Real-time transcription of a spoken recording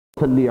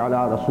صلی علی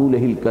رسولہ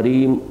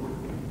الکریم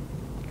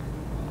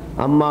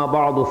اما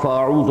بعد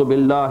فاعوذ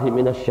باللہ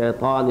من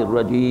الشیطان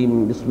الرجیم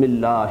بسم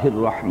اللہ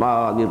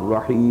الرحمن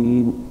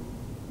الرحیم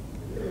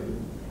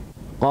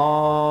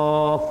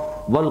قاف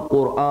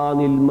والقرآن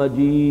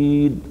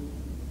المجید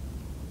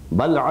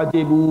بل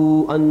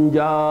عجبوا ان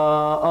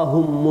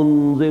جاءهم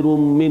منذر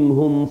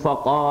منهم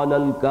فقال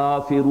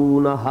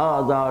الكافرون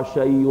هذا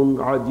شيء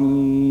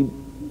عجیب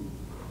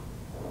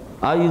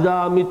اذا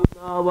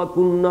متنا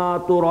وكنا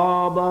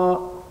ترابا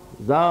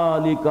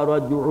ذلك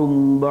رجع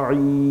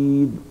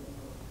بعيد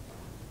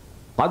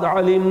قد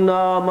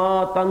علمنا ما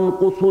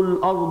تنقص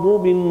الأرض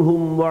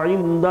منهم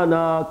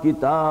وعندنا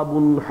كتاب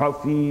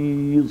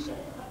حفيظ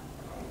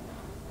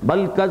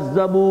بل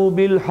كذبوا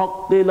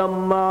بالحق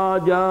لما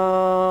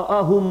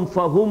جاءهم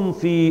فهم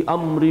في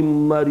أمر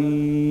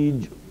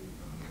مريج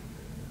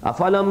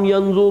أفلم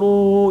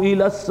ينظروا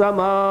إلى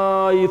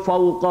السماء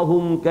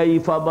فوقهم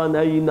كيف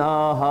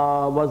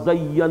بنيناها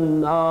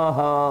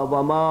وزيناها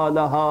وما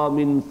لها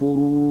من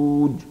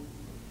فروج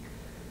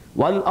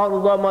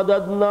والأرض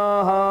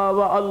مددناها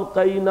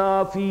وألقينا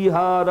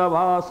فيها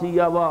رواسي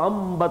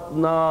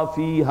وأنبتنا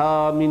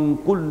فيها من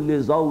كل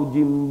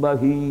زوج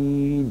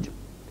بهيج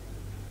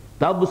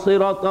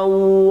تبصرة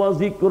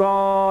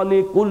وذكرى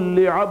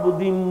لكل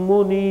عبد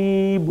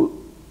منيب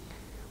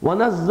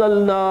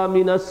ونزلنا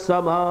من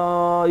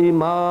السماء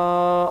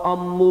ماء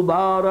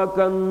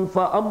مباركا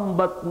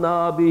فأنبتنا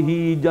به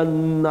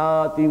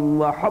جنات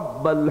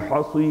وحب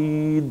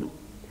الحصيد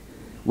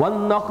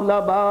والنخل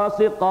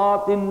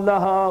باسقات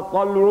لها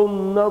طلع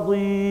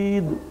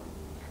نضيد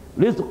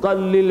رزقا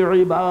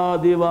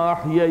للعباد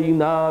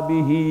وأحيينا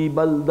به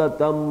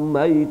بلدة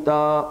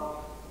ميتا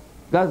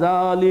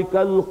كذلك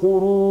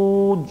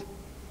الخروج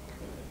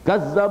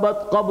كذبت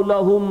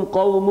قبلهم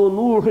قوم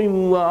نوح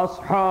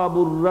وأصحاب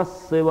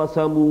الرس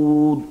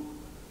وثمود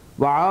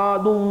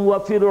وعاد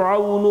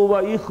وفرعون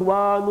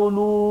وإخوان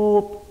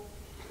لوط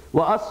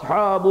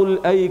وأصحاب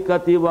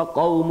الأيكة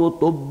وقوم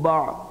تبع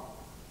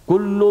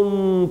كل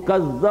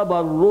كذب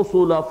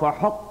الرسل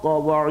فحق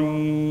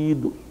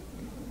وعيد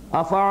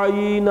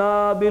أفعينا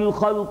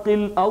بالخلق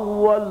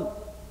الأول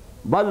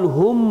بل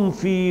هم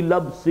في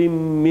لبس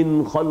من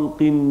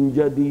خلق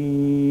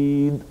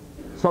جديد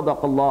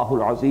صدق الله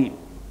العظيم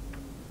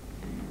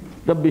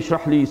رب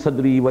اشرح لي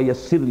صدري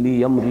ويسر لي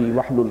امري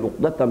واحلل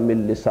عقدة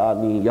من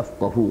لساني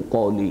يفقهوا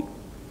قولي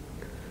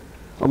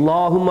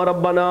اللهم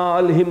ربنا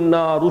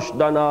الهمنا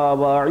رشدنا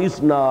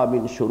واعصمنا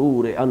من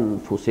شرور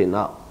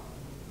انفسنا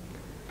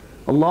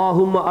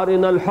اللهم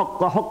ارنا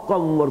الحق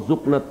حقا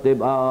وارزقنا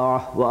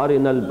اتباعه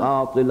وارنا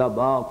الباطل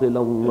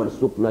باطلا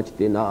وارزقنا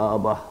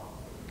اجتنابه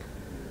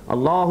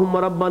اللهم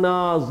ربنا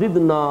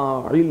زدنا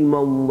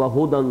علما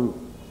وهدى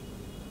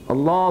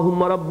اللهم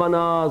ربنا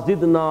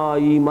زدنا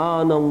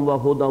ایمانا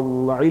وہدا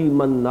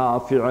وعلما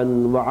نافعا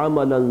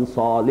وعملا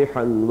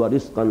صالحا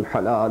ورزقا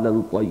حلالا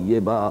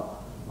طیبا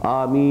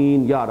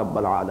آمین یا رب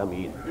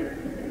العالمین۔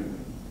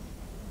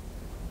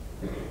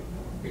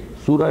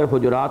 سورہ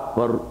حجرات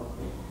پر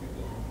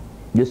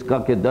جس کا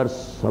کہ درس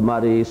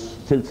ہمارے اس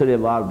سلسلے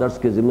وار درس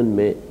کے ضمن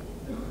میں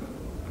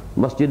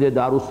مسجد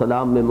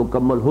دارالسلام میں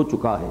مکمل ہو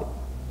چکا ہے۔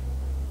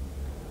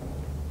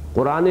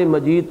 قرآن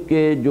مجید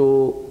کے جو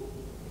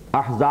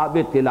احزاب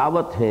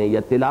تلاوت ہیں یا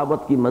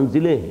تلاوت کی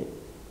منزلیں ہیں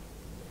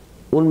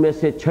ان میں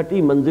سے چھٹی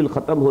منزل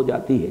ختم ہو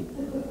جاتی ہے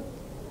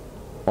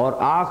اور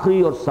آخری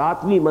اور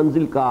ساتویں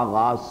منزل کا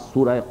آغاز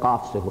سورہ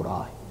قاف سے ہو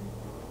رہا ہے۔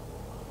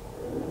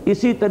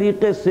 اسی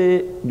طریقے سے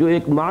جو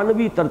ایک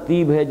معنوی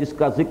ترتیب ہے جس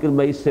کا ذکر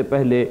میں اس سے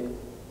پہلے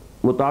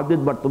متعدد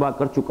مرتبہ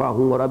کر چکا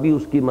ہوں اور ابھی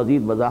اس کی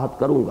مزید وضاحت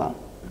کروں گا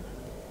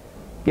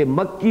کہ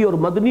مکی اور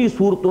مدنی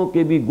صورتوں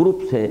کے بھی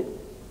گروپس ہیں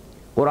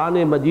قرآن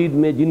مجید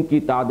میں جن کی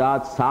تعداد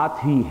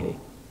 7 ہی ہے۔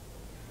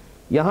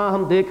 یہاں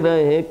ہم دیکھ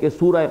رہے ہیں کہ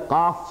سورہ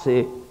قاف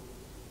سے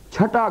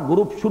چھٹا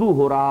گروپ شروع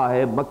ہو رہا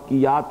ہے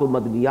مکیات و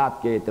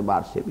مدنیات کے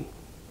اعتبار سے بھی۔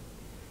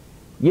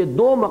 یہ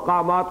 2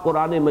 مقامات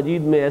قرآن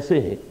مجید میں ایسے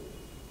ہیں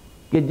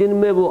کہ جن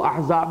میں وہ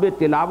احزاب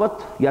تلاوت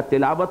یا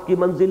تلاوت کی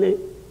منزلیں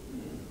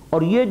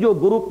اور یہ جو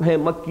گروپ ہیں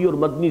مکی اور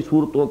مدنی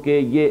صورتوں کے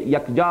یہ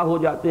یکجا ہو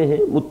جاتے ہیں،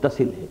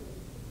 متصل ہیں۔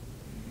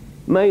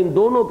 میں ان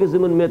دونوں کے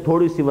ضمن میں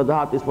تھوڑی سی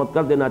وضاحت اس وقت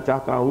کر دینا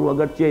چاہتا ہوں،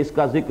 اگرچہ اس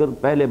کا ذکر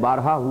پہلے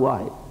بارہا ہوا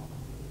ہے،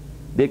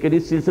 لیکن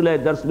اس سلسلہ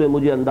درس میں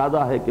مجھے اندازہ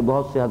ہے کہ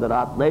بہت سے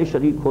حضرات نئے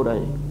شریک ہو رہے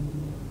ہیں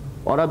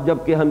اور اب جب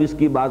کہ ہم اس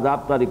کی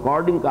باضابطہ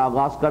ریکارڈنگ کا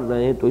آغاز کر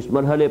رہے ہیں تو اس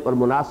مرحلے پر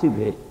مناسب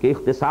ہے کہ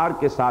اختصار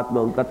کے ساتھ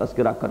میں ان کا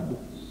تذکرہ کر دوں۔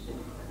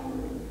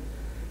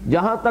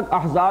 جہاں تک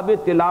احزاب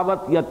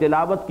تلاوت یا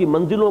تلاوت کی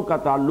منزلوں کا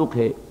تعلق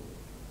ہے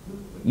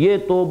یہ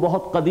تو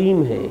بہت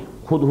قدیم ہے۔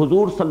 خود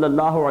حضور صلی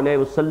اللہ علیہ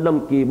وسلم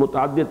کی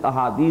متعدد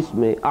احادیث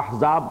میں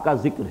احزاب کا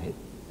ذکر ہے،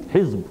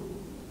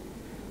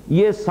 حزب۔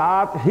 یہ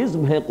 7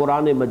 حزب ہیں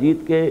قرآن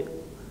مجید کے۔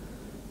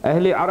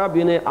 اہل عرب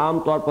انہیں عام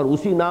طور پر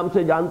اسی نام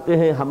سے جانتے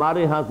ہیں،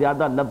 ہمارے ہاں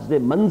زیادہ لفظ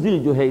منزل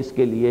جو ہے اس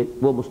کے لیے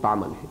وہ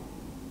مستعمل ہے۔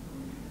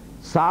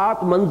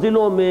 7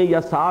 منزلوں میں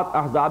یا 7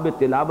 احزاب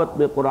تلاوت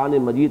میں قرآن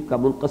مجید کا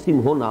منقسم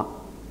ہونا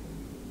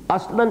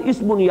اصلاً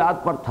اس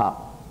بنیاد پر تھا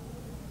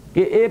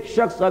کہ ایک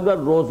شخص اگر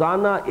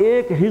روزانہ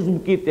ایک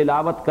حزب کی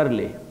تلاوت کر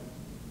لے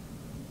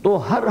تو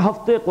ہر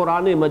ہفتے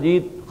قرآن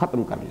مجید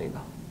ختم کر لے گا،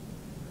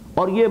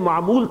 اور یہ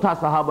معمول تھا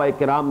صحابہ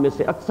کرام میں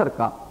سے اکثر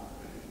کا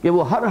کہ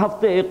وہ ہر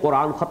ہفتے ایک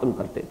قرآن ختم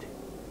کرتے تھے۔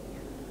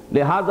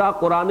 لہذا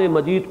قرآن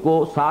مجید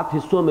کو 7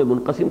 حصوں میں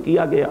منقسم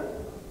کیا گیا،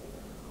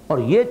 اور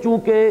یہ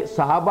چونکہ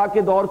صحابہ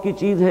کے دور کی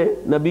چیز ہے،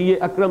 نبی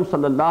اکرم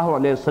صلی اللہ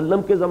علیہ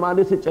وسلم کے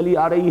زمانے سے چلی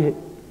آ رہی ہے،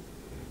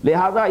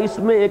 لہذا اس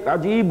میں ایک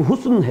عجیب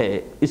حسن ہے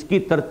اس کی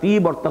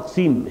ترتیب اور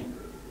تقسیم میں۔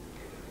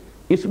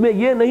 اس میں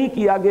یہ نہیں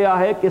کیا گیا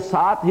ہے کہ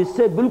 7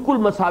 حصے بالکل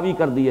مساوی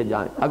کر دیے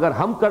جائیں، اگر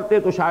ہم کرتے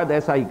تو شاید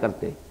ایسا ہی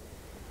کرتے،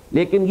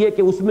 لیکن یہ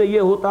کہ اس میں یہ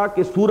ہوتا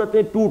کہ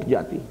سورتیں ٹوٹ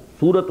جاتی،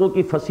 سورتوں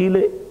کی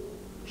فصیلیں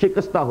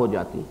شکستہ ہو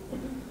جاتی،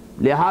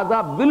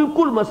 لہذا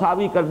بالکل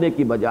مساوی کرنے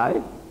کی بجائے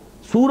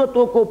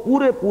سورتوں کو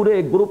پورے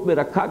ایک گروپ میں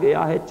رکھا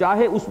گیا ہے،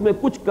 چاہے اس میں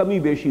کچھ کمی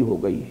بیشی ہو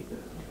گئی ہے،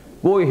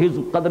 کوئی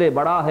حزب قدرے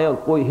بڑا ہے اور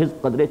کوئی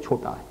حزب قدرے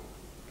چھوٹا ہے،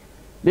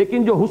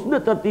 لیکن جو حسن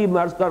ترتیب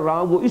میں عرض کر رہا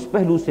ہوں وہ اس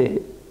پہلو سے ہے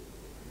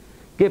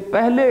کہ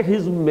پہلے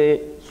حزب میں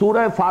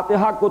سورہ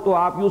فاتحہ کو تو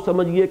آپ یوں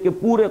سمجھیے کہ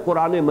پورے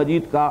قرآن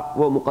مجید کا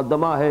وہ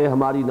مقدمہ ہے،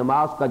 ہماری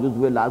نماز کا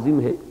جزو لازم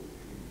ہے،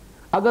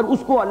 اگر اس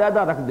کو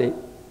علیحدہ رکھ دیں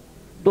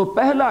تو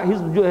پہلا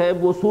حزب جو ہے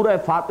وہ سورہ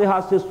فاتحہ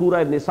سے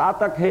سورہ نساء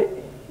تک ہے،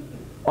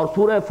 اور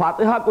سورہ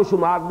فاتحہ کو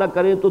شمار نہ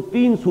کریں تو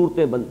 3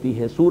 صورتیں بنتی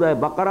ہیں، سورہ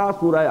بقرہ،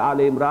 سورہ آل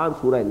عمران،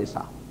 سورہ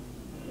نساء۔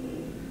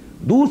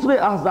 دوسرے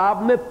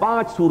احزاب میں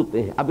 5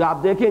 صورتیں ہیں، اب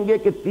آپ دیکھیں گے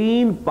کہ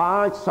 3،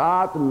 5،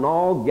 7،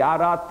 9،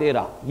 11،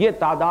 13 یہ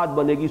تعداد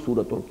بنے گی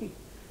صورتوں کی،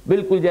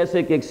 بالکل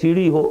جیسے کہ ایک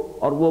سیڑھی ہو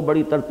اور وہ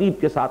بڑی ترتیب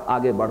کے ساتھ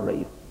آگے بڑھ رہی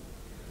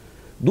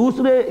ہو۔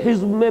 دوسرے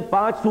حزب میں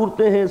 5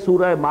 صورتیں ہیں،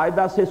 سورہ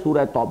مائدہ سے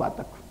سورہ توبہ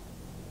تک۔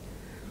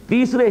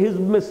 تیسرے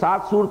حزب میں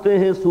 7 صورتیں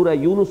ہیں، سورہ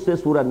یونس سے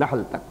سورہ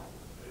نحل تک۔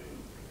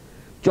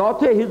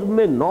 چوتھے حزب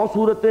میں 9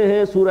 صورتیں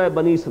ہیں، سورہ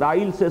بنی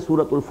اسرائیل سے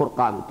سورۃ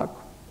الفرقان تک۔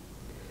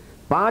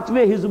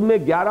 5ویں حزب میں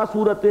 11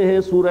 صورتیں ہیں،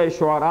 سورہ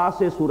شعراء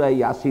سے سورہ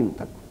یاسین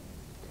تک۔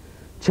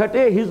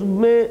 6ٹھے حزب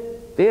میں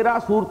 13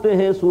 صورتیں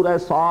ہیں، سورہ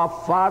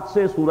صافات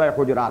سے سورہ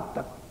حجرات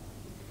تک۔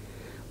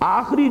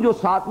 آخری جو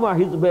 7واں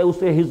حزب ہے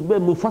اسے حزب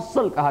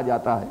مفصل کہا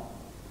جاتا ہے،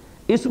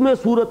 اس میں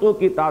صورتوں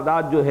کی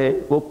تعداد جو ہے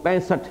وہ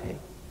 65 ہے،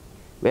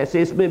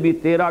 ویسے اس میں بھی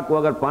 13 کو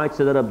اگر 5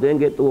 سے ضرب دیں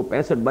گے تو وہ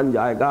 65 بن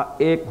جائے گا،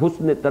 ایک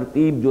حسن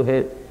ترتیب جو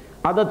ہے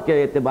عدد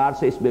کے اعتبار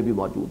سے اس میں بھی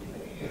موجود ہے۔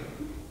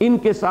 ان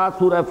کے ساتھ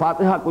سورہ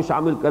فاتحہ کو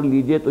شامل کر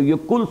لیجئے تو یہ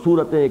کل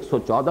صورتیں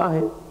 114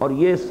 ہیں، اور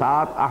یہ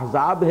 7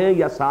 احزاب ہیں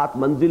یا 7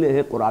 منزلیں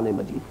ہیں قرآن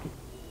مجید کی۔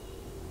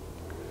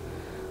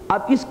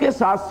 اب اس کے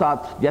ساتھ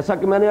ساتھ جیسا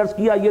کہ میں نے عرض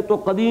کیا یہ تو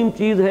قدیم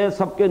چیز ہے،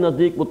 سب کے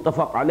نزدیک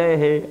متفق علیہ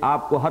ہے،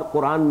 آپ کو ہر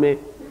قرآن میں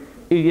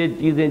یہ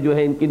چیزیں جو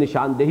ہیں ان کی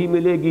نشاندہی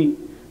ملے گی،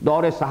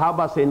 دور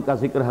صحابہ سے ان کا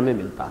ذکر ہمیں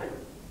ملتا ہے۔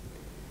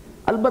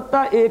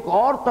 البتہ ایک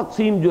اور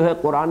تقسیم جو ہے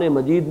قرآن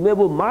مجید میں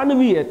وہ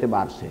معنوی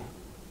اعتبار سے،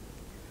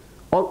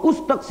 اور اس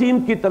تقسیم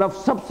کی طرف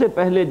سب سے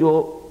پہلے جو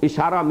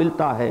اشارہ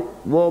ملتا ہے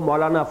وہ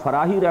مولانا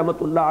فراہی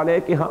رحمۃ اللہ علیہ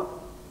کے ہاں،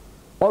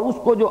 اور اس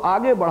کو جو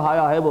آگے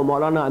بڑھایا ہے وہ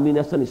مولانا امین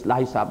حسن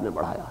اصلاحی صاحب نے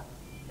بڑھایا ہے۔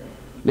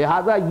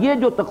 لہذا یہ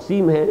جو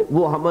تقسیم ہے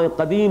وہ ہمیں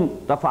قدیم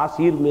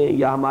تفاسیر میں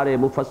یا ہمارے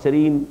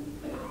مفسرین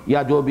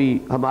یا جو بھی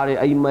ہمارے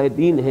ائمہ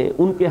دین ہیں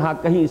ان کے ہاں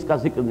کہیں اس کا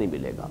ذکر نہیں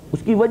ملے گا۔ اس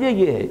کی وجہ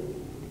یہ ہے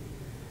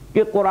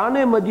کہ قرآن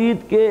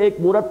مجید کے ایک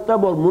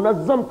مرتب اور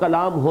منظم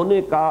کلام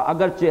ہونے کا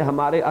اگرچہ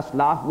ہمارے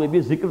اسلاف میں بھی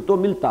ذکر تو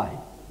ملتا ہے،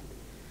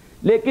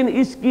 لیکن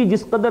اس کی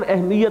جس قدر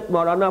اہمیت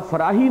مولانا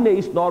فراہی نے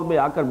اس دور میں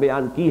آ کر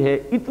بیان کی ہے،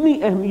 اتنی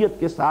اہمیت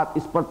کے ساتھ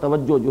اس پر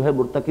توجہ جو ہے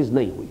مرتکز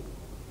نہیں ہوئی۔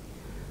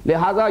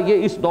 لہذا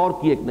یہ اس دور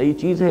کی ایک نئی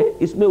چیز ہے،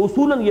 اس میں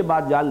اصولاً یہ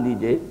بات جان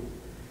لیجئے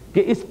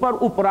کہ اس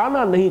پر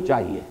اپرانا نہیں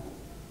چاہیے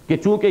کہ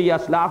چونکہ یہ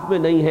اسلاف میں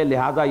نہیں ہے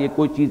لہذا یہ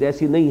کوئی چیز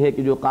ایسی نہیں ہے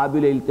کہ جو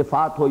قابل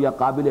التفات ہو یا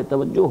قابل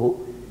توجہ ہو،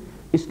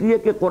 اس لیے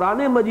کہ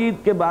قرآن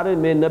مجید کے بارے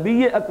میں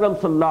نبی اکرم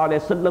صلی اللہ علیہ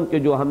وسلم کے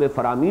جو ہمیں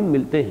فرامین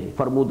ملتے ہیں،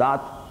 فرمودات،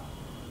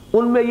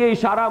 ان میں یہ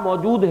اشارہ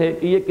موجود ہے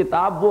کہ یہ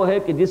کتاب وہ ہے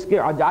کہ جس کے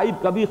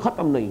عجائب کبھی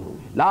ختم نہیں ہوں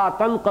گے۔ لا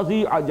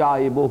تنقضی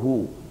عجائبہ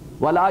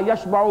ولا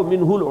یشبع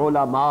منہ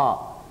العلماء،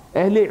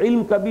 اہل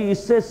علم کبھی اس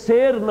سے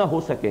سیر نہ ہو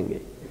سکیں گے۔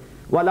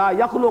 ولا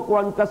یخلق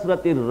عن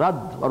کثرت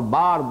الرد، اور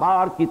بار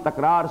بار کی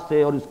تکرار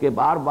سے اور اس کے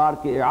بار بار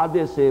کے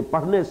اعادے سے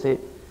پڑھنے سے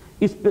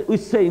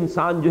اس سے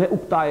انسان جو ہے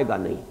اکتائے گا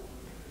نہیں۔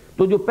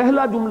 تو جو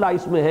پہلا جملہ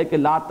اس میں ہے کہ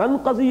لا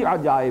تنقضی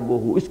عجائبہ،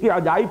 اس کے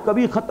عجائب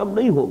کبھی ختم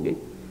نہیں ہوں گے،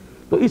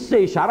 تو اس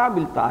سے اشارہ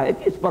ملتا ہے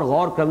کہ اس پر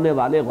غور کرنے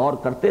والے غور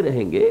کرتے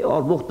رہیں گے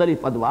اور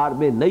مختلف ادوار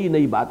میں نئی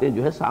نئی باتیں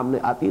جو ہے سامنے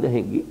آتی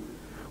رہیں گی۔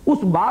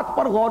 اس بات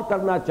پر غور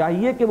کرنا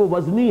چاہیے کہ وہ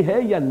وزنی ہے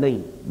یا نہیں،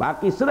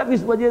 باقی صرف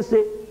اس وجہ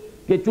سے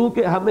کہ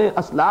چونکہ ہمیں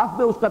اسلاف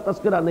میں اس کا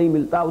تذکرہ نہیں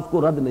ملتا اس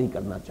کو رد نہیں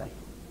کرنا چاہیے۔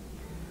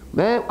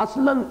 میں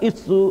اصلاً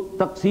اس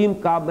تقسیم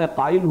کا میں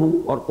قائل ہوں،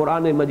 اور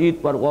قرآن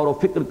مجید پر غور و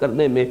فکر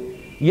کرنے میں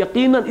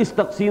یقیناً اس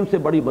تقسیم سے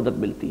بڑی مدد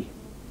ملتی ہے۔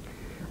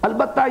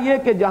 البتہ یہ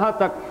کہ جہاں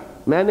تک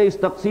میں نے اس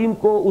تقسیم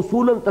کو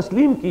اصولاً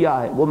تسلیم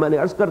کیا ہے وہ میں نے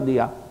عرض کر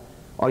دیا،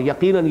 اور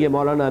یقیناً یہ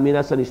مولانا امین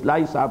حسن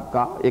اصلاحی صاحب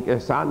کا ایک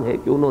احسان ہے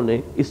کہ انہوں نے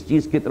اس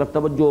چیز کی طرف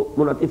توجہ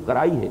منعطف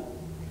کرائی ہے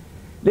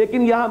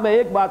لیکن یہاں میں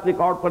ایک بات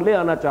ریکارڈ پر لے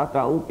آنا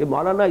چاہتا ہوں کہ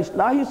مولانا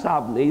اصلاحی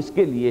صاحب نے اس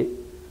کے لیے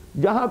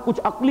جہاں کچھ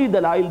عقلی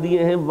دلائل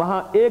دیے ہیں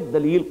وہاں ایک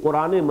دلیل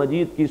قرآن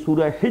مجید کی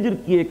سورہ حجر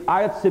کی ایک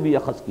آیت سے بھی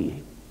اخذ کی ہے،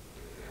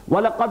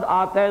 وَلَقَدْ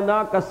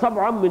آتَيْنَاكَ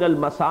سَبْعًا مِّنَ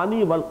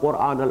الْمَثَانِي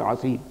وَالْقُرْآنَ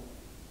الْعَظِيمِ،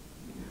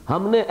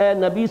 ہم نے اے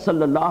نبی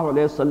صلی اللہ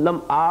علیہ وسلم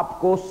آپ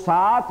کو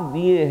 7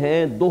 دیے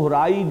ہیں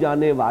دہرائی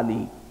جانے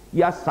والی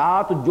یا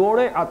 7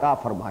 جوڑے عطا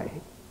فرمائے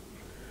ہیں۔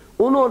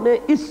 انہوں نے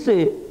اس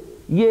سے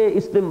یہ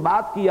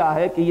استنباط کیا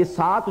ہے کہ یہ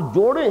 7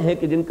 جوڑے ہیں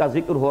کہ جن کا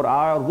ذکر ہو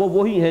رہا ہے، اور وہ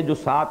وہی ہیں جو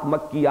 7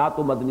 مکیات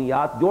و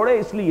مدنیات، جوڑے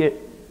اس لیے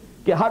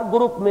کہ ہر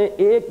گروپ میں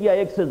ایک یا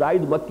ایک سے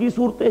زائد مکی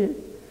صورتیں ہیں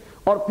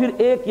اور پھر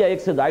ایک یا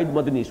ایک سے زائد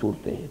مدنی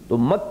صورتیں ہیں، تو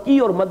مکی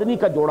اور مدنی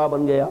کا جوڑا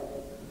بن گیا۔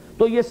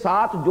 تو یہ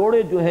 7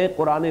 جوڑے جو ہیں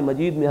قرآن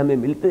مجید میں ہمیں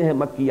ملتے ہیں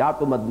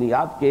مکیات و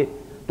مدنیات کے،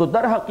 تو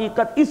در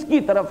حقیقت اس کی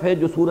طرف ہے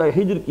جو سورہ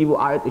حجر کی وہ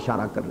آیت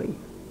اشارہ کر رہی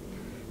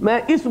ہے۔ میں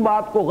اس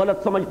بات کو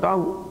غلط سمجھتا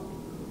ہوں،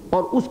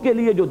 اور اس کے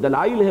لیے جو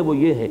دلائل ہے وہ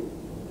یہ ہے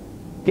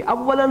کہ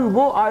اولاً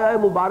وہ آیہ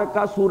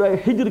مبارکہ سورہ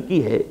حجر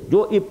کی ہے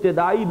جو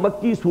ابتدائی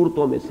مکی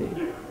صورتوں میں سے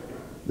ہے۔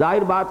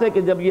 ظاہر بات ہے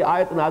کہ جب یہ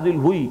آیت نازل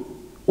ہوئی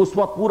اس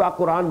وقت پورا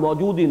قرآن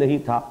موجود ہی نہیں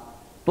تھا،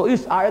 تو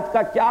اس آیت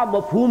کا کیا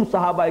مفہوم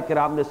صحابہ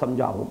کرام نے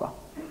سمجھا ہوگا،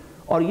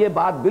 اور یہ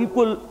بات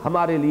بالکل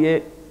ہمارے لیے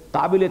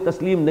قابل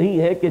تسلیم نہیں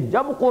ہے کہ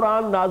جب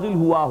قرآن نازل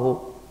ہوا ہو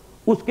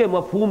اس کے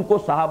مفہوم کو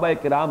صحابہ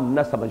کرام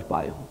نہ سمجھ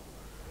پائے ہوں،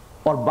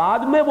 اور بعد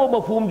میں وہ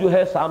مفہوم جو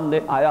ہے سامنے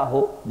آیا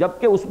ہو،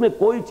 جبکہ اس میں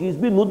کوئی چیز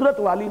بھی ندرت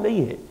والی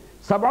نہیں ہے۔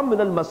 7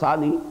 من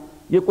المثانی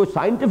یہ کوئی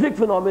سائنٹیفک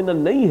فینومینل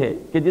نہیں ہے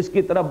کہ جس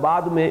کی طرف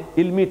بعد میں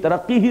علمی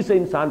ترقی ہی سے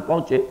انسان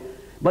پہنچے،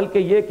 بلکہ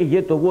یہ کہ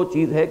یہ تو وہ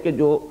چیز ہے کہ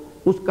جو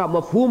اس کا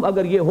مفہوم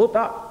اگر یہ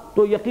ہوتا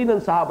تو یقیناً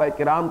صحابہ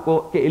کرام کو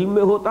کے علم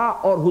میں ہوتا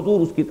اور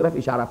حضور اس کی طرف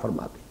اشارہ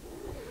فرماتے۔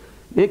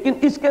 لیکن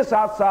اس کے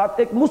ساتھ ساتھ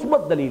ایک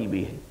مثبت دلیل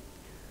بھی ہے،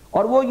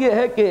 اور وہ یہ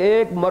ہے کہ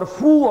ایک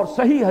مرفوع اور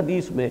صحیح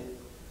حدیث میں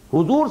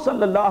حضور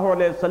صلی اللہ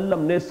علیہ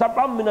وسلم نے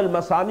 7 من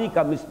المثانی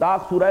کا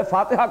مصداق سورہ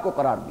فاتحہ کو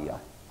قرار دیا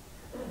ہے۔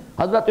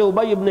 حضرت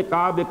ابی ابن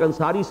کعب ایک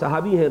انصاری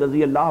صحابی ہیں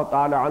رضی اللہ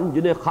تعالی عنہ،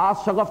 جنہیں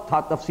خاص شغف تھا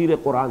تفسیر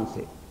قرآن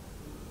سے،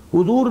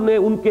 حضور نے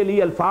ان کے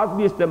لیے الفاظ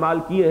بھی استعمال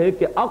کیے ہیں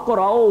کہ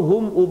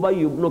اقرؤہم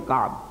ابی ابن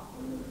کعب،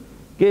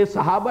 کہ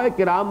صحابہ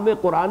کرام میں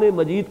قرآن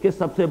مجید کے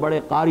سب سے بڑے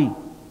قاری،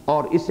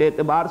 اور اس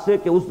اعتبار سے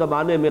کہ اس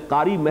زمانے میں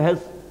قاری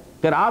محض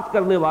قرات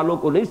کرنے والوں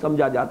کو نہیں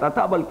سمجھا جاتا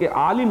تھا بلکہ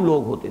عالم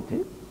لوگ ہوتے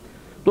تھے،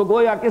 تو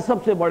گویا کہ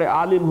سب سے بڑے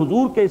عالم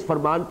حضور کے اس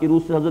فرمان کی روح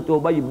سے حضرت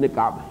ابی ابن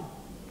کعب ہیں۔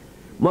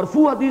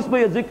 مرفوع حدیث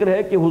میں یہ ذکر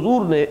ہے کہ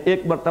حضور نے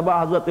ایک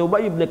مرتبہ حضرت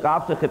ابی ابن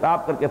کعب سے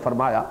خطاب کر کے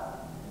فرمایا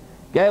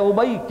کہ اے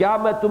ابی، کیا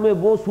میں تمہیں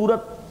وہ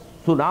سورت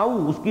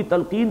سناؤں، اس کی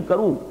تلقین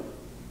کروں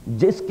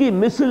جس کی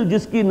مثل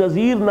جس کی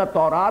نظیر نہ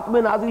تورات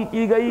میں نازل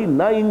کی گئی،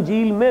 نہ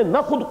انجیل میں، نہ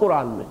خود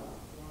قرآن میں؟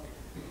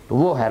 تو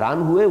وہ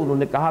حیران ہوئے، انہوں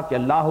نے کہا کہ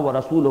اللہ و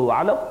رسولہ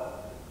عالم،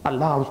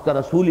 اللہ اور اس کا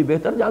رسول ہی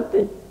بہتر جانتے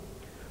ہیں۔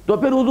 تو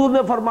پھر حضور نے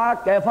فرمایا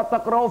کیف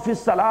تقرؤ فی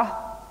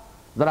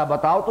الصلاۃ، ذرا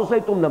بتاؤ تو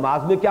صحیح تم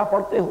نماز میں کیا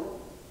پڑھتے ہو؟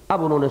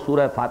 اب انہوں نے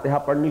سورہ فاتحہ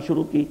پڑھنی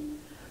شروع کی۔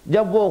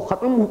 جب وہ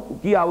ختم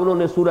کیا انہوں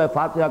نے سورہ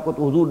فاتحہ کو،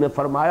 تو حضور نے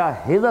فرمایا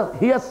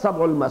ہی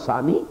السبع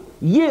المثانی،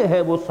 یہ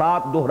ہے وہ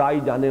 7 دہرائی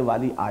جانے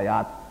والی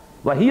آیات،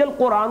 وہی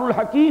القرآن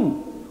الحکیم،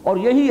 اور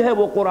یہی ہے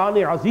وہ قرآن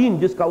عظیم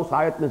جس کا اس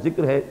آیت میں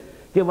ذکر ہے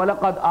کہ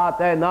وَلَقَدْ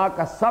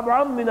آتَيْنَاكَ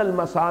سَبْعًا مِّنَ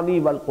الْمَثَانِي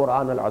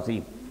وَالْقُرْآنَ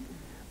الْعَظِيمِ۔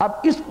 اب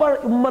اس پر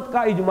امت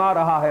کا اجماع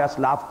رہا ہے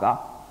اسلاف کا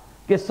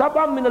کہ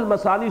 7 من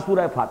المثانی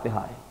سورہ فاتحہ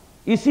ہے،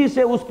 اسی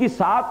سے اس کی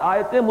 7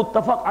 آیتیں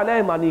متفق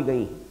علیہ مانی گئی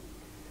ہیں۔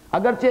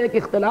 اگرچہ ایک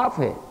اختلاف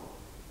ہے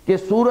کہ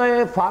سورہ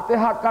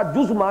فاتحہ کا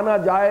جز مانا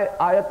جائے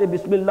آیت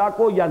بسم اللہ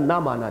کو یا نہ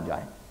مانا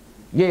جائے،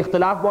 یہ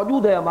اختلاف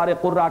موجود ہے ہمارے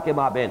قراء کے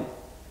مابین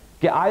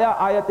کہ آیا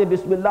آیت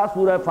بسم اللہ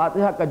سورہ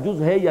فاتحہ کا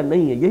جز ہے یا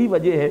نہیں ہے۔ یہی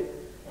وجہ ہے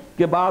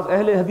کہ بعض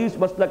اہل حدیث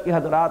مسلک کے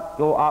حضرات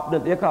کو آپ نے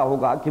دیکھا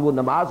ہوگا کہ وہ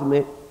نماز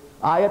میں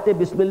آیت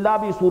بسم اللہ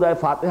بھی سورہ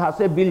فاتحہ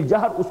سے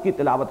بالجہر اس کی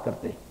تلاوت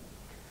کرتے ہیں،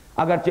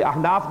 اگرچہ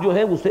احناف جو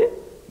ہیں اسے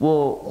وہ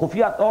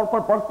خفیہ طور پر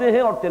پڑھتے ہیں،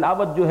 اور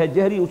تلاوت جو ہے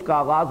جہری اس کا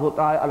آغاز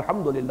ہوتا ہے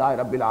الحمدللہ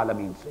رب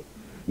العالمین سے۔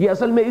 یہ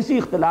اصل میں اسی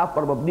اختلاف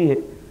پر مبنی ہے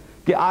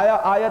کہ آیا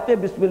آیت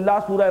بسم اللہ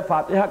سورہ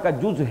فاتحہ کا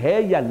جز ہے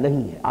یا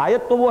نہیں ہے۔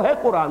 آیت تو وہ ہے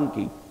قرآن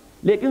کی،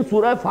 لیکن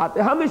سورہ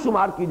فاتحہ میں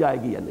شمار کی جائے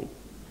گی یا نہیں۔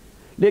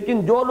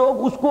 لیکن جو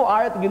لوگ اس کو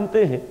آیت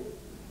گنتے ہیں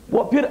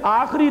وہ پھر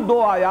آخری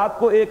 2 آیات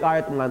کو ایک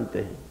آیت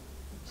مانتے ہیں،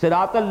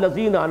 صراط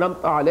الذین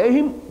انعمت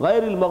علیہم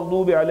غیر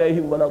المغضوب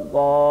علیہم ولا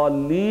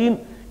الضالین،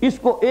 اس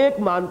کو ایک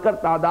مان کر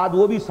تعداد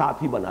وہ بھی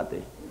 7 ہی بناتے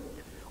ہیں،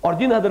 اور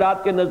جن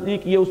حضرات کے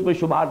نزدیک یہ اس میں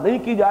شمار نہیں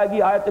کی جائے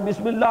گی آیت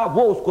بسم اللہ،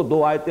 وہ اس کو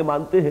 2 آیتیں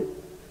مانتے ہیں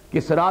کہ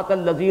صراط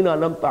الذین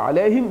انعمت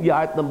علیہم یہ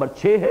آیت نمبر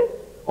 6 ہے،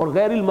 اور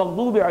غیر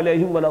المغضوب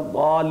علیہم ولا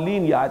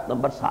الضالین یہ آیت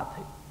نمبر 7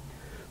 ہے۔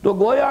 تو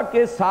گویا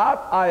کہ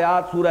 7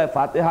 آیات سورہ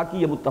فاتحہ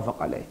کی یہ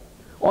متفق علیہ،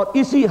 اور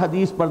اسی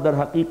حدیث پر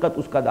در حقیقت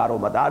اس کا دار و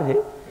مدار ہے۔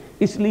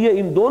 اس لیے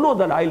ان دونوں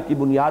دلائل کی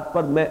بنیاد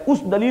پر میں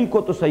اس دلیل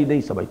کو تو صحیح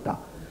نہیں سمجھتا،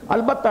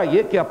 البتہ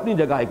یہ کہ اپنی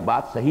جگہ ایک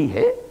بات صحیح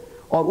ہے،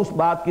 اور اس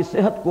بات کی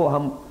صحت کو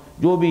ہم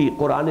جو بھی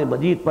قرآن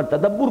مجید پر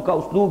تدبر کا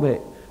اسلوب ہے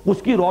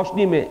اس کی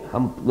روشنی میں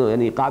ہم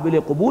یعنی قابل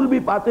قبول بھی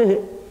پاتے ہیں،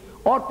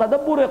 اور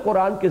تدبر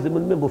قرآن کے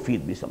ضمن میں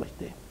مفید بھی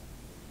سمجھتے ہیں۔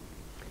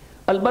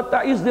 البتہ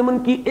اس ضمن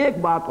کی ایک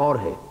بات اور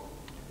ہے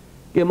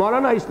کہ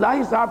مولانا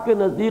اصلاحی صاحب کے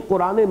نزدیک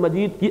قرآن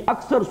مجید کی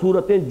اکثر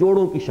صورتیں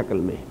جوڑوں کی شکل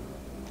میں ہیں۔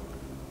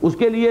 اس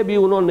کے لیے بھی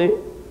انہوں نے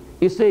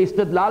اسے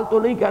استدلال تو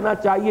نہیں کہنا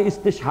چاہیے،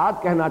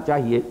 استشہاد کہنا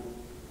چاہیے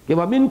کہ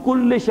وَمِن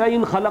كُلِّ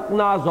شَيْءٍ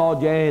خَلَقْنَا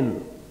زَوْجَيْن،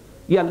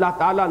 یہ اللہ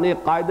تعالیٰ نے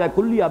قاعدہ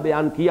کلیہ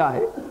بیان کیا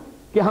ہے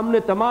کہ ہم نے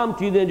تمام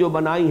چیزیں جو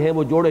بنائی ہیں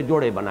وہ جوڑے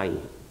جوڑے بنائی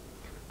ہیں۔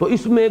 تو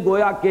اس میں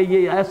گویا کہ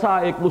یہ ایسا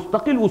ایک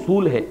مستقل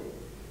اصول ہے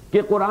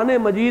کہ قرآن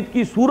مجید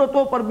کی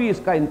صورتوں پر بھی اس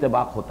کا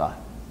انطباق ہوتا ہے۔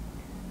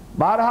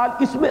 بہرحال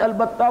اس میں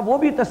البتہ وہ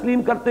بھی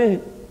تسلیم کرتے ہیں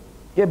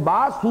کہ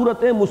بعض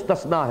صورتیں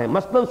مستثنیٰ ہیں،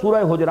 مثلا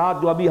سورہ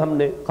حجرات جو ابھی ہم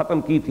نے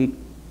ختم کی تھی،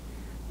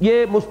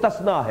 یہ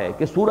مستثنیٰ ہے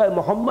کہ سورہ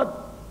محمد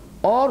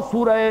اور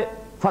سورہ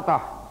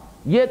فتح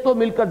یہ تو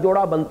مل کر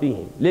جوڑا بنتی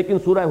ہیں، لیکن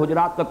سورہ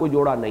حجرات کا کوئی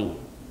جوڑا نہیں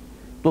ہے۔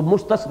 تو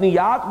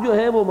مستثنیات جو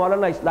ہیں وہ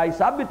مولانا اصلاحی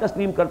صاحب بھی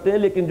تسلیم کرتے ہیں،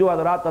 لیکن جو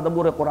حضرات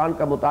تدبر قرآن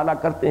کا مطالعہ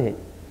کرتے ہیں،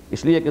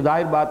 اس لیے کہ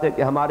ظاہر بات ہے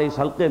کہ ہمارے اس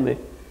حلقے میں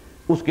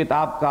اس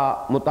کتاب کا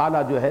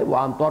مطالعہ جو ہے وہ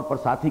عام طور پر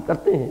ساتھی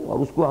کرتے ہیں، اور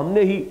اس کو ہم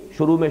نے ہی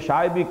شروع میں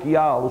شائع بھی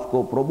کیا اور اس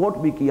کو پروموٹ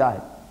بھی کیا ہے،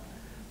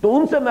 تو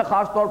ان سے میں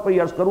خاص طور پر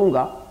یہ عرض کروں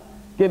گا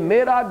کہ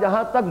میرا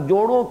جہاں تک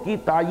جوڑوں کی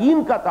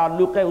تعیین کا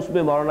تعلق ہے اس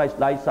میں مولانا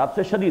اصلاحی صاحب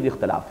سے شدید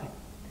اختلاف ہے۔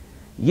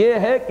 یہ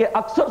ہے کہ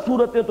اکثر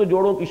صورتیں تو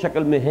جوڑوں کی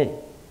شکل میں ہیں،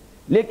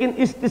 لیکن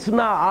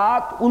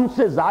استثناءات ان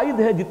سے زائد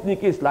ہیں جتنی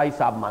کہ اصلاحی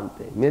صاحب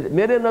مانتے ہیں۔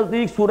 میرے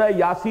نزدیک سورہ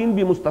یاسین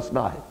بھی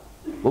مستثنیٰ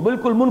ہے، وہ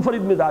بالکل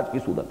منفرد مزاج کی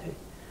صورت ہے۔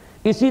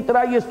 اسی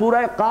طرح یہ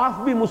سورہ قاف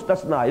بھی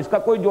مستثنیٰ ہے، اس کا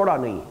کوئی جوڑا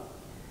نہیں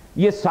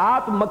ہے۔ یہ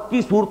 7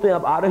 مکی صورتیں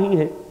اب آ رہی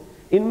ہیں،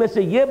 ان میں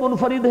سے یہ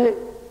منفرد ہے،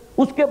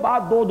 اس کے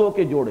بعد دو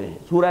کے جوڑے ہیں،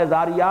 سورہ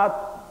ذاریات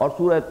اور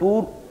سورہ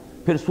طور،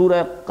 پھر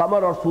سورہ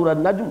قمر اور سورہ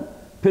نجم،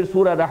 پھر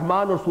سورہ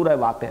رحمان اور سورہ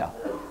واقعہ۔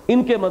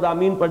 ان کے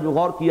مضامین پر جو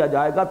غور کیا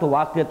جائے گا تو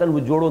واقعتاً وہ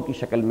جوڑوں کی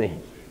شکل میں ہیں،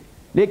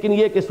 لیکن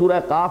یہ کہ سورہ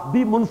قاف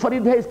بھی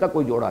منفرد ہے، اس کا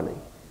کوئی جوڑا نہیں۔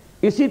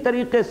 اسی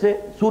طریقے سے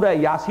سورہ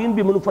یاسین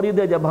بھی منفرد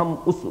ہے۔ جب ہم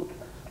اس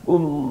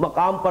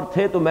مقام پر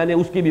تھے تو میں نے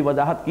اس کی بھی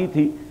وضاحت کی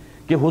تھی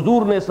کہ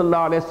حضور نے صلی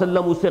اللہ علیہ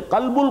وسلم اسے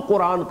قلب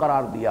القرآن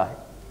قرار دیا ہے،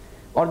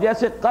 اور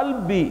جیسے قلب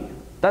بھی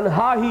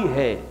تنہا ہی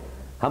ہے،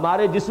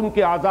 ہمارے جسم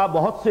کے اعضاء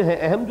بہت سے ہیں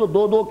اہم جو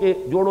دو کے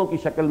جوڑوں کی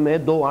شکل میں،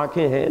 2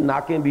 آنکھیں ہیں،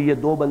 ناکیں بھی یہ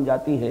 2 بن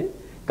جاتی ہیں،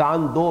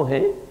 کان 2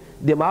 ہیں،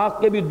 دماغ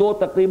کے بھی 2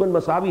 تقریباً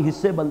مساوی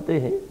حصے بنتے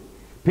ہیں،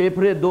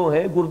 پھیپھڑے 2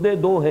 ہیں، گردے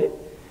 2 ہیں،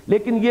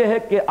 لیکن یہ ہے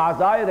کہ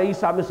اعضاء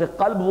رئیسہ میں سے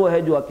قلب وہ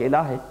ہے جو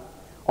اکیلا ہے،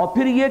 اور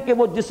پھر یہ کہ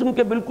وہ جسم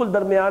کے بالکل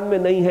درمیان میں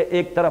نہیں ہے،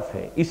 ایک طرف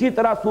ہے۔ اسی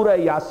طرح سورہ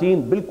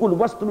یاسین بالکل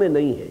وسط میں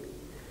نہیں ہے،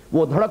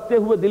 وہ دھڑکتے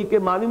ہوئے دل کے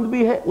مانند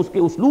بھی ہے اس کے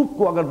اسلوب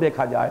کو اگر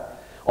دیکھا جائے،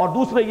 اور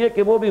دوسرے یہ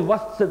کہ وہ بھی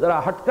وسط سے ذرا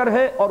ہٹ کر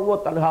ہے اور وہ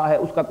تنہا ہے،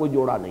 اس کا کوئی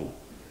جوڑا نہیں۔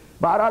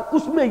 بہرحال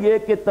اس میں یہ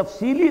کہ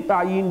تفصیلی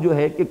تعیین جو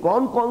ہے کہ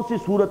کون کون سی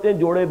صورتیں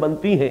جوڑے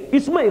بنتی ہیں،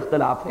 اس میں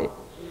اختلاف ہے۔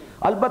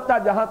 البتہ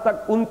جہاں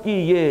تک ان کی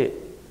یہ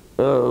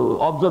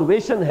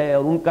آبزرویشن ہے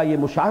اور ان کا یہ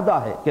مشاہدہ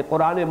ہے کہ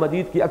قرآن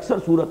مجید کی اکثر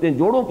صورتیں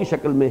جوڑوں کی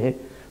شکل میں ہیں،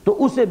 تو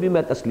اسے بھی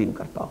میں تسلیم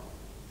کرتا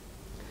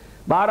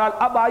ہوں۔ بہرحال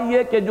اب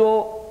آئیے کہ جو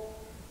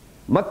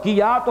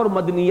مکیات اور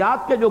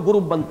مدنیات کے جو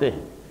گروپ بنتے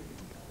ہیں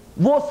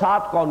وہ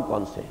 7 کون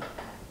کون سے ہیں۔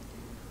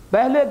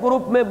 پہلے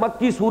گروپ میں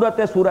مکی صورت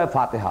ہے سورہ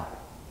فاتحہ،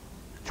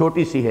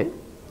 چھوٹی سی ہے،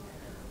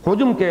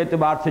 حجم کے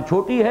اعتبار سے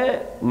چھوٹی ہے،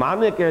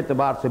 معنی کے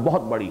اعتبار سے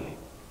بہت بڑی ہے،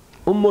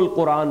 ام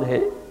القرآن ہے،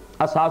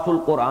 اساس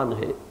القرآن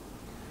ہے۔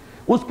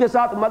 اس کے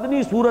ساتھ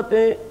مدنی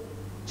صورتیں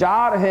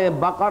 4 ہیں،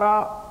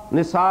 بقرہ،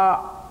 نساء،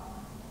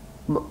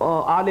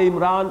 آل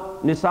عمران،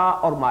 نساء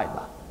اور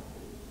مائدہ۔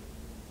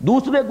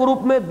 دوسرے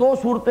گروپ میں 2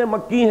 صورتیں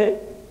مکی ہیں،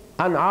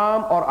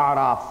 انعام اور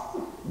اعراف،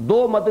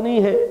 2 مدنی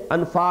ہیں،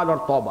 انفال اور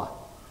توبہ۔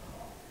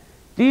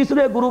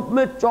 تیسرے گروپ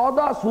میں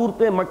 14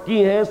 صورتیں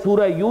مکی ہیں،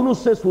 سورہ یونس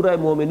سے سورہ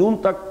مومنون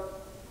تک،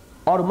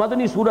 اور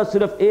مدنی صورت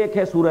صرف 1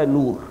 ہے، سورہ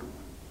نور۔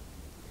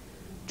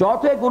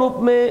 چوتھے گروپ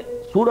میں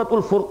سورۃ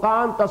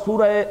الفرقان تا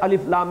سورہ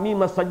الف لام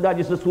میم السجدہ،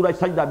 جسے سورہ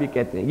سجدہ بھی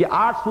کہتے ہیں، یہ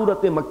 8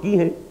 صورتیں مکی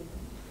ہیں،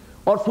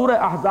 اور سورہ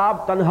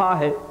احزاب تنہا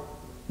ہے،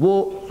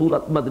 وہ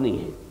صورت مدنی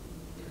ہے۔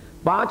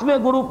 5ویں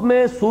گروپ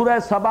میں سورہ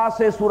سبا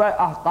سے سورہ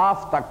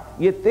احقاف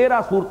تک یہ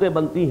 13 صورتیں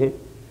بنتی ہیں،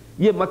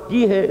 یہ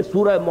مکی ہے،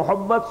 سورہ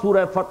محمد،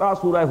 سورہ فتح،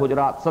 سورہ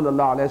حجرات صلی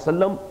اللہ علیہ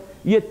وسلم،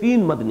 یہ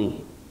 3 مدنی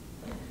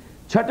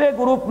ہیں۔ چھٹے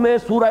گروپ میں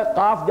سورہ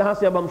قاف، جہاں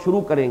سے اب ہم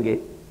شروع کریں گے،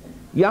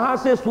 یہاں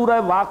سے سورہ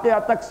واقعہ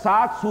تک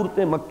 7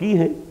 صورتیں مکی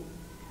ہیں،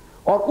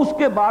 اور اس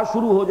کے بعد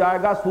شروع ہو جائے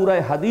گا سورہ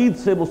حدید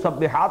سے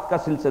مسبحات کا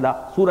سلسلہ،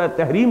 سورہ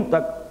تحریم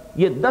تک،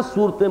 یہ 10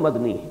 صورتیں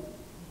مدنی ہیں۔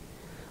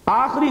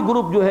 آخری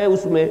گروپ جو ہے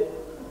اس میں،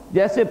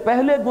 جیسے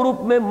پہلے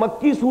گروپ میں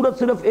مکی صورت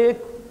صرف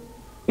 1،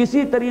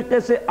 اسی طریقے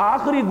سے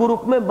آخری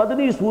گروپ میں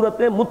مدنی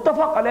صورتیں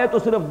متفق علیہ تو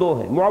صرف 2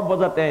 ہیں،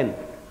 معوذتین،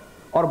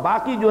 اور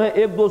باقی جو ہیں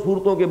 1-2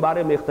 صورتوں کے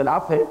بارے میں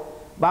اختلاف ہے۔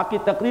 باقی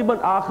تقریباً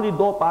آخری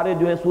 2 پارے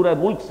جو ہیں سورہ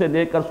ملک سے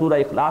لے کر سورہ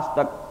اخلاص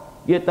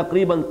تک، یہ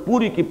تقریباً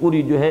پوری کی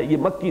پوری جو ہے یہ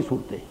مکی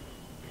صورتیں ہیں۔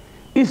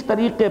 اس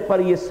طریقے پر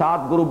یہ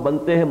 7 گروپ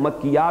بنتے ہیں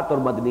مکیات اور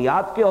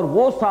مدنیات کے، اور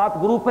وہ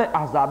 7 گروپ ہیں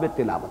احزاب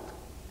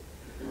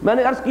تلاوت۔ میں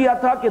نے عرض کیا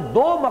تھا کہ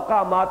 2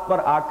 مقامات پر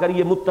آ کر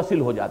یہ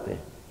متصل ہو جاتے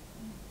ہیں۔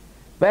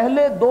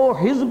 پہلے دو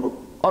حزب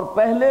اور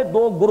پہلے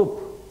دو گروپ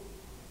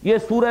یہ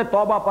سورہ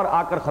توبہ پر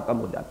آ کر ختم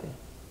ہو جاتے ہیں.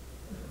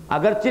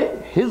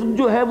 اگرچہ حزب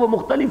جو ہے وہ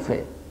مختلف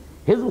ہے،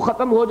 حزب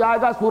ختم ہو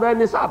جائے گا سورہ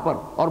نساء پر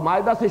اور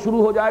مائدہ سے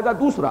شروع ہو جائے گا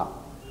دوسرا،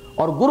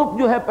 اور گروپ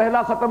جو ہے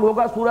پہلا ختم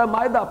ہوگا سورہ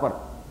مائدہ پر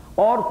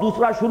اور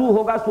دوسرا شروع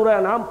ہوگا سورہ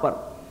انعام پر،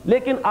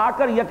 لیکن آ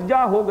کر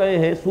یکجا ہو گئے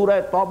ہیں سورہ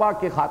توبہ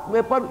کے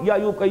خاتمے پر، یا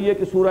یوں کہیے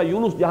کہ سورہ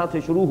یونس جہاں سے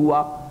شروع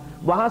ہوا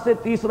وہاں سے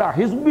تیسرا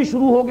حزب بھی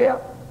شروع ہو گیا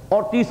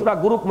اور تیسرا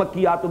گروپ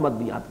مکیات و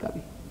مدنیات کا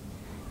بھی.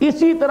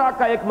 اسی طرح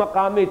کا ایک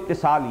مقام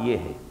اتصال یہ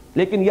ہے،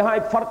 لیکن یہاں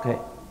ایک فرق ہے.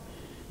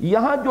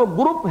 یہاں جو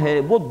گروپ ہے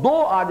وہ دو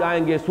آ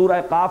جائیں گے سورہ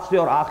قاف سے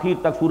اور آخر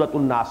تک سورۃ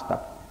الناس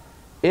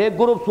تک. ایک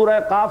گروپ سورہ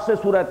قاف سے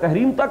سورہ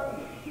تحریم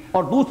تک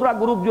اور دوسرا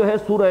گروپ جو ہے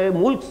سورہ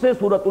ملک سے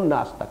سورۃ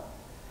الناس تک.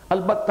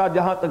 البتہ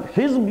جہاں تک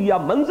حزب یا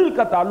منزل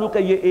کا تعلق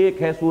ہے یہ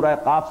ایک ہے سورہ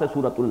قاف سے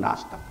سورۃ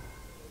الناس تک.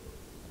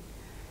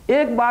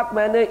 ایک بات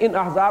میں نے ان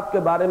احزاب کے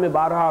بارے میں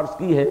بارہا عرض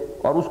کی ہے،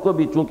 اور اس کو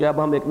بھی چونکہ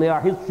اب ہم ایک نیا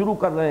حزب شروع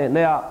کر رہے ہیں،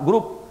 نیا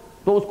گروپ،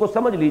 تو اس کو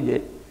سمجھ لیجئے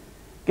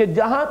کہ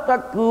جہاں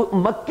تک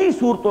مکی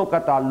صورتوں کا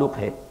تعلق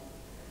ہے،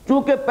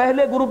 چونکہ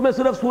پہلے گروپ میں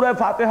صرف سورہ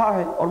فاتحہ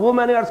ہے اور وہ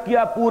میں نے عرض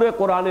کیا پورے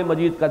قرآن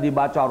مجید کا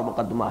دیباچہ اور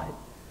مقدمہ ہے،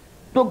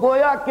 تو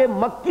گویا کہ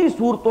مکی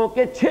صورتوں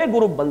کے 6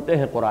 گروپ بنتے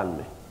ہیں قرآن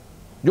میں،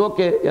 جو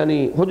کہ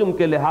یعنی حجم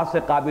کے لحاظ سے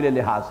قابل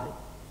لحاظ ہیں.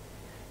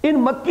 ان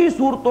مکی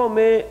صورتوں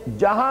میں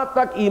جہاں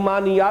تک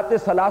ایمانیات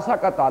ثلاثہ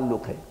کا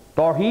تعلق ہے،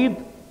 توحید،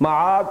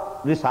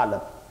 معاد،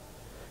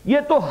 رسالت، یہ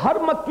تو ہر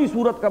مکی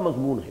صورت کا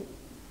مضمون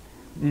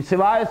ہے،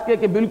 سوائے اس کے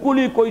کہ بالکل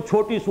ہی کوئی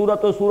چھوٹی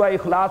صورت ہو سورہ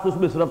اخلاص، اس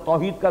میں صرف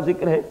توحید کا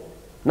ذکر ہے،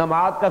 نہ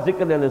معاد کا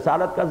ذکر ہے،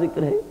 رسالت کا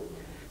ذکر ہے.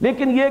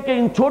 لیکن یہ کہ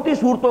ان چھوٹی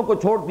صورتوں کو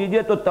چھوڑ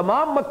دیجئے تو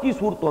تمام مکی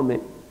صورتوں میں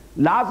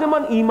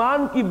لازماً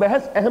ایمان کی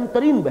بحث اہم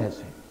ترین بحث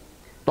ہے،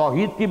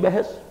 توحید کی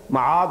بحث،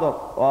 معاد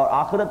اور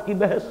آخرت کی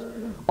بحث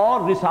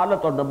اور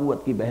رسالت اور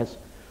نبوت کی بحث.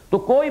 تو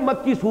کوئی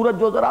مکی صورت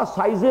جو ذرا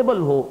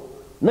سائزیبل ہو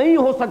نہیں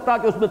ہو سکتا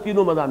کہ اس میں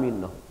تینوں مضامین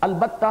نہ ہو.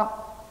 البتہ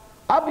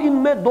اب ان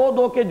میں دو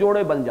دو کے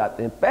جوڑے بن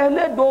جاتے ہیں.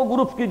 پہلے دو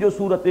گروپ کی جو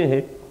صورتیں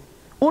ہیں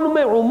ان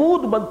میں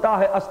عمود بنتا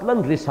ہے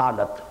اصلاً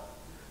رسالت.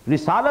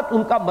 رسالت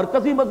ان کا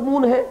مرکزی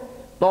مضمون ہے،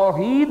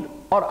 توحید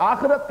اور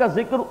آخرت کا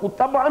ذکر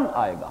طبعاً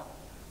آئے گا،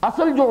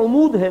 اصل جو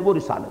عمود ہے وہ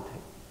رسالت ہے.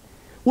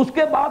 اس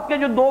کے بعد کے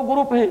جو دو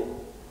گروپ ہیں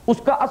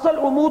اس کا اصل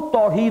عمود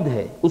توحید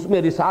ہے، اس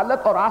میں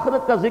رسالت اور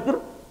آخرت کا ذکر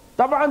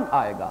طبعاً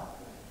آئے گا.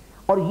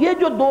 اور یہ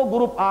جو دو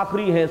گروپ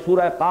آخری ہیں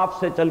سورہ قاف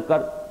سے چل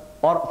کر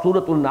اور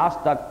سورۃ الناس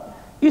تک،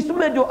 اس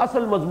میں جو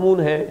اصل مضمون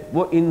ہے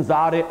وہ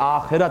انذار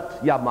آخرت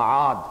یا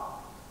معاد.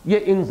 یہ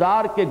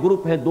انذار کے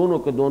گروپ ہیں دونوں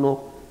کے دونوں.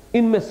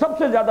 ان میں سب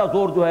سے زیادہ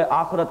زور جو ہے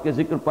آخرت کے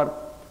ذکر پر،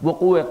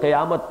 وقوع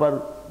قیامت پر،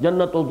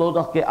 جنت و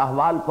دوزخ کے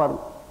احوال پر،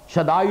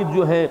 شدائد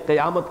جو ہے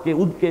قیامت کے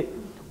ان کے،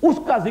 اس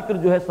کا ذکر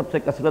جو ہے سب سے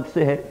کثرت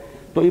سے ہے.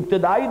 تو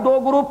ابتدائی دو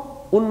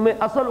گروپ ان میں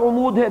اصل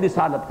عمود ہے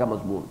رسالت کا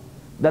مضمون،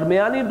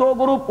 درمیانی دو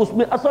گروپ اس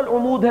میں اصل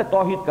عمود ہے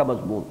توحید کا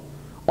مضمون،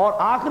 اور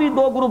آخری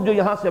دو گروپ جو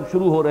یہاں سے اب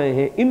شروع ہو رہے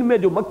ہیں ان میں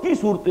جو مکی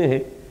صورتیں ہیں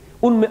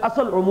ان میں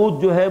اصل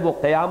عمود جو ہے وہ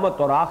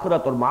قیامت اور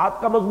آخرت اور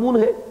معاد کا مضمون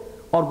ہے.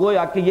 اور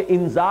گویا کہ یہ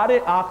انذار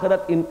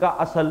آخرت ان کا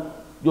اصل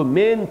جو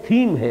مین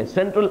تھیم ہے،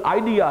 سینٹرل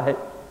آئیڈیا ہے،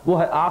 وہ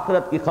ہے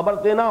آخرت کی خبر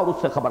دینا اور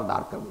اس سے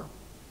خبردار کرنا.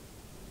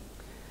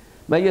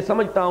 میں یہ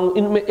سمجھتا ہوں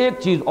ان میں ایک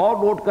چیز اور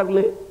نوٹ کر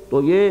لیں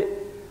تو یہ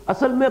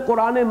اصل میں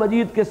قرآن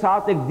مجید کے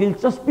ساتھ ایک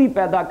دلچسپی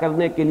پیدا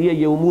کرنے کے لیے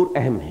یہ امور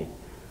اہم ہیں.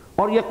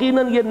 اور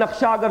یقیناً یہ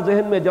نقشہ اگر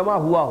ذہن میں جمع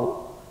ہوا ہو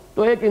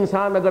تو ایک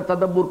انسان اگر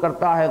تدبر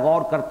کرتا ہے،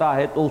 غور کرتا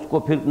ہے، تو اس کو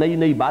پھر نئی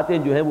نئی باتیں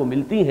جو ہیں وہ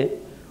ملتی ہیں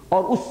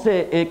اور اس سے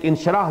ایک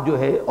انشراح جو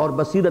ہے اور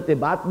بصیرت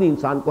باطنی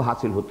انسان کو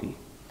حاصل ہوتی ہے.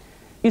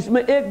 اس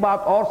میں ایک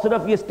بات اور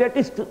صرف یہ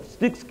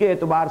اسٹیٹسٹکس کے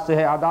اعتبار سے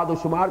ہے، اعداد و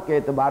شمار کے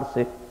اعتبار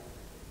سے،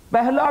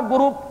 پہلا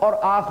گروپ اور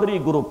آخری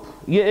گروپ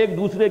یہ ایک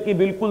دوسرے کی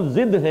بالکل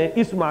ضد ہیں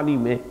اس معنی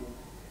میں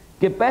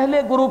کہ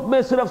پہلے گروپ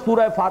میں صرف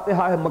سورہ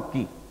فاتحہ ہے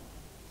مکی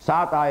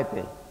 7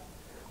 آیتیں،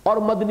 اور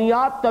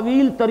مدنیات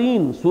طویل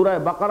ترین سورہ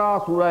بقرہ،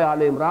 سورہ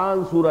آل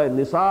عمران، سورہ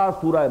نساء،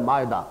 سورہ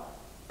مائدہ،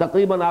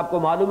 تقریباً آپ کو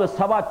معلوم ہے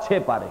 6.25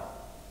 پارے.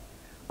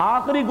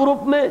 آخری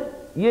گروپ میں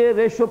یہ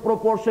ریشو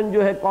پروپورشن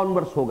جو ہے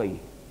کانورس ہو گئی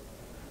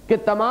کہ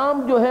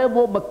تمام جو ہے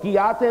وہ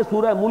مکیات ہیں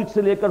سورہ ملک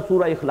سے لے کر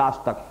سورہ اخلاص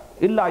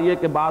تک، الا یہ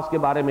کہ بعض کے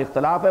بارے میں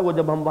اختلاف ہے، وہ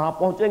جب ہم وہاں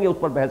پہنچیں گے اس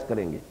پر بحث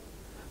کریں گے.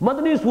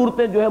 مدنی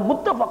صورتیں جو ہے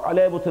متفق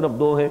علیہ وہ صرف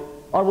 2 ہیں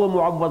اور وہ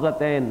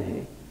معوذتین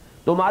ہیں.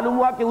 تو معلوم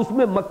ہوا کہ اس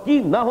میں مکی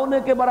نہ ہونے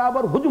کے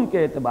برابر حجم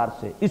کے اعتبار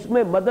سے، اس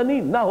میں مدنی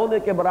نہ ہونے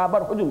کے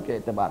برابر حجم کے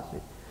اعتبار سے.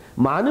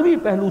 معنوی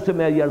پہلو سے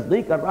میں یہ عرض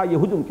نہیں کر رہا، یہ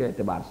حجم کے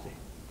اعتبار سے.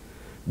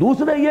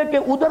 دوسرے یہ کہ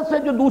ادھر سے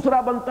جو دوسرا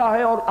بنتا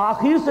ہے اور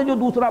آخر سے جو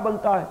دوسرا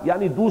بنتا ہے،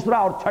 یعنی دوسرا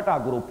اور چھٹا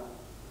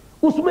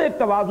گروپ، اس میں ایک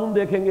توازن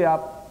دیکھیں گے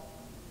آپ.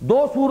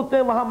 2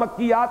 صورتیں وہاں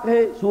مکیات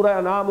ہیں سورہ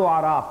انعام و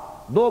اعراف،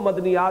 2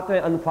 مدنیات ہیں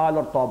انفال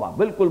اور توبہ،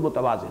 بالکل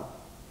متوازن.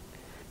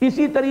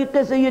 اسی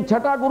طریقے سے یہ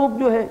چھٹا گروپ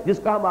جو ہے جس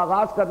کا ہم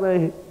آغاز کر رہے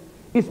ہیں،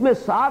 اس میں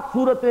 7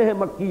 صورتیں ہیں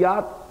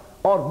مکیات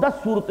اور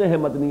 10 صورتیں ہیں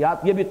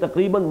مدنیات. یہ بھی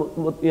تقریباً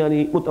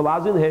یعنی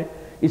متوازن ہے،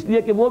 اس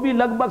لیے کہ وہ بھی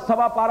لگ بھگ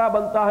 1.25 پارہ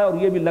بنتا ہے اور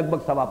یہ بھی لگ بھگ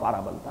 1.25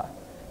 پارہ بنتا ہے.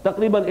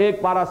 تقریباً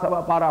 1 پارہ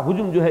 1.25 پارہ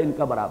حجم جو ہے ان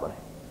کا برابر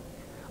ہے.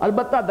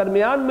 البتہ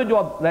درمیان میں جو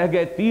اب رہ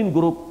گئے 3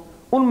 گروپ،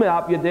 ان میں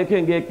آپ یہ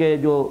دیکھیں گے کہ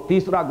جو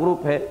تیسرا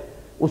گروپ ہے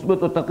اس میں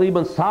تو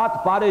تقریباً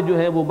 7 پارے جو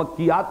ہیں وہ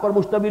مکیات پر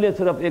مشتمل ہیں،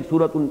 صرف ایک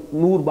سورۃ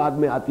النور بعد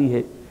میں آتی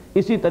ہے،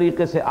 اسی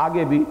طریقے سے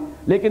آگے بھی،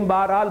 لیکن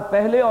بہرحال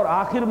پہلے اور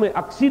آخر میں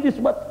عکسی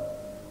نسبت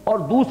اور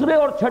دوسرے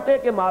اور چھٹے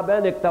کے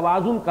مابین ایک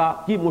توازن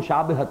کی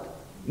مشابہت،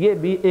 یہ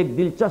بھی ایک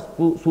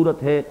دلچسپ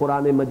صورت ہے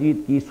قرآن مجید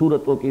کی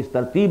صورتوں کی اس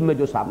ترتیب میں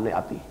جو سامنے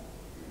آتی ہے۔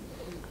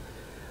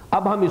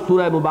 اب ہم اس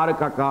سورہ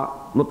مبارکہ کا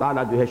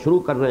مطالعہ جو ہے شروع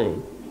کر رہے ہیں۔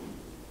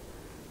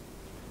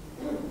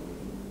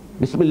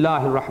 بسم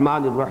اللہ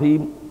الرحمن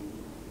الرحیم۔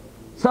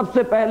 سب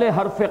سے پہلے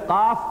حرف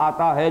قاف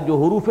آتا ہے جو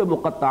حروف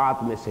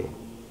مقطعات میں سے،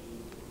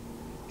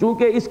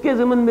 چونکہ اس کے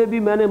ضمن میں بھی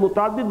میں نے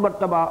متعدد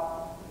مرتبہ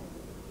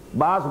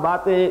بعض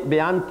باتیں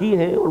بیان کی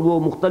ہیں اور وہ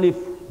مختلف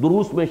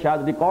دروس میں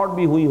شاید ریکارڈ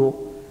بھی ہوئی ہوں،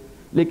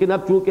 لیکن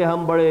اب چونکہ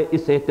ہم بڑے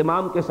اس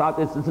اہتمام کے ساتھ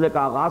اس سلسلے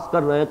کا آغاز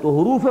کر رہے ہیں تو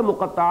حروف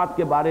مقطعات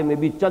کے بارے میں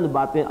بھی چند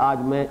باتیں آج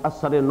میں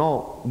اثر نو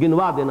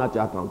گنوا دینا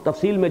چاہتا ہوں،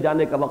 تفصیل میں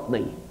جانے کا وقت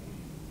نہیں۔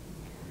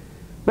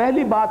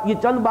 پہلی بات، یہ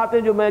چند باتیں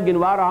جو میں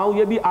گنوا رہا ہوں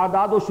یہ بھی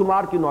اعداد و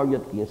شمار کی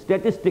نوعیت کی ہیں،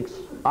 اسٹیٹسٹکس۔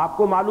 آپ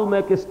کو معلوم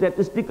ہے کہ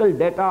اسٹیٹسٹیکل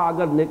ڈیٹا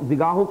اگر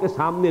نگاہوں کے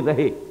سامنے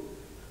رہے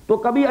تو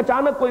کبھی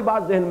اچانک کوئی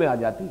بات ذہن میں آ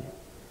جاتی ہے،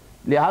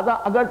 لہذا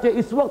اگرچہ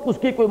اس وقت اس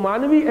کی کوئی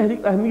معنوی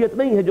اہمیت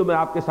نہیں ہے جو میں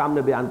آپ کے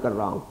سامنے بیان کر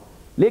رہا ہوں،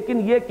 لیکن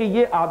یہ کہ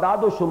یہ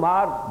اعداد و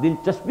شمار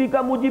دلچسپی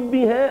کا موجب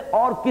بھی ہے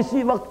اور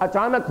کسی وقت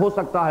اچانک ہو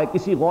سکتا ہے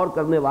کسی غور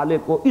کرنے والے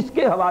کو اس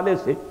کے حوالے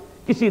سے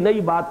کسی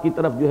نئی بات کی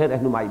طرف جو ہے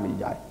رہنمائی مل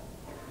جائے۔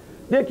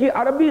 دیکھیے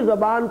عربی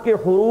زبان کے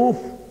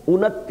حروف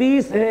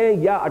 29 ہیں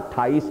یا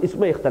 28، اس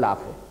میں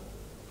اختلاف ہے۔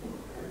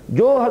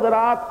 جو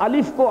حضرات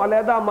الف کو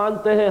علیحدہ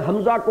مانتے ہیں،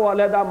 حمزہ کو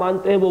علیحدہ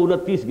مانتے ہیں، وہ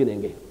 29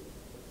 گنیں گے،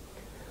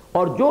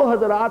 اور جو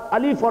حضرات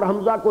الف اور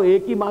حمزہ کو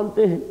ایک ہی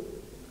مانتے ہیں،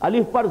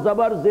 الف پر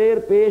زبر زیر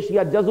پیش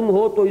یا جزم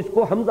ہو تو اس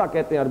کو حمزہ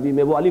کہتے ہیں عربی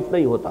میں، وہ الف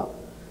نہیں ہوتا۔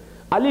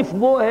 الف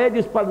وہ ہے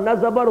جس پر نہ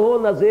زبر ہو،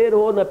 نہ زیر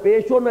ہو، نہ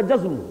پیش ہو، نہ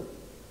جزم ہو،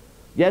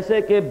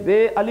 جیسے کہ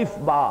بے الف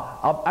با۔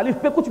 اب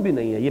الف پہ کچھ بھی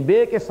نہیں ہے، یہ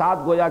بے کے ساتھ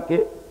گویا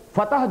کہ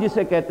فتح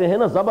جسے کہتے ہیں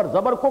نا،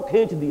 زبر کو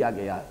کھینچ دیا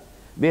گیا ہے،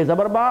 بے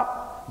زبر با،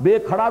 بے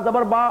کھڑا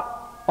زبر با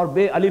اور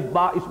بے الف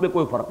با، اس میں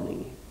کوئی فرق نہیں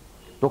ہے۔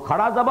 تو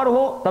کھڑا زبر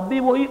ہو تب بھی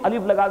وہی،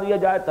 الف لگا دیا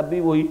جائے تب بھی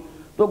وہی،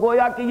 تو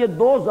گویا کہ یہ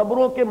 2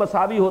 زبروں کے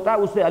مساوی ہوتا ہے،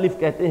 اسے الف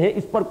کہتے ہیں،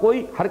 اس پر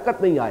کوئی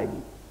حرکت نہیں آئے گی۔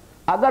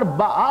 اگر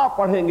با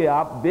پڑھیں گے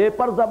آپ، بے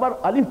پر زبر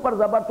الف پر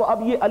زبر، تو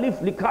اب یہ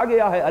الف لکھا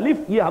گیا ہے،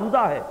 الف یہ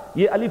حمزہ ہے،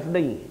 یہ الف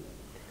نہیں ہے۔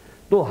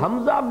 تو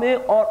حمزہ میں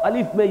اور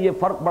الف میں یہ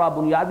فرق بڑا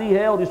بنیادی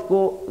ہے اور اس کو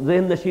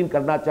ذہن نشین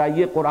کرنا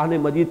چاہیے قرآن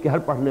مجید کے ہر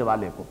پڑھنے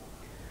والے کو۔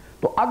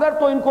 تو اگر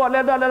تو ان کو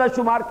علیحدہ علیحدہ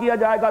شمار کیا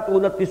جائے گا تو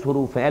 29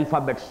 حروف ہیں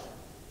الفابیٹس،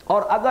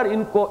 اور اگر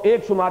ان کو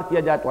ایک شمار کیا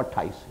جائے تو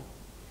 28 ہے۔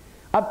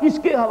 اب اس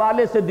کے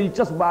حوالے سے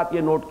دلچسپ بات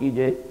یہ نوٹ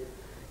کیجئے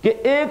کہ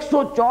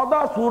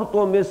 114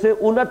 صورتوں میں سے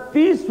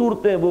 29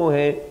 صورتیں وہ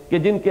ہیں کہ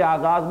جن کے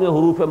آغاز میں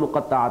حروف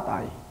مقطعات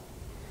آئے ہیں،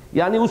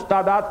 یعنی اس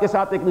تعداد کے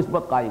ساتھ ایک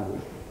نسبت قائم ہوئی،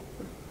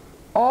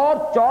 اور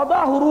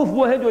 14 حروف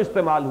وہ ہیں جو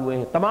استعمال ہوئے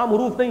ہیں، تمام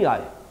حروف نہیں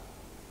آئے،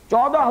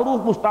 14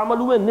 حروف مستعمل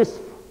ہوئے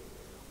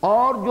نصف،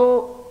 اور جو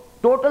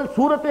ٹوٹل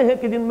صورتیں ہیں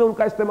کہ جن میں ان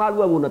کا استعمال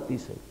ہوا وہ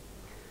 29 ہیں۔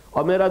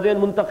 اور میرا ذہن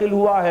منتقل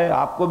ہوا ہے،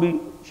 آپ کو بھی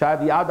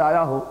شاید یاد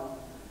آیا ہو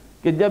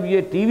کہ جب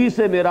یہ ٹی وی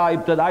سے میرا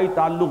ابتدائی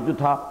تعلق جو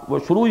تھا وہ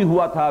شروع ہی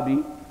ہوا تھا ابھی،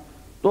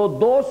 تو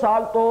 2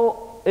 سال تو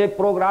ایک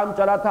پروگرام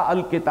چلا تھا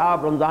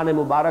الکتاب رمضان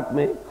مبارک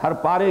میں، ہر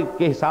پارے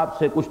کے حساب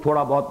سے کچھ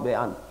تھوڑا بہت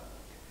بیان۔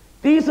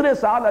 تیسرے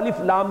سال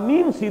الف لام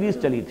میم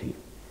سیریز چلی تھی،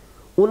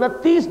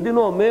 29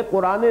 دنوں میں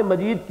قرآن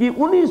مجید کی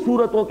انہی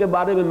صورتوں کے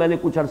بارے میں نے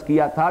کچھ عرض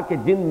کیا تھا کہ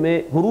جن میں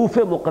حروف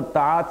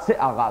مقطعات سے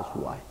آغاز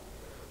ہوا ہے۔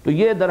 تو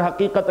یہ در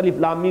حقیقت الف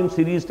لام میم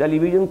سیریز ٹیلی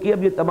ویژن کی،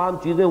 اب یہ تمام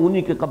چیزیں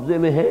انہی کے قبضے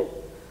میں ہیں،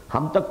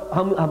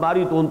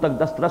 ہماری تو ان تک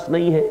دسترس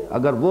نہیں ہے۔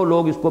 اگر وہ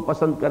لوگ اس کو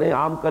پسند کریں،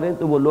 عام کریں،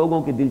 تو وہ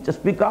لوگوں کی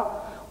دلچسپی کا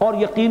اور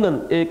یقیناً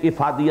ایک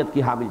افادیت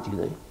کی حامل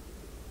چیزیں ہیں۔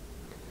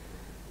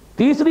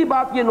 تیسری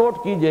بات یہ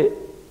نوٹ کیجئے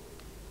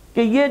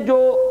کہ یہ جو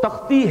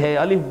تختی ہے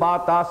الف با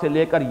تا سے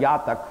لے کر یا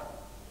تک،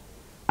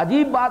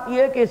 عجیب بات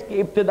یہ ہے کہ اس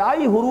کے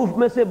ابتدائی حروف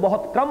میں سے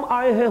بہت کم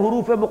آئے ہیں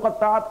حروف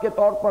مقطعات کے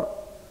طور پر،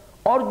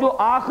 اور جو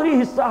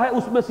آخری حصہ ہے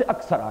اس میں سے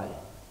اکثر آئے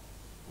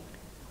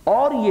ہیں،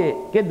 اور یہ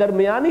کہ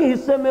درمیانی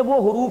حصے میں وہ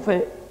حروف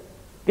ہیں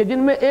کہ جن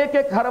میں ایک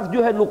ایک حرف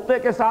جو ہے نقطے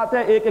کے ساتھ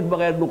ہے، ایک ایک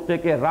بغیر نقطے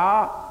کے،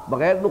 را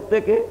بغیر نقطے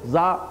کے،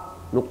 زا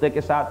نقطے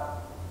کے ساتھ،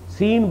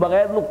 سین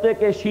بغیر نقطے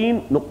کے، شین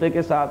نقطے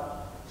کے ساتھ،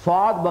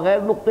 صاد بغیر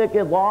نقطے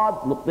کے،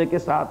 ضاد نقطے کے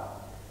ساتھ،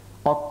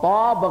 اور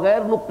طا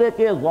بغیر نقطے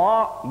کے،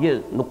 ضا یہ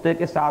نقطے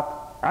کے ساتھ،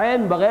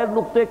 عین بغیر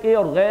نقطے کے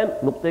اور غین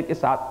نقطے کے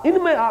ساتھ۔ ان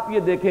میں آپ یہ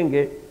دیکھیں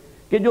گے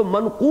کہ جو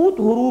منقوط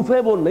حروف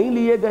ہیں وہ نہیں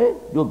لیے گئے،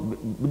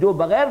 جو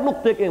بغیر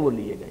نقطے کے وہ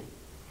لیے گئے۔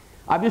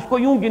 اب اس کو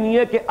یوں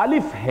گنیے کہ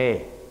الف ہے،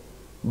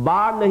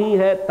 با نہیں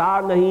ہے، تا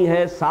نہیں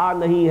ہے، سا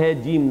نہیں ہے،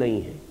 جیم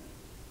نہیں ہے،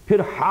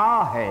 پھر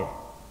ہا ہے،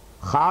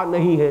 خا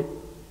نہیں ہے،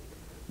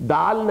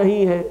 دال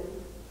نہیں ہے،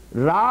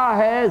 را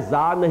ہے،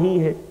 زا نہیں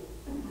ہے،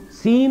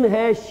 سین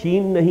ہے،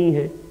 شین نہیں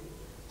ہے،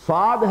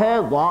 صاد ہے،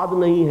 ضاد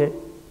نہیں ہے،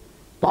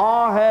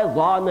 طا ہے،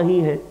 ضا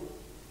نہیں ہے،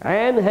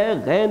 عین ہے،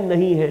 غین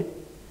نہیں ہے،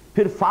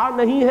 پھر فا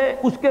نہیں ہے،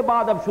 اس کے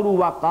بعد اب شروع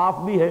ہوا قاف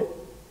بھی ہے،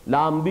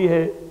 لام بھی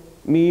ہے،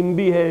 میم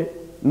بھی ہے،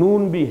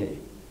 نون بھی ہے،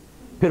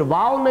 پھر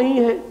واو نہیں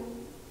ہے،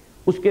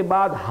 اس کے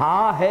بعد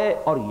ہا ہے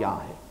اور یا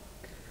ہے۔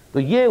 تو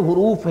یہ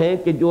حروف ہیں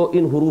کہ جو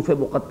ان حروف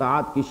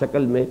مقطعات کی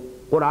شکل میں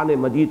قرآن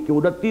مجید کی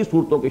 29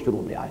 سورتوں کے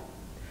شروع میں آئے۔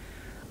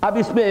 اب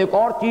اس میں ایک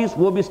اور چیز،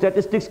 وہ بھی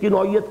سٹیٹسٹکس کی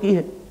نوعیت کی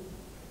ہے،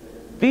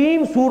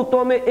 3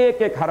 سورتوں میں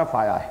ایک ایک حرف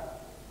آیا ہے۔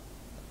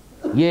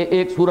 یہ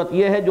ایک سورت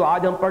یہ ہے جو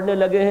آج ہم پڑھنے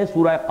لگے ہیں،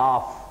 سورہ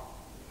قاف،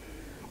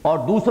 اور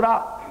دوسرا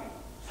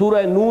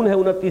سورہ نون ہے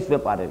 29ویں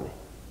پارے میں،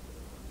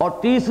 اور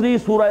تیسری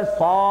سورہ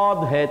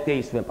صاد ہے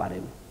 23ویں پارے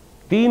میں۔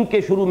 3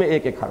 کے شروع میں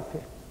ایک ایک حرف ہے۔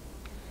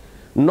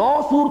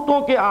 9 سورتوں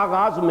کے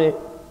آغاز میں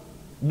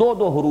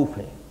 2 حروف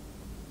ہیں،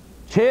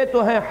 6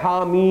 تو ہیں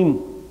حامیم،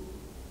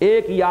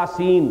 ایک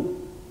یاسین،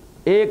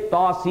 ایک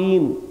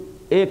توسین،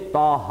 ایک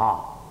طٰہٰ۔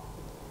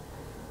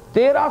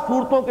 13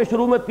 سورتوں کے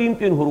شروع میں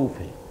 3 حروف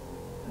ہیں،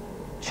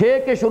 6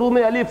 کے شروع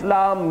میں الف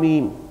لام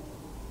میم،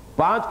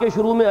 5 کے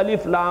شروع میں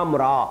الف لام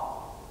را،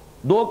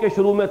 2 کے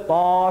شروع میں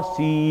طا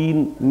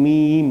سین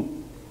میم۔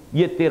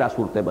 یہ 13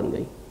 صورتیں بن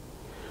گئیں۔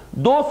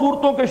 2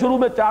 سورتوں کے شروع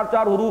میں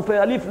 4 حروف ہیں،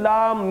 الف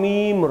لام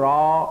میم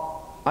را،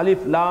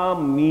 الف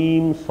لام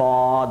میم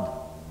صاد،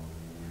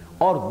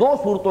 اور 2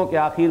 سورتوں کے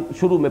آخر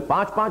شروع میں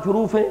 5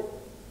 حروف ہیں،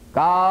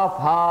 کاف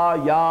ہا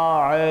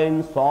یا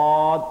عین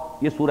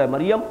صاد، یہ سورہ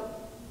مریم،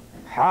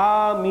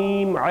 ہا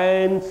میم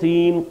عین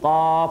سین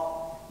قاف،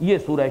 یہ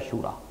سورہ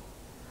شورى۔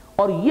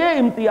 اور یہ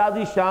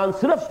امتیازی شان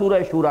صرف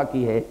سورہ شورى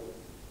کی ہے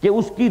کہ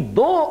اس کی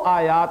 2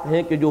 آیات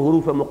ہیں کہ جو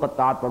حروف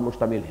مقطعات پر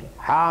مشتمل ہیں،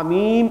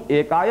 حامیم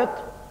ایک آیت،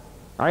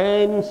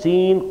 عین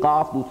سین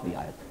قاف دوسری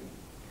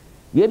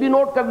آیت۔ یہ بھی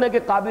نوٹ کرنے کے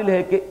قابل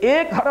ہے کہ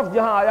ایک حرف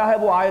جہاں آیا ہے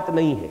وہ آیت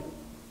نہیں ہے،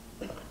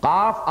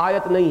 قاف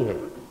آیت نہیں ہے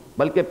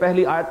بلکہ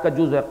پہلی آیت کا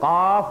جز ہے،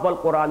 قاف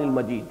والقرآن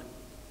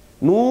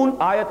المجید۔ نون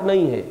آیت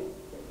نہیں ہے،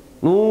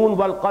 نون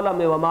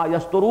والقلم وما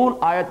یسطرون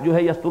آیت جو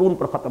ہے یسطرون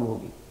پر ختم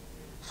ہوگی۔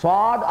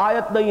 صاد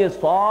آیت نہیں ہے،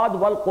 صاد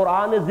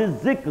والقرآن ذی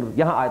الذکر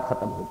یہاں آیت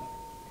ختم ہوگی۔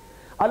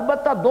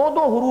 البتہ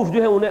 2 حروف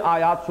جو ہیں انہیں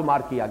آیات شمار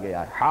کیا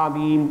گیا ہے،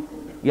 حامیم،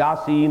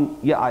 یاسین،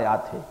 یہ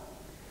آیات ہیں۔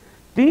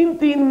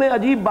 3 میں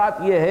عجیب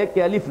بات یہ ہے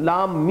کہ الف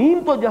لام میم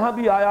تو جہاں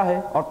بھی آیا ہے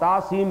اور تا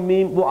سین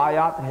میم وہ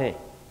آیات ہیں،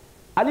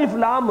 الف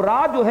لام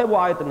را جو ہے وہ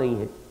آیت نہیں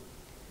ہے۔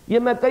 یہ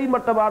میں کئی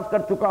مرتبہ عرض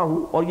کر چکا ہوں،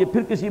 اور یہ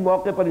پھر کسی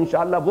موقع پر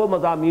انشاءاللہ وہ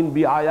مضامین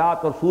بھی،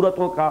 آیات اور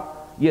سورتوں کا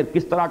یہ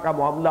کس طرح کا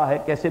معاملہ ہے،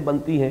 کیسے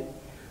بنتی ہیں،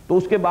 تو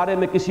اس کے بارے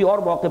میں کسی اور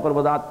موقع پر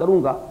وضاحت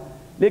کروں گا۔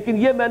 لیکن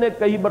یہ میں نے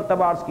کئی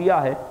مرتبہ عرض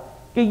کیا ہے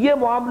کہ یہ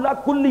معاملہ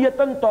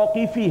کلیتاً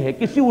توقیفی ہے،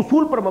 کسی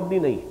اصول پر مبنی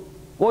نہیں،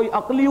 کوئی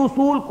عقلی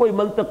اصول، کوئی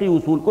منطقی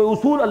اصول، کوئی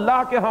اصول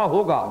اللہ کے ہاں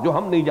ہوگا جو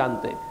ہم نہیں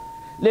جانتے،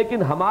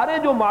 لیکن ہمارے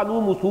جو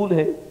معلوم اصول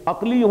ہیں،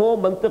 عقلی ہوں،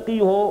 منطقی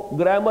ہوں،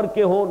 گرامر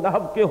کے ہوں،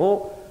 نحو کے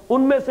ہوں،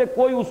 ان میں سے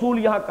کوئی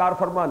اصول یہاں کار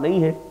فرما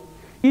نہیں ہے۔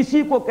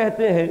 اسی کو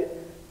کہتے ہیں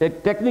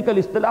ایک ٹیکنیکل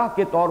اصطلاح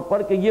کے طور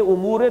پر کہ یہ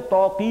امور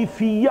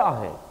توقیفیہ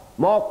ہیں،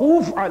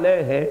 موقوف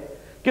علیہ ہے،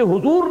 کہ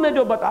حضور نے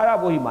جو بتایا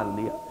وہی مان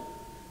لیا۔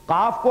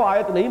 قاف کو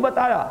آیت نہیں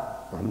بتایا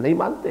ہم نہیں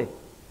مانتے،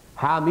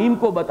 حامیم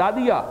کو بتا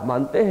دیا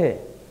مانتے ہیں،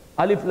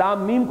 الف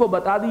لام میم کو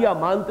بتا دیا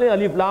مانتے ہیں،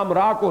 الف لام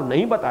را کو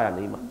نہیں بتایا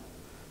نہیں مانتے۔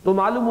 تو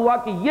معلوم ہوا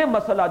کہ یہ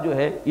مسئلہ جو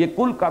ہے یہ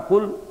کل کا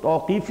کل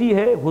توقیفی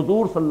ہے،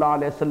 حضور صلی اللہ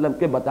علیہ وسلم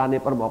کے بتانے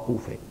پر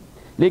موقوف ہے۔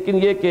 لیکن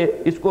یہ کہ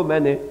اس کو میں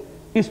نے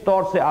اس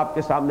طور سے آپ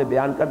کے سامنے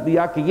بیان کر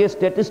دیا کہ یہ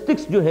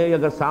سٹیٹسٹکس جو ہے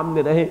اگر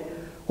سامنے رہے،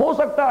 ہو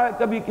سکتا ہے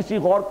کبھی کسی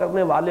غور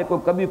کرنے والے کو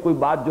کبھی کوئی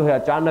بات جو ہے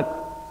اچانک،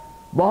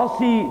 بہت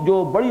سی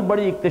جو بڑی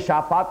بڑی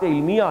اکتشافات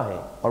علمیہ ہیں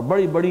اور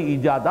بڑی بڑی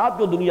ایجادات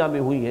جو دنیا میں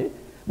ہوئی ہیں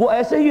وہ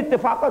ایسے ہی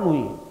اتفاقاً ہوئی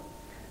ہیں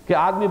کہ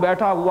آدمی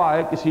بیٹھا ہوا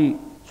ہے کسی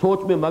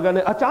سوچ میں مگن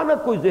ہے،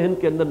 اچانک کوئی ذہن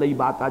کے اندر نئی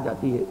بات آ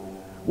جاتی ہے۔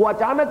 وہ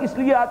اچانک اس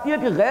لیے آتی ہے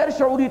کہ غیر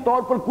شعوری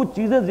طور پر کچھ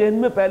چیزیں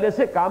ذہن میں پہلے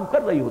سے کام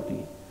کر رہی ہوتی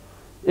ہیں۔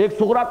 ایک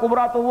صغرا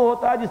کبرا تو وہ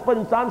ہوتا ہے جس پر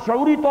انسان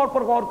شعوری طور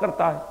پر غور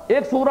کرتا ہے،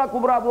 ایک صغرا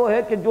کبرا وہ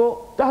ہے کہ جو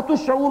تحت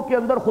الشعور کے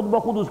اندر خود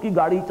بخود اس کی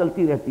گاڑی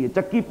چلتی رہتی ہے،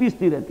 چکی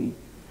پیستی رہتی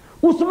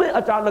ہے، اس میں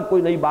اچانک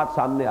کوئی نئی بات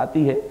سامنے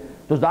آتی ہے۔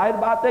 تو ظاہر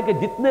بات ہے کہ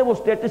جتنے وہ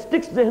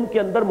سٹیٹسٹکس ذہن کے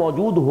اندر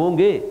موجود ہوں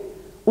گے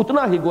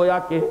اتنا ہی گویا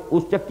کہ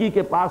اس چکی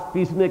کے پاس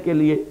پیسنے کے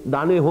لیے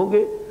دانے ہوں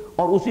گے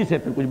اور اسی سے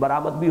پھر کچھ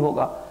برآمد بھی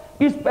ہوگا۔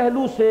 اس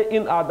پہلو سے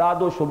ان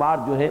اعداد و شمار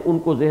جو ہیں ان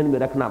کو ذہن میں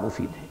رکھنا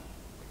مفید ہے۔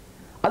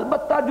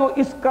 البتہ جو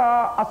اس کا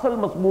اصل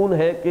مضمون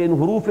ہے کہ ان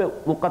حروف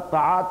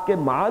مقطعات کے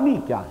معانی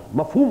کیا ہیں،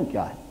 مفہوم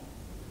کیا ہے،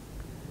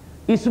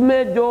 اس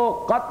میں جو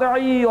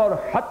قطعی اور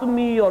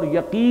حتمی اور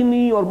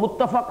یقینی اور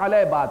متفق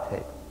علیہ بات ہے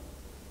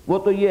وہ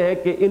تو یہ ہے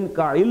کہ ان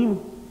کا علم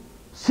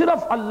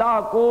صرف اللہ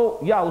کو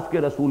یا اس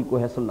کے رسول کو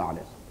ہے صلی اللہ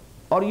علیہ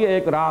وسلم، اور یہ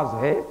ایک راز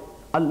ہے،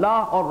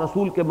 اللہ اور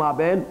رسول کے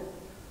مابین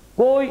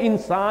کوئی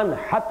انسان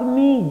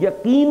حتمی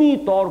یقینی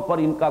طور پر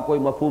ان کا کوئی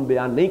مفہوم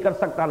بیان نہیں کر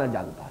سکتا، نہ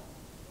جانتا ہے۔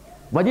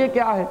 وجہ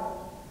کیا ہے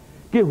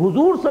کہ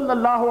حضور صلی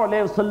اللہ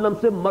علیہ وسلم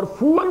سے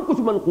مرفوعاً کچھ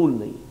منقول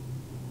نہیں،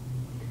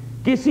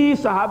 کسی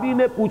صحابی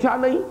نے پوچھا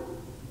نہیں،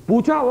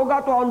 پوچھا ہوگا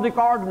تو آن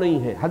ریکارڈ نہیں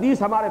ہے،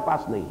 حدیث ہمارے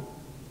پاس نہیں ہے۔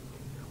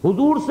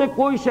 حضور سے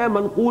کوئی شے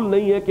منقول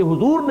نہیں ہے کہ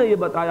حضور نے یہ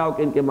بتایا ہو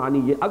کہ ان کے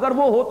معنی یہ، اگر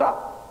وہ ہوتا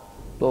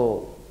تو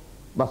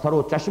بسر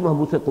و چشم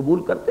ہم اسے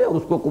قبول کرتے ہیں اور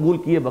اس کو قبول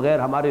کیے بغیر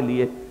ہمارے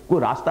لیے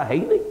کوئی راستہ ہے ہی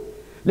نہیں.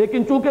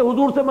 لیکن چونکہ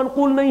حضور سے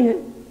منقول نہیں ہے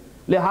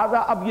لہذا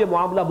اب یہ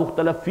معاملہ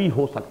مختلف فی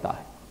ہو سکتا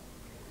ہے.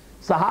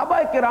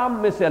 صحابہ کرام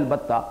میں سے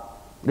البتہ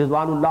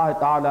رضوان اللہ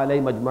تعالی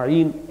علیہ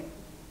مجمعین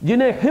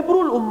جنہیں حبر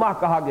الامہ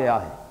کہا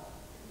گیا ہے،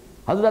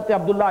 حضرت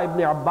عبداللہ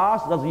ابن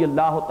عباس رضی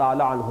اللہ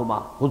تعالی عنہما،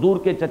 حضور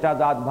کے چچا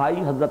زاد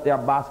بھائی حضرت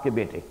عباس کے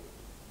بیٹے،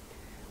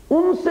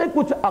 ان سے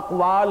کچھ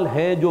اقوال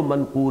ہیں جو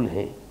منقول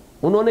ہیں.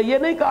 انہوں نے یہ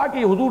نہیں کہا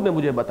کہ حضور نے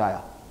مجھے بتایا،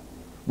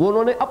 وہ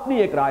انہوں نے اپنی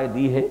ایک رائے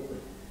دی ہے،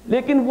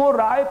 لیکن وہ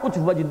رائے کچھ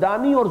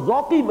وجدانی اور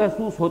ذوقی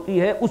محسوس ہوتی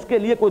ہے، اس کے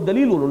لیے کوئی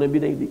دلیل انہوں نے بھی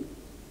نہیں دی.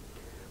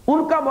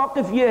 ان کا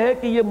موقف یہ ہے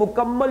کہ یہ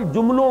مکمل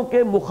جملوں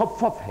کے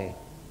مخفف ہیں.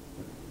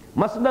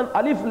 مثلا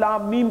الف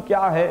لام میم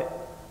کیا ہے؟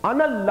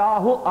 انا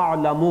اللہ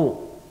اعلم.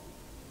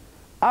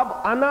 اب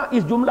انا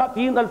اس جملہ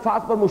 3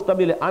 الفاظ پر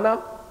مشتمل ہے، انا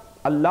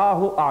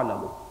اللہ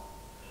اعلم.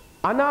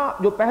 انا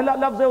جو پہلا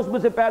لفظ ہے اس میں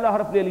سے پہلا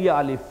حرف لے لیا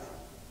الف،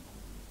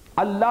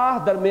 اللہ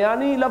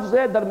درمیانی لفظ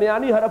ہے،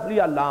 درمیانی حرف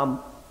لیا لام،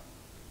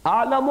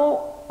 اعلم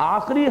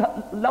آخری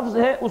لفظ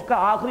ہے اس کا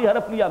آخری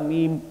حرف لیا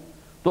میم،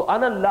 تو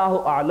انا اللہ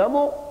اعلم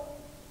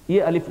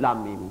یہ الف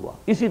لام میم ہوا.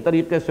 اسی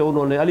طریقے سے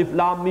انہوں نے الف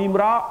لام میم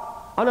را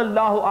انا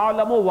اللہ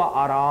اعلم و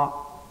ارا،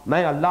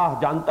 میں اللہ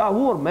جانتا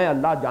ہوں اور میں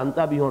اللہ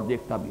جانتا بھی ہوں اور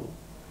دیکھتا بھی ہوں.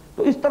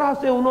 تو اس طرح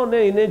سے انہوں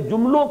نے انہیں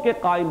جملوں کے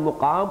قائم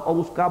مقام اور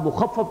اس کا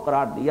مخفف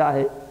قرار دیا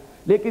ہے.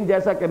 لیکن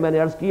جیسا کہ میں نے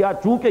عرض کیا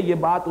چونکہ یہ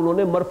بات انہوں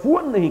نے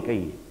مرفوعاً نہیں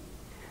کہی ہے،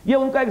 یہ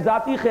ان کا ایک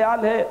ذاتی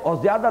خیال ہے اور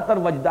زیادہ تر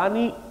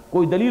وجدانی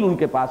کوئی دلیل ان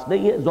کے پاس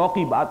نہیں ہے،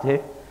 ذوقی بات ہے،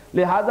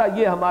 لہٰذا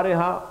یہ ہمارے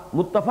ہاں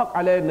متفق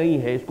علیہ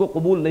نہیں ہے، اس کو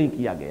قبول نہیں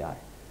کیا گیا ہے.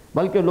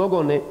 بلکہ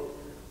لوگوں نے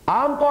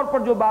عام طور پر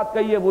جو بات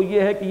کہی ہے وہ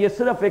یہ ہے کہ یہ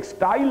صرف ایک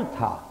سٹائل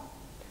تھا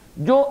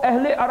جو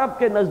اہل عرب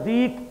کے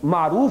نزدیک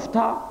معروف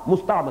تھا،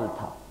 مستعمل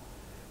تھا.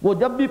 وہ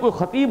جب بھی کوئی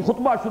خطیب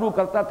خطبہ شروع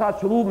کرتا تھا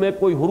شروع میں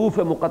کوئی حروف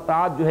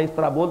مقطعات جو ہے اس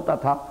طرح بولتا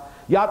تھا،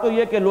 یا تو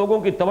یہ کہ لوگوں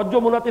کی توجہ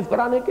منعطف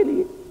کرانے کے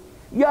لیے،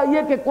 یا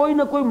یہ کہ کوئی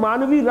نہ کوئی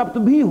معنوی ربط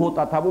بھی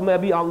ہوتا تھا. وہ میں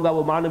ابھی آؤں گا،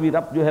 وہ معنوی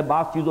ربط جو ہے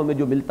بعض چیزوں میں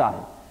جو ملتا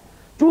ہے.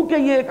 چونکہ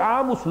یہ ایک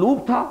عام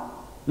اسلوب تھا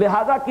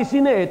لہذا کسی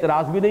نے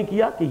اعتراض بھی نہیں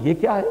کیا کہ یہ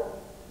کیا ہے،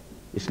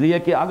 اس لیے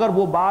کہ اگر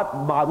وہ بات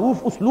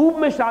معروف اسلوب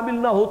میں شامل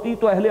نہ ہوتی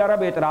تو اہل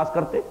عرب اعتراض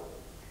کرتے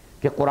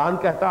کہ قرآن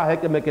کہتا ہے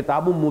کہ میں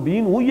کتاب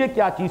مبین ہوں، یہ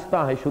کیا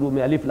چیزتا ہے شروع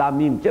میں الف لام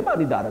میم کے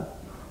معنی دارد،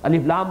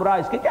 الف لام را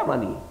اس کے کیا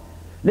معنی ہے.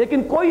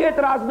 لیکن کوئی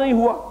اعتراض نہیں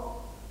ہوا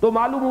تو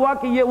معلوم ہوا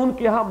کہ یہ ان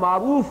کے ہاں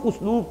معروف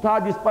اسلوب تھا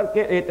جس پر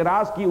کہ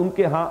اعتراض کی ان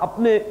کے ہاں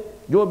اپنے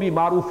جو بھی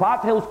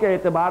معروفات ہیں اس کے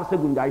اعتبار سے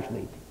گنجائش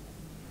نہیں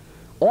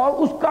تھی، اور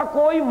اس کا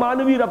کوئی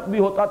معنوی ربط بھی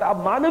ہوتا تھا.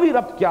 اب معنوی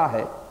ربط کیا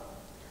ہے؟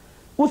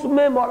 اس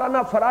میں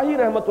مولانا فراہی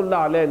رحمت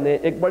اللہ علیہ نے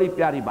ایک بڑی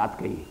پیاری بات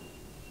کہی.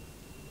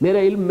 میرے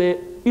علم میں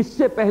اس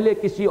سے پہلے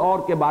کسی اور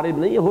کے بارے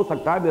میں نہیں، ہو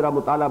سکتا ہے میرا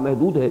مطالعہ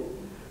محدود ہے،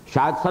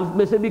 شاید سلف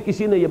میں سے بھی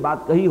کسی نے یہ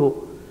بات کہی ہو،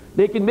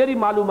 لیکن میری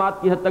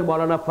معلومات کی حد تک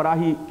مولانا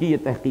فراہی کی یہ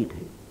تحقیق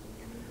ہے.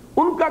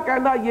 ان کا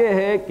کہنا یہ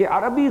ہے کہ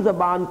عربی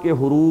زبان کے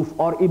حروف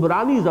اور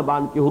عبرانی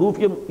زبان کے حروف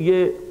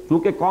یہ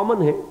چونکہ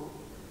کامن ہے،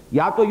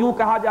 یا تو یوں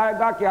کہا جائے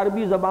گا کہ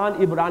عربی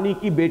زبان عبرانی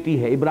کی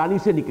بیٹی ہے، عبرانی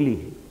سے نکلی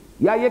ہے،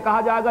 یا یہ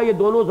کہا جائے گا یہ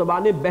دونوں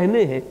زبانیں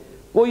بہنیں ہیں،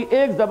 کوئی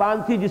ایک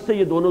زبان تھی جس سے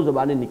یہ دونوں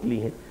زبانیں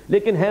نکلی ہیں،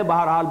 لیکن ہیں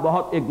بہرحال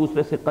بہت ایک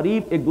دوسرے سے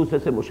قریب، ایک دوسرے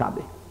سے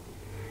مشابہ.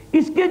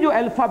 اس کے جو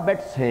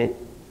الفابیٹس ہیں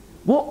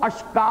وہ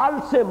اشکال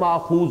سے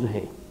ماخوذ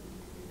ہیں.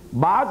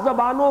 بعض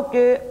زبانوں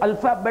کے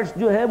الفابیٹس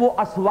جو ہیں وہ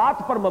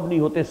اصوات پر مبنی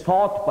ہوتے ہیں،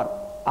 صوت پر،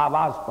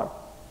 آواز پر،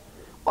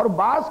 اور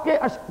بعض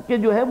کے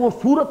جو ہے وہ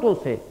صورتوں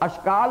سے،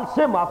 اشکال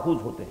سے ماخوذ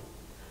ہوتے ہیں.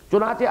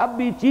 چنانچہ اب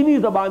بھی چینی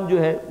زبان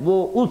جو ہے وہ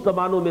اس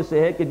زبانوں میں سے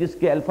ہے کہ جس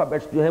کے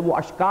الفابیٹس جو ہے وہ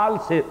اشکال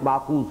سے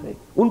ماخوذ ہے،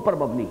 ان پر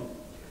مبنی ہے.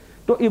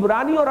 تو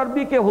عبرانی اور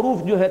عربی کے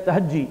حروف جو ہے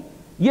تہجی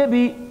یہ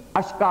بھی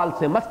اشکال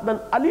سے، مثلا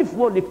الف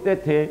وہ لکھتے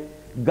تھے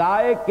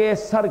گائے کے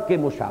سر کے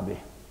مشابہ،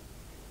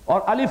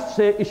 اور الف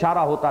سے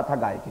اشارہ ہوتا تھا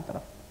گائے کی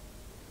طرف.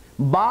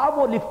 با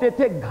وہ لکھتے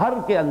تھے گھر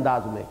کے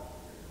انداز میں.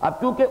 اب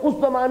کیونکہ اس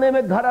زمانے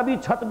میں گھر ابھی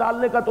چھت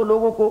ڈالنے کا تو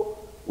لوگوں کو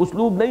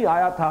اسلوب نہیں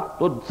آیا تھا،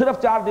 تو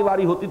صرف 4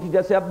 دیواری ہوتی تھی،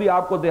 جیسے اب بھی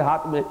آپ کو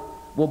دیہات میں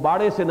وہ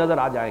باڑے سے نظر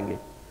آ جائیں گے.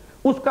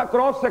 اس کا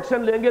کراس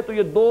سیکشن لیں گے تو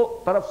یہ 2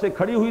 طرف سے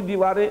کھڑی ہوئی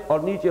دیواریں اور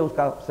نیچے اس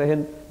کا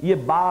صحن، یہ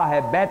با ہے،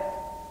 بیت.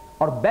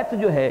 اور بیت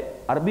جو ہے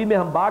عربی میں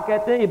ہم با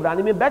کہتے ہیں،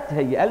 عبرانی میں بیت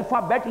ہے. یہ الفا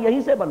بیت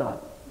یہیں سے بنا،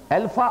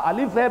 الفا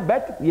الف ہے،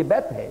 بیت یہ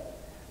بیت ہے.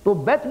 تو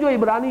بیت جو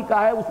عبرانی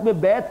کا ہے اس میں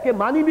بیت کے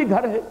معنی بھی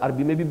گھر ہے،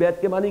 عربی میں بھی بیت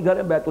کے معنی گھر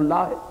ہے، بیت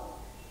اللہ ہے.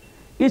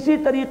 اسی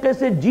طریقے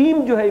سے جیم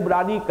جو ہے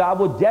عبرانی کا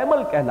وہ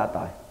جیمل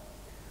کہلاتا ہے،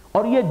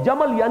 اور یہ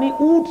جمل یعنی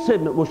اونٹ سے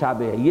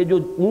مشابہ ہے. یہ جو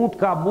اونٹ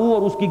کا منہ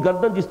اور اس کی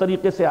گردن جس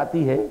طریقے سے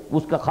آتی ہے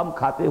اس کا خم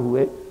کھاتے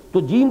ہوئے، تو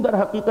جیم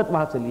در حقیقت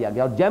وہاں سے لیا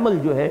گیا. اور جیمل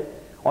جو ہے،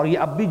 اور یہ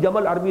اب بھی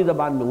جمل عربی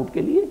زبان میں اونٹ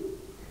کے لیے.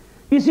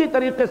 اسی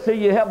طریقے سے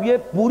یہ ہے، اب یہ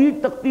پوری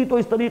تختی تو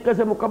اس طریقے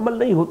سے مکمل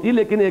نہیں ہوتی،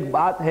 لیکن ایک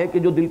بات ہے کہ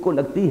جو دل کو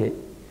لگتی ہے،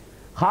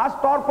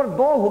 خاص طور پر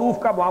 2 حروف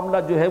کا معاملہ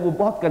جو ہے وہ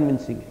بہت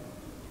کنونسنگ ہے.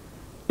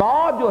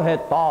 تا جو ہے،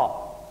 تا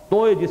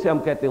توئے جسے ہم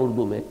کہتے ہیں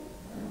اردو میں،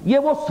 یہ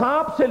وہ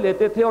سانپ سے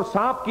لیتے تھے، اور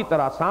سانپ کی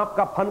طرح، سانپ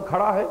کا پھن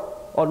کھڑا ہے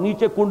اور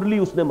نیچے کنڈلی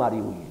اس نے ماری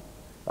ہوئی ہے،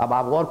 اب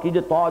آپ غور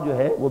کیجئے، تو جو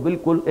ہے وہ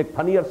بالکل ایک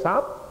فنیر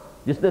سانپ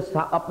جس نے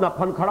اپنا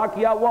پھن کھڑا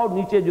کیا ہوا اور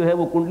نیچے جو ہے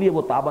وہ کنڈلی ہے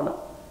وہ تا بنا۔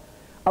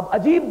 اب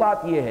عجیب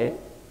بات یہ ہے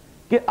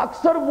کہ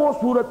اکثر وہ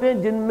صورتیں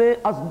جن میں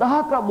اژدہا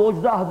کا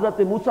معجزہ حضرت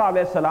موسیٰ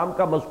علیہ السلام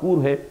کا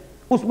مذکور ہے،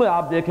 اس میں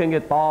آپ دیکھیں گے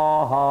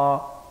طٰ،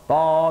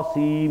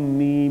 طاسیم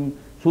میم،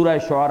 سورہ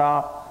شعراء،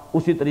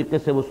 اسی طریقے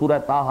سے وہ سورہ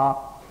طٰ،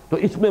 تو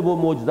اس میں وہ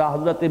معجزہ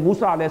حضرت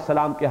موسیٰ علیہ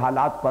السلام کے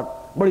حالات پر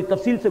بڑی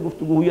تفصیل سے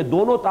گفتگو ہوئی ہے،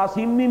 دونوں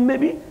طاسیم میم میں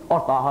بھی اور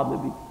طٰ میں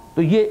بھی۔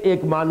 تو یہ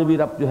ایک معنوی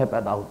ربط جو ہے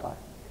پیدا ہوتا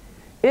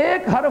ہے۔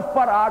 ایک حرف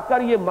پر آ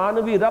کر یہ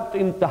معنوی ربط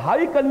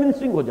انتہائی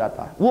کنونسنگ ہو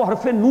جاتا ہے، وہ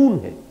حرف نون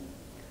ہے۔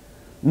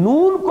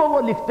 نون کو وہ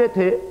لکھتے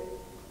تھے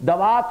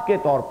دوات کے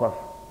طور پر،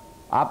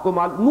 آپ کو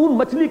معلوم، نون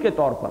مچھلی کے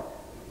طور پر،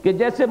 کہ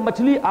جیسے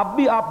مچھلی اب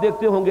بھی آپ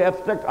دیکھتے ہوں گے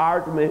ایبسٹریکٹ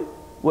آرٹ میں،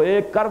 وہ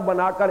ایک کرو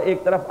بنا کر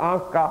ایک طرف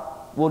آنکھ کا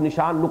وہ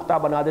نشان نقطہ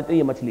بنا دیتے ہیں،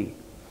 یہ مچھلی۔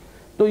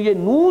 تو یہ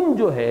نون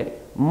جو ہے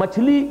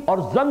مچھلی، اور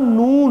ذن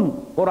نون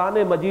قرآن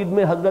مجید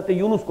میں حضرت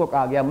یونس کو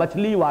کہا گیا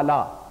مچھلی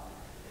والا،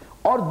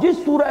 اور جس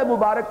سورہ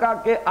مبارکہ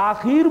کے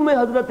آخر میں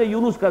حضرت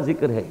یونس کا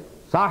ذکر ہے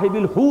صاحب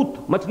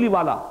الحوت، مچھلی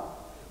والا،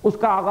 اس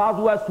کا آغاز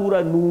ہوا ہے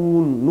سورہ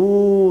نون،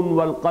 نون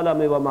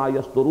والقلم وما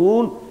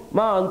یسطرون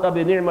ما انت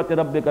بنعمت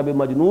ربک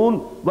بمجنون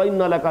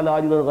وان لک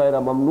لاجرا غیر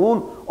ممنون،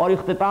 اور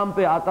اختتام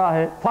پہ آتا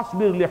ہے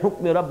فاصبر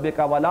لحکم ربک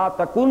ولا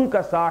تکن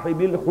کصاحب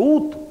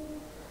الحوت۔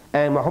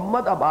 اے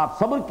محمد اب آپ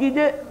صبر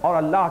کیجئے اور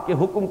اللہ کے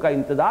حکم کا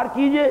انتظار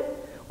کیجئے،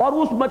 اور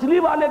اس مچھلی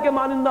والے کے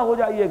مانند نہ ہو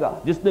جائیے گا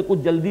جس نے کچھ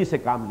جلدی سے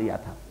کام لیا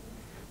تھا۔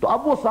 تو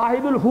اب وہ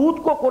صاحب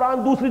الحوت کو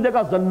قرآن دوسری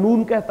جگہ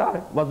ذنون کہتا ہے،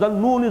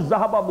 وَذَنُّونِ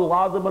الذَّهَبَ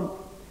مُغَاضِبًا،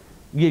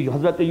 یہ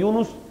حضرت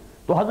یونس۔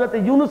 تو حضرت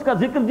یونس کا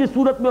ذکر جس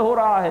صورت میں ہو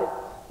رہا ہے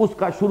اس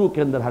کا شروع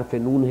کے اندر حرف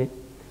نون ہے۔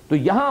 تو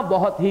یہاں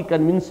بہت ہی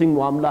کنونسنگ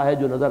معاملہ ہے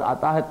جو نظر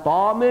آتا ہے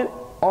طا میں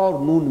اور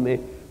نون میں۔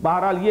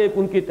 بہرحال یہ ایک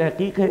ان کی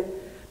تحقیق ہے،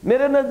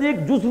 میرے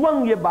نزدیک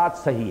جزواً یہ بات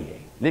صحیح ہے،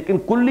 لیکن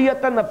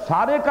کلیتاً اب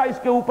سارے کا اس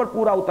کے اوپر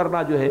پورا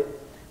اترنا جو ہے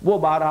وہ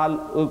بہرحال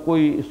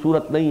کوئی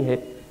صورت نہیں ہے،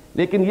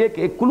 لیکن یہ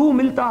کہ ایک کلو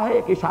ملتا ہے،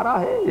 ایک اشارہ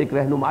ہے، ایک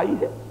رہنمائی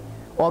ہے،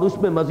 اور اس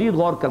میں مزید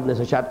غور کرنے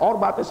سے شاید اور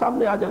باتیں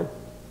سامنے آ جائیں۔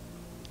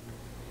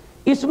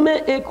 اس میں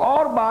ایک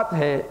اور بات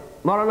ہے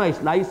مولانا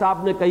اصلاحی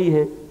صاحب نے کہی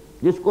ہے،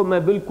 جس کو میں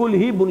بالکل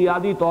ہی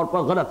بنیادی طور پر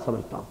غلط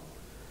سمجھتا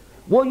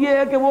ہوں، وہ یہ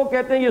ہے کہ وہ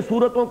کہتے ہیں یہ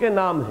سورتوں کے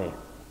نام ہیں۔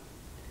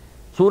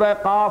 سورہ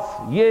قاف،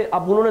 یہ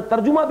اب انہوں نے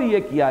ترجمہ بھی یہ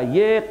کیا،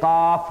 یہ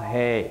قاف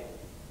ہے،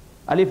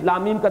 الف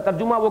لام میم کا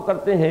ترجمہ وہ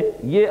کرتے ہیں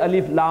یہ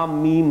الف لام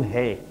میم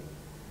ہے۔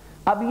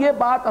 اب یہ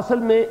بات اصل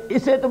میں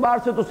اس اعتبار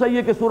سے تو صحیح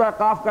ہے کہ سورہ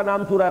قاف کا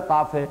نام سورہ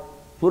قاف ہے،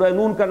 سورہ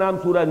نون کا نام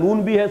سورہ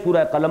نون بھی ہے،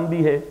 سورہ قلم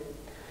بھی ہے،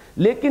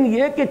 لیکن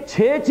یہ کہ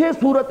 6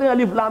 سورتیں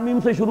الف لام میم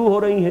سے شروع ہو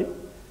رہی ہیں،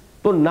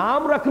 تو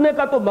نام رکھنے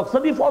کا تو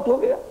مقصد ہی فوت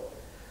ہو گیا۔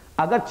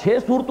 اگر 6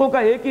 سورتوں کا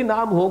ایک ہی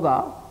نام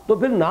ہوگا تو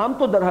پھر نام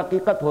تو در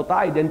حقیقت ہوتا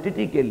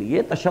آئیڈینٹی کے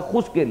لیے،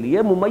 تشخص کے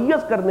لیے،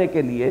 ممیز کرنے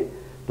کے لیے،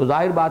 تو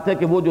ظاہر بات ہے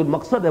کہ وہ جو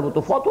مقصد ہے وہ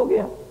تو فوت ہو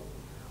گیا۔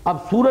 اب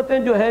سورتیں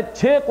جو ہے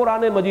 6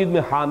 قرآن مجید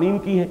میں حامیم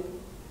کی ہیں،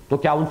 تو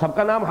کیا ان سب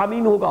کا نام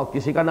حامیم ہوگا؟ اور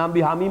کسی کا نام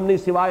بھی حامیم نہیں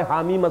سوائے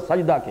حامیم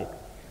السجدہ کے،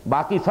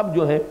 باقی سب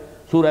جو ہیں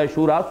سورہ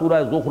شورا،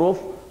 سورہ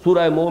زخرف،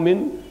 سورہ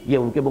مومن، یہ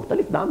ان کے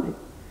مختلف نام ہیں۔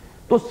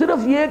 تو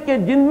صرف یہ کہ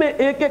جن میں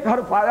ایک ایک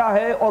حرف آیا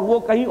ہے اور وہ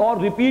کہیں اور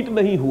ریپیٹ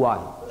نہیں ہوا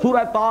ہے،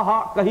 سورہ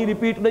طٰ کہیں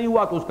ریپیٹ نہیں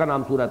ہوا تو اس کا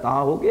نام سورہ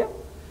طٰ ہو گیا،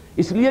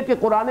 اس لیے کہ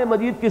قرآن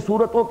مجید کی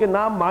سورتوں کے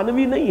نام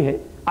معنوی نہیں ہیں،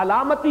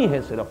 علامتی ہیں۔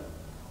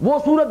 صرف وہ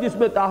سورت جس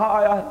میں طٰ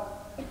آیا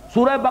ہے،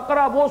 سورہ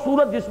بقرہ وہ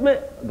سورت جس میں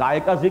گائے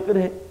کا ذکر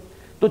ہے،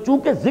 تو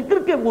چونکہ ذکر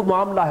کے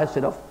معاملہ ہے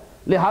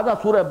صرف، لہذا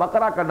سورہ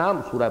بقرہ کا نام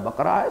سورہ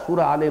بقرہ ہے۔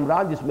 سورہ آل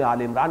عمران جس میں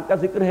آل عمران کا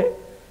ذکر ہے،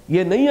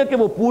 یہ نہیں ہے کہ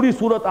وہ پوری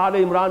سورت آل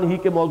عمران ہی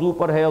کے موضوع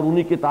پر ہے اور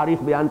انہی کی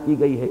تاریخ بیان کی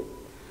گئی ہے۔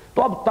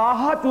 تو اب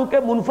طٰ چونکہ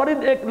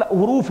منفرد ایک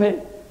حروف ہے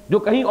جو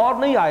کہیں اور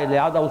نہیں آئے،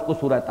 لہذا اس کو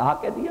سورہ طٰ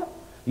کہہ دیا۔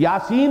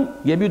 یاسین،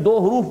 یہ بھی 2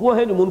 حروف وہ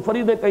ہیں جو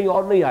منفرد ہیں، کہیں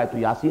اور نہیں آئے تو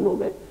یاسین ہو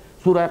گئے۔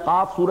 سورہ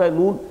قاف، سورہ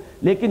نون،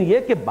 لیکن یہ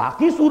کہ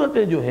باقی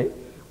صورتیں جو ہیں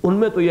ان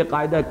میں تو یہ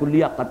قاعدہ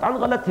کلیہ قطعاً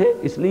غلط ہے،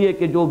 اس لیے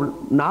کہ جو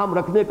نام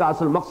رکھنے کا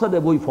اصل مقصد ہے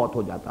وہی فوت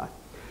ہو جاتا ہے۔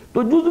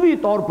 تو جزوی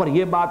طور پر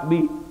یہ بات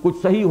بھی کچھ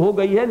صحیح ہو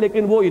گئی ہے،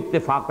 لیکن وہ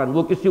اتفاقاً،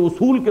 وہ کسی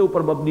اصول کے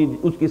اوپر مبنی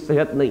اس کی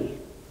صحت نہیں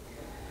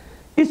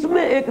ہے۔ اس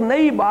میں ایک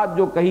نئی بات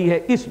جو کہی ہے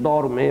اس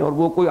دور میں، اور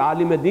وہ کوئی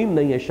عالم دین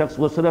نہیں ہے شخص،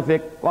 وہ صرف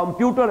ایک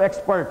کمپیوٹر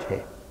ایکسپرٹ ہے،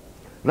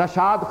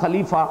 رشاد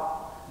خلیفہ،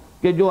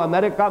 کہ جو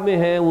امریکہ میں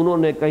ہیں، انہوں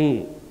نے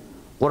کہیں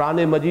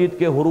قرآن مجید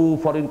کے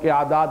حروف اور ان کے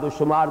اعداد و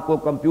شمار کو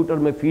کمپیوٹر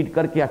میں فیڈ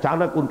کر کے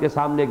اچانک ان کے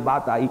سامنے ایک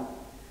بات آئی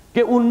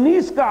کہ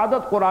 19 کا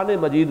عدد قرآن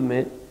مجید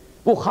میں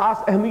کو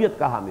خاص اہمیت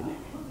کا حامل ہے۔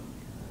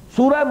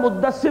 سورہ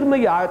مدثر میں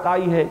یہ آیت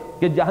آئی ہے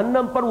کہ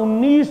جہنم پر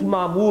 19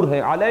 مامور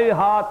ہیں،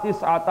 علیہا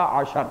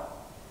 19،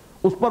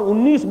 اس پر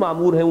 19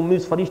 مامور ہیں،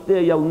 19 فرشتے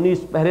یا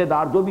 19 پہرے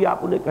دار، جو بھی آپ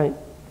انہیں کہیں۔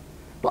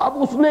 تو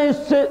اب اس نے اس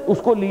سے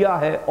اس کو لیا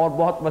ہے اور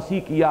بہت وسیع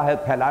کیا ہے،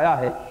 پھیلایا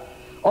ہے،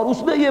 اور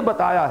اس نے یہ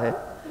بتایا ہے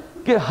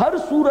کہ ہر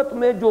صورت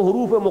میں جو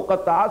حروف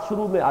مقطعات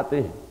شروع میں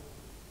آتے ہیں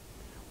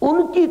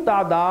ان کی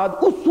تعداد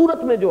اس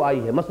صورت میں جو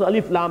آئی ہے، مثلا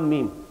الف لام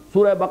میم،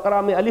 سورہ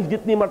بقرہ میں الف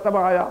جتنی مرتبہ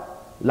آیا،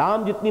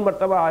 لام جتنی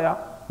مرتبہ آیا،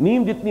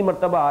 میم جتنی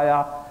مرتبہ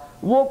آیا،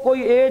 وہ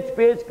کوئی ایج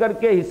پیچ کر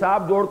کے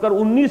حساب جوڑ کر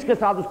 19 کے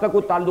ساتھ اس کا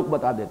کوئی تعلق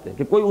بتا دیتے ہیں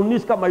کہ کوئی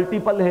 19 کا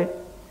ملٹیپل ہے،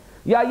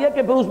 یا یہ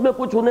کہ پھر اس میں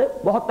کچھ انہیں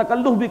بہت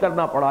تکلف بھی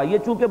کرنا پڑا۔ یہ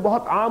چونکہ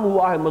بہت عام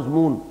ہوا ہے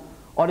مضمون،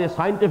 اور یہ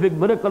سائنٹیفک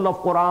میریکل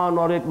آف قرآن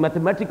اور ایک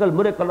میتھمیٹیکل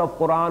میریکل آف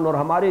قرآن، اور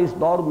ہمارے اس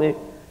دور میں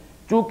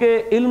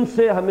چونکہ علم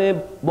سے ہمیں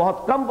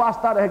بہت کم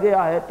واسطہ رہ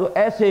گیا ہے، تو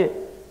ایسے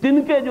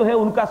تنکے جو ہیں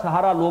ان کا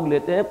سہارا لوگ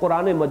لیتے ہیں۔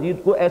 قرآن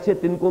مجید کو ایسے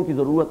تنکوں کی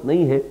ضرورت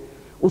نہیں ہے۔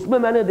 اس میں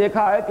میں نے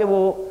دیکھا ہے کہ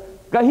وہ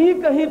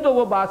کہیں کہیں تو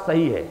وہ بات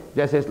صحیح ہے،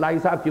 جیسے اصلاحی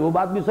صاحب کی وہ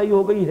بات بھی صحیح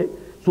ہو گئی ہے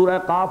سورہ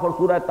قاف اور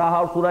سورہ طٰہٰ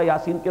اور سورہ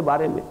یاسین کے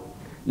بارے میں،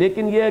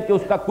 لیکن یہ ہے کہ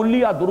اس کا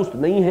کلیہ درست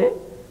نہیں ہے،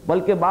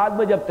 بلکہ بعد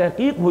میں جب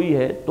تحقیق ہوئی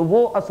ہے تو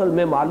وہ اصل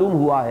میں معلوم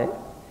ہوا ہے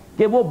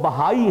کہ وہ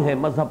بہائی ہیں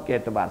مذہب کے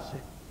اعتبار سے،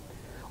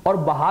 اور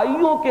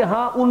بہائیوں کے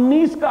ہاں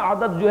 19 کا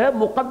عدد جو ہے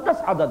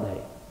مقدس عدد ہے،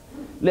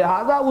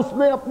 لہذا اس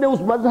نے اپنے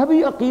اس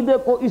مذہبی عقیدے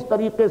کو اس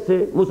طریقے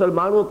سے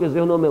مسلمانوں کے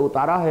ذہنوں میں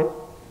اتارا ہے۔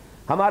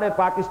 ہمارے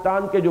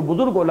پاکستان کے جو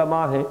بزرگ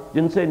علماء ہیں،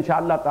 جن سے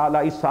انشاءاللہ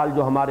تعالیٰ اس سال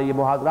جو ہمارے یہ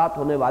محاضرات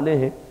ہونے والے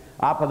ہیں،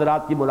 آپ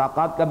حضرات کی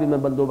ملاقات کا بھی میں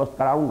بندوبست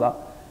کراؤں گا،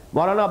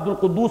 مولانا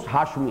عبدالقدوس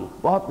ہاشمی،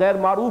 بہت غیر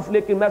معروف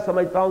لیکن میں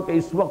سمجھتا ہوں کہ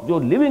اس وقت جو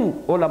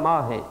لیونگ علماء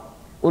ہیں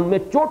ان میں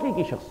چوٹی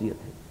کی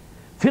شخصیت ہے،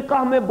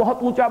 فقہ میں بہت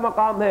اونچا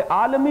مقام ہے۔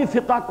 عالمی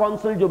فقہ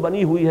کونسل جو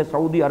بنی ہوئی ہے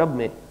سعودی عرب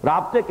میں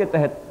رابطے کے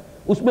تحت،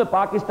 اس میں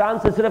پاکستان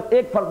سے صرف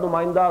ایک فرد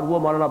نمائندہ، اور وہ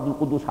مولانا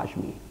عبدالقدوس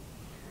ہاشمی ہے،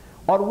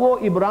 اور وہ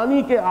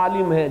عبرانی کے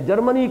عالم ہیں،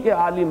 جرمنی کے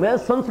عالم ہیں،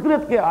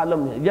 سنسکرت کے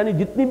عالم ہیں، یعنی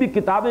جتنی بھی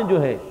کتابیں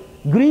جو ہیں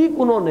گریک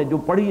انہوں نے جو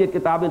پڑھی ہے،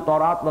 کتابیں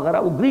تورات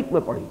وغیرہ وہ گریک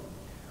میں پڑھی،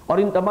 اور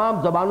ان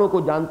تمام زبانوں کو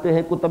جانتے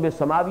ہیں۔ کتب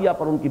سماویہ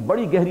پر ان کی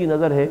بڑی گہری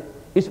نظر ہے۔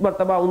 اس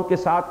مرتبہ ان کے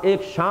ساتھ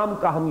ایک شام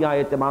کا ہم یہاں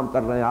اہتمام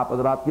کر رہے ہیں آپ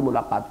حضرات کی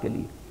ملاقات کے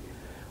لیے۔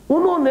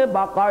 انہوں نے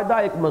باقاعدہ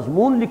ایک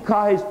مضمون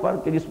لکھا ہے اس پر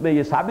کہ جس میں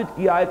یہ ثابت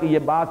کیا ہے کہ یہ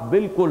بات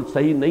بالکل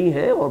صحیح نہیں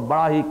ہے، اور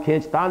بڑا ہی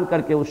کھینچ تان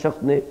کر کے اس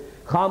شخص نے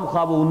خام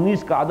خواہ وہ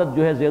 19 کا عدد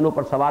جو ہے ذہنوں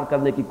پر سوار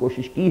کرنے کی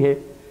کوشش کی ہے۔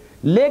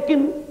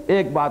 لیکن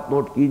ایک بات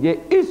نوٹ کیجئے،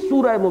 اس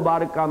سورہ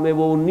مبارکہ میں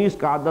وہ 19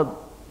 کا عدد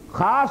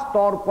خاص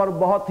طور پر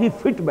بہت ہی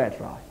فٹ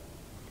بیٹھ رہا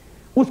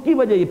ہے۔ اس کی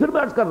وجہ یہ پھر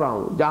میں عرض کر رہا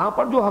ہوں، جہاں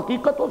پر جو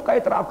حقیقت ہو اس کا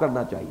اعتراف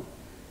کرنا چاہیے،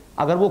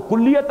 اگر وہ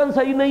کلیتاً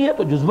صحیح نہیں ہے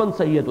تو جزواً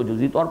صحیح ہے، تو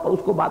جزوی طور پر اس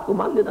کو بات کو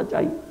مان لینا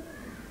چاہیے۔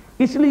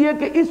 اس لیے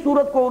کہ اس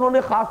صورت کو انہوں نے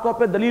خاص طور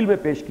پہ دلیل میں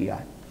پیش کیا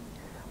ہے۔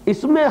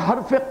 اس میں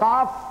حرف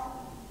قاف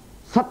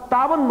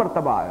 57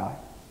 مرتبہ آیا ہے،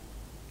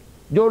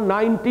 جو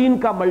 19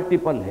 کا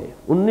ملٹیپل ہے،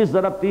 19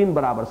 ضرب 3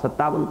 برابر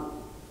 57۔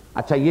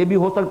 اچھا یہ بھی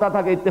ہو سکتا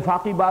تھا کہ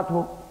اتفاقی بات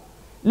ہو،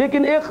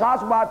 لیکن ایک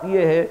خاص بات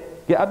یہ ہے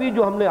کہ ابھی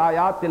جو ہم نے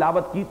آیات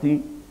تلاوت کی تھی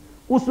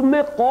اس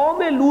میں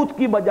قوم لوط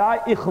کی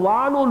بجائے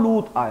اخوان و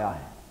لوط آیا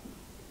ہے،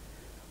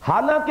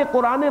 حالانکہ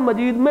قرآن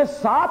مجید میں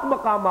 7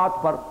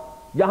 مقامات پر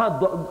جہاں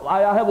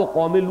آیا ہے وہ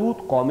قوم لوط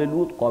قوم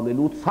لوط قوم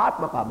لوط،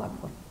 7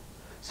 مقامات پر۔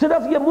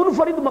 صرف یہ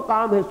منفرد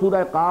مقام ہے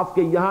سورہ قاف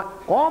کے یہاں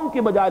قوم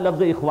کے بجائے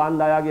لفظ اخوان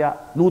لایا گیا،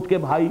 لوط کے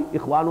بھائی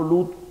اخوان و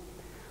لوط،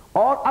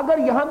 اور اگر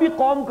یہاں بھی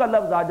قوم کا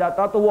لفظ آ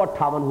جاتا تو وہ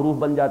 58 حروف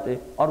بن جاتے،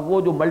 اور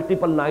وہ جو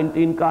ملٹیپل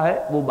 19 کا ہے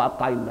وہ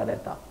قائم نہ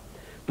رہتا۔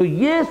 تو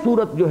یہ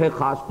صورت جو ہے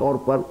خاص طور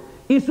پر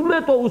اس میں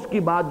تو اس کی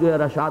بات جو ہے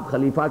رشاد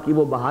خلیفہ کی،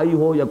 وہ بہائی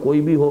ہو یا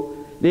کوئی بھی ہو،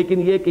 لیکن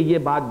یہ کہ یہ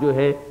بات جو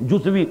ہے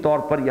جزوی طور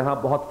پر یہاں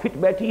بہت فٹ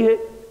بیٹھی ہے،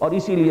 اور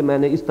اسی لیے میں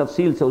نے اس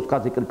تفصیل سے اس کا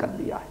ذکر کر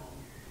دیا ہے۔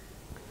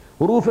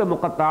 حروف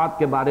مقطعات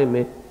کے بارے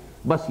میں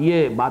بس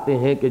یہ باتیں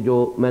ہیں کہ جو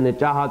میں نے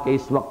چاہا کہ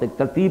اس وقت ایک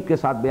ترتیب کے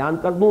ساتھ بیان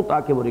کر دوں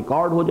تاکہ وہ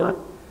ریکارڈ ہو جائیں،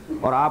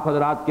 اور آپ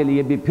حضرات کے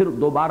لیے بھی پھر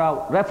دوبارہ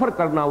ریفر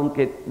کرنا ان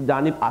کے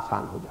جانب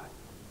آسان ہو جائے۔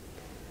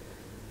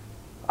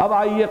 اب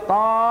آئیے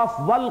قاف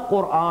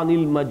والقرآن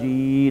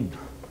المجید۔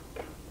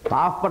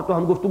 قاف پر تو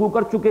ہم گفتگو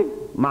کر چکے،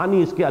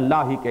 معنی اس کے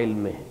اللہ ہی کے علم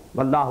میں ہے،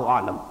 واللہ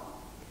عالم۔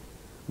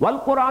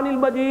 والقرآن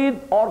المجید،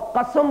 اور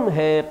قسم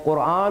ہے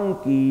قرآن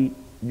کی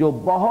جو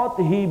بہت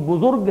ہی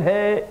بزرگ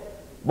ہے،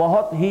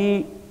 بہت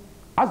ہی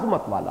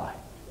عظمت والا ہے۔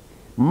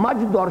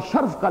 مجد اور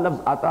شرف کا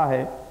لفظ آتا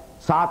ہے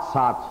ساتھ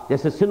ساتھ،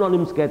 جیسے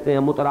سینونیمز کہتے ہیں،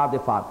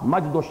 مترادفات،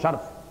 مجد و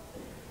شرف۔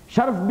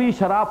 شرف بھی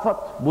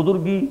شرافت،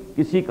 بزرگی،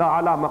 کسی کا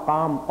اعلیٰ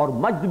مقام، اور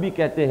مجد بھی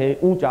کہتے ہیں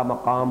اونچا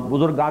مقام،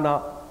 بزرگانہ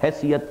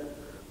حیثیت۔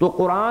 تو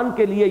قرآن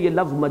کے لیے یہ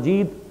لفظ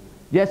مجید،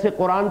 جیسے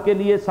قرآن کے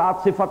لیے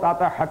ساتھ صفت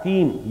آتا ہے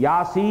حکیم،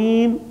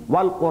 یاسین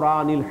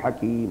والقرآن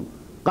الحکیم،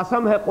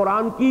 قسم ہے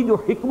قرآن کی جو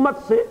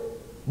حکمت سے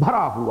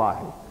بھرا ہوا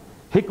ہے،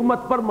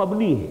 حکمت پر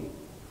مبنی ہے۔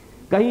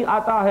 کہیں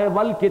آتا ہے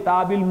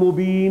والکتاب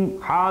المبین،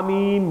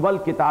 حامیم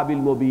والکتاب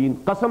المبین،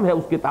 قسم ہے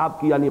اس کتاب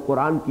کی یعنی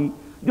قرآن کی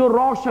جو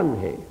روشن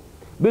ہے،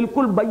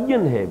 بالکل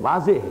بین ہے،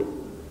 واضح ہے۔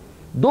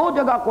 2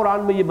 جگہ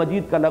قرآن میں یہ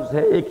مجید کا لفظ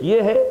ہے، ایک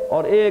یہ ہے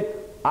اور ایک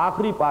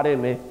آخری پارے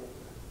میں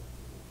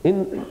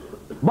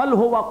بل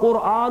هو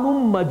قرآن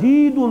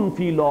مجید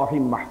فی لوح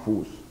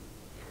محفوظ۔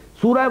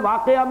 سورہ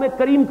واقعہ میں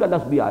کریم کا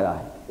لفظ بھی آیا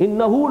ہے،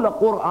 انہ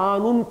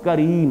لقرآن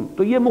کریم،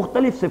 تو یہ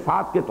مختلف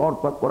صفات کے طور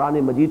پر قرآن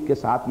مجید کے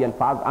ساتھ یہ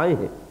الفاظ آئے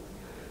ہیں۔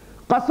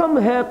 قسم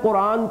ہے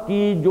قرآن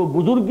کی جو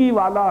بزرگی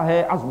والا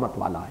ہے، عظمت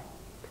والا ہے۔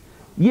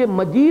 یہ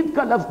مجید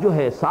کا لفظ جو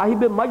ہے،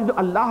 صاحب مجد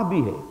اللہ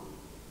بھی ہے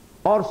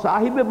اور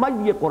صاحب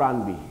مجد یہ قرآن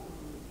بھی ہے،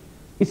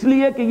 اس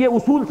لیے کہ یہ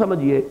اصول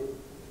سمجھیے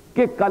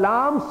کہ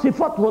کلام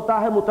صفت ہوتا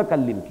ہے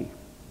متکلم کی،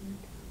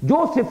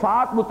 جو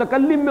صفات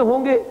متکلم میں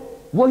ہوں گے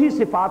وہی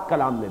صفات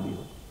کلام میں بھی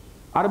ہوں۔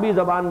 عربی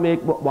زبان میں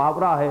ایک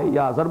محاورہ ہے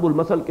یا ضرب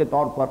المثل کے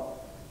طور پر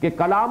کہ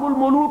کلام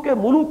الملوک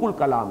ملوک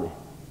الکلام ہے،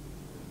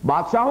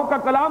 بادشاہوں کا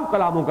کلام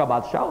کلاموں کا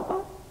بادشاہ ہوتا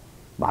ہے۔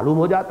 معلوم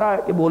ہو جاتا ہے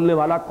کہ بولنے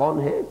والا کون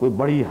ہے، کوئی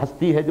بڑی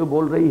ہستی ہے جو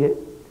بول رہی ہے،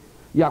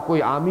 یا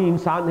کوئی عامی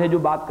انسان ہے جو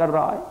بات کر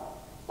رہا ہے،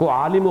 کوئی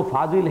عالم و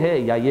فاضل ہے،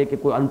 یا یہ کہ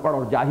کوئی ان پڑھ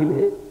اور جاہل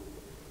ہے،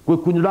 کوئی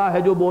کنجرا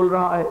ہے جو بول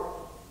رہا ہے،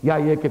 یا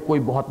یہ کہ کوئی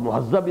بہت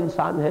مہذب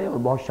انسان ہے اور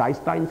بہت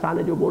شائستہ انسان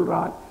ہے جو بول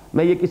رہا ہے۔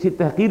 میں یہ کسی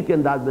تحقیر کے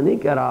انداز میں نہیں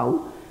کہہ رہا ہوں،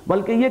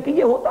 بلکہ یہ کہ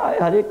یہ ہوتا ہے،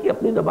 ہر ایک کی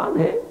اپنی زبان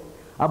ہے۔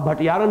 اب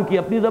بھٹیارن کی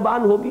اپنی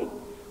زبان ہوگی،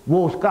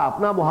 وہ اس کا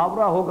اپنا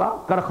محاورہ ہوگا۔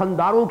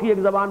 کرخنداروں کی ایک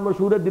زبان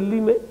مشہور ہے دلی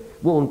میں،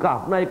 وہ ان کا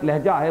اپنا ایک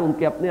لہجہ ہے، ان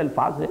کے اپنے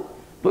الفاظ ہیں۔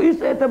 تو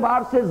اس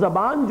اعتبار سے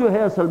زبان جو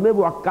ہے اصل میں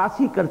وہ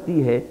عکاسی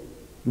کرتی ہے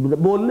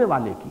بولنے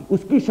والے کی، اس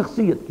کی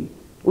شخصیت کی،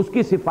 اس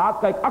کی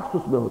صفات کا ایک عکس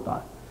اس میں ہوتا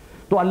ہے۔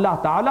 تو اللہ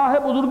تعالیٰ ہے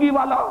بزرگی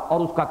والا، اور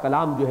اس کا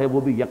کلام جو ہے وہ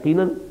بھی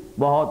یقیناً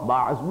بہت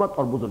باعظمت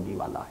اور بزرگی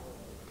والا ہے۔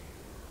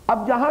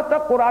 اب جہاں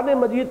تک قرآن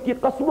مجید کی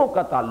قسموں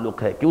کا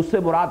تعلق ہے کہ اس سے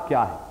مراد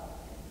کیا ہے،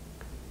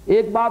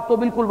 ایک بات تو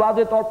بالکل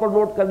واضح طور پر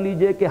نوٹ کر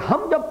لیجئے کہ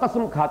ہم جب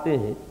قسم کھاتے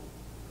ہیں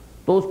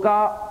تو اس کا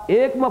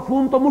ایک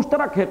مفہوم تو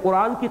مشترک ہے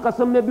قرآن کی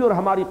قسم میں بھی اور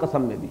ہماری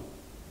قسم میں بھی،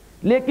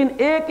 لیکن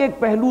ایک ایک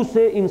پہلو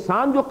سے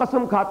انسان جو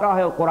قسم کھاتا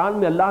ہے اور قرآن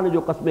میں اللہ نے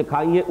جو قسمیں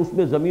کھائی ہیں اس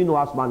میں زمین و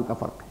آسمان کا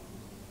فرق ہے۔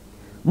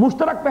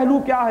 مشترک پہلو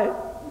کیا ہے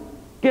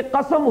کہ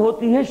قسم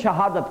ہوتی ہے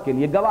شہادت کے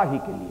لیے، گواہی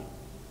کے لیے۔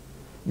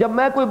 جب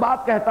میں کوئی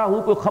بات کہتا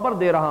ہوں، کوئی خبر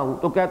دے رہا ہوں،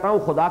 تو کہتا ہوں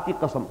خدا کی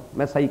قسم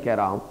میں صحیح کہہ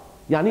رہا ہوں،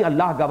 یعنی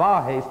اللہ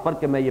گواہ ہے اس پر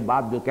کہ میں یہ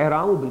بات جو کہہ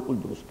رہا ہوں بالکل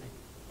درست ہے۔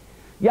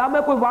 یا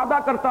میں کوئی وعدہ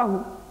کرتا ہوں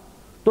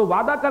تو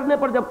وعدہ کرنے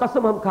پر جب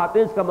قسم ہم کھاتے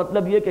ہیں اس کا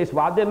مطلب یہ کہ اس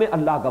وعدے میں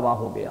اللہ گواہ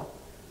ہو گیا،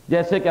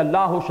 جیسے کہ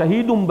اللہ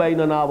شہید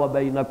بیننا و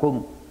بینکم۔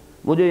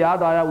 مجھے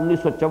یاد آیا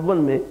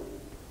 1954 میں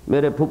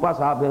میرے پھوپھا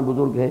صاحب ہیں،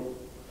 بزرگ ہیں،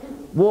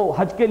 وہ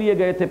حج کے لیے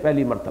گئے تھے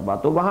پہلی مرتبہ،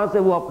 تو وہاں سے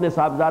وہ اپنے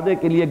صاحبزادے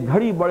کے لیے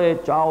گھڑی بڑے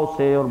چاؤ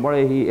سے اور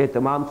بڑے ہی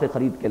اہتمام سے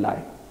خرید کے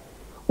لائے۔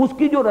 اس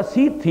کی جو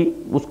رسید تھی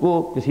اس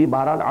کو کسی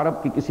بہرحال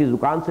عرب کی کسی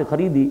دکان سے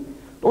خریدی،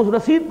 تو اس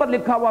رسید پر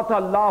لکھا ہوا تھا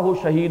اللہ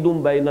شہید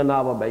بیننا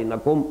و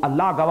بینکم،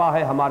 اللہ گواہ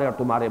ہے ہمارے اور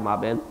تمہارے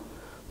مابین۔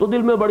 تو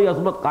دل میں بڑی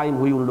عظمت قائم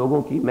ہوئی ان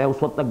لوگوں کی۔ میں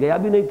اس وقت تک گیا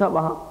بھی نہیں تھا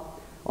وہاں،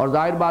 اور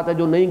ظاہر بات ہے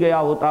جو نہیں گیا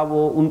ہوتا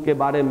وہ ان کے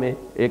بارے میں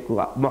ایک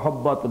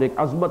محبت اور ایک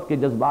عظمت کے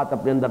جذبات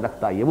اپنے اندر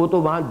رکھتا ہی ہے، وہ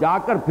تو وہاں جا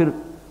کر پھر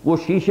وہ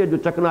شیشے جو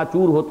چکنا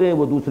چور ہوتے ہیں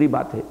وہ دوسری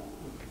بات ہے۔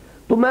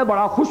 تو میں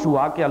بڑا خوش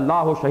ہوا کہ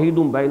اللہ شہید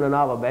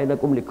بیننا و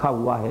بینکم لکھا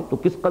ہوا ہے، تو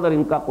کس قدر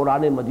ان کا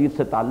قرآن مجید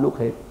سے تعلق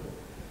ہے۔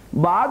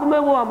 بعد میں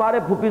وہ ہمارے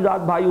پھوپھی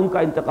زاد بھائی، ان کا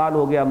انتقال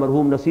ہو گیا،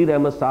 مرحوم نصیر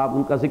احمد صاحب،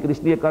 ان کا ذکر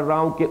اس لیے کر رہا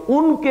ہوں کہ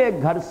ان کے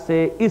گھر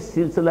سے اس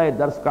سلسلہ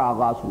درس کا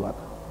آغاز ہوا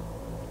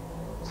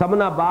تھا۔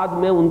 سمن آباد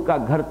میں ان کا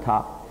گھر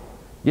تھا،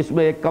 جس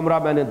میں ایک کمرہ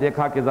میں نے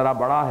دیکھا کہ ذرا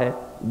بڑا ہے،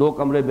 2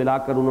 کمرے ملا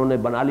کر انہوں نے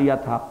بنا لیا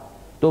تھا،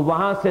 تو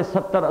وہاں سے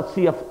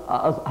 70-80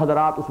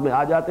 حضرات اس میں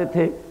آ جاتے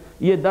تھے۔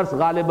 یہ درس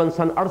غالباً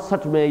سن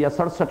 68 میں یا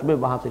 67 میں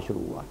وہاں سے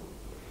شروع ہوا،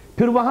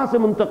 پھر وہاں سے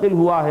منتقل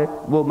ہوا ہے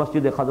وہ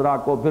مسجد خضرا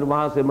کو، پھر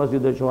وہاں سے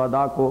مسجد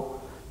شہداء کو،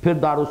 پھر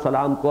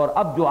دارالسلام کو، اور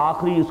اب جو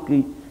آخری اس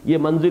کی یہ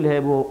منزل ہے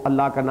وہ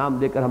اللہ کا نام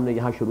لے کر ہم نے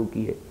یہاں شروع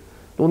کی ہے۔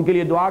 تو ان کے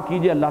لیے دعا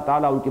کیجئے، اللہ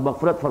تعالیٰ ان کی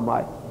مغفرت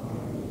فرمائے۔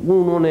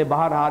 انہوں نے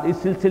بہرحال اس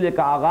سلسلے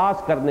کا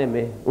آغاز کرنے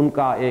میں ان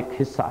کا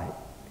ایک حصہ ہے۔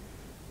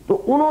 تو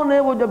انہوں نے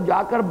وہ جب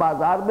جا کر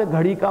بازار میں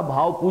گھڑی کا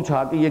بھاؤ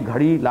پوچھا کہ یہ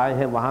گھڑی لائے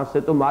ہیں وہاں سے،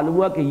 تو معلوم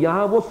ہوا کہ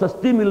یہاں وہ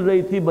سستی مل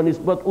رہی تھی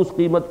بنسبت اس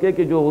قیمت کے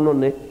کہ جو انہوں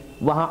نے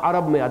وہاں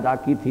عرب میں ادا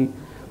کی تھی۔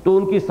 تو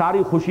ان کی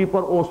ساری خوشی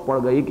پر اوس پڑ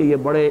گئی کہ یہ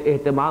بڑے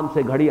اہتمام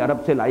سے گھڑی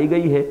عرب سے لائی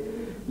گئی ہے،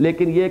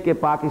 لیکن یہ کہ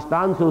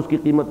پاکستان سے اس کی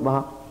قیمت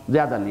وہاں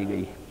زیادہ لی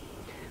گئی ہے۔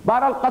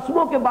 بہرحال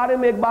قسموں کے بارے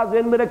میں ایک بات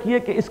ذہن میں رکھیے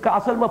کہ اس کا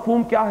اصل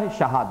مفہوم کیا ہے؟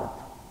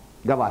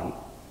 شہادت، گواہی۔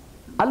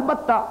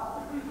 البتہ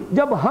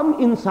جب ہم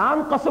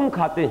انسان قسم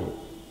کھاتے ہیں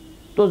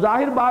تو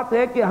ظاہر بات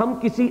ہے کہ ہم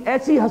کسی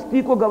ایسی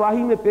ہستی کو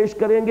گواہی میں پیش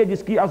کریں گے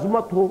جس کی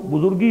عظمت ہو،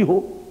 بزرگی ہو،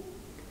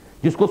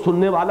 جس کو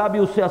سننے والا بھی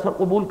اس سے اثر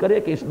قبول کرے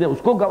کہ اس نے اس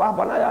کو گواہ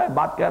بنایا ہے،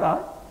 بات کہہ رہا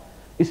ہے،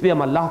 اس لیے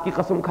ہم اللہ کی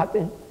قسم کھاتے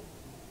ہیں۔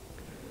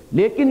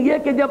 لیکن یہ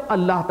کہ جب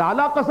اللہ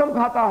تعالیٰ قسم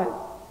کھاتا ہے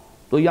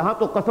تو یہاں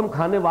تو قسم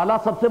کھانے والا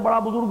سب سے بڑا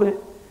بزرگ ہے،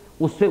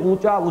 اس سے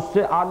اونچا، اس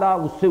سے اعلیٰ،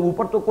 اس سے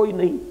اوپر تو کوئی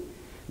نہیں۔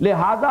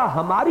 لہذا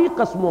ہماری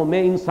قسموں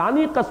میں،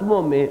 انسانی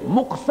قسموں میں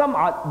مقسم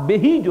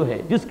بہی جو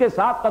ہے، جس کے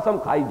ساتھ قسم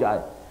کھائی جائے،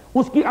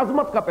 اس کی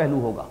عظمت کا پہلو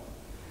ہوگا۔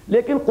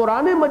 لیکن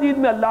قرآن مجید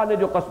میں اللہ نے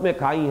جو قسمیں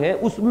کھائی ہیں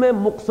اس میں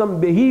مقسم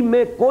بہی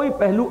میں کوئی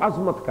پہلو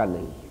عظمت کا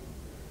نہیں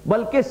ہے،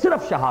 بلکہ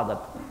صرف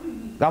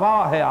شہادت۔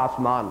 گواہ ہے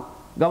آسمان،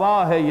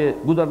 گواہ ہے یہ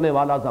گزرنے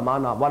والا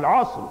زمانہ،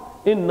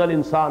 والعصر ان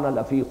الانسان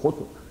لفی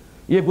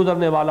خسر، یہ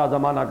گزرنے والا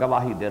زمانہ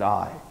گواہی دے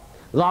رہا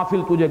ہے۔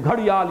 غافل تجھے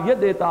گھڑیال یہ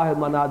دیتا ہے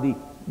منادی،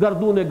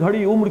 گردوں نے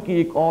گھڑی عمر کی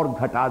ایک اور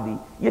گھٹا دی،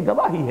 یہ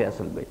گواہی ہے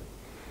اصل میں۔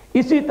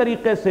 اسی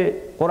طریقے سے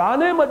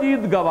قرآن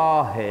مجید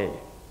گواہ ہے۔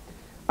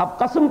 اب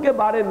قسم کے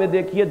بارے میں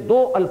دیکھیے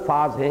 2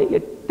 الفاظ ہیں، یہ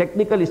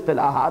ٹیکنیکل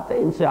اصطلاحات ہیں،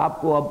 ان سے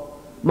آپ کو اب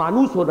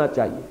مانوس ہونا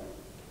چاہیے۔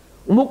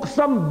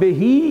 مقسم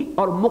بہی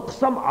اور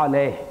مقسم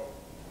علیہ۔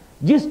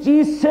 جس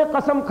چیز سے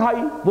قسم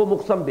کھائی وہ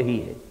مقسم بہی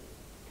ہے،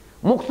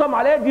 مقسم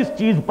علیہ جس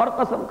چیز پر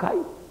قسم کھائی۔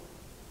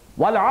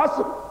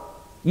 والعصر،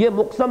 یہ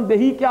مقسم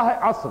بہی کیا ہے؟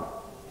 عصر،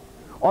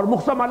 اور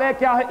مقسم علیہ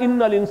کیا ہے؟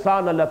 ان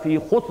الانسان لفی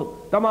خسر،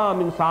 تمام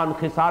انسان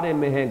خسارے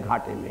میں ہیں،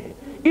 گھاٹے میں ہیں۔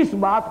 اس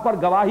بات پر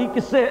گواہی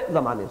کس سے ہے؟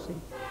 زمانے سے۔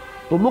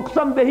 تو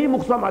مقسم بہی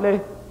مقسم علیہ۔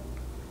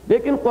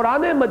 لیکن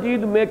قرآن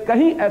مجید میں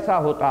کہیں ایسا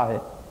ہوتا ہے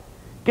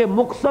کہ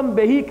مقسم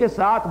بہی کے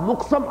ساتھ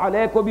مقسم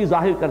علیہ کو بھی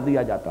ظاہر کر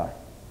دیا جاتا ہے،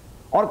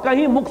 اور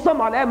کہیں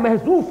مقسم علیہ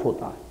محذوف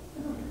ہوتا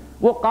ہے،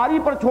 وہ قاری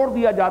پر چھوڑ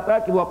دیا جاتا ہے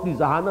کہ وہ اپنی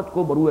ذہانت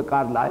کو بروئے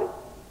کار لائے،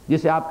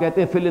 جسے آپ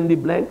کہتے ہیں فل ان دی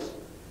بلینکس۔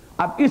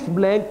 اب اس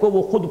بلینک کو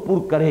وہ خود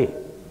پر کرے،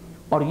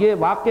 اور یہ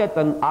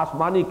واقعتاً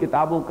آسمانی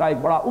کتابوں کا ایک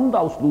بڑا عمدہ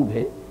اسلوب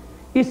ہے۔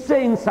 اس سے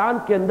انسان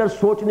کے اندر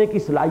سوچنے کی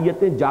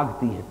صلاحیتیں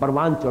جاگتی ہیں،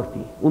 پروان چڑھتی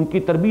ہیں، ان کی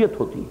تربیت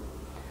ہوتی ہے،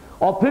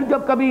 اور پھر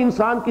جب کبھی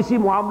انسان کسی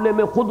معاملے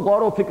میں خود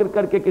غور و فکر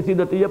کر کے کسی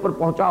نتیجے پر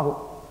پہنچا ہو،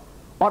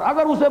 اور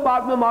اگر اسے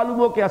بعد میں معلوم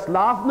ہو کہ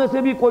اسلاف میں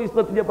سے بھی کوئی اس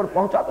نتیجے پر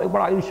پہنچا، تو ایک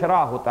بڑا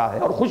انشراح ہوتا ہے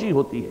اور خوشی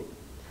ہوتی ہے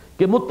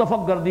کہ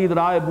متفق گردید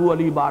رائے بو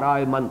علی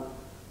بارائے من۔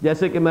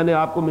 جیسے کہ میں نے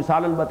آپ کو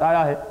مثالاً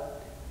بتایا ہے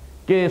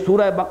کہ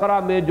سورہ بقرہ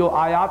میں جو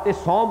آیات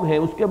صوم ہیں،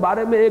 اس کے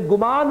بارے میں ایک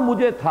گمان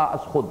مجھے تھا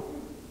از خود،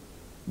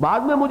 بعد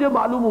میں مجھے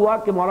معلوم ہوا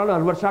کہ مولانا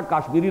انور شاہ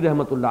کاشمیری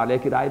رحمۃ اللہ علیہ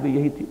کی رائے بھی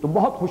یہی تھی، تو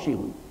بہت خوشی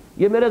ہوئی۔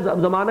 یہ میرے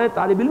زمانہ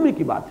طالب علمی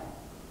کی بات ہے۔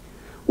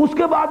 اس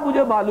کے بعد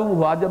مجھے معلوم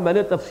ہوا جب میں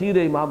نے تفسیر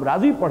امام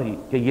راضی پڑھی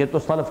کہ یہ تو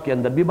سلف کے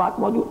اندر بھی بات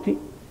موجود تھی،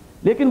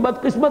 لیکن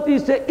بدقسمتی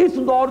سے اس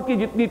دور کی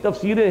جتنی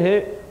تفسیریں ہیں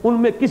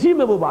ان میں کسی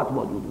میں وہ بات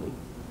موجود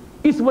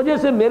نہیں۔ اس وجہ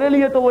سے میرے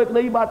لیے تو وہ ایک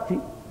نئی بات تھی،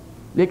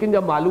 لیکن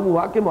جب معلوم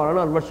ہوا کہ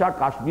مولانا انور شاہ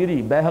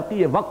کاشمیری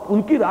بیہقی وقت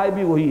ان کی رائے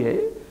بھی وہی ہے،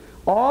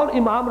 اور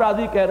امام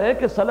راضی کہہ رہے ہیں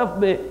کہ سلف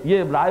میں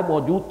یہ رائے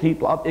موجود تھی،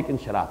 تو اب ایک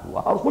انشراح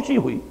ہوا اور خوشی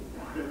ہوئی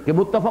کہ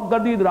متفق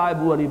گردید رائے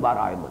بو علی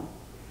بارائے من۔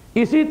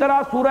 اسی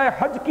طرح سورہ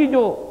حج کی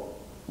جو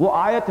وہ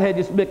آیت ہے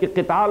جس میں کہ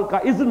قتال کا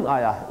اذن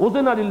آیا ہے،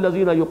 اذن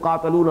للذین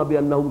یقاتلون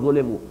بانہم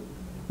ظلموا،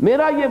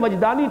 میرا یہ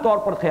وجدانی طور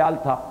پر خیال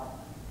تھا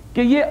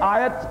کہ یہ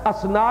آیت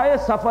اثناء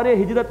سفر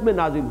ہجرت میں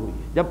نازل ہوئی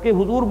ہے، جبکہ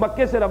حضور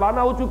مکے سے روانہ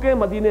ہو چکے ہیں،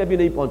 مدینے ابھی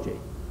نہیں پہنچے،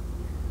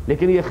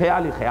 لیکن یہ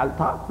خیال ہی خیال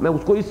تھا، میں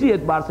اس کو اسی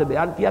اعتبار سے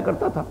بیان کیا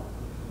کرتا تھا۔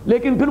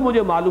 لیکن پھر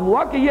مجھے معلوم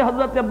ہوا کہ یہ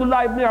حضرت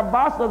عبداللہ ابن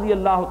عباس رضی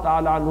اللہ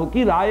تعالی عنہ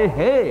کی رائے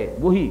ہے،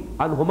 وہی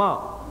عنہما،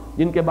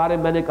 جن کے بارے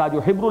میں میں نے کہا جو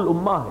حبر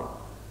الامہ ہے،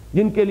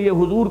 جن کے لیے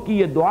حضور کی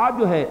یہ دعا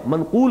جو ہے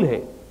منقول ہے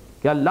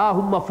کہ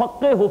اللہم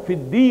فقہہ فی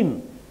الدین،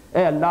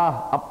 اے اللہ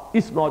اب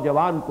اس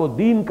نوجوان کو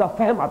دین کا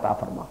فہم عطا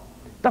فرما،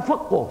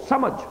 تفقہ،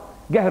 سمجھ،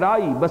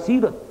 گہرائی،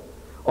 بصیرت۔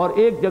 اور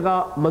ایک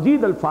جگہ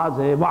مزید الفاظ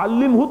ہیں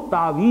وعلمہ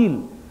التاویل،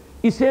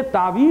 اسے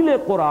تعویل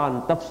قرآن،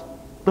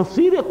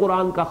 تفسیر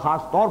قرآن کا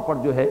خاص طور پر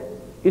جو ہے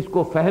اس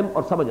کو فہم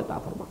اور سمجھ عطا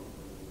فرما۔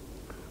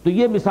 تو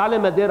یہ مثالیں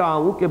میں دے رہا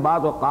ہوں کہ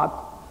بعض اوقات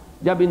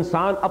جب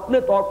انسان اپنے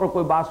طور پر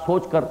کوئی بات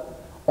سوچ کر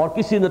اور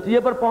کسی نتیجے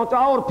پر پہنچا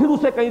اور پھر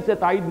اسے کہیں سے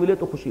تائید ملے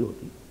تو خوشی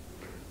ہوتی۔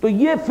 تو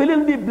یہ فل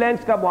ان دی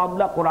بلینکس کا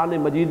معاملہ قرآن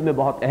مجید میں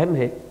بہت اہم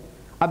ہے۔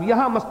 اب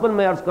یہاں مثلاً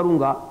میں عرض کروں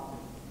گا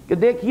کہ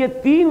دیکھیے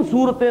 3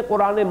 سورتیں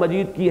قرآن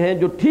مجید کی ہیں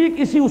جو ٹھیک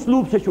اسی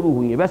اسلوب سے شروع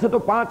ہوئی ہیں، ویسے تو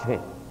 5 ہیں،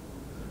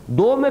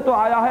 2 میں تو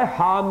آیا ہے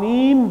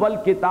حامیم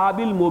والکتاب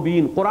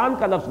المبین، قرآن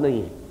کا لفظ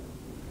نہیں ہے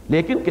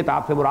لیکن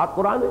کتاب سے مراد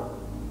قرآن ہے،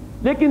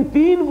 لیکن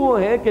 3 وہ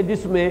ہیں کہ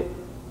جس میں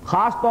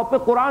خاص طور پہ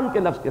قرآن کے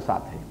لفظ کے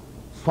ساتھ ہے،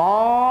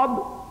 صاد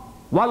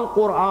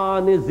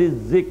والقرآن ذی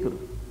الذکر،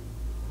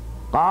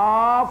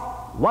 قاف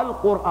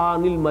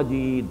والقرآن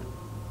المجید،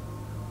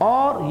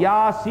 اور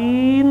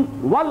یاسین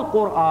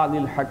والقرآن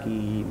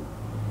الحکیم۔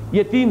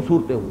 یہ 3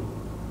 صورتیں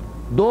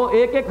ہوئی، 2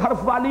 ایک ایک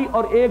حرف والی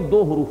اور ایک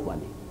 2 حروف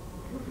والی،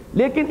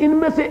 لیکن ان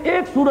میں سے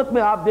ایک صورت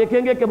میں آپ دیکھیں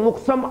گے کہ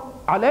مقسم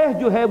علیہ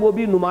جو ہے وہ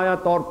بھی نمایاں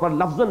طور پر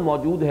لفظاً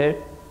موجود ہے،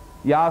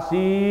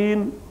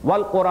 یاسین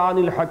والقرآن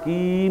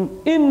الحکیم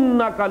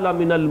انک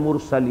لمن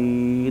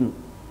المرسلین۔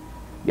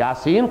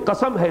 یاسین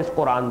قسم ہے اس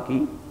قرآن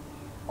کی،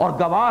 اور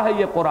گواہ ہے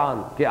یہ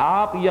قرآن کہ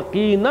آپ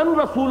یقیناً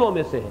رسولوں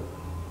میں سے ہیں۔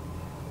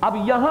 اب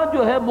یہاں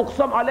جو ہے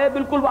مقسم علیہ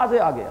بالکل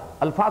واضح آ گیا،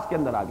 الفاظ کے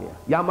اندر آ گیا،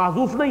 یہاں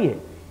محذوف نہیں ہے،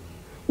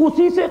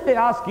 اسی سے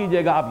قیاس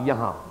کیجئے گا اب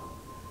یہاں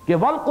کہ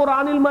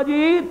والقرآن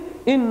المجید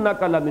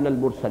انک لمن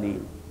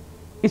المرسلین،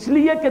 اس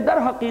لیے کہ در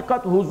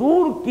حقیقت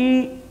حضور کی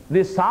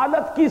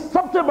رسالت کی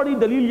سب سے بڑی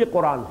دلیل یہ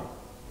قرآن ہے،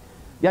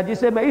 یا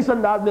جسے میں اس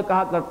انداز میں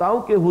کہا کرتا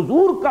ہوں کہ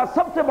حضور کا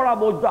سب سے بڑا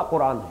معجزہ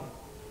قرآن ہے۔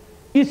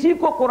 اسی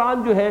کو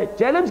قرآن جو ہے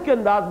چیلنج کے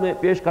انداز میں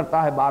پیش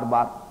کرتا ہے بار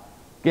بار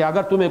کہ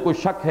اگر تمہیں کوئی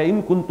شک ہے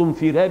ان کنتم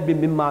فی ریب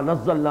مما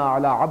نزلنا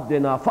علی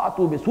عبدنا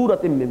فاتوا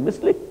بسورۃ من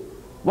مثلہ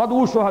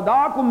وادعوا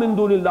شہداءکم من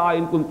دون اللہ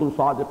ان کنتم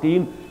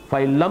صادقین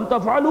فإن لم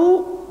تفعلوا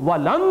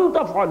ولن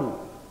تفعلوا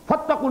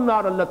فاتقوا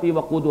النار التي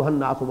وقودها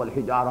الناس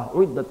والحجارہ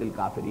اعدت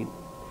للکافرین۔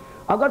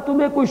 اگر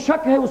تمہیں کوئی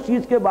شک ہے اس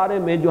چیز کے بارے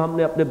میں جو ہم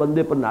نے اپنے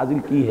بندے پر نازل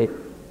کی ہے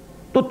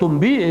تو تم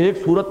بھی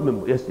ایک صورت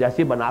میں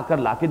جیسی بنا کر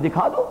لا کے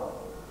دکھا دو،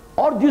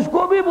 اور جس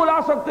کو بھی بلا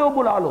سکتے ہو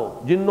بلا لو،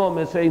 جنوں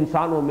میں سے،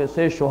 انسانوں میں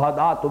سے،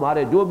 شہداء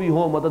تمہارے جو بھی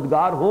ہوں،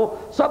 مددگار ہوں،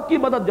 سب کی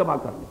مدد جمع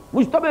کر لو،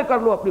 مجتمع کر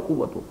لو اپنی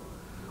قوتوں،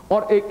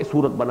 اور ایک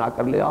صورت بنا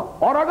کر لے آؤ۔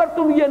 اور اگر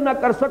تم یہ نہ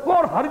کر سکو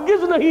اور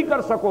ہرگز نہیں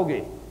کر سکو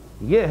گے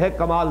یہ ہے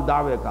کمال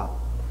دعوے کا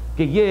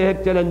کہ یہ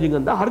ایک چیلنجنگ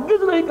انداز،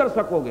 ہرگز نہیں کر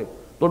سکو گے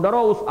تو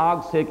ڈرو اس آگ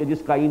سے کہ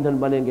جس کا ایندھن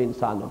بنیں گے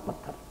انسان اور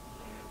پتھر۔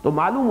 تو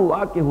معلوم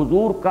ہوا کہ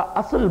حضور کا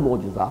اصل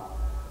معجزہ،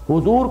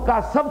 حضور کا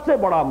سب سے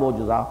بڑا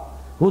معجزہ،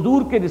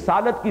 حضور کے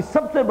رسالت کی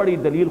سب سے بڑی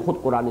دلیل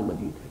خود قرآن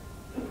مجید ہے۔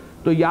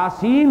 تو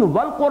یاسین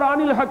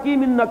والقرآن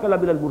الحکیم انک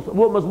لمن المرسلین،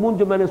 وہ مضمون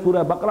جو میں نے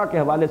سورہ بقرہ کے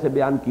حوالے سے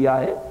بیان کیا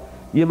ہے،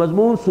 یہ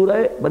مضمون سورہ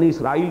بنی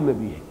اسرائیل میں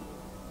بھی ہے۔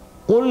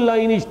 قل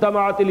لئن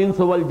اجتمعت الانس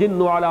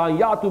والجن على ان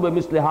یاتوا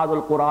بمثل هذا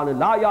القرآن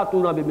لا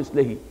یاتون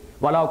بمثلہ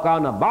ولو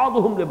کان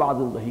بعضهم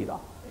لبعض ظہیرا۔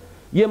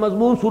 یہ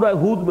مضمون سورہ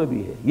ہود میں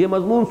بھی ہے، یہ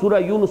مضمون سورہ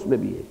یونس میں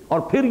بھی ہے، اور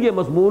پھر یہ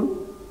مضمون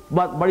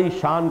بڑی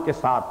شان کے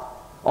ساتھ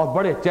اور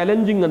بڑے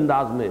چیلنجنگ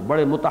انداز میں،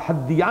 بڑے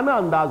متحدیانہ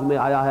انداز میں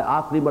آیا ہے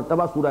آخری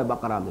مرتبہ سورہ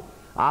بقرہ میں۔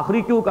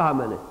 آخری کیوں کہا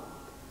میں نے؟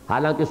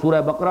 حالانکہ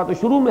سورہ بقرہ تو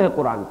شروع میں ہے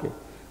قرآن کے،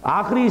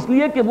 آخری اس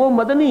لیے کہ وہ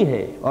مدنی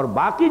ہے، اور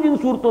باقی جن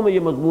صورتوں میں یہ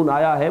مضمون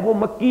آیا ہے وہ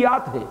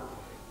مکیات ہیں۔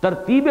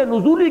 ترتیب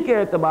نزولی کے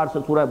اعتبار سے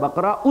سورہ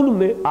بقرہ ان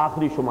میں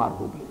آخری شمار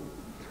ہوگی۔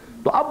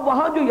 تو اب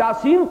وہاں جو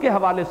یاسین کے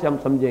حوالے سے ہم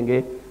سمجھیں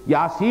گے،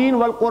 یاسین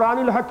والقرآن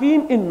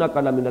الحکیم انک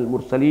لمن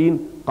المرسلین،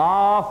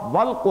 قاف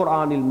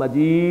والقرآن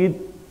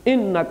المجید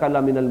انک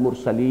لمن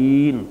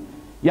المرسلین،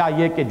 یا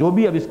یہ کہ جو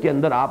بھی اب اس کے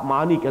اندر آپ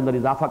معانی کے اندر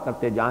اضافہ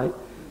کرتے جائیں،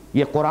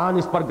 یہ قرآن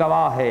اس پر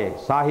گواہ ہے،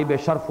 صاحب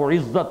شرف و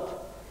عزت،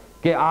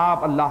 کہ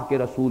آپ اللہ کے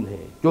رسول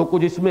ہیں، جو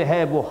کچھ اس میں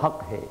ہے وہ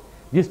حق ہے،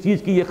 جس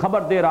چیز کی یہ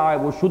خبر دے رہا ہے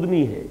وہ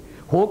شدنی ہے،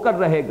 ہو کر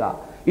رہے گا،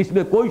 اس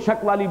میں کوئی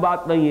شک والی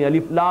بات نہیں ہے۔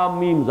 الف لام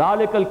میم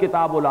ذالک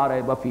الکتاب لا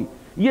ریب فیہ،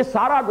 یہ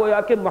سارا گویا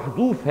کہ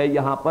محذوف ہے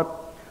یہاں پر،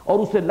 اور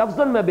اسے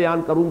لفظاً میں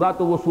بیان کروں گا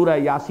تو وہ سورہ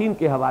یاسین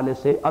کے حوالے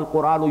سے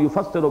القرآن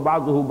یفسر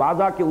بعضہ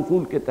بعضا کے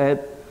اصول کے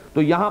تحت،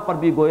 تو یہاں پر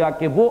بھی گویا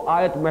کہ وہ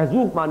آیت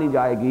محذوف مانی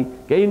جائے گی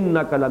کہ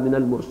انک لمن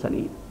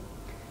المرسلین۔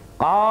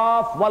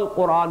 قاف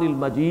والقرآن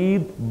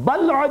المجید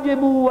بل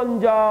عجبوا ان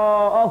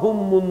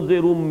جاءہم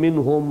منذر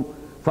منہم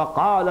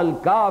فقال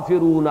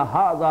الکافرون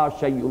ھذا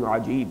شیء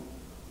عجیب،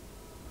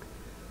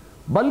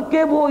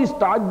 بلکہ وہ اس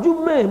تعجب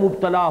میں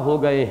مبتلا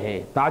ہو گئے ہیں،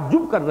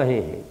 تعجب کر رہے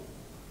ہیں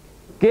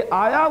کہ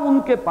آیا ان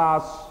کے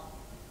پاس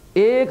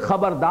ایک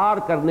خبردار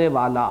کرنے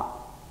والا،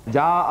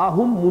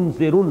 جاءہم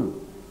منذرن،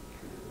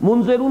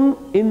 منذرن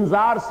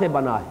انذار سے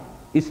بنا ہے،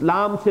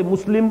 اسلام سے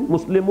مسلم،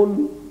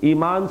 مسلمن،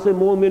 ایمان سے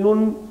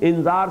مومنن،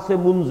 انذار سے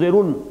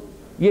منذرن،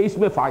 یہ اس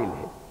میں فاعل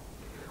ہے،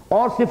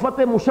 اور صفت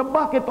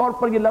مشبہ کے طور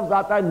پر یہ لفظ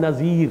آتا ہے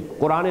نذیر،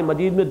 قرآن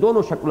مجید میں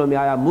دونوں شکلوں میں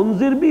آیا،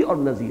 منذر بھی اور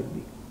نذیر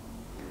بھی۔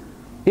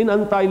 ان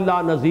انت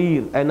الا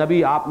نذیر، اے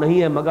نبی آپ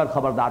نہیں ہیں مگر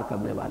خبردار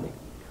کرنے والے۔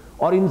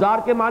 اور انذار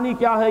کے معنی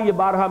کیا ہے یہ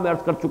بارہا میں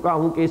عرض کر چکا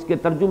ہوں کہ اس کے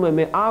ترجمے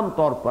میں عام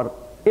طور پر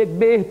ایک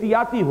بے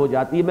احتیاطی ہو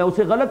جاتی ہے، میں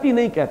اسے غلطی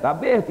نہیں کہتا،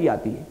 بے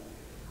احتیاطی ہے۔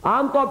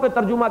 عام طور پہ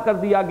ترجمہ کر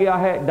دیا گیا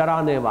ہے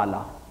ڈرانے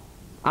والا،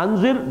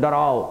 انذر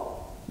ڈراؤ،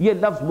 یہ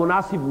لفظ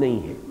مناسب نہیں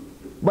ہے،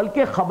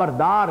 بلکہ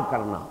خبردار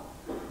کرنا۔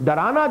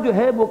 ڈرانا جو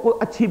ہے وہ کوئی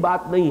اچھی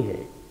بات نہیں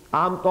ہے،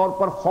 عام طور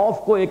پر خوف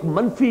کو ایک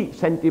منفی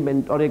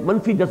سینٹیمنٹ اور ایک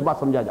منفی جذبہ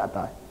سمجھا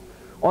جاتا ہے،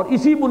 اور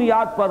اسی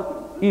بنیاد پر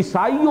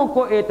عیسائیوں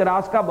کو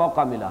اعتراض کا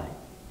موقع ملا ہے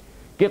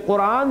کہ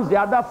قرآن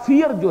زیادہ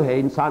فیئر جو ہے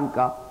انسان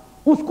کا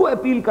اس کو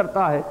اپیل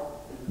کرتا ہے،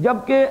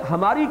 جبکہ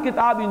ہماری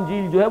کتاب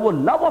انجیل جو ہے وہ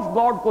لو آف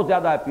گاڈ کو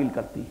زیادہ اپیل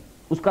کرتی ہے،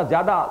 اس کا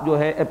زیادہ جو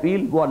ہے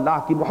اپیل وہ اللہ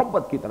کی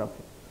محبت کی طرف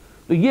ہے۔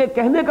 تو یہ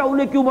کہنے کا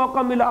انہیں کیوں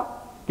موقع ملا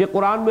کہ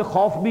قرآن میں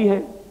خوف بھی ہے،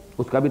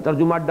 اس کا بھی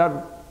ترجمہ ڈر،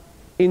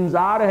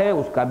 انذار ہے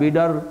اس کا بھی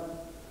ڈر،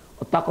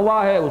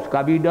 تقوی ہے اس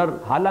کا بھی ڈر،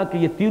 حالانکہ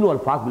یہ تینوں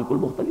الفاظ بالکل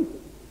مختلف ہیں۔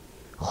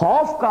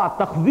 خوف کا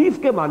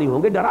تخویف کے معنی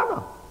ہوں گے ڈرانا،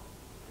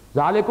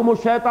 ذالکم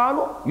الشیطان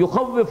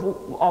یخوف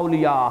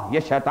اولیاء، یہ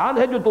شیطان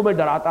ہے جو تمہیں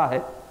ڈراتا ہے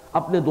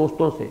اپنے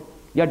دوستوں سے،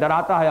 یا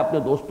ڈراتا ہے اپنے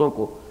دوستوں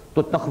کو،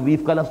 تو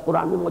تخویف کا لفظ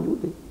قرآن میں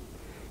موجود ہے۔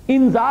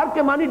 انذار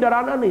کے معنی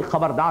ڈرانا نہیں،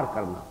 خبردار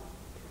کرنا،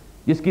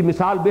 جس کی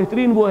مثال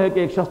بہترین وہ ہے کہ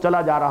ایک شخص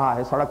چلا جا رہا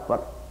ہے سڑک پر،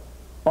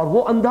 اور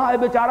وہ اندھا ہے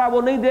بیچارہ،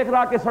 وہ نہیں دیکھ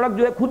رہا کہ سڑک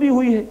جو ہے کھدی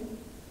ہوئی ہے،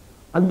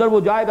 اندر وہ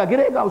جائے گا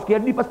گرے گا، اس کی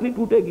ہڈی پسلی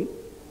ٹوٹے گی،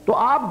 تو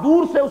آپ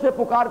دور سے اسے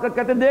پکار کر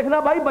کہتے ہیں دیکھنا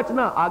بھائی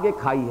بچنا، آگے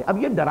کھائی ہے۔ اب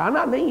یہ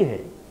ڈرانا نہیں ہے،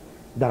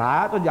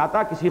 ڈرایا تو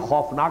جاتا کسی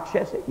خوفناک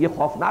شے سے، یہ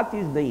خوفناک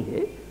چیز نہیں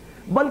ہے،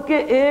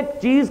 بلکہ ایک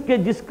چیز کے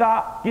جس کا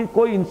کہ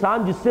کوئی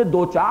انسان جس سے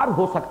دوچار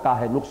ہو سکتا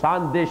ہے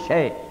نقصان دہ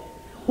شے،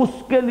 اس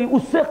کے لیے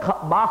اس سے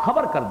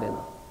باخبر کر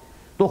دینا۔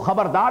 تو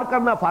خبردار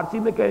کرنا فارسی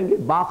میں کہیں گے،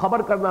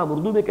 باخبر کرنا ہم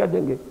اردو میں کہہ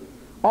دیں گے،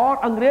 اور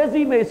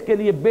انگریزی میں اس کے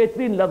لیے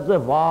بہترین لفظ ہے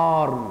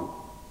وارن،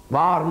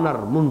 وارنر،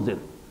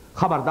 منذر،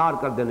 خبردار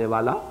کر دینے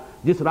والا۔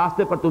 جس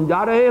راستے پر تم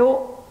جا رہے ہو،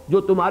 جو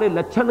تمہارے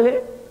لچھن ہے،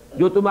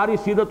 جو تمہاری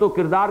سیرت و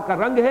کردار کا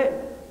رنگ ہے،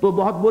 تو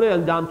بہت برے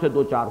انجام سے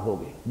دوچار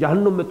ہوگے،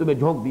 جہنم میں تمہیں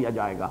جھونک دیا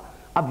جائے گا۔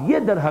 اب یہ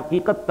در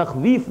حقیقت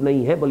تخویف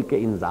نہیں ہے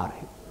بلکہ انذار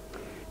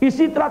ہے۔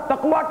 اسی طرح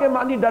تقویٰ کے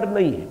معنی ڈر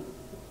نہیں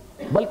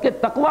ہے، بلکہ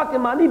تقویٰ کے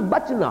معنی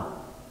بچنا،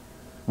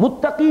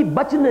 متقی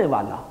بچنے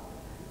والا،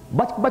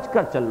 بچ بچ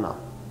کر چلنا۔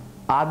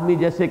 آدمی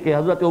جیسے کہ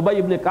حضرت ابی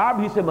ابن کعب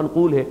ہی سے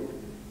منقول ہے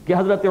کہ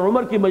حضرت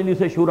عمر کی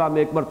مجلس شورا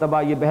میں ایک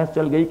مرتبہ یہ بحث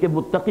چل گئی کہ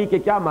متقی کے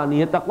کیا معنی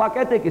ہے، تقویٰ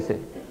کہتے کسے،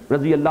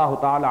 رضی اللہ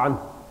تعالی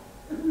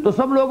عنہ، تو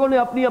سب لوگوں نے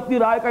اپنی اپنی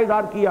رائے کا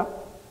اظہار کیا۔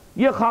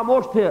 یہ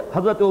خاموش تھے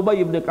حضرت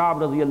ابی ابن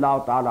کعب رضی اللہ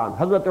تعالیٰ عنہ.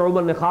 حضرت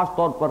عمر نے خاص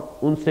طور پر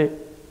ان سے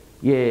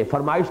یہ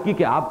فرمائش کی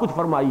کہ آپ کچھ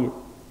فرمائیے.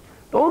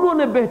 تو انہوں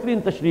نے بہترین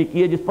تشریح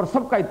کی ہے جس پر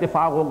سب کا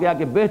اتفاق ہو گیا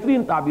کہ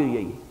بہترین تعبیر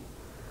یہی ہے.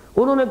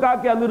 انہوں نے کہا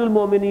کہ امیر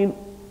المومنین،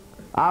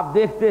 آپ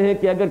دیکھتے ہیں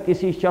کہ اگر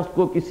کسی شخص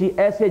کو کسی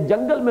ایسے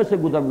جنگل میں سے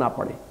گزرنا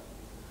پڑے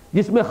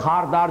جس میں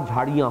خاردار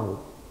جھاڑیاں ہوں،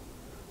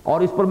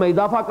 اور اس پر میں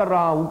اضافہ کر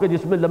رہا ہوں کہ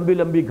جس میں لمبی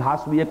لمبی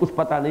گھاس بھی ہے، کچھ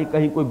پتہ نہیں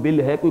کہیں کوئی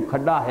بل ہے، کوئی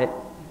کھڈا ہے،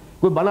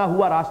 کوئی بنا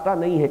ہوا راستہ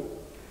نہیں ہے،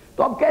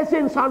 تو اب کیسے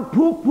انسان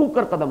پھونک پھونک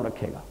کر قدم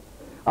رکھے گا،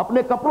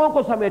 اپنے کپڑوں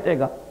کو سمیٹے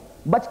گا،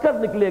 بچ کر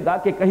نکلے گا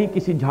کہ کہیں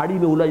کسی جھاڑی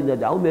میں الجھ نہ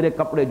جاؤں، میرے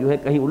کپڑے جو ہے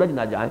کہیں الجھ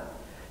نہ جائیں.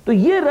 تو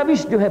یہ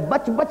روش جو ہے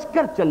بچ بچ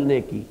کر چلنے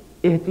کی،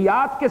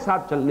 احتیاط کے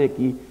ساتھ چلنے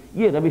کی،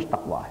 یہ روش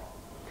تقویٰ ہے.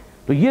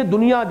 تو یہ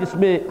دنیا جس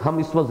میں ہم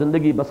اس وقت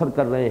زندگی بسر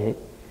کر رہے ہیں،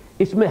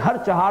 اس میں ہر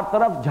چہار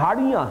طرف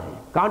جھاڑیاں ہیں،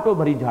 کانٹوں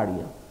بھری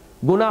جھاڑیاں،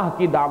 گناہ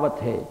کی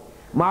دعوت ہے،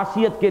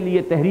 معصیت کے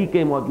لیے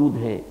تحریکیں موجود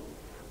ہیں،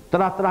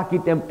 طرح طرح کی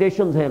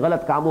ٹیمپٹیشنز ہیں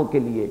غلط کاموں کے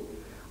لیے.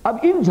 اب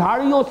ان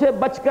جھاڑیوں سے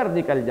بچ کر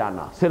نکل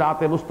جانا،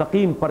 صراط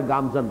مستقیم پر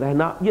گامزن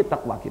رہنا، یہ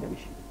تقویٰ کی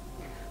روش ہے.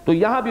 تو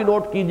یہاں بھی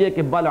نوٹ کیجئے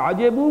کہ بل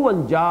عجبوا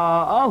ان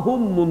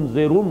جاءہم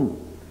منذر،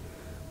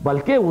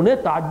 بلکہ انہیں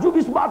تعجب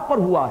اس بات پر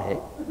ہوا ہے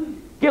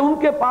کہ ان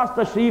کے پاس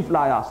تشریف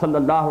لایا صلی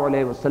اللہ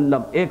علیہ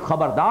وسلم ایک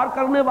خبردار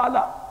کرنے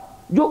والا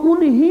جو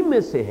انہی میں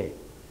سے ہے.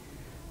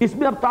 اس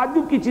میں اب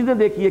تعجب کی چیزیں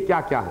دیکھیے کیا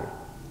کیا ہے.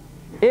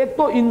 ایک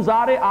تو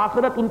انذار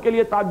آخرت ان کے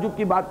لیے تعجب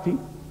کی بات تھی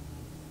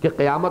کہ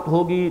قیامت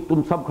ہوگی،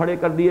 تم سب کھڑے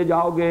کر دیے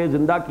جاؤ گے،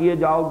 زندہ کیے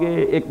جاؤ گے،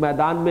 ایک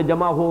میدان میں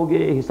جمع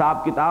ہوگے،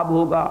 حساب کتاب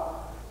ہوگا،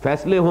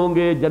 فیصلے ہوں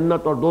گے،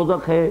 جنت اور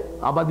دوزخ ہے،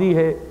 ابدی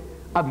ہے.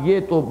 اب یہ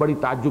تو بڑی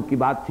تعجب کی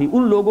بات تھی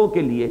ان لوگوں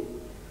کے لیے.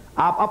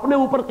 آپ اپنے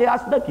اوپر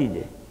قیاس نہ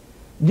کیجئے،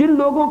 جن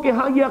لوگوں کے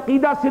ہاں یہ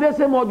عقیدہ سرے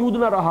سے موجود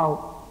نہ رہا ہو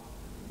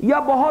یا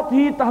بہت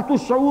ہی تحت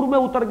الشعور میں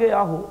اتر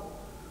گیا ہو،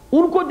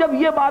 ان کو جب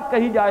یہ بات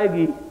کہی جائے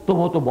گی تو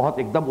وہ تو بہت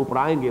ایک دم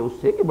اپرائیں گے اس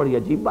سے کہ بڑی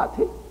عجیب بات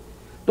ہے.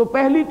 تو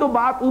پہلی تو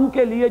بات ان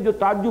کے لیے جو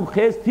تعجب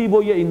خیز تھی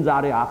وہ یہ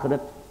انذار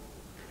آخرت.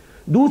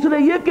 دوسرے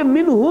یہ کہ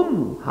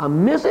منہم، ہم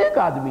میں سے ایک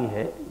آدمی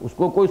ہے، اس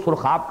کو کوئی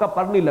سرخاب کا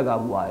پر نہیں لگا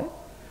ہوا ہے،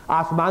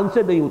 آسمان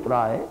سے نہیں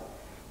اترا ہے.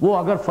 وہ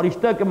اگر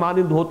فرشتہ کے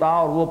مانند ہوتا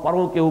اور وہ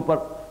پروں کے اوپر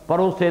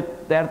پروں سے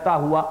تیرتا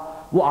ہوا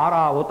وہ آ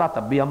رہا ہوتا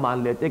تب بھی ہم مان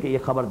لیتے کہ یہ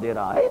خبر دے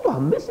رہا ہے. یہ تو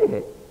ہم میں سے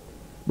ہے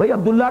بھائی،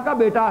 عبداللہ کا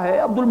بیٹا ہے،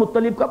 عبد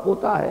المطلب کا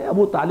پوتا ہے،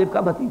 ابو طالب کا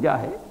بھتیجا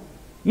ہے،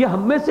 یہ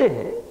ہم میں سے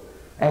ہے.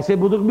 ایسے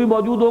بزرگ بھی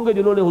موجود ہوں گے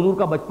جنہوں نے حضور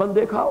کا بچپن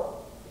دیکھا ہو.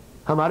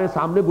 ہمارے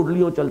سامنے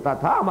گڈلیوں چلتا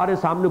تھا، ہمارے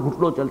سامنے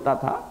گھٹنوں چلتا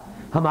تھا،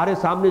 ہمارے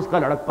سامنے اس کا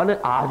لڑکپن ہے.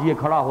 آج یہ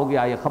کھڑا ہو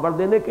گیا یہ خبر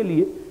دینے کے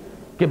لیے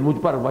کہ مجھ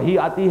پر وحی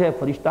آتی ہے،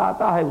 فرشتہ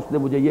آتا ہے، اس نے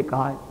مجھے یہ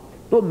کہا ہے.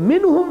 تو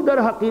منہم در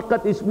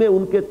حقیقت اس میں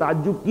ان کے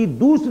تعجب کی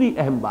دوسری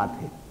اہم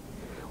بات ہے،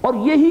 اور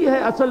یہی ہے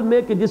اصل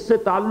میں کہ جس سے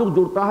تعلق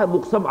جڑتا ہے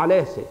مقسم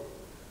علیہ سے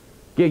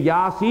کہ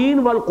یاسین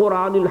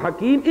والقرآن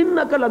الحکیم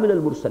انک لمن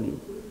المرسلین.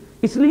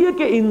 اس لیے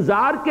کہ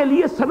انذار کے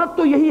لیے سند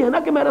تو یہی ہے نا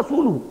کہ میں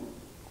رسول ہوں،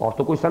 اور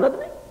تو کوئی سند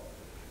نہیں.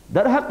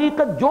 در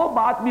حقیقت جو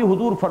بات بھی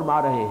حضور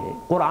فرما رہے ہیں،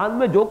 قرآن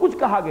میں جو کچھ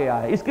کہا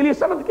گیا ہے، اس کے لیے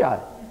سند کیا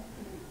ہے؟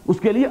 اس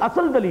کے لیے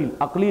اصل دلیل،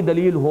 عقلی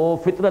دلیل ہو،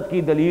 فطرت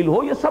کی دلیل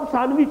ہو، یہ سب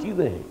ثانوی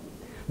چیزیں ہیں.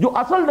 جو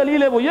اصل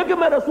دلیل ہے وہ یہ کہ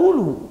میں رسول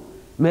ہوں،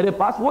 میرے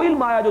پاس وہ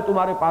علم آیا جو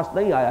تمہارے پاس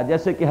نہیں آیا.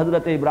 جیسے کہ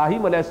حضرت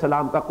ابراہیم علیہ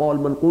السلام کا قول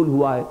منقول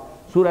ہوا ہے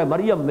سورہ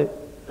مریم میں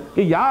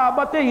کہ یا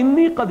ابت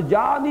انی قد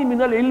جانی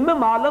من العلم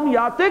ما لم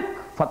یاتک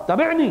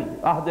فاتبعنی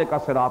اہدک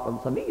صراطا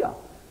سویا.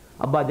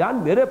 ابا جان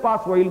میرے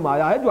پاس وہ علم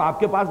آیا ہے جو آپ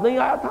کے پاس نہیں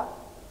آیا تھا،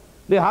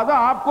 لہذا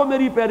آپ کو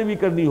میری پیروی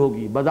کرنی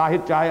ہوگی.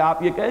 بظاہر چاہے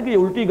آپ یہ کہیں کہ یہ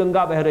الٹی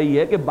گنگا بہ رہی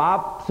ہے کہ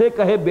باپ سے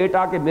کہے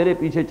بیٹا کہ میرے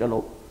پیچھے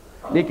چلو،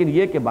 لیکن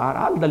یہ کہ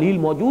بہرحال دلیل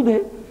موجود ہے.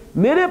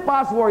 میرے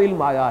پاس وہ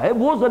علم آیا ہے،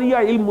 وہ ذریعہ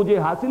علم مجھے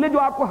حاصل ہے جو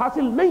آپ کو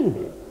حاصل نہیں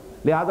ہے،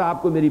 لہذا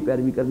آپ کو میری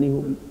پیروی کرنی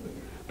ہوگی.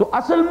 تو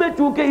اصل میں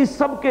چونکہ اس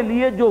سب کے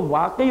لیے جو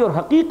واقعی اور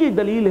حقیقی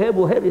دلیل ہے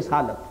وہ ہے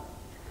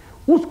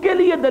رسالت، اس کے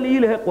لیے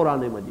دلیل ہے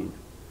قرآن مجید.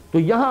 تو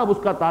یہاں اب اس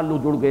کا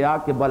تعلق جڑ گیا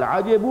کہ بل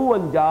عجبوا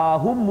ان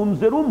جاءہم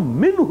منذر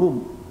منہم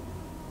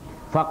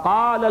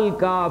فقال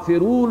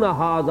الکافرون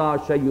ھذا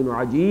شیء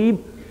عجیب.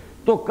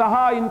 تو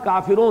کہا ان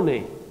کافروں نے،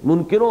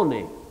 منکروں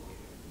نے،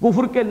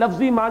 کفر کے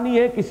لفظی معنی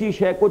ہے کسی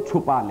شے کو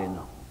چھپا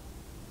لینا،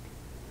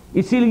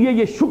 اسی لیے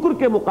یہ شکر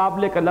کے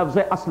مقابلے کا لفظ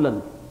ہے اصلاً.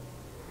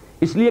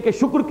 اس لیے کہ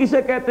شکر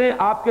کسے کہتے ہیں؟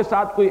 آپ کے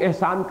ساتھ کوئی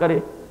احسان کرے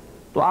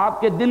تو آپ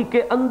کے دل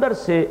کے اندر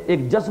سے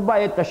ایک جذبہ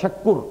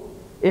تشکر،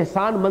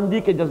 احسان مندی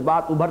کے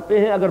جذبات ابھرتے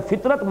ہیں اگر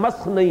فطرت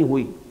مسخ نہیں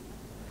ہوئی.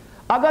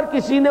 اگر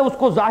کسی نے اس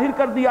کو ظاہر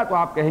کر دیا تو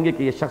آپ کہیں گے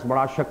کہ یہ شخص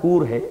بڑا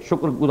شکور ہے،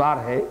 شکر گزار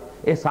ہے،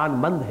 احسان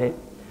مند ہے.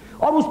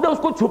 اور اس نے اس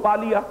کو چھپا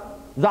لیا،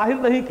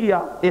 ظاہر نہیں کیا،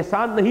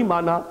 احسان نہیں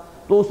مانا،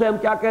 تو اسے ہم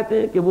کیا کہتے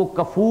ہیں کہ وہ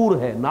کفور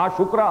ہے،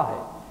 ناشکرا ہے.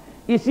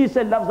 اسی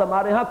سے لفظ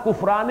ہمارے ہاں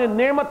کفران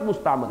نعمت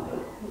مستعمل ہے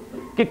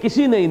کہ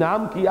کسی نے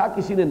انعام کیا،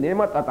 کسی نے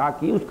نعمت عطا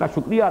کی، اس کا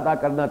شکریہ ادا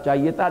کرنا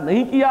چاہیے تھا،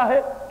 نہیں کیا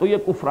ہے تو یہ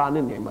کفران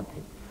نعمت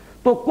ہے.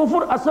 تو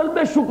کفر اصل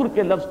میں شکر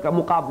کے لفظ کا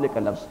مقابلے کا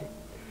لفظ ہے.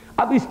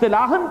 اب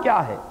اصطلاحاً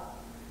کیا ہے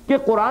کہ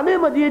قرآن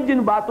مجید جن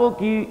باتوں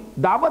کی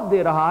دعوت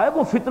دے رہا ہے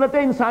وہ فطرت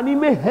انسانی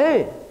میں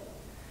ہے،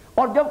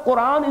 اور جب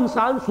قرآن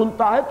انسان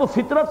سنتا ہے تو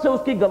فطرت سے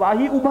اس کی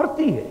گواہی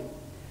ابھرتی ہے۔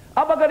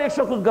 اب اگر ایک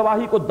شخص اس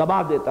گواہی کو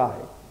دبا دیتا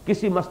ہے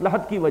کسی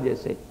مصلحت کی وجہ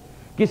سے،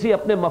 کسی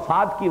اپنے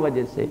مفاد کی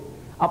وجہ سے،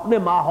 اپنے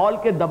ماحول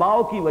کے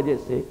دباؤ کی وجہ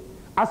سے،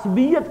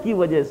 عصبیت کی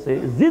وجہ سے،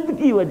 ضد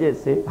کی وجہ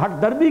سے،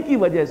 ہٹ دربی کی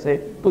وجہ سے،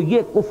 تو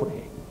یہ کفر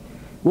ہے۔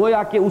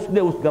 گویا کہ اس نے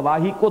اس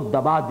گواہی کو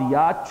دبا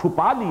دیا،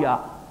 چھپا لیا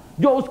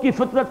جو اس کی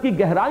فطرت کی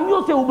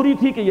گہرائیوں سے ابھری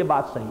تھی کہ یہ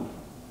بات صحیح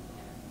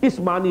ہے۔ اس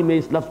معنی میں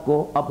اس لفظ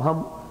کو اب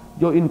ہم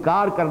جو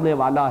انکار کرنے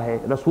والا ہے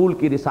رسول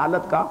کی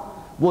رسالت کا،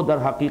 وہ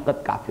در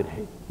حقیقت کافر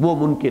ہے، وہ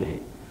منکر ہے۔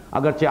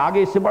 اگرچہ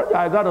آگے اس سے بڑھ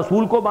جائے گا،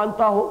 رسول کو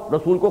مانتا ہو،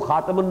 رسول کو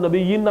خاتم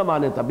النبیین نہ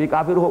مانے تب بھی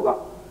کافر ہوگا،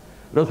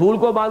 رسول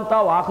کو مانتا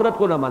ہو آخرت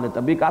کو نہ مانے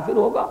تب بھی کافر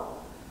ہوگا،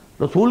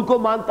 رسول کو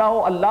مانتا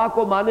ہو اللہ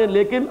کو مانے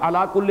لیکن علی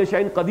کل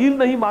شیء قدیر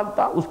نہیں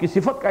مانتا، اس کی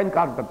صفت کا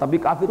انکار کرتا تب بھی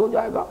کافر ہو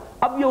جائے گا۔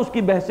 اب یہ اس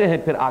کی بحثیں ہیں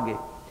پھر آگے،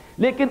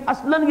 لیکن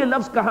اصلاً یہ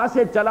لفظ کہاں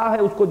سے چلا ہے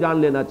اس کو جان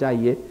لینا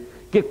چاہیے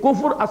کہ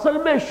کفر اصل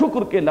میں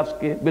شکر کے لفظ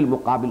کے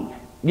بالمقابل ہے،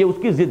 یہ اس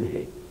کی ضد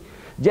ہے۔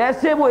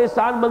 جیسے وہ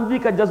احسان مندی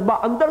کا جذبہ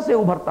اندر سے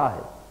ابھرتا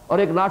ہے اور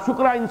ایک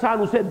ناشکرہ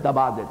انسان اسے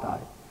دبا دیتا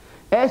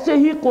ہے، ایسے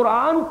ہی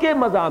قرآن کے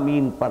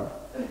مضامین پر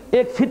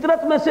ایک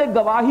فطرت میں سے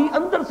گواہی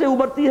اندر سے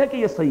ابھرتی ہے کہ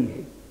یہ صحیح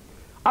ہے۔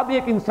 اب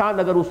ایک انسان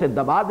اگر اسے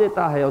دبا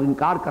دیتا ہے اور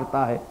انکار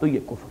کرتا ہے تو یہ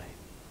کفر ہے۔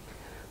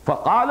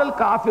 فقال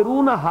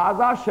الکافرون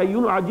ھذا شیء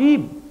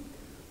عجیب،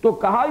 تو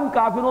کہا ان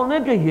کافروں نے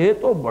کہ یہ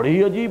تو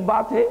بڑی عجیب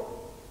بات ہے،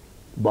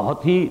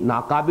 بہت ہی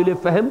ناقابل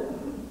فہم،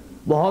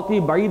 بہت ہی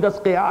بعید از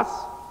قیاس۔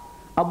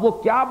 اب وہ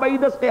کیا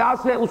بعید از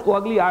قیاس ہے اس کو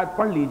اگلی آیت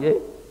پڑھ لیجئے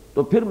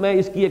تو پھر میں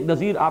اس کی ایک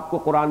نظیر آپ کو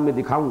قرآن میں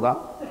دکھاؤں گا۔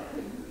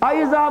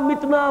 اَإِذَا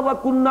مِتْنَا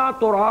وَكُنَّا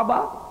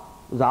تُرَابًا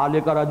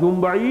ذَلِكَ رَجْعٌ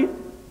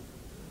بَعِيدٌ،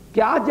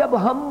 کیا جب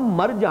ہم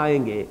مر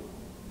جائیں گے،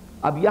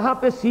 اب یہاں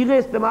پہ صیغے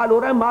استعمال ہو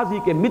رہے ہیں ماضی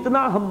کے،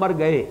 متنا ہم مر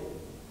گئے،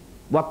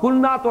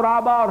 وَكُنَّا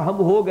تُرَابًا اور ہم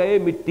ہو گئے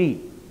مٹی۔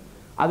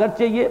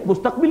 اگرچہ یہ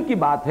مستقبل کی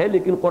بات ہے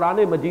لیکن قرآن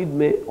مجید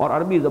میں اور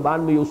عربی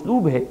زبان میں یہ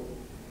اسلوب ہے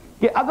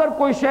کہ اگر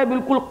کوئی شے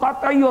بالکل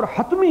قطعی اور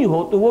حتمی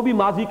ہو تو وہ بھی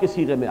ماضی کے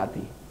صیغے میں آتی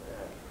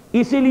ہے،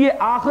 اسی لیے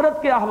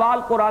آخرت کے احوال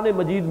قرآن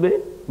مجید میں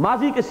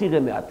ماضی کے صیغے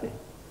میں آتے ہیں۔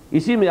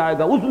 اسی میں آئے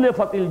گا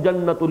اُزْلِفَتِ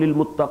الْجَنَّةُ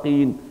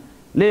لِلْمُتَّقِينَ،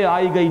 لے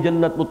آئی گئی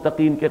جنت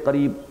متقین کے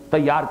قریب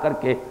تیار کر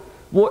کے۔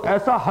 وہ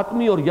ایسا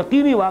حتمی اور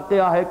یقینی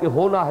واقعہ ہے کہ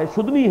ہونا ہے،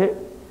 شدنی ہے۔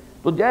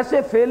 تو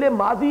جیسے فعل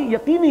ماضی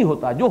یقینی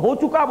ہوتا ہے، جو ہو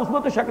چکا اب اس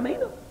میں تو شک نہیں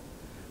نا،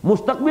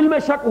 مستقبل میں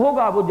شک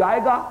ہوگا، وہ جائے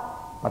گا،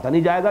 پتہ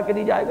نہیں جائے گا کہ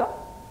نہیں جائے گا،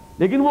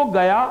 لیکن وہ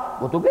گیا،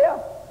 وہ تو گیا،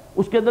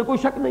 اس کے اندر کوئی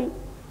شک نہیں۔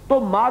 تو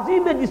ماضی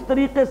میں جس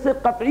طریقے سے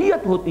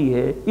قطعیت ہوتی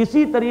ہے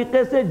اسی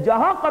طریقے سے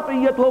جہاں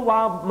قطعیت ہو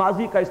وہاں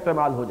ماضی کا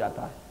استعمال ہو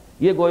جاتا ہے،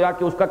 یہ گویا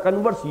کہ اس کا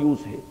کنورس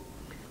یوز ہے۔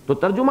 تو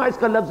ترجمہ اس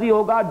کا لفظی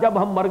ہوگا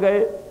جب ہم مر گئے،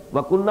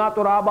 وَكُنَّا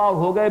تُرَابًا اور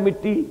ہو گئے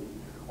مٹی،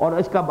 اور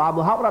اس کا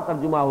بامحاورہ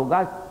ترجمہ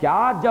ہوگا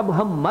کیا جب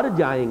ہم مر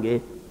جائیں گے۔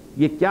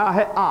 یہ کیا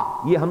ہے؟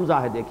 یہ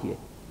حمزہ ہے، دیکھیے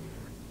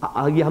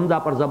یہ حمزہ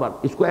پر زبر،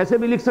 اس کو ایسے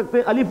بھی لکھ سکتے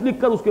ہیں الف لکھ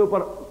کر اس کے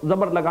اوپر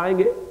زبر لگائیں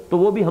گے تو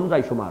وہ بھی حمزہ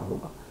ہی شمار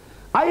ہوگا۔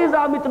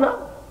 اَإِذَا مِتْنَا،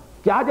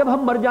 کیا جب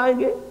ہم مر جائیں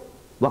گے،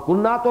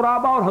 وَكُنَّا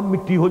تُرَابًا اور ہم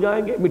مٹی ہو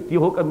جائیں گے، مٹی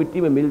ہو کر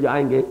مٹی میں مل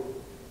جائیں گے،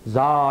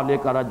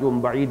 ذَلِكَ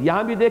رَجْعٌ بَعِيدٌ،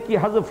 یہاں بھی دیکھیے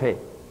حذف ہے،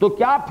 تو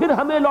کیا پھر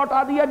ہمیں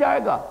لوٹا دیا جائے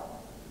گا؟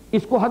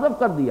 اس کو حذف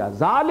کر دیا،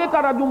 ذَلِكَ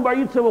رَجْعٌ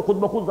بَعِيدٌ سے وہ خود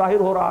بخود ظاہر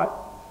ہو رہا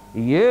ہے،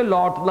 یہ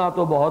لوٹنا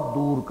تو بہت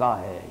دور کا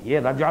ہے، یہ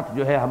رجعت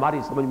جو ہے ہماری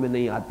سمجھ میں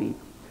نہیں آتی۔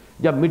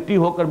 جب مٹی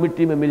ہو کر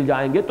مٹی میں مل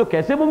جائیں گے تو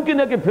کیسے ممکن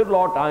ہے کہ پھر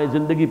لوٹ آئیں،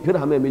 زندگی پھر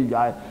ہمیں مل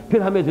جائے،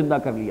 پھر ہمیں زندہ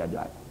کر لیا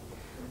جائے۔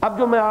 اب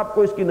جو میں آپ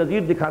کو اس کی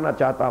نظیر دکھانا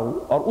چاہتا ہوں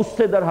اور اس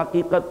سے در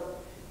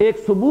حقیقت ایک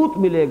ثبوت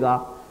ملے گا،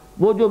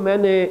 وہ جو میں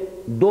نے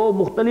دو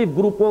مختلف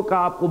گروپوں کا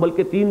آپ کو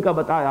بلکہ 3 کا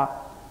بتایا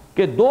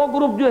کہ 2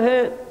 گروپ جو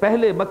ہیں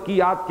پہلے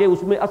مکیات کے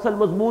اس میں اصل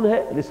مضمون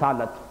ہے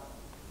رسالت،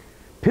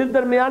 پھر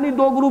درمیانی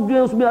 2 گروپ جو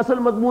ہیں اس میں اصل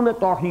مضمون ہے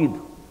توحید،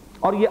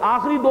 اور یہ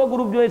آخری 2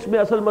 گروپ جو ہیں اس میں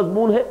اصل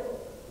مضمون ہے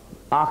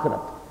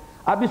آخرت۔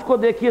 اب اس کو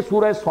دیکھیے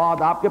سورہ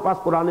صاد، آپ کے پاس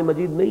قرآن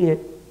مجید نہیں ہے،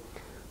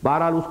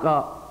 بہرحال اس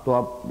کا تو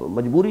اب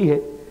مجبوری ہے،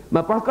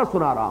 میں پڑھ کر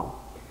سنا رہا ہوں،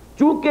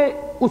 چونکہ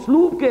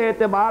اسلوب کے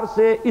اعتبار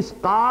سے اس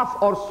قاف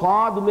اور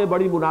صاد میں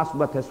بڑی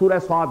مناسبت ہے۔ سورہ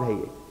صاد ہے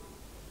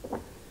یہ،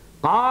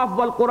 قاف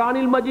والقرآن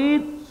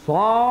المجید،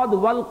 صاد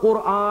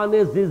والقرآن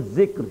ذی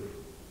الذکر،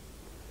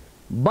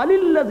 بل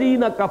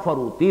الذین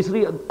کفروا،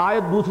 تیسری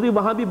آیت دوسری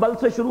وہاں بھی بل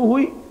سے شروع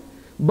ہوئی،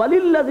 بل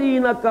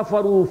الذین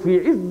کفروا فی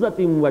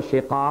عزت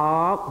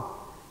وشقاق،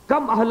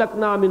 کم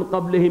اہلکنا من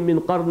قبلہم من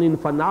قرن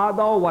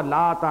فنادوا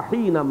ولات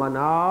حین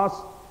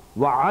مناس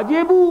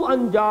وعجبوا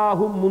ان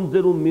جاءہم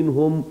منذر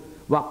منہم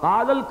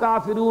وقال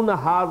الکافرون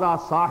ھذا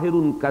ساحر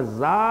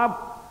کذاب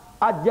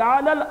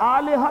اجعل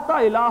الآلہۃ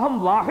الہا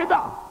واحدا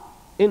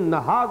ان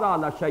ھذا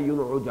لشیء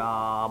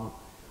عجاب۔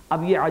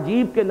 اب یہ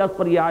عجیب کے لفظ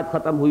پر یہ آیت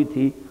ختم ہوئی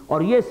تھی،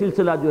 اور یہ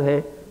سلسلہ جو ہے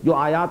جو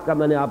آیات کا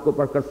میں نے آپ کو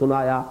پڑھ کر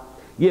سنایا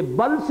یہ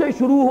بل سے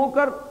شروع ہو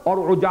کر اور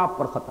عجاب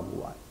پر ختم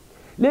ہوا ہے۔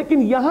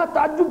 لیکن یہاں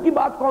تعجب کی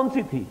بات کون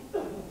سی تھی؟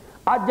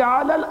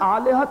 اجعل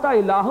الآلہۃ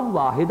الہا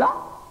واحدا،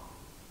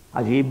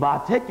 عجیب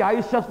بات ہے، کیا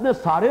اس شخص نے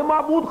سارے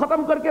معبود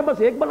ختم کر کے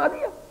بس ایک بنا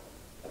دیا؟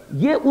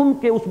 یہ ان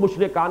کے اس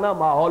مشرکانہ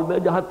ماحول میں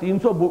جہاں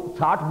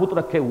 360 بت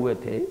رکھے ہوئے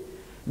تھے،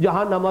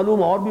 جہاں نہ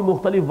معلوم اور بھی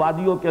مختلف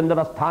وادیوں کے اندر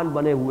استھان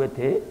بنے ہوئے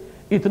تھے،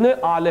 اتنے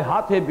آلہہ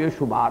تھے بے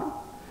شمار۔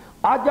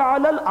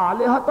 اجعل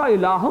الآلہۃ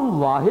الہا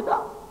واحدا،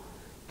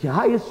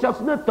 کیا اس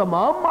شخص نے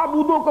تمام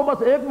معبودوں کو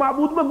بس ایک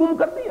معبود میں گم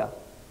کر دیا،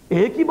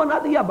 ایک ہی بنا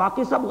دیا،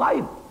 باقی سب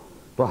غائب؟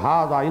 تو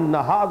ھذا ان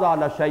ھذا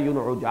لشیء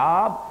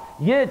عجاب،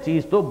 یہ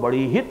چیز تو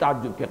بڑی ہی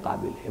تعجب کے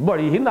قابل ہے،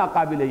 بڑی ہی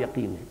ناقابل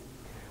یقین ہے۔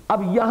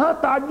 اب یہاں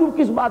تعجب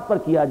کس بات پر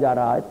کیا جا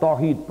رہا ہے؟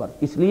 توحید پر،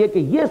 اس لیے کہ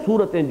یہ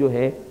صورتیں جو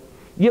ہے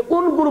یہ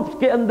ان گروپس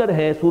کے اندر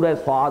ہیں سورہ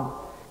صاد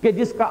کہ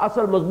جس کا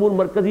اصل مضمون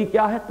مرکزی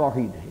کیا ہے؟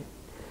 توحید ہے۔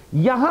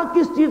 یہاں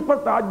کس چیز پر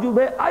تعجب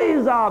ہے؟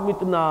 اذا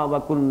متنا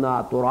وکنا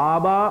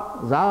ترابا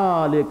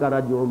ذالک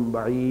رجع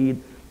بعید،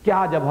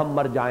 کیا جب ہم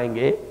مر جائیں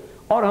گے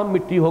اور ہم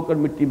مٹی ہو کر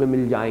مٹی میں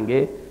مل جائیں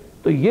گے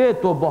تو یہ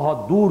تو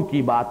بہت دور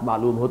کی بات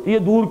معلوم ہوتی ہے،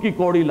 دور کی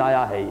کوڑی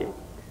لایا ہے،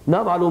 یہ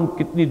نہ معلوم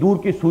کتنی دور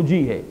کی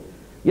سوجی ہے۔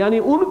 یعنی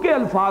ان کے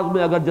الفاظ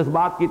میں اگر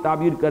جذبات کی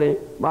تعبیر کریں،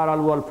 بہرحال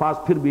وہ الفاظ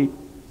پھر بھی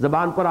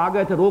زبان پر آ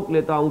گئے تھے، روک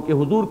لیتا ہوں کہ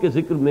حضور کے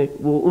ذکر میں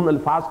وہ ان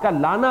الفاظ کا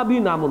لانا بھی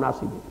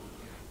نامناسب ہے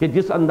کہ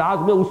جس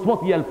انداز میں اس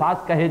وقت یہ الفاظ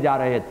کہے جا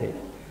رہے تھے،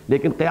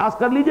 لیکن قیاس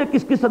کر لیجئے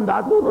کس کس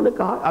انداز میں انہوں نے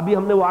کہا۔ ابھی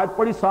ہم نے وہ آیت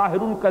پڑھی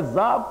ساحر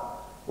کذاب،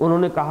 انہوں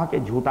نے کہا کہ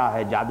جھوٹا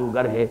ہے،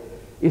 جادوگر ہے،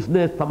 اس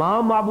نے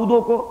تمام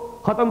معبودوں کو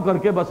ختم کر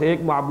کے بس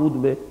ایک معبود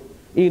میں،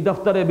 این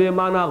دفتر بے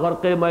معنی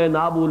غرق میں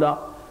نابولا،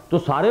 تو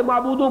سارے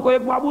معبودوں کو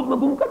ایک معبود میں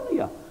گم کر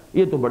دیا۔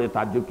 یہ تو بڑے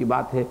تعجب کی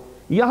بات ہے۔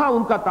 یہاں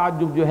ان کا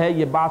تعجب جو ہے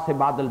یہ بعث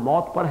بعد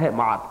الموت پر ہے،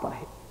 معاد پر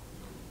ہے۔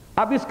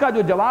 اب اس کا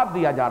جو جواب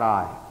دیا جا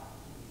رہا ہے،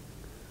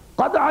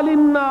 قد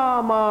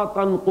علمنا ما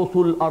تنقص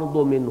الارض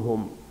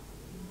منہم،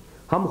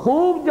 ہم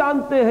خوب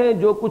جانتے ہیں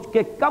جو کچھ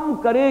کہ کم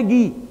کرے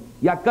گی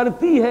یا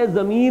کرتی ہے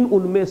زمین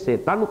ان میں سے۔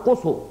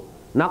 تنقص،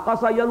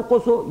 نقص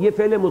ینقص، یہ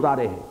فعل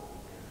مضارع ہے،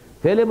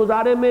 فعل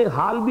مضارع میں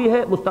حال بھی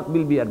ہے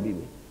مستقبل بھی عربی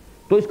میں،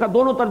 تو اس کا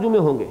دونوں ترجمے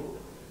ہوں گے۔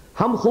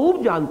 ہم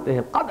خوب جانتے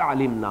ہیں، قد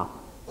علمنا،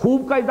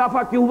 خوب کا اضافہ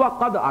کیوں ہوا؟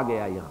 قد آ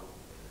گیا یہاں،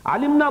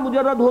 علمنا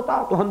مجرد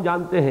ہوتا تو ہم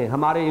جانتے ہیں،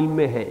 ہمارے علم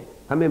میں ہے،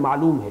 ہمیں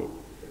معلوم ہے۔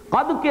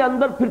 قد کے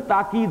اندر پھر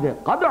تاکید ہے،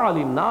 قد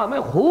علمنا، ہمیں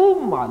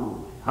خوب معلوم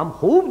ہے، ہم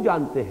خوب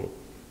جانتے ہیں،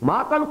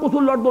 ما تنقص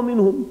الارض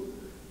منہم،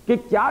 کہ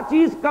کیا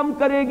چیز کم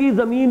کرے گی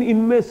زمین ان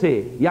میں سے،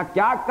 یا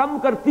کیا کم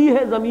کرتی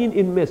ہے زمین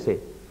ان میں سے۔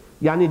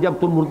 یعنی جب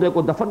تم مردے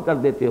کو دفن کر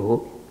دیتے ہو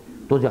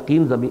تو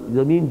یقین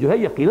زمین جو ہے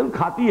یقیناً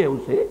کھاتی ہے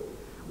اسے،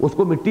 اس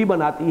کو مٹی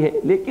بناتی ہے،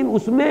 لیکن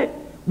اس میں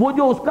وہ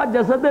جو اس کا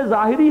جسد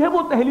ظاہری ہے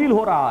وہ تحلیل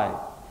ہو رہا ہے۔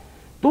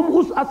 تم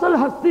اس اصل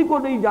ہستی کو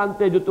نہیں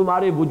جانتے جو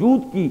تمہارے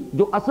وجود کی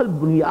جو اصل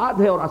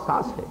بنیاد ہے اور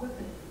اساس ہے،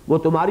 وہ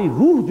تمہاری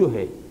روح جو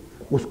ہے،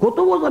 اس کو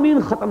تو وہ زمین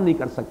ختم نہیں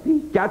کر سکتی۔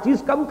 کیا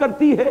چیز کم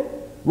کرتی ہے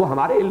وہ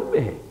ہمارے علم میں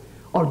ہے،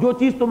 اور جو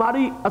چیز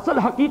تمہاری اصل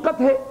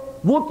حقیقت ہے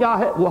وہ کیا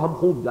ہے وہ ہم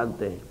خوب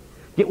جانتے ہیں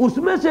کہ اس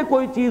میں سے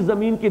کوئی چیز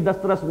زمین کی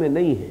دسترس میں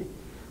نہیں ہے۔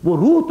 وہ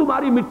روح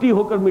تمہاری مٹی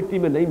ہو کر مٹی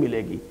میں نہیں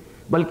ملے گی،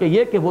 بلکہ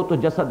یہ کہ وہ تو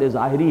جسد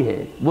ظاہری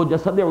ہے، وہ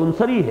جسد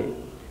عنصری ہے،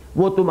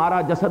 وہ تمہارا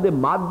جسد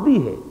مادی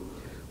ہے۔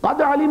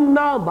 قد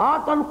علمنا ما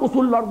تنقص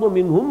الارض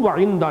منہم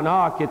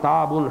وعندنا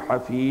کتاب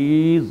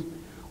حفیظ،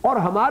 اور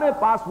ہمارے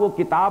پاس وہ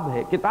کتاب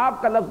ہے۔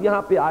 کتاب کا لفظ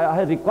یہاں پہ آیا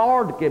ہے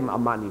ریکارڈ کے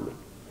معنی میں،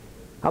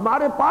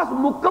 ہمارے پاس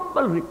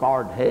مکمل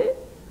ریکارڈ ہے،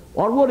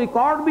 اور وہ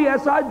ریکارڈ بھی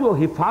ایسا ہے جو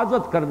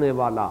حفاظت کرنے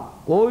والا،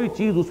 کوئی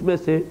چیز اس میں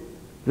سے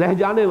رہ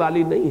جانے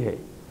والی نہیں ہے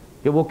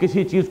کہ وہ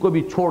کسی چیز کو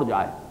بھی چھوڑ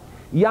جائے۔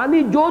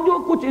 یعنی جو جو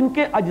کچھ ان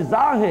کے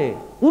اجزاء ہیں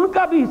ان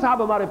کا بھی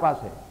حساب ہمارے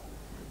پاس ہے۔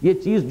 یہ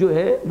چیز جو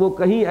ہے وہ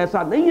کہیں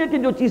ایسا نہیں ہے کہ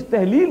جو چیز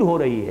تحلیل ہو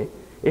رہی ہے،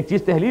 ایک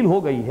چیز تحلیل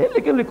ہو گئی ہے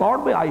لیکن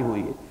ریکارڈ میں آئی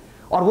ہوئی ہے،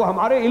 اور وہ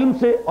ہمارے علم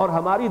سے اور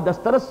ہماری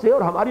دسترس سے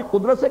اور ہماری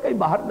قدرت سے کہیں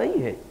باہر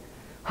نہیں ہے۔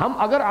 ہم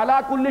اگر علی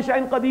کل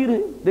شیء قدیر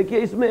ہیں، دیکھیے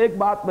اس میں ایک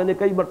بات میں نے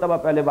کئی مرتبہ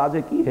پہلے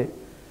واضح کی ہے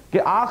کہ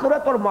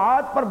آخرت اور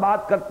معاد پر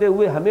بات کرتے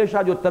ہوئے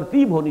ہمیشہ جو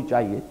ترتیب ہونی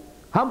چاہیے،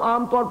 ہم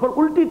عام طور پر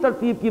الٹی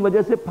ترتیب کی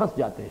وجہ سے پھنس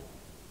جاتے ہیں۔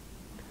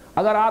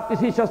 اگر آپ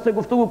کسی شخص سے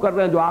گفتگو کر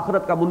رہے ہیں جو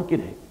آخرت کا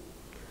منکر ہے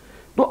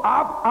تو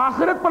آپ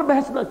آخرت پر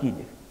بحث نہ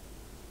کیجئے،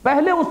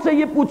 پہلے اس سے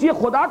یہ پوچھئے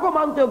خدا کو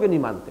مانتے ہو کہ نہیں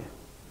مانتے۔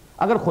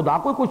 اگر خدا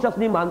کو کوئی شخص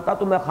نہیں مانتا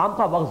تو میں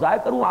خامخواہ وقت ضائع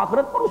کروں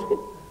آخرت پر اس کے،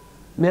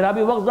 میرا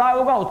بھی وقت ضائع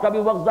ہوگا، اس کا بھی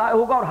وقت ضائع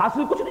ہوگا، اور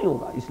حاصل کچھ نہیں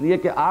ہوگا، اس لیے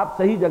کہ آپ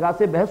صحیح جگہ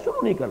سے بحث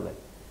شروع نہیں کر رہے۔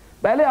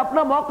 پہلے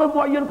اپنا موقف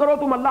معین کرو،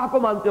 تم اللہ کو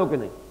مانتے ہو کہ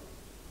نہیں۔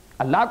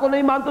 اللہ کو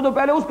نہیں مانتے تو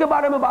پہلے اس کے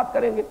بارے میں بات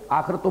کریں گے،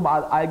 آخرت تو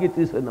بعد آئے گی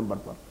تیسرے نمبر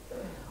پر۔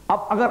 اب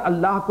اگر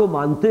اللہ کو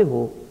مانتے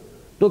ہو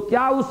تو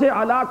کیا اسے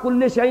علی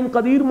کل شیء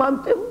قدیر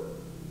مانتے ہو؟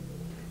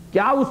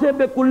 کیا اسے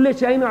بے کل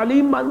شیء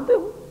علیم مانتے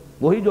ہو؟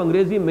 وہی جو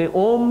انگریزی میں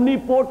اومنی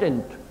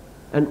پوٹنٹ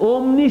اینڈ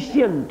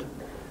اومنیشینٹ،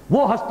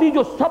 وہ ہستی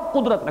جو سب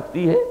قدرت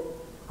رکھتی ہے،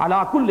 علی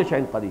کل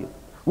شیء قدیر،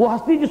 وہ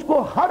ہستی جس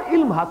کو ہر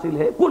علم حاصل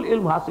ہے، کل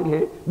علم حاصل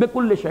ہے، بے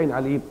کل شیء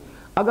علیم۔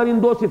 اگر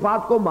ان دو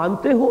صفات کو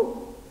مانتے ہو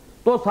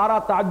تو سارا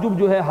تعجب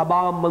جو ہے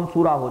حبا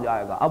منصورہ ہو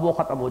جائے گا، اب وہ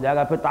ختم ہو جائے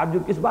گا۔ پھر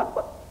تعجب کس بات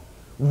پر؟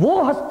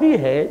 وہ ہستی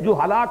ہے جو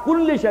علی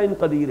کل شیء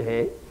قدیر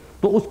ہے،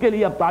 تو اس کے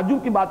لیے اب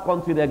تعجب کی بات کون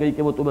سی رہ گئی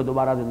کہ وہ تمہیں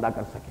دوبارہ زندہ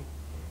کر سکے؟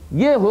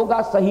 یہ ہوگا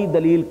صحیح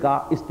دلیل کا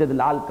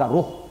استدلال کا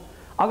رخ۔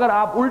 اگر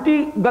آپ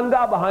الٹی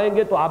گنگا بہائیں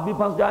گے تو آپ بھی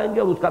پھنس جائیں گے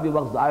اور اس کا بھی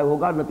وقت ضائع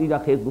ہوگا، نتیجہ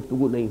خیز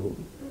گفتگو نہیں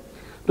ہوگی۔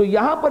 تو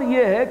یہاں پر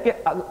یہ ہے کہ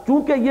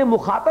چونکہ یہ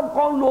مخاطب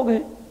کون لوگ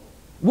ہیں؟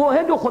 وہ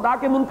ہیں جو خدا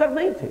کے منکر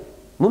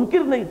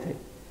نہیں تھے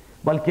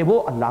بلکہ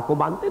وہ اللہ کو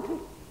مانتے تھے.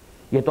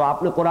 یہ تو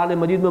آپ نے قرآن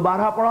مجید میں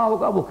بارہا پڑھا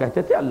ہوگا، وہ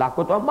کہتے تھے اللہ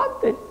کو تو ہم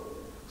مانتے ہیں،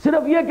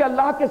 صرف یہ کہ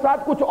اللہ کے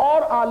ساتھ کچھ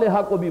اور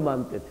آلہہ کو بھی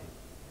مانتے تھے.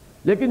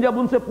 لیکن جب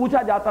ان سے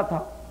پوچھا جاتا تھا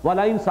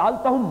وَلَئِن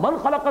سَأَلْتَهُم مَّنْ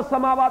خَلَقَ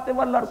السَّمَاوَاتِ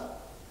وَالْأَرْضَ،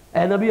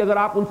 اے نبی اگر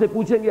آپ ان سے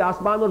پوچھیں گے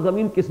آسمان اور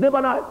زمین کس نے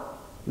بنائے،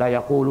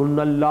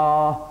 لَيَقُولُنَّ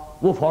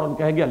اللَّهُ، وہ فوراً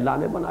کہیں گے اللہ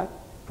نے بنائے.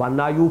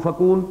 فَأَنَّىٰ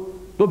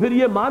يُؤْفَكُونَ، تو پھر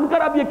یہ مان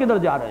کر اب یہ کدھر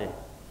جا رہے ہیں؟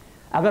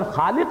 اگر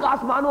خالق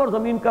آسمان اور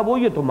زمین کا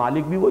وہی ہے تو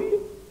مالک بھی وہی ہے،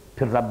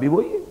 پھر رب بھی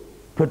وہی ہے،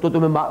 پھر تو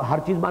تمہیں ہر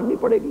چیز ماننی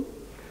پڑے گی.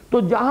 تو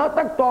جہاں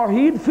تک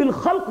توحید فی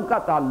الخلق کا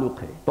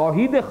تعلق ہے،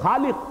 توحید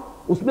خالق،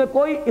 اس میں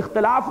کوئی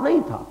اختلاف نہیں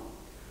تھا.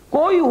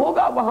 کوئی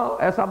ہوگا وہاں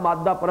ایسا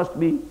مادہ پرست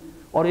بھی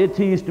اور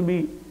ایتھیسٹ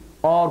بھی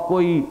اور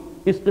کوئی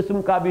اس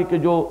قسم کا بھی کہ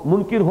جو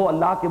منکر ہو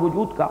اللہ کے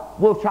وجود کا،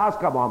 وہ شاذ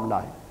کا معاملہ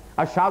ہے.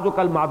 الشاذ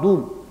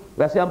کالمعدوم،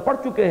 ویسے ہم پڑھ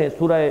چکے ہیں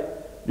سورہ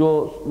جو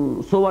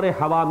سور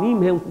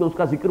حوامیم ہے اس میں اس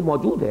کا ذکر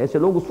موجود ہے، ایسے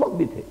لوگ اس وقت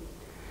بھی تھے.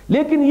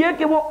 لیکن یہ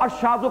کہ وہ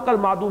الشاذ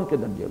کالمعدوم کے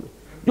درجے میں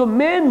جو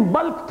مین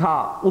بلک تھا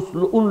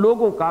ان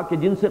لوگوں کا کہ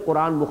جن سے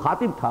قرآن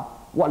مخاطب تھا،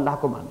 وہ اللہ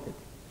کو مانتے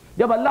تھے.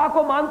 جب اللہ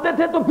کو مانتے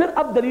تھے تو پھر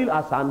اب دلیل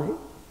آسان ہے.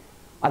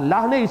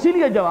 اللہ نے اسی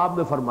لیے جواب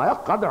میں فرمایا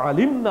قد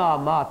علمنا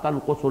ما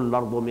تنقص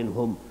الارض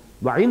منہم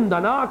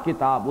وعندنا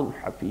کتاب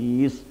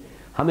حفیظ،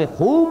 ہمیں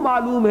خوب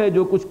معلوم ہے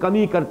جو کچھ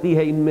کمی کرتی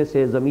ہے ان میں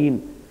سے زمین،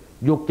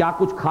 جو کیا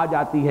کچھ کھا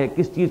جاتی ہے،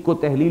 کس چیز کو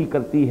تحلیل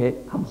کرتی ہے،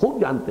 ہم خوب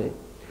جانتے ہیں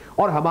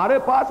اور ہمارے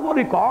پاس وہ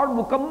ریکارڈ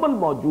مکمل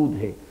موجود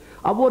ہے.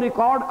 اب وہ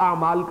ریکارڈ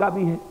اعمال کا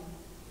بھی ہے،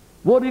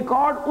 وہ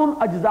ریکارڈ ان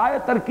اجزاء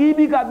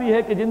ترکیبی کا بھی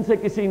ہے کہ جن سے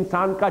کسی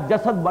انسان کا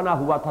جسد بنا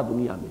ہوا تھا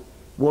دنیا میں،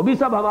 وہ بھی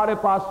سب ہمارے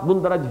پاس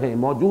مندرج ہیں،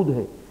 موجود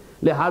ہیں.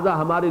 لہذا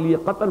ہمارے لیے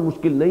قطعاً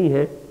مشکل نہیں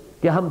ہے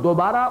کہ ہم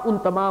دوبارہ ان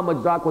تمام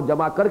اجزاء کو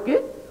جمع کر کے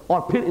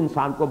اور پھر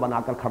انسان کو بنا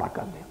کر کھڑا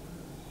کر دیں.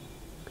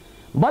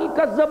 بل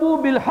کذبوا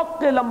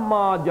بالحق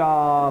لما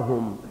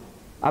جاءہم،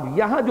 اب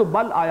یہاں جو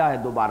بل آیا ہے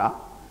دوبارہ،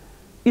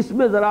 اس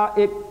میں ذرا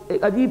ایک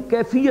عجیب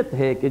کیفیت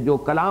ہے کہ جو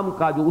کلام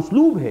کا جو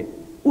اسلوب ہے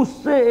اس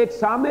سے ایک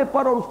سامع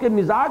پر اور اس کے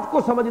مزاج کو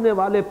سمجھنے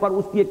والے پر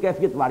اس کی ایک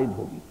کیفیت وارد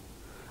ہوگی.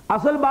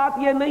 اصل بات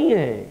یہ نہیں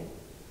ہے،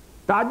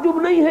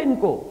 تعجب نہیں ہے ان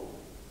کو،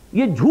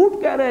 یہ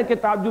جھوٹ کہہ رہے ہیں کہ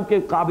تعجب کے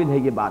قابل ہے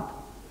یہ بات.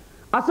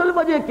 اصل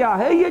وجہ کیا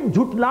ہے؟ یہ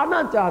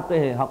جھٹلانا چاہتے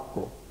ہیں حق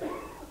کو،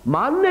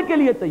 ماننے کے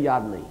لیے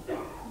تیار نہیں.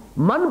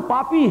 من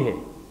پاپی ہے،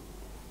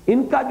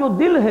 ان کا جو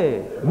دل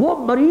ہے وہ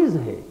مریض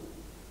ہے،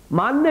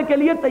 ماننے کے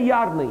لیے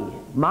تیار نہیں ہے.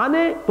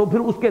 مانے تو پھر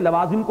اس کے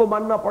لوازم کو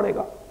ماننا پڑے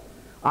گا،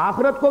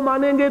 آخرت کو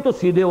مانیں گے تو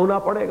سیدھے ہونا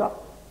پڑے گا.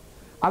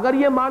 اگر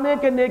یہ مانے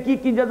کہ نیکی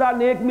کی جزا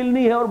نیک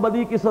ملنی ہے اور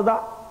بدی کی سزا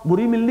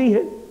بری ملنی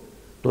ہے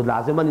تو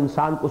لازماً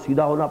انسان کو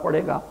سیدھا ہونا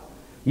پڑے گا.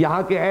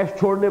 یہاں کے عیش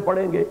چھوڑنے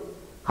پڑیں گے،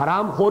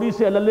 حرام خوری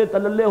سے اللے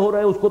تللے ہو رہے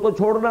ہیں اس کو تو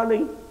چھوڑنا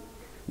نہیں.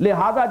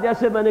 لہذا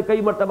جیسے میں نے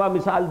کئی مرتبہ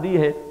مثال دی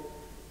ہے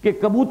کہ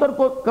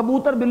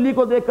کبوتر بلی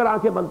کو دیکھ کر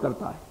آنکھیں بند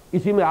کرتا ہے،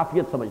 اسی میں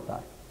عافیت سمجھتا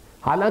ہے،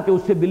 حالانکہ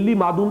اس سے بلی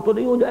معدوم تو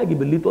نہیں ہو جائے گی،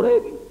 بلی تو رہے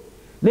گی.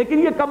 لیکن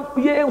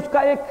یہ اس کا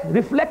ایک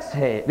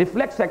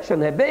ریفلیکس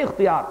ایکشن ہے بے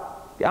اختیار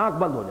کہ آنکھ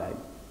بند ہو جائے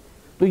گی.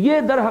 تو یہ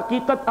در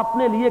حقیقت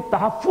اپنے لیے ایک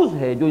تحفظ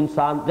ہے جو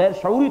انسان غیر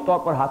شعوری طور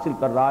پر حاصل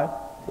کر رہا ہے.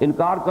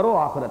 انکار کرو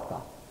آخرت کا،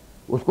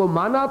 اس کو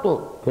مانا تو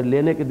پھر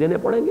لینے کے دینے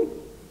پڑیں گے،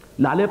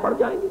 لالے پڑ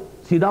جائیں گے،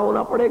 سیدھا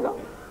ہونا پڑے گا،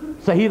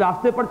 صحیح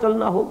راستے پر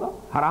چلنا ہوگا،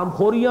 حرام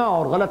خوریاں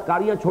اور غلط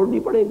کاریاں چھوڑنی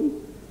پڑیں گی.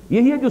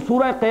 یہی ہے جو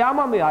سورہ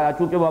قیامہ میں آیا،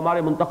 چونکہ وہ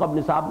ہمارے منتخب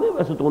نصاب میں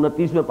ویسے تو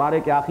 29ویں پارے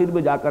کے آخر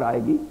میں جا کر آئے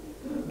گی،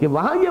 کہ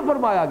وہاں یہ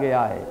فرمایا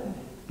گیا ہے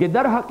کہ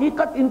در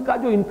حقیقت ان کا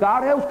جو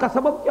انکار ہے اس کا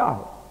سبب کیا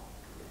ہے.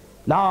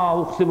 لا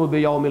اقسم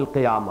بیوم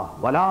القیامہ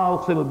ولا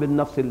اقسم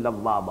بالنفس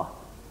اللوامہ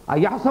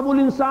ایحسب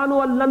الانسان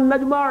ان لن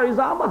نجمع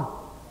عظامہ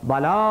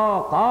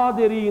بلا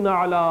قادرین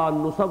علی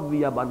ان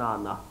نسوی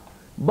بنانہ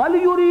بل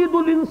یرید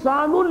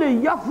الانسان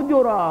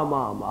لیفجر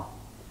امامہ.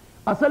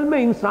 اصل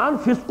میں انسان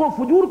فسق و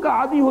فجور کا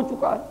عادی ہو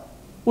چکا ہے،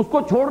 اس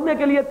کو چھوڑنے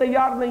کے لیے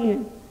تیار نہیں ہے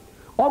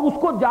اور اس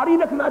کو جاری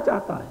رکھنا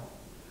چاہتا ہے.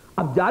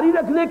 اب جاری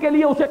رکھنے کے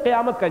لیے اسے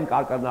قیامت کا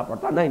انکار کرنا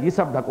پڑتا. نہیں، یہ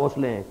سب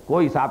ڈھکوسلے ہیں،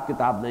 کوئی حساب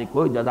کتاب نہیں،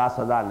 کوئی جزا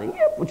سزا نہیں،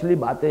 یہ پچھلی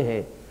باتیں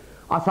ہیں،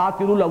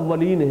 اساطیر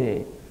الاولین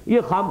ہیں،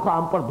 یہ خام خواہ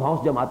ہم پر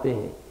دھونس جماتے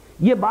ہیں.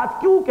 یہ بات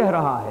کیوں کہہ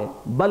رہا ہے؟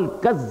 بل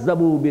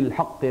کذبوا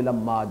بالحق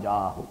لما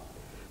جاءہم،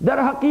 در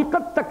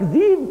حقیقت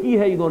تکذیب کی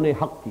ہے انہوں نے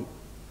حق کی.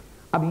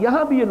 اب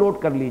یہاں بھی یہ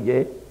نوٹ کر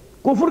لیجئے،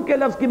 کفر کے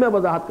لفظ کی میں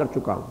وضاحت کر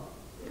چکا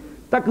ہوں،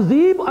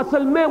 تکذیب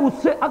اصل میں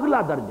اس سے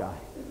اگلا درجہ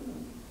ہے.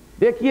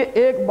 دیکھیے،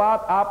 ایک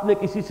بات آپ نے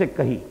کسی سے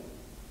کہی،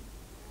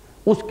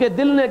 اس کے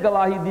دل نے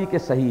گواہی دی کہ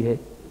صحیح ہے،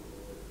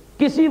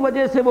 کسی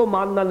وجہ سے وہ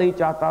ماننا نہیں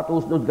چاہتا تو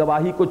اس نے اس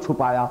گواہی کو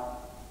چھپایا،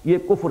 یہ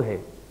کفر ہے.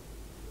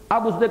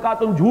 اب اس نے کہا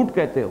تم جھوٹ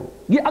کہتے ہو،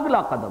 یہ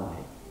اگلا قدم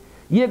ہے.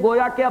 یہ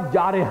گویا کہ اب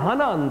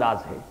جارحانہ انداز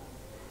ہے.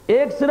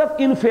 ایک صرف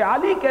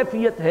انفعالی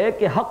کیفیت ہے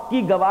کہ حق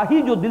کی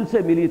گواہی جو دل سے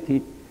ملی تھی،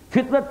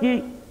 فطرت کی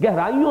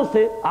گہرائیوں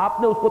سے آپ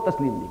نے اس کو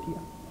تسلیم نہیں کیا،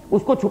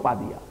 اس کو چھپا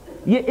دیا.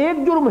 یہ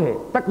ایک جرم ہے،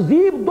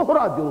 تکذیب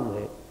دوہرا جرم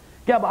ہے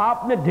کہ اب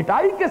آپ نے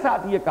ڈھٹائی کے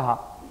ساتھ یہ کہا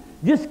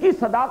جس کی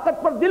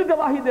صداقت پر دل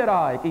گواہی دے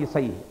رہا ہے کہ یہ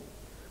صحیح ہے.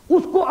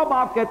 اس کو اب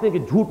آپ کہتے ہیں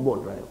کہ جھوٹ بول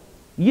رہے ہو.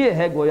 یہ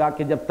ہے گویا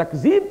کہ جب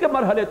تکذیب کے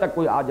مرحلے تک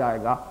کوئی آ جائے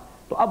گا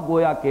تو اب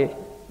گویا کہ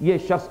یہ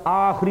شخص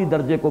آخری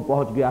درجے کو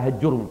پہنچ گیا ہے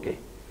جرم کے.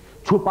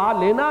 چھپا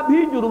لینا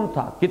بھی جرم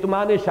تھا،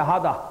 کتمان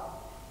شہادہ،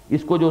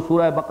 اس کو جو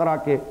سورہ بقرہ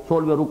کے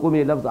 16ویں رکوع میں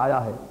یہ لفظ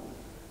آیا ہے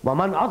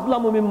وَمَنْ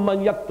أَظْلَمُ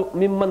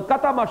مِمَّنْ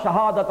كَتَمَ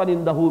شَهَادَةً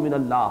عِنْدَهُ مِنَ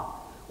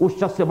اللَّهِ. اس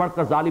شخص سے بڑھ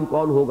کر ظالم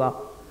کون ہوگا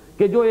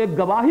کہ جو ایک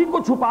گواہی کو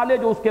چھپا لے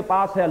جو اس کے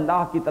پاس ہے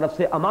اللہ کی طرف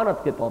سے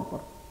امانت کے طور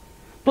پر.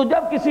 تو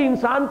جب کسی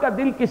انسان کا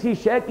دل کسی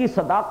شے کی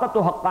صداقت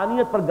و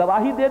حقانیت پر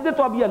گواہی دے دے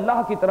تو اب یہ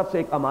اللہ کی طرف سے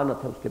ایک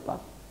امانت ہے اس کے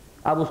پاس.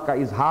 اب اس کا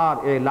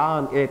اظہار،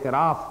 اعلان،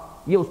 اعتراف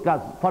یہ اس کا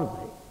فرض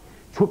ہے.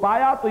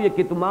 چھپایا تو یہ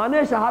کتمان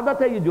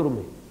شہادت ہے، یہ جرم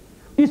ہے.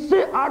 اس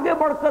سے آگے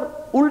بڑھ کر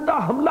الٹا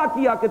حملہ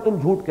کیا کہ تم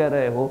جھوٹ کہہ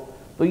رہے ہو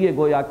تو یہ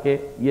گویا کہ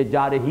یہ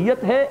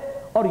جارحیت ہے،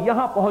 اور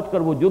یہاں پہنچ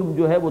کر وہ جرم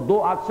جو ہے وہ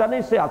دو آدشا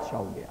نہیں سے آدشا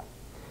ہو گیا.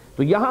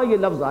 تو یہاں یہ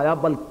لفظ آیا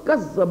بل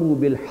کذبوا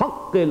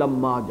بالحق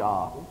لما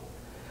جاءہم.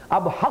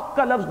 اب حق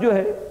کا لفظ جو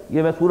ہے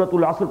یہ میں سورۃ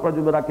العصر پر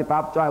جو میرا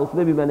کتاب چاہے اس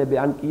میں بھی میں نے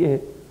بیان کیے ہیں.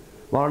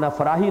 مولانا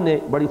فراہی نے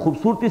بڑی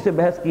خوبصورتی سے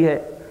بحث کی ہے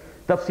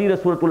تفسیر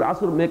سورۃ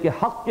العصر میں کہ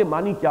حق کے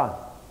معنی کیا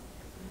ہے.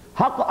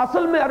 حق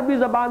اصل میں عربی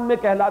زبان میں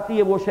کہلاتی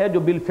ہے وہ شے جو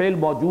بالفعل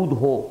موجود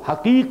ہو،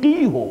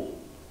 حقیقی ہو،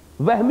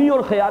 وہمی اور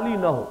خیالی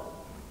نہ ہو.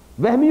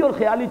 وہمی اور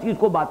خیالی چیز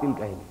کو باطل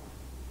کہیں گے.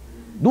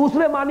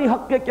 دوسرے معنی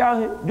حق کے کیا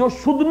ہیں؟ جو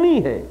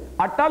شدنی ہے،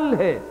 اٹل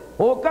ہے،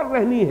 ہو کر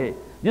رہنی ہے،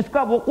 جس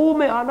کا وقوع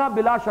میں آنا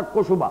بلا شک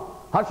و شبہ،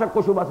 ہر شک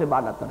و شبہ سے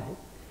بالا تر ہے.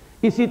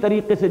 اسی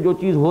طریقے سے جو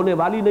چیز ہونے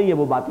والی نہیں ہے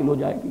وہ باطل ہو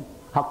جائے گی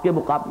حق کے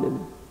مقابلے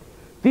میں.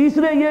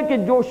 تیسرے یہ کہ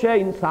جو شے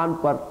انسان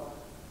پر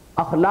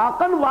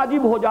اخلاقاً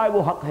واجب ہو جائے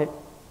وہ حق ہے.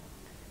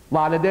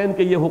 والدین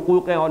کے یہ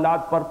حقوق ہیں اولاد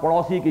پر،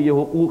 پڑوسی کے یہ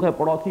حقوق ہیں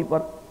پڑوسی پر.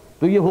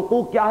 تو یہ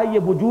حقوق کیا ہے؟ یہ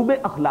وجوب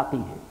اخلاقی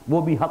ہے،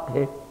 وہ بھی حق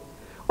ہے.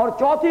 اور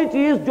چوتھی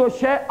چیز جو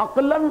شے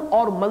عقلاً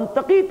اور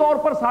منطقی طور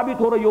پر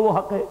ثابت ہو رہی ہو وہ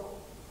حق ہے.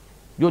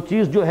 جو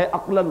چیز جو ہے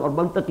عقلاً اور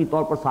منطقی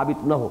طور پر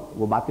ثابت نہ ہو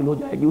وہ باطل ہو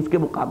جائے گی اس کے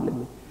مقابلے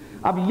میں.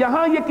 اب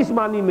یہاں یہ کس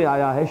معنی میں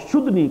آیا ہے؟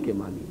 شدنی کے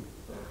معنی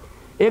میں.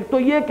 ایک تو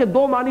یہ کہ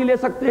دو معنی لے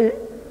سکتے ہیں،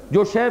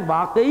 جو شے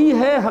واقعی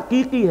ہے،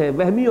 حقیقی ہے،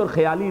 وہمی اور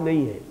خیالی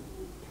نہیں ہے.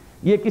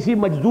 یہ کسی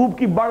مجذوب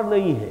کی بڑھ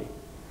نہیں ہے،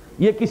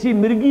 یہ کسی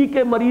مرگی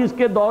کے مریض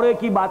کے دورے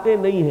کی باتیں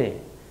نہیں ہیں،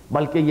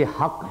 بلکہ یہ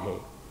حق ہے.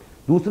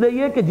 دوسرے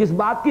یہ کہ جس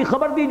بات کی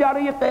خبر دی جا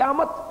رہی ہے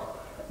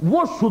قیامت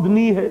وہ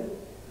شدنی ہے،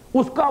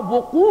 اس کا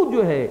وقوع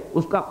جو ہے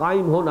اس کا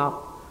قائم ہونا.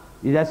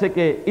 جیسے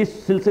کہ اس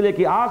سلسلے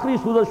کی آخری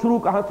سورت شروع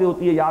کہاں سے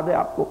ہوتی ہے یاد ہے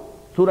آپ کو؟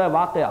 سورہ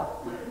واقعہ.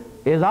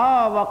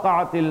 اذا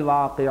وقعت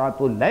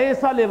الواقعۃ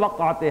لیس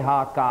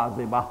لوقعتها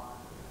کاذبہ.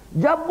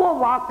 جب وہ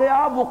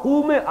واقعہ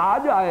وقوع میں آ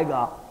جائے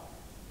گا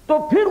تو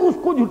پھر اس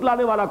کو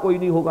جھٹلانے والا کوئی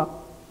نہیں ہوگا.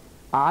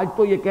 آج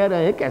تو یہ کہہ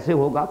رہے ہیں کیسے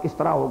ہوگا، کس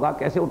طرح ہوگا،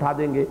 کیسے اٹھا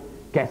دیں گے،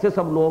 کیسے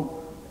سب لوگ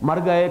مر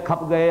گئے،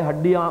 کھپ گئے،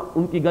 ہڈیاں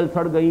ان کی گل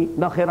سڑ گئیں،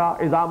 نخرا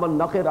عظاما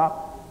نخرا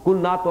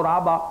کنا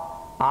ترابا.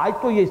 آج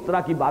تو یہ اس طرح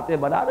کی باتیں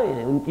بنا رہے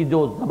ہیں، ان کی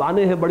جو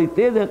زبانیں ہیں بڑی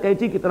تیز ہیں،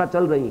 قینچی کی طرح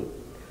چل رہی ہیں.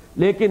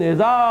 لیکن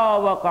اذا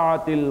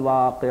وقعت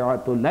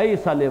الواقعۃ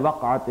لیس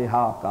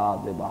لوقعتها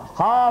کاذبہ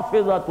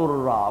خافضۃ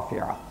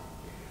الرافعہ.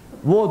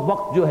 وہ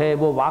وقت جو ہے،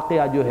 وہ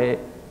واقعہ جو ہے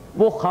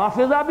وہ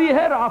خافضہ بھی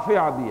ہے،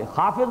 رافعہ بھی ہے.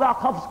 خافضہ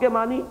خفض کے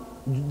معنی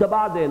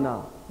دبا دینا،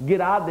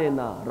 گرا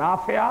دینا،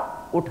 رافعہ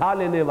اٹھا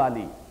لینے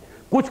والی.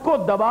 کچھ کو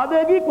دبا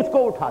دے گی، کچھ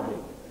کو اٹھا دے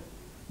گی.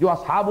 جو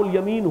اصحاب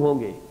الیمین ہوں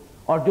گے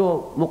اور جو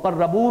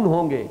مقربون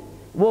ہوں گے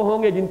وہ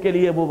ہوں گے جن کے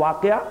لیے وہ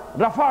واقعہ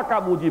رفع کا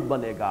موجب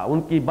بنے گا.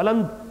 ان کی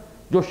بلند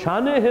جو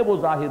شانیں ہیں وہ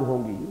ظاہر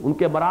ہوں گی، ان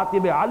کے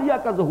مراتب عالیہ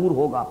کا ظہور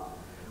ہوگا.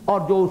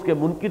 اور جو اس کے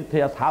منکر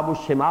تھے اصحاب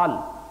الشمال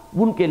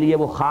ان کے لیے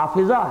وہ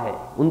خافضہ ہے،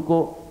 ان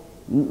کو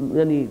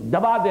یعنی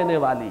دبا دینے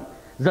والی.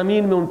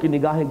 زمین میں ان کی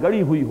نگاہیں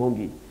گڑی ہوئی ہوں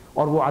گی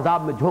اور وہ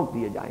عذاب میں جھونک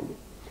دیے جائیں گے.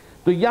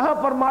 تو یہاں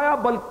فرمایا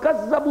بل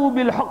کذبوا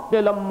بالحق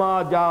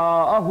لما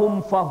جاءہم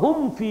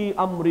فہم فی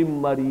امر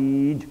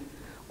مریج.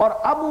 اور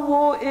اب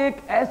وہ ایک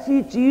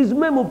ایسی چیز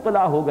میں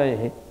مبتلا ہو گئے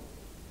ہیں.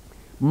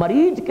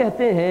 مریج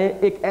کہتے ہیں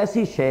ایک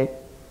ایسی شے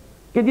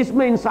کہ جس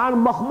میں انسان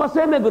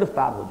مخمصے میں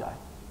گرفتار ہو جائے.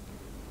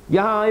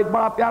 یہاں ایک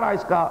بڑا پیارا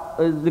اس کا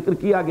ذکر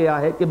کیا گیا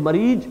ہے کہ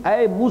مریج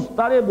اے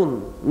مضطرب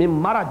من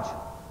مرج،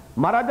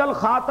 مرج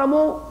الخاتم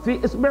فی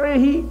اصبعہ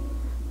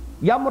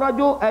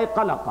یمرج اے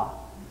قلقہ.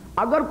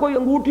 اگر کوئی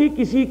انگوٹھی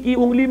کسی کی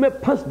انگلی میں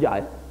پھنس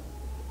جائے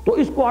تو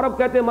اس کو عرب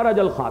کہتے ہیں مرج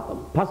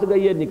الخاتم، پھنس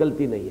گئی ہے،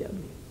 نکلتی نہیں ہے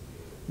ابھی.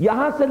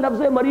 یہاں سے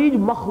لفظ مریج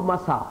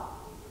مخمسہ،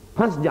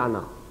 پھنس جانا.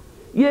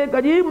 یہ ایک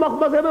عجیب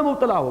مخمسے میں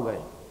مبتلا ہو گئے.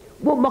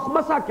 وہ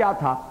مخمسہ کیا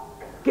تھا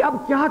کہ اب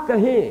کیا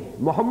کہیں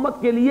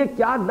محمد کے لیے،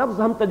 کیا لفظ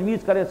ہم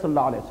تجویز کریں صلی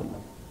اللہ علیہ وسلم.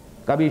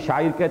 کبھی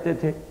شاعر کہتے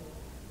تھے،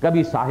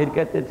 کبھی ساحر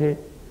کہتے تھے،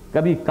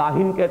 کبھی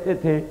کاہن کہتے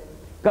تھے،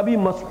 کبھی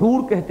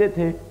مسحور کہتے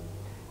تھے،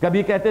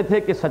 کبھی کہتے تھے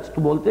کہ سچ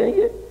تو بولتے ہیں،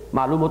 یہ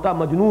معلوم ہوتا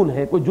مجنون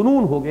ہے، کوئی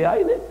جنون ہو گیا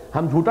انہیں.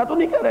 ہم جھوٹا تو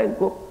نہیں کہہ رہے ان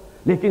کو،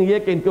 لیکن یہ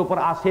کہ ان کے اوپر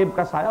آسیب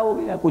کا سایہ ہو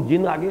گیا ہے، کوئی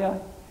جن آ گیا ہے،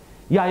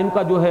 یا ان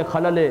کا جو ہے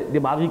خلل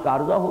دماغی کا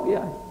عارضہ ہو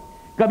گیا ہے.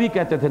 کبھی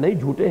کہتے تھے نہیں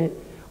جھوٹے ہیں.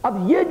 اب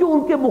یہ جو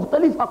ان کے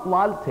مختلف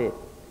اقوال تھے،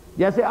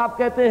 جیسے آپ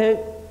کہتے ہیں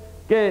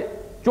کہ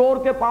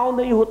چور کے پاؤں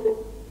نہیں ہوتے،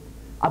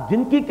 अब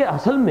जिनकी के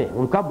असल में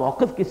उनका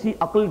मौक़िफ़ किसी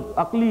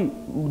अक्ली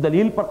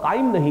दलील पर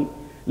कायम नहीं,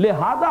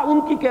 लिहाजा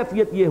उनकी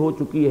कैफियत ये हो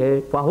चुकी है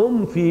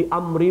फ़हुम फ़ी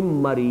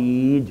अम्रिम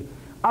मरीज,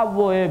 अब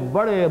वो एक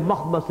बड़े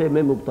मखमसे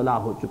में मुब्तला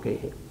हो चुके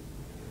हैं।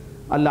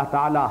 अल्लाह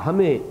ताला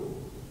हमें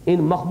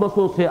इन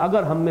मखमसों से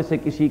अगर हम में से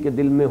किसी के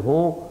दिल में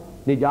हो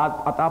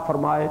निजात अता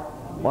फरमाए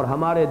और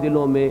हमारे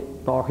दिलों में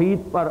तौहीद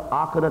पर,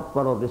 आखिरत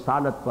पर और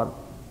रिसालत पर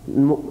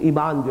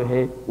ईमान जो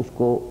है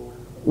उसको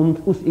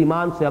उस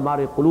ईमान से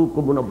हमारे क़ुलूब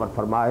को मुनव्वर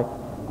फरमाए।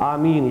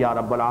 आमीन या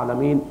रब्बल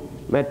आलमीन।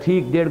 मैं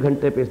ठीक 1.5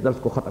 घंटे पे इस दर्स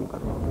को ख़त्म कर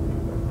रहा हूँ।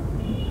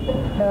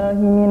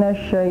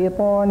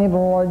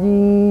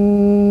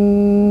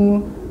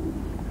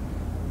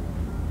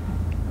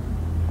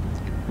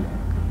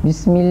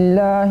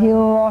 बिस्मिल्लाहिर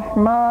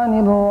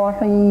रहमानिर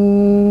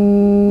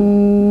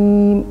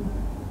रहीम।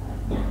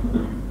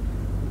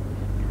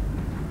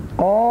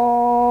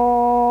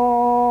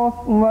 क़ाफ़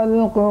वल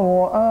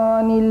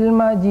क़ुरआनिल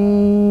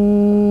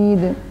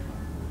मजीद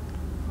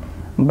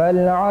बल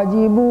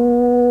अजिबू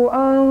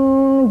अन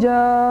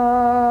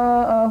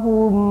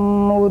जाअहुम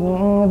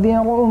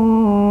मुन्ज़िरुम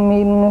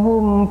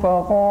मिनहुम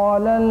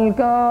फ़क़ालल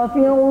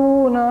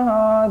काफ़िरूना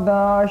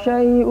हाज़ा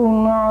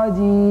शैउन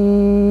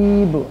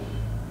अजीब।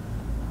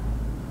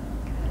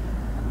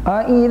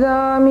 अइज़ा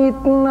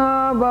मितना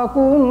व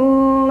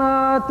कुन्ना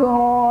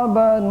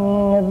तुराबन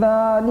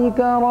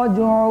ज़ालिका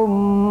रज्उम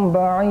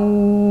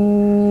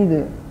बईद।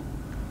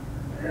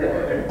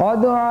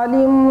 क़द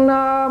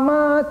अलिमना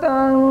मा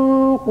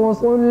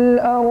तनक़ुसुल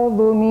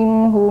अर्ज़ु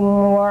मिनहुम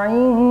व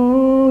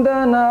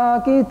इंदना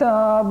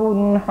किताबुन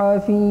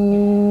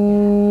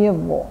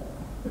हफ़ीज़।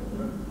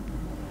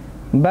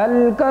 बल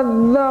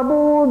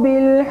कज़्ज़बू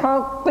बिल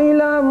हक़्क़ि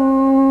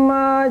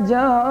लम्मा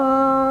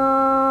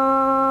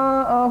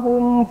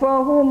जाअहुम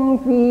फ़हुम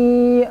फ़ी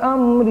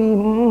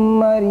अम्रिम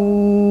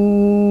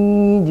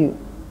मरीज।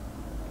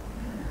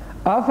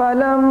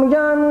 अफ़लम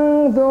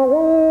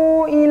यंज़ुरू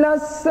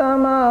इलस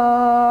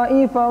समाइ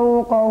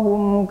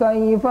फ़ौक़हुम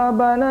कैफ़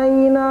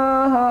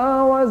बनैनाहा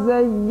व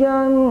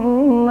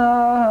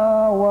ज़य्यन्नाहा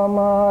व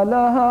मा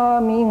लहा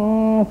मिन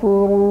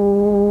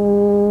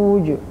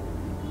फ़ुरूज।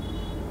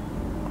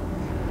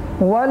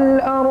 वल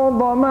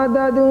अर्ज़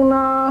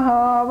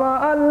मददनाहा व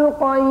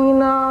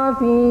अलक़ैना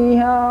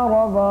फ़ीहा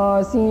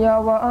रवासिय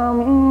व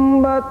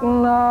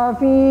अंबतना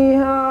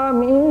फ़ीहा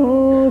मिन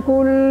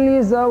कुल्लि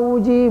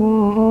ज़ौजिन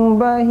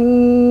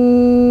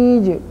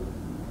बहीज।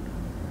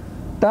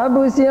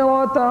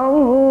 तबसिरतन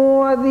व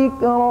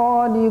ज़िक्रा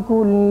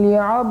लिकुल्लि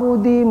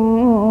अब्दिन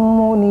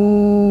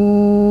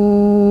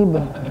मुनीब।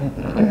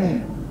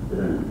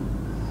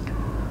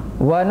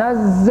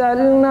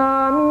 वनज़्ज़लना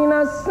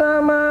मिनस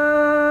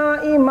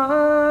समाइ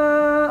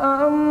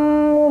माअन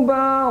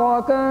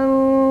मुबारकन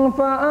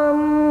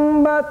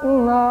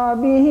फ़अंबतना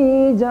बिही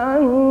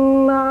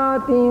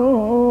जन्नातिन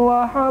व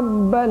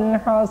हब्बल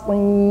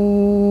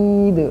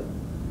हसीद।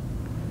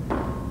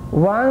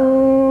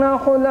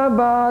 वन्नख़्ल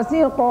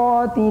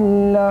बासिक़ातिन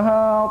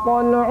लहा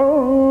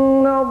तल्उन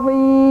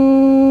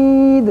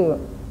नज़ीद।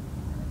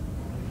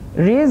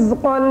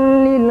 रिज़्क़न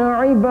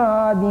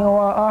लिल-इबाद व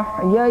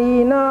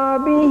अह्यैना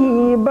बिही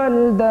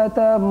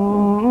बल्दतम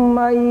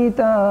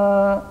मैता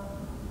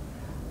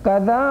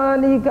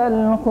कज़ालिकल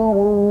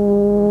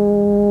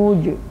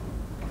ख़ुरूज।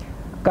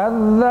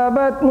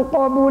 कज़्ज़बत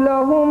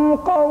क़ब्लहुम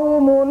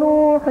क़ौम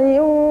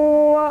नूहिन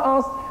व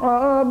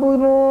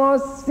अस्हाबुर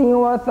रस्सि व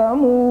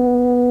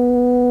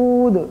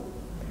समूद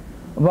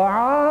व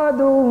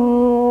आदुन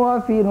व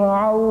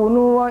फ़िरऔन व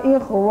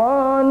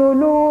इख़वानु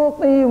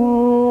लूतिन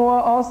व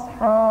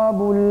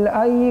अस्हाबुल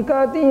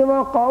ऐकति व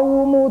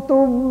क़ौम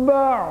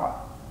तुब्बअ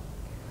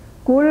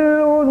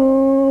कुल्लुन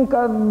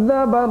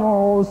कज़्ज़बर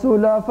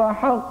रुसुल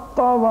फ़हक़्क़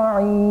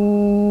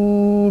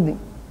वईद।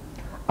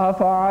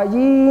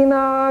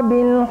 अफ़अजीना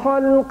बिल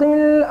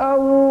ख़ल्क़िल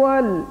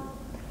अव्वल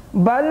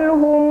बल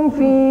हुम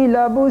फ़ी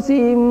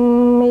लब्सिम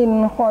मिन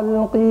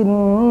ख़ल्क़िन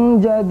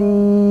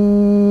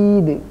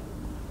जदीद।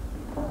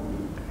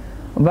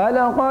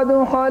 वलक़द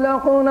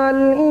ख़लक़नल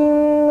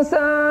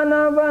इंसान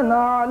व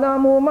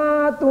नअलमु मा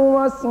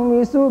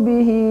तुवस्विसु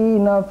बिही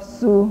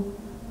नफ्सुहु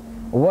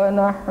व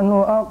नहनु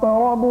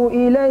अक़रबु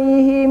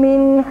इलैहि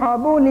मिन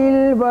हब्लिल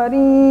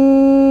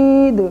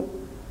वरीद।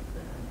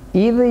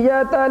 इज़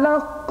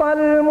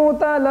यतलक़्क़ल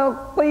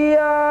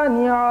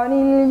मुतलक़्क़ियानि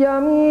अनिल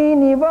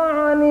यमीनि व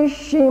अनिश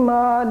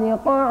शिमालि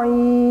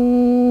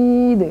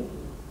क़ईद।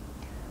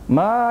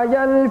 मा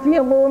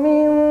यल्फ़िज़ु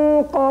मिन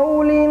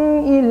क़ौलिन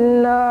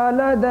इल्ला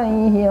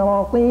लदैहि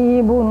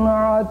रक़ीबुन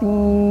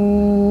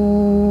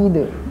अतीद।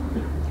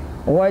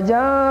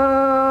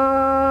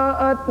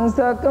 वजाअत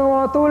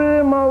सकरतुल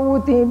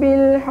मौति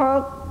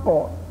बिलहक़्क़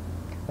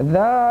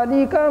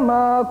ज़ालिक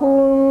मा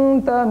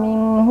कुन्त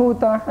मिन्हु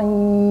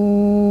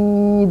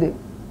तहीद।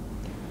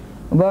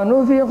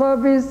 वनुफ़िख़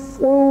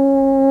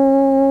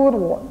फ़िस्सूर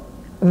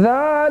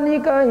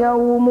ज़ालिक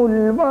यौमुल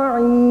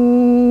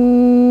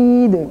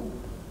वईद।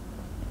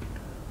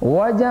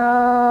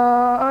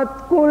 वजाअत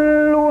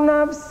कुल्लु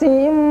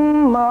नफ्सिन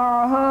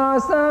मअहा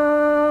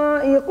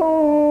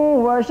साइक़ुन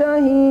व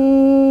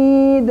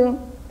शहीद।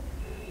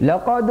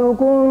 لقد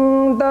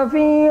كنت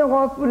في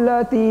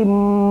غفلة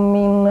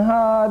من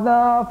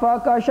هذا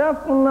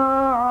فكشفنا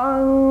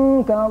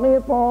عنك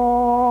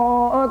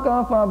غطاءك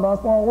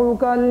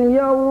فبصرك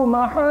اليوم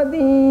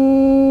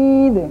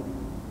حديد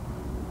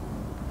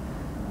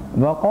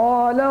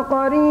وقال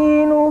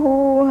قرينه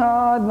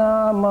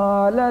هذا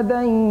ما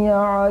لدي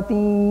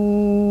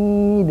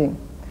عتيد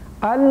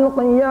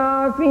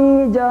القيا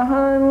في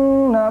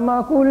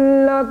جهنم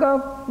كل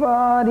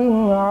كفار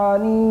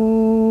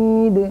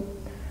عنيد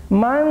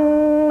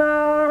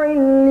مناع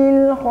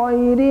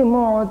للخير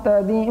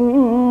معتد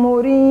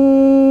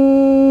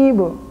مريب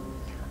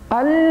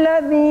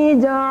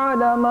الذي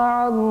جعل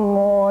مع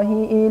الله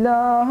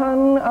إلها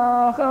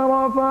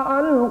آخر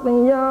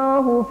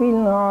فألقياه في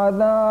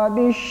العذاب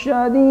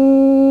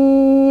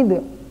الشديد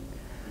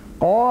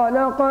قال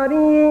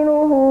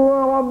قرينه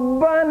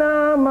ربنا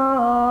ما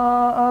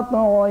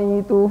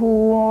أطغيته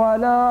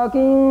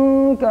ولكن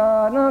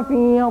كان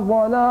في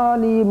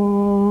ضلال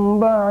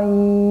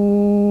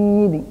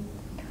بعيد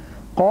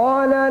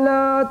قال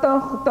لا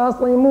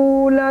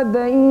تختصموا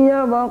لدي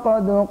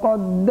وقد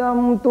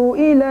قدمت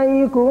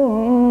إليكم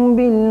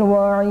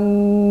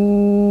بالوعيد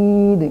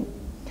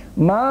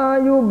ما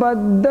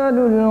يبدل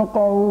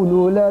القول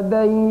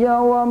لدي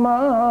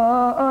وما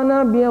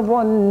أنا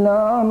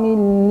بظلام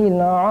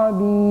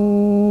للعبيد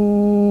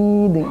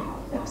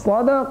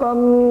صدق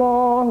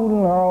الله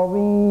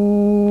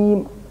العظيم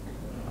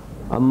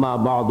اما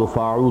بعد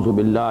فاعوذ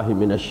باللہ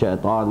من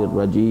الشیطان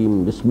الرجیم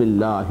بسم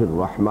اللہ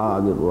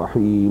الرحمن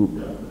الرحیم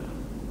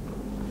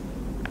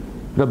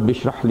رب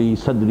اشرح لی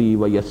صدری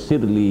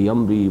ویسر لی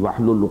امری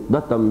واحلل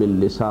عقدۃ من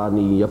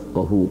لسانی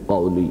یفقہوا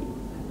قولی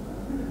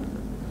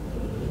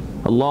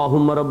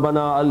اللہم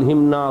ربنا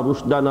الہمنا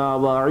رشدنا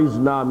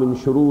واعذنا من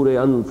شرور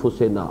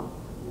انفسنا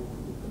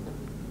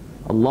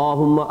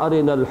اللہم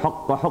ارنا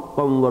الحق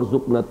حقا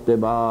وارزقنا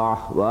اتباعہ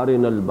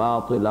وارنا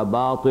الباطل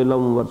باطلا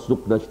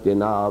وارزقنا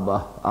اجتنابہ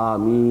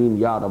آمین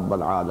یا رب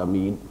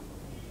العالمین۔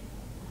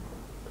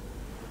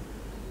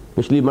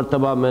 پچھلی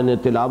مرتبہ میں نے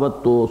تلاوت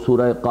تو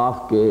سورہ قاف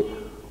کے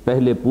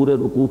پہلے پورے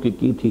رکوع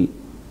کی تھی،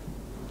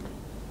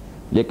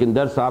 لیکن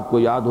درس آپ کو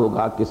یاد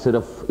ہوگا کہ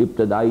صرف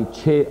ابتدائی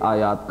 6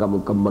 آیات کا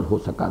مکمل ہو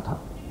سکا تھا،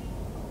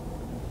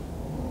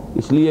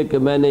 اس لیے کہ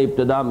میں نے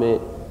ابتدا میں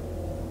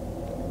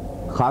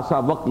خاصا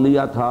وقت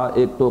لیا تھا۔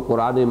 ایک تو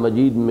قرآن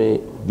مجید میں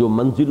جو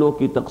منزلوں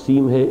کی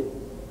تقسیم ہے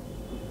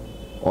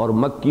اور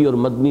مکی اور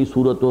مدنی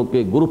صورتوں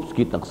کے گروپس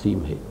کی تقسیم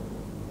ہے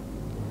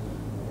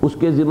اس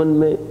کے ضمن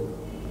میں،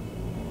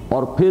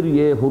 اور پھر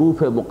یہ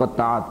حروف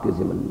مقطعات کے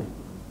ضمن میں۔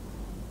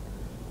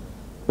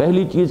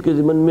 پہلی چیز کے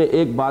ضمن میں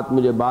ایک بات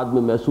مجھے بعد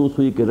میں محسوس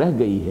ہوئی کہ رہ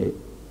گئی ہے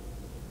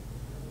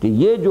کہ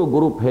یہ جو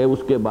گروپ ہے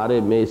اس کے بارے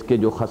میں اس کے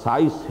جو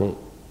خصائص ہیں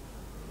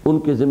ان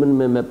کے ضمن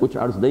میں میں کچھ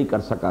عرض نہیں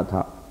کر سکا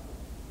تھا۔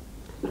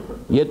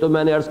 یہ تو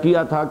میں نے عرض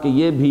کیا تھا کہ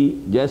یہ بھی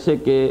جیسے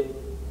کہ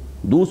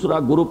دوسرا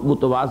گروپ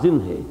متوازن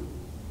ہے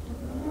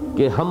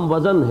کہ ہم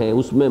وزن ہیں،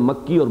 اس میں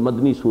مکی اور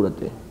مدنی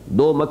صورتیں،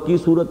 2 مکی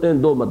صورتیں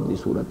 2 مدنی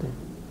صورتیں،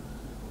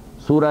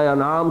 سورہ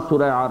انعام،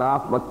 سورہ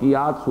اعراف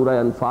مکیات، سورہ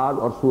انفال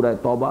اور سورہ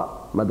توبہ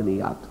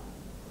مدنیات۔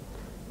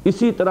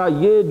 اسی طرح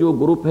یہ جو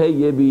گروپ ہے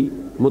یہ بھی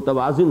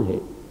متوازن ہے،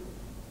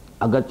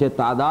 اگرچہ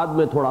تعداد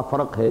میں تھوڑا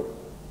فرق ہے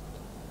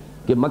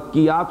کہ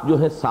مکیات جو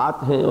ہیں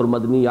 7 ہیں اور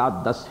مدنیات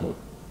 10 ہیں،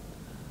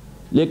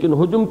 لیکن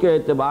حجم کے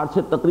اعتبار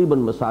سے تقریباً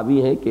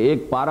مساوی ہیں کہ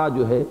ایک پارہ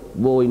جو ہے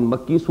وہ ان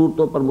مکی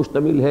صورتوں پر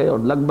مشتمل ہے اور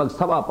لگ بھگ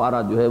 1.25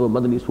 پارہ جو ہے وہ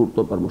مدنی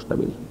صورتوں پر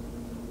مشتمل ہے۔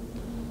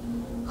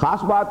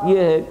 خاص بات یہ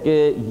ہے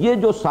کہ یہ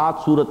جو 7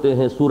 صورتیں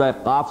ہیں سورہ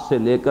قاف سے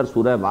لے کر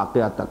سورہ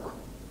واقعہ تک،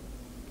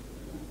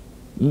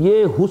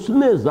 یہ حسن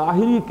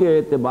ظاہری کے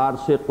اعتبار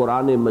سے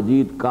قرآن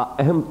مجید کا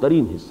اہم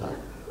ترین حصہ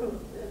ہے۔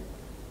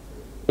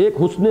 ایک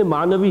حسن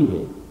معنوی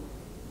ہے،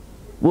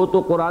 وہ تو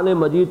قرآن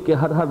مجید کے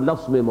ہر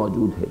لفظ میں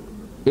موجود ہے،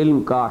 علم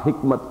کا،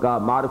 حکمت کا،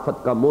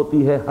 معرفت کا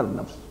موتی ہے ہر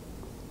لفظ،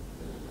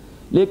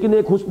 لیکن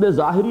ایک حسن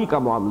ظاہری کا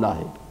معاملہ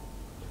ہے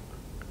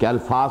کہ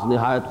الفاظ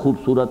نہایت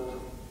خوبصورت،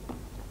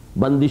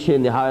 بندشیں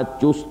نہایت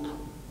چست،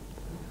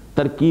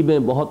 ترکیبیں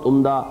بہت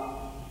عمدہ،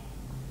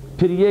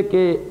 پھر یہ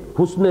کہ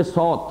حسن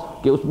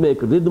صوت کہ اس میں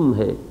ایک ردم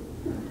ہے،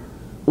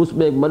 اس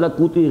میں ایک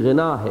ملکوتی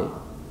غنا ہے۔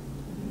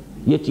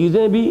 یہ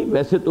چیزیں بھی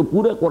ویسے تو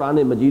پورے قرآن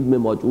مجید میں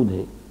موجود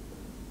ہیں،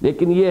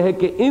 لیکن یہ ہے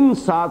کہ ان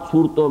 7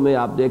 صورتوں میں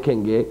آپ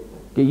دیکھیں گے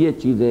کہ یہ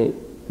چیزیں،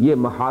 یہ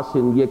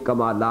محاسن، یہ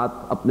کمالات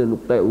اپنے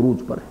نقطۂ عروج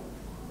پر ہیں۔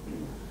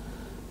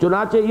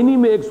 چنانچہ انہی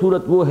میں ایک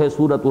صورت وہ ہے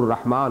سورۃ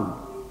الرحمن،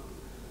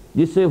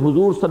 جسے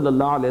حضور صلی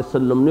اللہ علیہ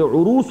وسلم نے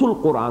عروس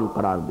القرآن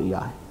قرار دیا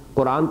ہے،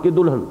 قرآن کی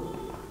دلہن۔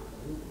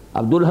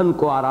 اب دلہن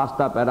کو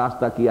آراستہ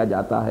پیراستہ کیا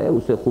جاتا ہے،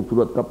 اسے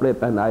خوبصورت کپڑے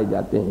پہنائے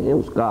جاتے ہیں،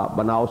 اس کا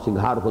بناؤ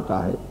سنگھار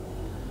ہوتا ہے،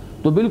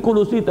 تو بالکل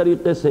اسی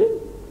طریقے سے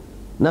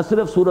نہ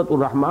صرف سورۃ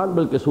الرحمن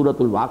بلکہ سورۃ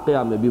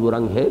الواقعہ میں بھی وہ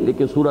رنگ ہے،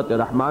 لیکن سورۃ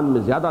الرحمن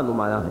میں زیادہ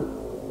نمایاں ہے،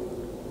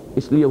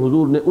 اس لیے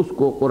حضور نے اس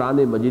کو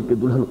قرآن مجید کی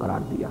دلہن قرار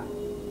دیا ہے۔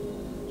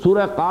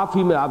 سورہ قاف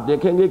ہی میں آپ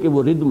دیکھیں گے کہ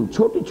وہ ردم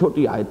چھوٹی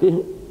چھوٹی آیتیں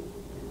ہیں،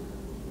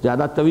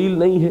 زیادہ طویل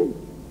نہیں ہے،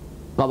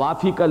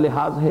 قوافی کا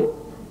لحاظ ہے،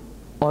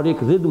 اور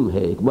ایک ردم ہے،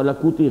 ایک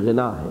ملکوتی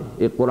غنا ہے،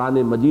 ایک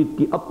قرآن مجید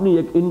کی اپنی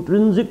ایک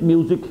انٹرنزک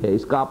میوزک ہے،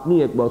 اس کا اپنی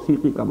ایک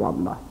موسیقی کا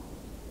معاملہ ہے۔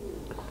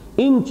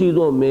 ان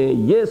چیزوں میں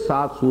یہ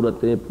 7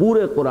 صورتیں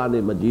پورے قرآن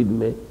مجید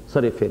میں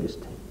سر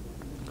فہرست ہیں۔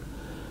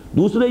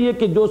 دوسرے یہ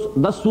کہ جو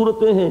 10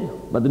 صورتیں ہیں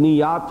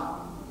مدنیات،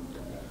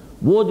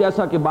 وہ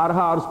جیسا کہ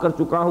بارہا عرض کر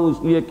چکا ہوں،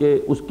 اس لیے کہ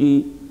اس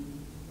کی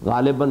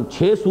غالباً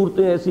 6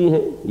 صورتیں ایسی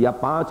ہیں یا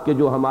 5 کے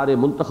جو ہمارے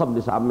منتخب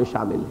نصاب میں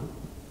شامل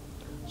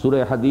ہیں۔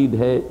 سورہ حدید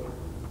ہے،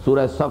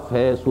 سورہ صف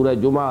ہے، سورہ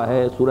جمعہ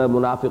ہے، سورہ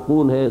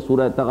منافقون ہے،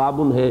 سورہ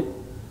تغابن ہے،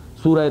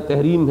 سورہ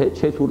تحریم ہے،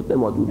 6 صورتیں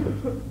موجود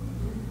ہیں۔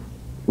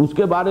 اس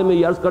کے بارے میں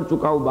یہ عرض کر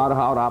چکا ہوں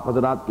بارہا، اور آپ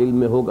حضرات کے علم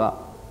میں ہوگا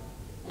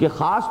کہ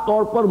خاص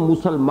طور پر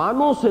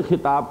مسلمانوں سے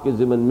خطاب کے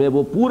ضمن میں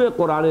وہ پورے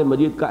قرآن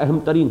مجید کا اہم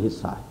ترین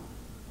حصہ ہے۔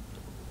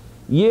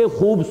 یہ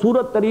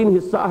خوبصورت ترین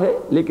حصہ ہے،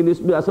 لیکن اس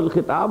میں اصل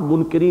خطاب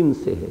منکرین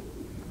سے ہے۔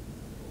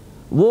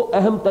 وہ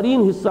اہم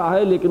ترین حصہ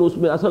ہے، لیکن اس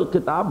میں اصل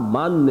خطاب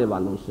ماننے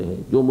والوں سے ہے،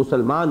 جو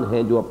مسلمان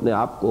ہیں، جو اپنے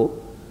آپ کو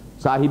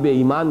صاحب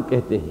ایمان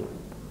کہتے ہیں۔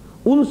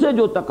 ان سے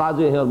جو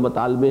تقاضے ہیں اور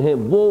مطالبے ہیں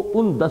وہ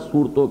ان 10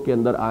 صورتوں کے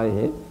اندر آئے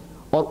ہیں،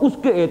 اور اس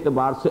کے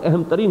اعتبار سے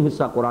اہم ترین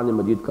حصہ قرآن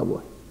مجید کا وہ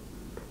ہے۔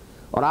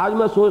 اور آج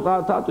میں سوچ رہا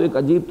تھا تو ایک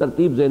عجیب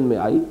ترتیب ذہن میں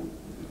آئی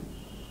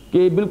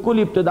کہ بالکل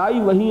ابتدائی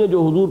وحی ہیں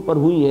جو حضور پر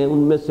ہوئی ہیں، ان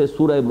میں سے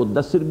سورہ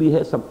مدثر بھی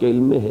ہے، سب کے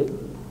علم میں ہے،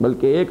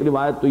 بلکہ ایک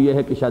روایت تو یہ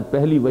ہے کہ شاید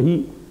پہلی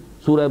وحی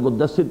سورہ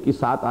مدثر کی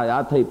 7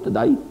 آیات ہیں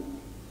ابتدائی۔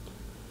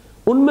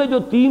 ان میں جو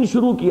 3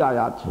 شروع کی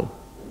آیات ہیں،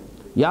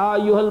 یا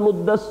ایھا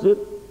المدثر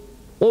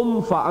قم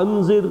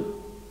فانذر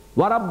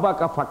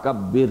وربک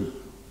فکبر،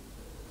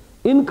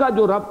 ان کا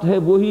جو ربط ہے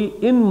وہی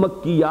ان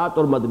مکیات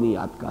اور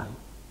مدنیات کا ہے۔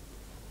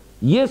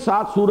 یہ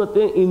 7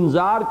 صورتیں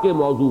انذار کے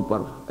موضوع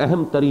پر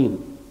اہم ترین،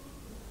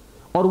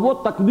 اور وہ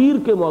تکبیر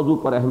کے موضوع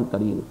پر اہم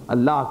ترین،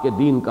 اللہ کے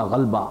دین کا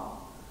غلبہ،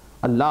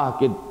 اللہ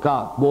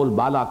کا بول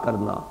بالا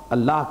کرنا،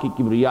 اللہ کی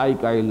کبریائی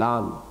کا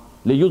اعلان،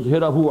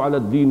 لِیُظْہِرَهُ عَلَى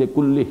الدِّینِ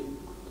كُلِّهِ۔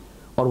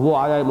 اور وہ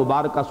آیہ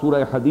مبارکہ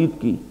سورہ حدید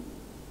کی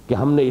کہ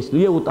ہم نے اس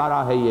لیے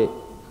اتارا ہے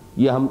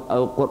یہ ہم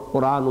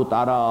قرآن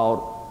اتارا اور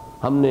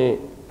ہم نے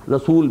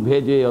رسول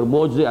بھیجے اور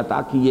معجزے عطا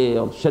کیے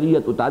اور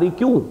شریعت اتاری،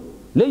 کیوں؟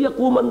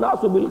 لِيَقُومَ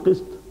النَّاسُ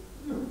بِالْقِسْطِ،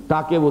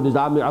 تاکہ وہ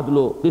نظام عدل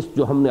و قسط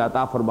جو ہم نے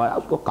عطا فرمایا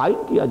اس کو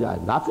قائم کیا جائے،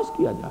 نافذ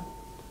کیا جائے۔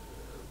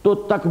 تو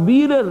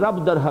تکبیر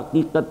رب در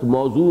حقیقت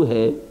موضوع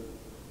ہے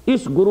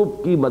اس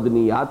گروپ کی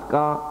مدنیات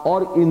کا،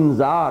 اور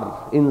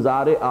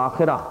انذار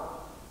آخرہ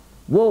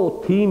وہ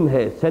تھیم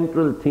ہے،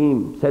 سینٹرل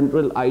تھیم،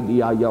 سینٹرل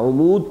آئیڈیا یا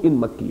عمود ان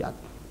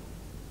مکیات کی۔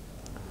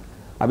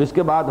 اب اس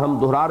کے بعد ہم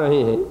دہرا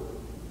رہے ہیں،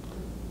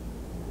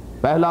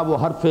 پہلا وہ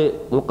حرف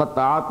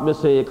مقطعات میں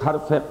سے ایک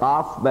حرف ہے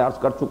قاف، میں عرض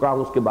کر چکا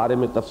ہوں اس کے بارے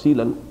میں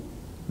تفصیلاً۔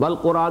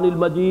 والقرآن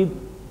المجید،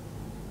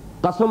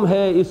 قسم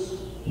ہے اس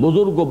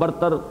بزرگ و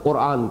برتر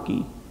قرآن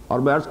کی، اور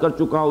میں عرض کر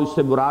چکا ہوں اس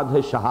سے مراد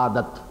ہے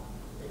شہادت،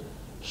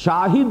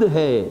 شاہد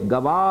ہے،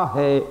 گواہ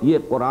ہے یہ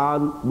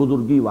قرآن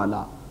بزرگی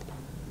والا۔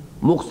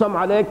 مقسم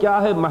علیہ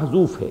کیا ہے؟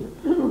 محذوف ہے،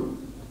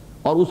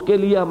 اور اس کے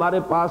لیے ہمارے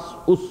پاس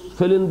اس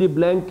فل ان دی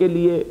بلینک کے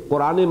لیے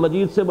قرآن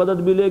مجید سے مدد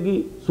ملے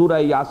گی سورہ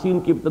یاسین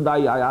کی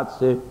ابتدائی آیات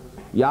سے،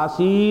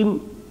 یاسین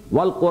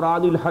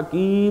والقرآن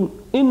الحکیم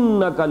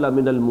انک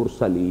لمن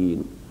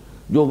المرسلین۔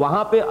 جو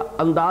وہاں پہ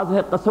انداز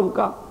ہے قسم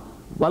کا،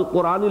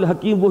 والقرآن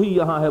الحکیم، وہی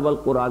یہاں ہے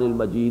والقرآن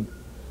المجید۔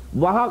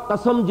 وہاں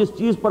قسم جس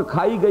چیز پر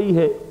کھائی گئی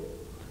ہے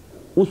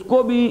اس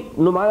کو بھی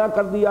نمایاں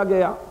کر دیا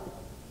گیا،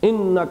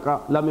 انک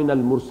لمن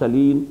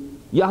المرسلین۔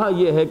 یہاں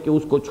یہ ہے کہ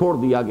اس کو چھوڑ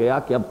دیا گیا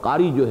کہ اب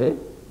قاری جو ہے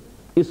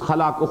اس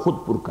خلا کو خود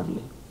پر کر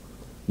لے۔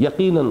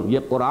 یقیناً یہ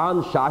قرآن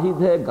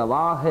شاہد ہے،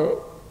 گواہ ہے،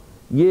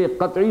 یہ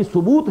قطعی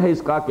ثبوت ہے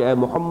اس کا کہ اے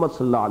محمد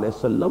صلی اللہ علیہ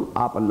وسلم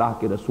آپ اللہ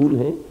کے رسول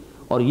ہیں،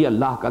 اور یہ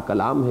اللہ کا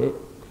کلام ہے،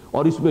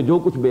 اور اس میں جو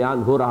کچھ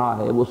بیان ہو رہا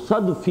ہے وہ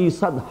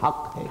 100%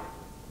 حق ہے۔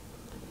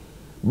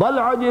 بل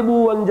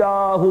عجبوا ان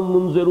جاءهم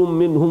منذر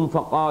منهم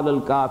فقال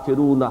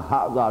الكافرون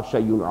هذا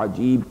شيء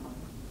عجیب۔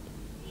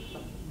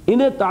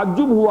 انہیں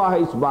تعجب ہوا ہے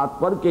اس بات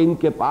پر کہ ان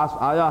کے پاس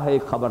آیا ہے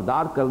ایک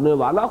خبردار کرنے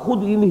والا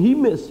خود انہی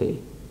میں سے،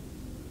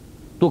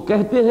 تو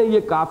کہتے ہیں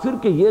یہ کافر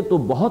کہ یہ تو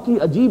بہت ہی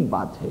عجیب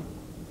بات ہے۔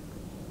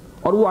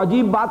 اور وہ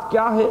عجیب بات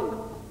کیا ہے؟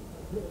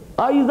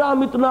 اَإِذَا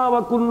مِتْنَا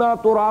وَكُنَّا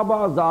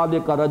تُرَابًا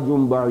ذَلِكَ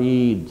رَجْعٌ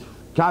بَعِيدٌ،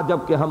 کیا جب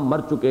کہ ہم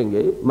مر چکیں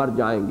گے، مر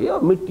جائیں گے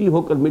اور مٹی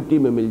ہو کر مٹی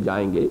میں مل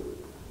جائیں گے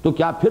تو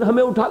کیا پھر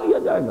ہمیں اٹھا لیا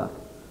جائے گا،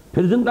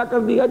 پھر زندہ کر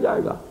دیا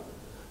جائے گا؟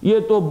 یہ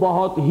تو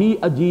بہت ہی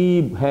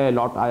عجیب ہے،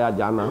 لوٹایا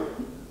جانا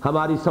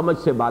ہماری سمجھ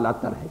سے بالا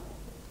تر ہے۔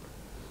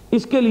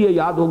 اس کے لیے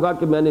یاد ہوگا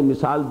کہ میں نے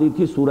مثال دی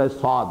تھی سورہ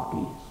صاد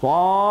کی،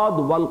 صاد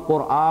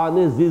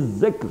والقرآن ذی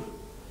الذکر۔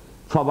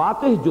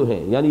 فواتح جو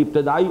ہیں یعنی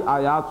ابتدائی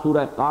آیات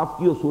سورہ قاف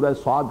کی اور سورہ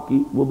صاد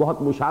کی وہ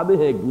بہت مشابہ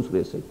ہیں ایک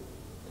دوسرے سے،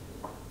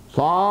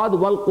 صاد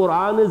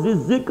والقرآن ذی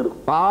الذکر،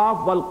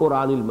 قاف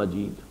والقرآن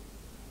المجید۔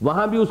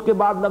 وہاں بھی اس کے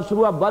بعد لفظ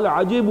ہوا بل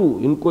عجبوا،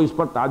 ان کو اس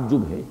پر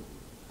تعجب ہے،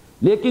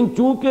 لیکن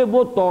چونکہ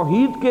وہ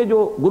توحید کے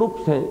جو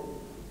گروپس ہیں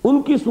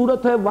ان کی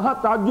صورت ہے، وہاں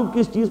تعجب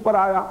کس چیز پر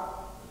آیا؟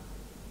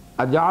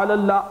 اجعل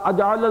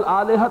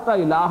الآلہۃ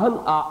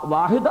الہا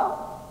واحدا،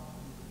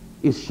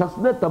 اس شخص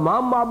نے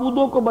تمام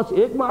معبودوں کو بس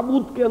ایک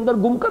معبود کے اندر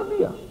گم کر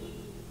دیا.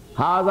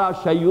 ھذا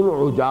شیء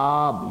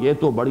عجاب، یہ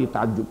تو بڑی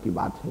تعجب کی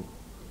بات ہے.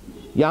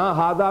 یہاں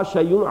ھذا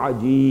شیء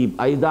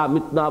عجیب، اذا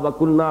متنا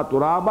وکنا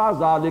ترابا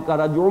ذلک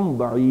رجع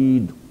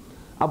بعید.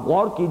 اب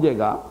غور کیجئے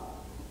گا،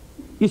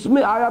 اس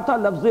میں آیا تھا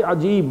لفظ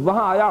عجیب،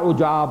 وہاں آیا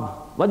عجاب.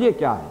 وجہ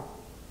کیا ہے؟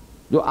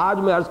 جو آج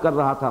میں عرض کر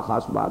رہا تھا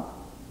خاص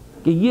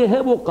بات کہ یہ ہے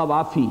وہ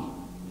قوافی.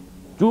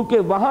 چونکہ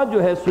وہاں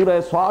جو ہے سورہ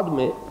صاد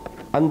میں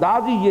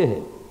انداز ہی یہ ہے،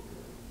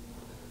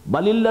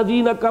 بل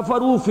الذین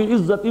کفروا فی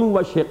عزۃ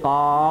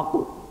وشقاق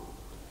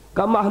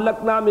کم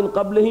اہلکنا من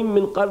قبلہم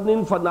من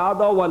قرن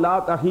فنادوا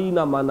ولات حین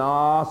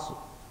مناص.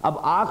 اب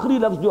آخری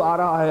لفظ جو آ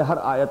رہا ہے ہر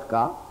آیت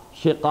کا،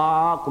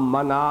 شقاق،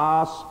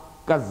 مناص،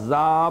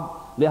 کذاب،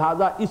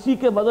 لہذا اسی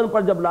کے وزن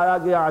پر جب لایا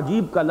گیا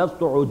عجیب کا لفظ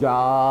تو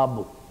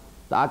عجاب،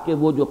 تاکہ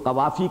وہ جو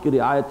قوافی کی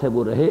رعایت ہے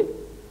وہ رہے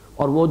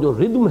اور وہ جو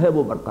ردم ہے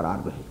وہ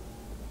برقرار رہے.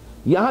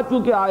 یہاں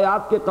چونکہ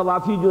آیات کے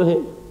قوافی جو ہیں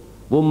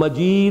وہ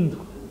مجید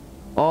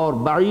اور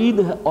بعید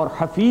اور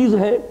حفیظ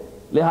ہیں،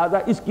 لہذا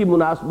اس کی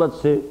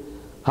مناسبت سے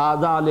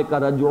ھذا لک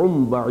رجع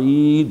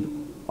بعید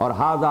اور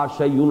ھذا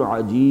شیء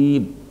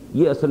عجیب،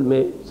 یہ اصل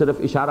میں صرف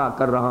اشارہ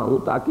کر رہا ہوں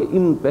تاکہ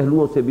ان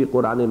پہلوؤں سے بھی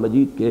قرآن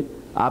مجید کے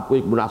آپ کو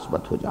ایک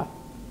مناسبت ہو جائے.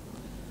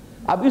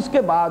 اب اس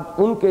کے بعد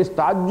ان کے اس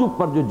تعجب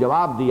پر جو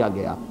جواب دیا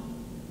گیا،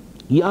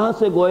 یہاں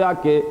سے گویا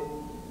کہ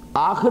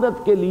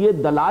آخرت کے لیے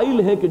دلائل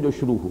ہیں کہ جو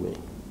شروع ہوئے.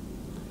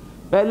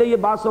 پہلے یہ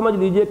بات سمجھ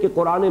لیجئے کہ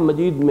قرآن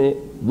مجید میں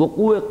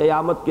وقوع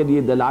قیامت کے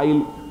لیے دلائل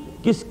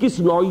کس کس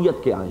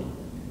نوعیت کے آئے ہیں.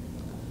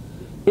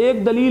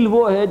 ایک دلیل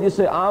وہ ہے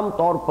جسے عام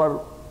طور پر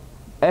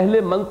اہل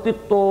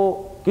منطق تو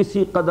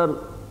کسی قدر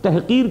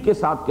تحقیر کے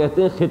ساتھ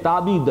کہتے ہیں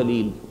خطابی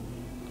دلیل.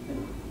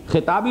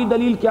 خطابی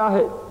دلیل کیا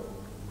ہے؟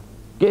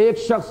 کہ ایک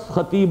شخص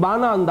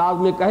خطیبانہ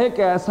انداز میں کہے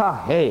کہ ایسا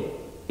ہے،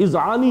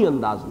 اذعانی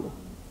انداز میں.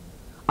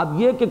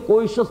 اب یہ کہ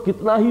کوئی شخص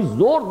کتنا ہی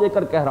زور دے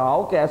کر کہہ رہا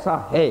ہو کہ ایسا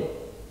ہے،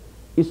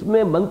 اس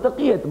میں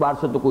منطقی اعتبار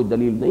سے تو کوئی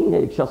دلیل نہیں ہے.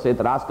 ایک شخص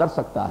اعتراض کر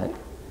سکتا ہے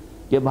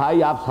کہ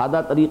بھائی آپ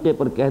سادہ طریقے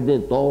پر کہہ دیں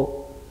تو،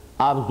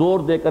 آپ زور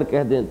دے کر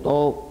کہہ دیں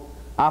تو،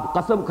 آپ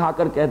قسم کھا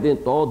کر کہہ دیں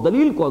تو،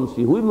 دلیل کون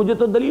سی ہوئی؟ مجھے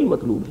تو دلیل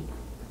مطلوب ہے.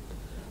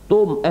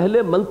 تو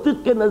اہل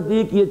منطق کے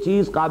نزدیک یہ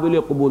چیز قابل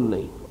قبول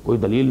نہیں. کوئی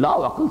دلیل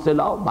لاؤ، عقل سے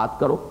لاؤ، بات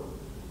کرو.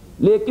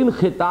 لیکن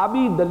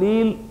خطابی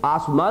دلیل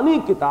آسمانی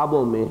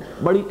کتابوں میں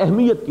بڑی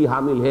اہمیت کی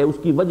حامل ہے. اس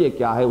کی وجہ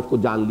کیا ہے اس کو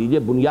جان لیجئے.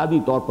 بنیادی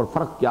طور پر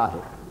فرق کیا ہے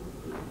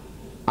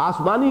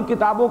آسمانی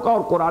کتابوں کا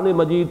اور قرآن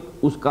مجید؟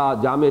 اس کا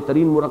جامع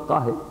ترین مرقع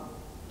ہے.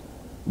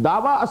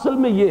 دعویٰ اصل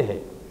میں یہ ہے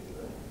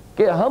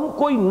کہ ہم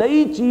کوئی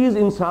نئی چیز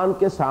انسان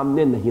کے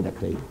سامنے نہیں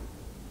رکھ رہے،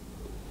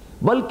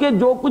 بلکہ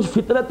جو کچھ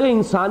فطرت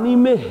انسانی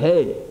میں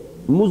ہے،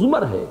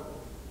 مضمر ہے،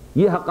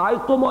 یہ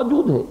حقائق تو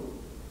موجود ہیں،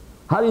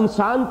 ہر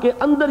انسان کے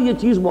اندر یہ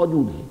چیز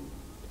موجود ہے.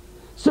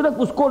 صرف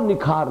اس کو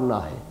نکھارنا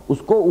ہے، اس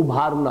کو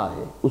ابھارنا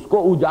ہے، اس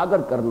کو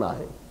اجاگر کرنا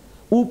ہے.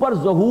 اوپر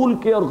ذہول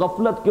کے اور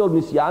غفلت کے اور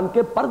نسیان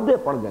کے پردے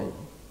پڑ گئے ہیں.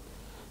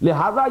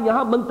 لہذا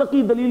یہاں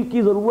منطقی دلیل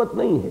کی ضرورت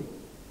نہیں ہے،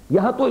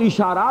 یہاں تو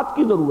اشارات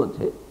کی ضرورت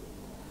ہے.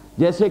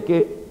 جیسے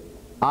کہ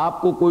آپ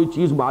کو کوئی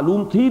چیز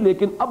معلوم تھی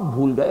لیکن اب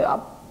بھول گئے، آپ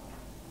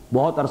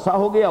بہت عرصہ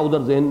ہو گیا،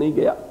 ادھر ذہن نہیں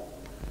گیا.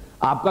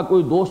 آپ کا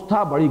کوئی دوست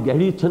تھا، بڑی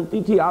گہری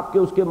چھنتی تھی آپ کے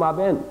اس کے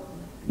مابین،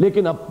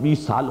 لیکن اب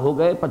 20 سال ہو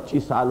گئے،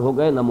 25 سال ہو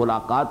گئے، نہ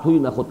ملاقات ہوئی،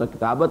 نہ خط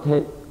کتابت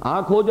ہے.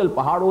 آنکھ اوجل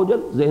پہاڑ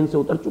اوجل، ذہن سے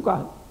اتر چکا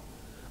ہے.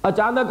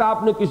 اچانک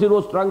آپ نے کسی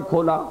روز ٹرنک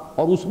کھولا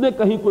اور اس نے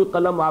کہیں کوئی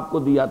قلم آپ کو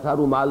دیا تھا،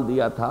 رومال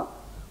دیا تھا،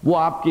 وہ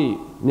آپ کی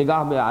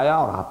نگاہ میں آیا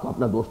اور آپ کو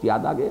اپنا دوست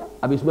یاد آ گیا.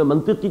 اب اس میں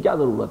منطق کی کیا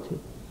ضرورت ہے؟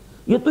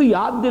 یہ تو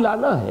یاد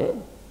دلانا ہے،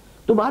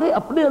 تمہارے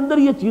اپنے اندر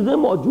یہ چیزیں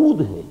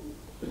موجود ہیں.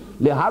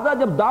 لہذا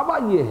جب دعویٰ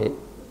یہ ہے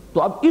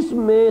تو اب اس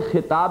میں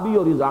خطابی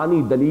اور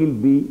اذعانی دلیل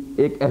بھی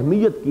ایک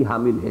اہمیت کی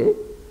حامل ہے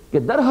کہ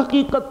در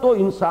حقیقت تو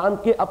انسان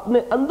کے اپنے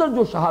اندر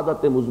جو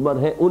شہادت مضمر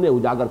ہیں انہیں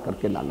اجاگر کر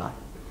کے لانا ہے.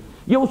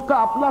 یہ اس کا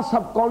اپنا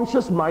سب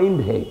کانشس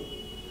مائنڈ ہے،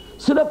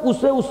 صرف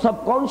اسے اس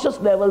سب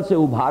کانشس لیول سے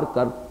ابھار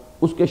کر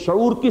اس کے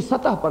شعور کی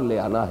سطح پر لے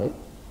آنا ہے.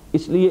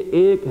 اس لیے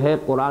ایک ہے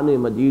قرآن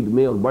مجید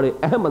میں اور بڑے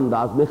اہم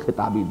انداز میں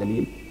خطابی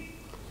دلیل.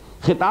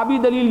 خطابی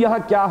دلیل یہاں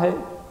کیا ہے؟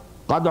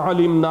 قد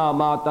علمنا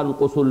ما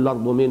تنقص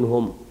الارض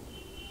منہم،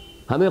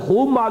 ہمیں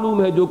خوب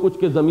معلوم ہے جو کچھ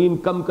کہ زمین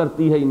کم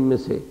کرتی ہے ان میں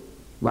سے.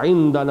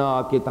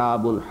 وعندنا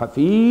کتاب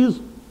حفیظ،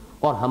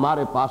 اور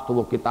ہمارے پاس تو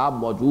وہ کتاب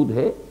موجود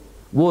ہے،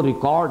 وہ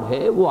ریکارڈ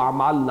ہے، وہ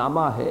اعمال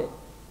نامہ ہے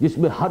جس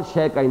میں ہر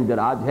شے کا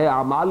اندراج ہے،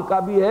 اعمال کا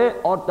بھی ہے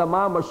اور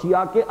تمام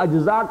اشیاء کے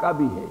اجزاء کا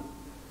بھی ہے.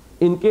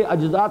 ان کے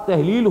اجزاء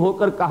تحلیل ہو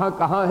کر کہاں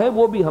کہاں ہے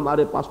وہ بھی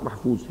ہمارے پاس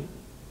محفوظ ہے.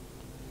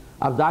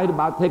 اب ظاہر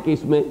بات ہے کہ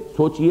اس میں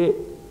سوچئے،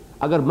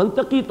 اگر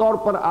منطقی طور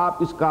پر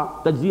آپ اس کا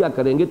تجزیہ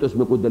کریں گے تو اس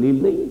میں کوئی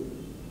دلیل نہیں ہے،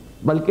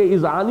 بلکہ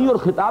اذعانی اور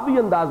خطابی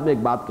انداز میں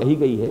ایک بات کہی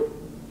گئی ہے،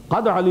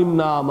 قد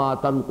علمنا ما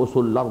تنقص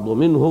الارض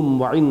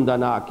منہم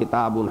وعندنا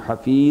کتاب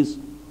حفیظ.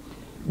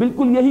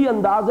 بالکل یہی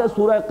انداز ہے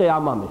سورہ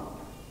قیامہ میں.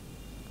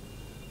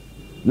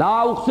 لا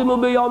اقسم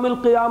بیوم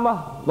القیامہ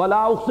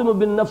ولا اقسم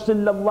بالنفس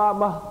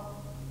اللوامہ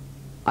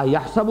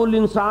ایحسب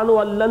الانسان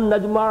ان لن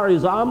نجمع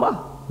عظامہ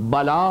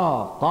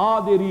بلا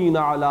قادرین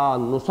علی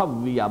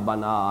نسوی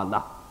بنانہ،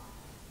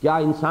 کیا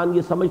انسان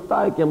یہ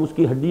سمجھتا ہے کہ ہم اس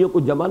کی ہڈیوں کو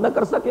جمع نہ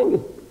کر سکیں گے؟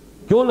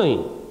 کیوں نہیں،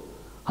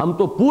 ہم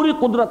تو پوری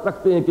قدرت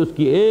رکھتے ہیں کہ اس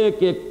کی ایک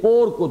ایک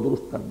پور کو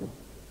درست کر دیں۔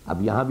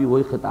 اب یہاں بھی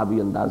وہی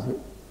خطابی انداز ہے،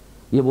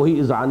 یہ وہی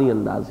اذعانی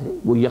انداز ہے،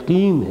 وہ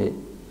یقین ہے،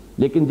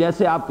 لیکن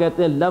جیسے آپ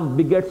کہتے ہیں لو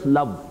بگیٹس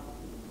لو،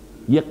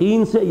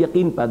 یقین سے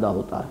یقین پیدا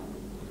ہوتا ہے،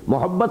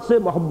 محبت سے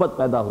محبت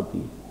پیدا ہوتی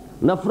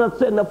ہے، نفرت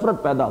سے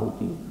نفرت پیدا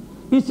ہوتی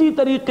ہے۔ اسی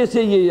طریقے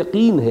سے یہ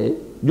یقین ہے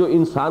جو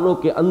انسانوں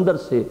کے اندر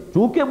سے،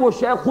 چونکہ وہ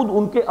شے خود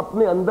ان کے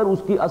اپنے اندر اس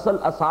کی اصل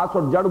اساس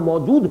اور جڑ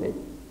موجود ہے،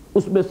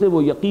 اس میں سے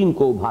وہ یقین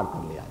کو ابھار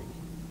کر لے آئے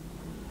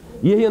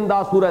گی۔ یہی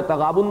انداز سورہ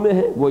تغابن میں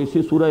ہے، وہ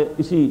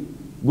اسی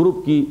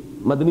گروپ کی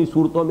مدنی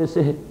صورتوں میں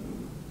سے ہے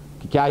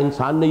کہ کیا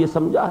انسان نے یہ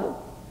سمجھا ہے؟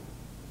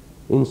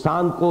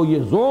 انسان کو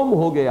یہ زوم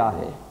ہو گیا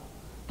ہے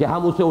کہ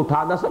ہم اسے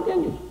اٹھا نہ سکیں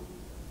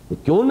گے،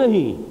 کیوں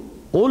نہیں؟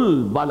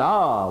 قل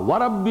بلا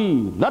وربی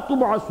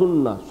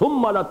لتبعثن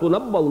ثم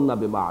لتنبؤن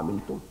بما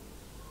عملتم،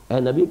 اے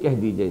نبی کہہ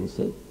دیجئے ان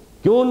سے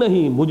کیوں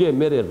نہیں، مجھے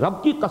میرے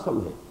رب کی قسم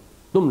ہے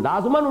تم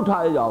لازماً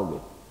اٹھائے جاؤ گے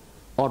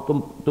اور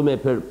تمہیں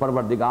پھر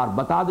پروردگار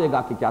بتا دے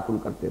گا کہ کیا تم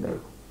کرتے رہے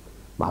ہو۔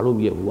 معلوم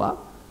یہ ہوا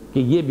کہ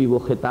یہ بھی وہ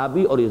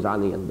خطابی اور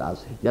اذعانی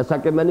انداز ہے۔ جیسا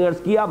کہ میں نے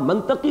عرض کیا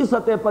منطقی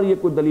سطح پر یہ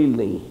کوئی دلیل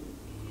نہیں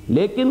ہے،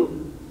 لیکن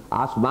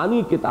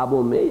آسمانی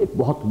کتابوں میں ایک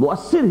بہت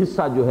مؤثر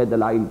حصہ جو ہے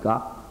دلائل کا،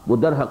 وہ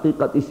در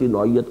حقیقت اسی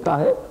نوعیت کا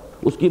ہے۔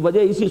 اس کی وجہ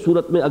اسی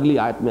صورت میں اگلی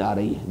آیت میں آ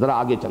رہی ہے، ذرا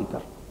آگے چل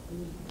کر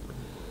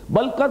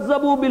بل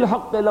کذبوا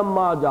بالحق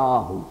لما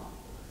جاءہم،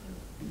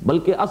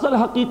 بلکہ اصل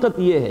حقیقت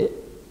یہ ہے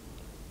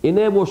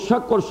انہیں وہ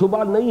شک اور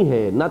شبہ نہیں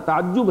ہے، نہ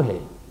تعجب ہے۔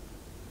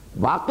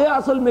 واقعہ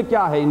اصل میں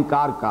کیا ہے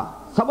انکار کا،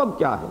 سبب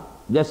کیا ہے؟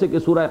 جیسے کہ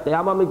سورہ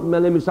قیامہ میں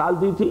نے مثال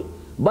دی تھی،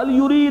 بل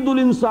یرید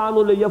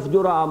الانسان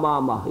لیفجر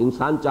امامہ،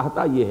 انسان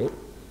چاہتا یہ ہے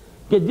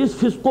کہ جس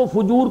فسق و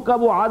فجور کا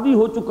وہ عادی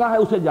ہو چکا ہے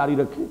اسے جاری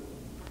رکھے،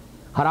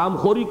 حرام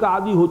خوری کا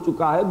عادی ہو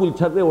چکا ہے،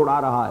 گلچھرے اڑا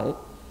رہا ہے،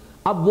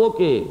 اب وہ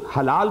کہ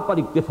حلال پر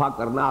اکتفا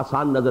کرنا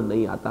آسان نظر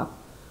نہیں آتا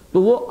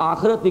تو وہ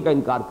آخرت کا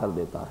انکار کر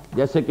دیتا ہے،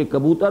 جیسے کہ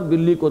کبوتر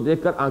بلی کو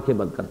دیکھ کر آنکھیں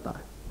بند کرتا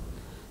ہے۔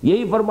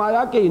 یہی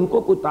فرمایا کہ ان کو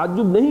کوئی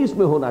تعجب نہیں اس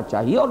میں ہونا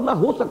چاہیے اور نہ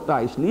ہو سکتا،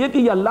 اس لیے کہ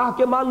یہ اللہ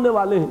کے ماننے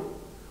والے ہیں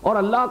اور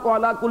اللہ کو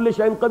علی کل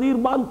شیء قدیر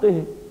مانتے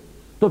ہیں،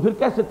 تو پھر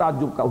کیسے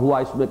تعجب کا ہوا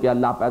اس میں کہ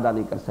اللہ پیدا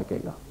نہیں کر سکے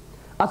گا؟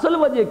 اصل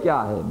وجہ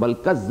کیا ہے؟ بل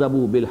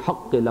کذبوا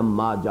بالحق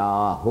لما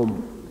جاءہم،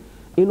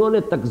 انہوں نے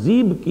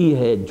تکذیب کی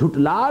ہے،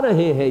 جھٹلا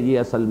رہے ہیں یہ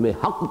اصل میں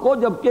حق کو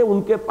جبکہ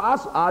ان کے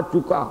پاس آ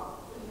چکا۔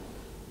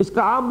 اس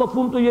کا عام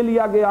مفہوم تو یہ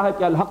لیا گیا ہے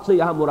کہ الحق سے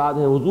یہاں مراد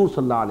ہے حضور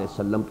صلی اللہ علیہ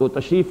وسلم، تو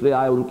تشریف لے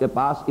آئے ان کے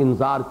پاس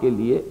انذار کے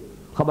لیے،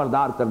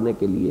 خبردار کرنے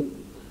کے لیے،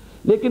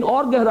 لیکن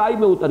اور گہرائی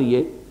میں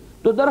اتریے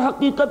تو در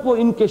حقیقت وہ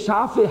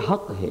انکشاف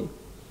حق ہے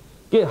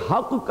کہ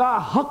حق کا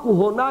حق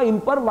ہونا ان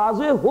پر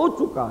واضح ہو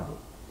چکا ہے،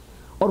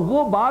 اور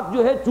وہ بات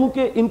جو ہے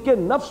چونکہ ان کے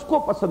نفس کو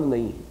پسند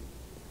نہیں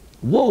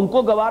ہے، وہ ان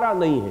کو گوارا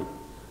نہیں ہے،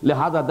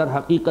 لہذا در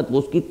حقیقت وہ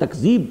اس کی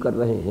تکذیب کر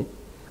رہے ہیں،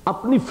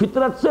 اپنی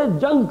فطرت سے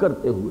جنگ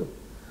کرتے ہوئے،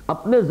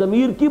 اپنے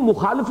ضمیر کی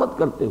مخالفت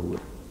کرتے ہوئے،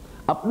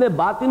 اپنے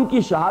باطن کی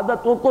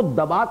شہادتوں کو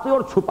دباتے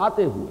اور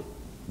چھپاتے ہوئے۔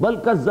 بل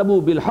کذبوا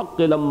بالحق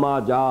لما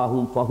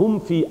جاءہم فہم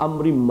فی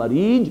امر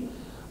مریج،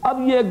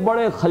 اب یہ ایک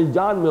بڑے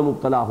خلجان میں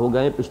مبتلا ہو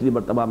گئے۔ پچھلی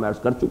مرتبہ میں عرض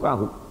کر چکا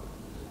ہوں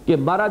کہ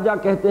مرجا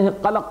کہتے ہیں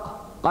قلق،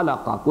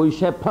 قلقہ کوئی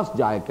شے پھنس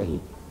جائے کہیں،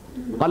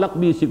 قلق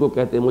بھی اسی کو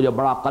کہتے ہیں، مجھے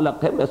بڑا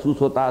قلق ہے،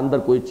 محسوس ہوتا ہے اندر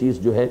کوئی چیز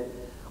جو ہے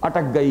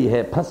اٹک گئی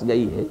ہے، پھنس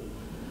گئی ہے۔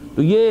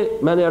 تو یہ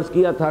میں نے عرض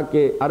کیا تھا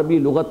کہ عربی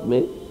لغت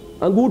میں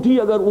انگوٹھی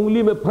اگر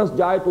انگلی میں پھنس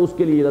جائے تو اس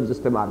کے لیے لفظ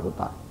استعمال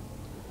ہوتا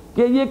ہے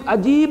کہ یہ ایک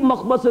عجیب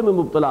مخمصے میں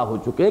مبتلا ہو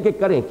چکے ہیں کہ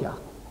کریں کیا،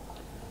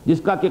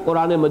 جس کا کہ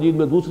قرآن مجید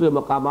میں دوسرے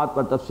مقامات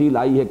پر تفصیل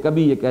آئی ہے۔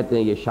 کبھی یہ کہتے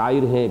ہیں یہ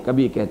شاعر ہیں،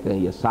 کبھی کہتے ہیں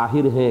یہ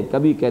ساحر ہیں،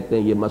 کبھی کہتے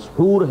ہیں یہ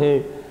مسحور ہیں،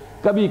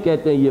 کبھی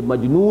کہتے ہیں یہ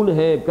مجنون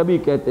ہیں، کبھی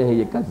کہتے ہیں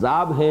یہ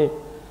کذاب ہیں،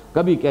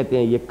 کبھی کہتے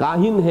ہیں یہ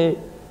کاہن ہیں۔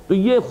 تو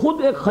یہ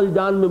خود ایک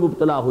خلجان میں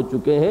مبتلا ہو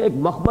چکے ہیں، ایک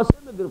مخمصے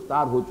میں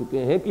گرفتار ہو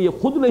چکے ہیں کہ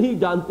یہ خود نہیں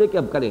جانتے کہ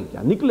اب کریں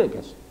کیا، نکلے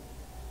کیسے۔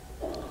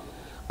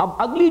 اب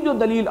اگلی جو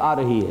دلیل آ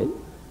رہی ہے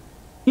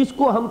اس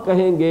کو ہم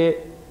کہیں گے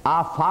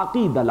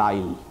آفاقی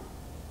دلائل۔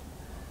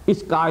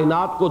 اس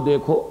کائنات کو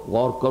دیکھو،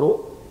 غور کرو،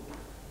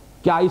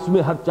 کیا اس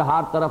میں ہر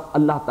چہار طرف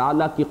اللہ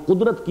تعالیٰ کی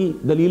قدرت کی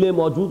دلیلیں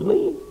موجود نہیں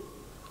ہیں؟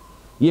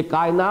 یہ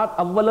کائنات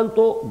اولاً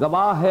تو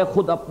گواہ ہے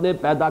خود اپنے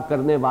پیدا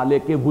کرنے والے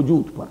کے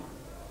وجود پر،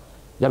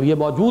 جب یہ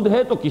موجود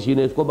ہے تو کسی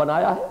نے اس کو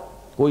بنایا ہے،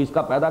 کوئی اس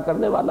کا پیدا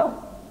کرنے والا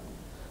ہے۔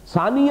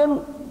 ثانیاً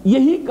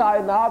یہی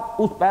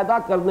کائنات اس پیدا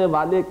کرنے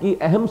والے کی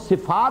اہم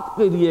صفات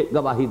کے لیے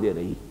گواہی دے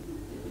رہی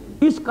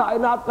ہے۔ اس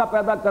کائنات کا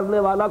پیدا کرنے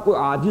والا کوئی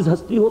عاجز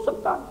ہستی ہو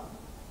سکتا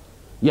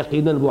ہے؟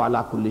 یقیناً وہ علی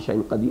کل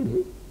شیء قدیر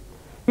ہے۔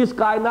 اس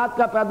کائنات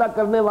کا پیدا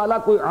کرنے والا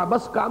کوئی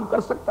عبث کام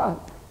کر سکتا ہے؟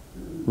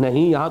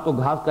 نہیں، یہاں تو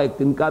گھاس کا ایک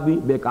تنکا بھی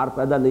بیکار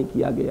پیدا نہیں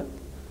کیا گیا،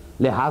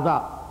 لہذا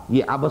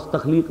یہ عبث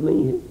تخلیق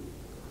نہیں ہے۔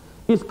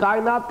 اس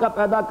کائنات کا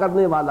پیدا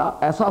کرنے والا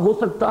ایسا ہو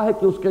سکتا ہے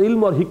کہ اس کے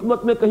علم اور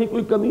حکمت میں کہیں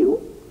کوئی کمی ہو؟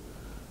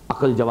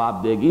 عقل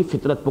جواب دے گی،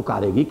 فطرت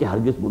پکارے گی کہ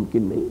ہرگز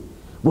ممکن نہیں،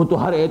 وہ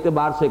تو ہر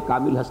اعتبار سے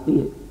کامل ہستی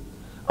ہے۔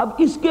 اب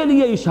اس کے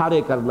لیے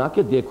اشارے کرنا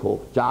کہ دیکھو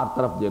چار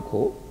طرف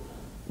دیکھو.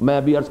 میں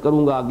ابھی عرض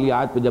کروں گا اگلی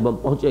آیت پہ جب ہم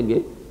پہنچیں گے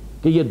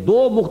کہ یہ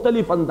دو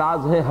مختلف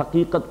انداز ہیں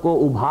حقیقت کو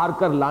ابھار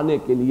کر لانے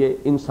کے لیے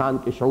انسان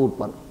کے شعور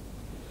پر.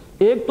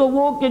 ایک تو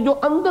وہ کہ جو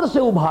اندر سے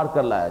ابھار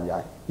کر لایا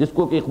جائے، جس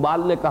کو کہ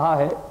اقبال نے کہا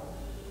ہے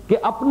کہ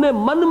اپنے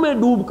من میں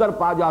ڈوب کر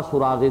پا جا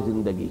سراغ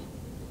زندگی.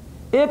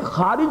 ایک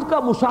خارج کا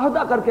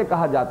مشاہدہ کر کے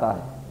کہا جاتا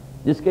ہے،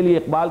 جس کے لیے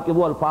اقبال کے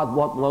وہ الفاظ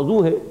بہت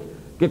موزوں ہے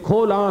کہ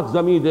کھول آنکھ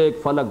زمین دیکھ،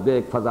 فلک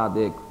دیکھ، فضا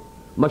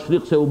دیکھ،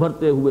 مشرق سے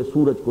ابھرتے ہوئے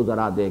سورج کو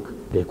ذرا دیکھ.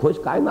 دیکھو اس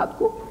کائنات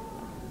کو.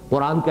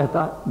 قرآن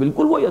کہتا ہے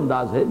بالکل وہی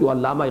انداز ہے جو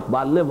علامہ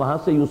اقبال نے وہاں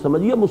سے یوں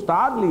سمجھیے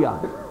مستعار لیا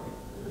ہے.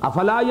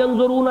 افلا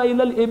ينظرون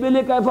الى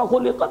الابل كيف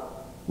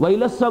خلقت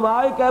والى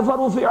السماء كيف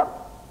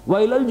رفعت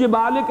والى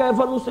الجبال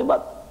كيف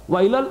نصبت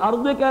والى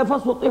الارض كيف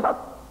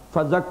سطحت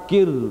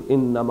فذکر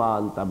انما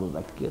انت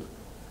مذکر.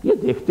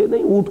 یہ دیکھتے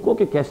نہیں اونٹ کو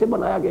کہ کیسے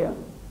بنایا گیا،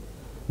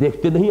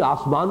 دیکھتے نہیں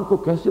آسمان کو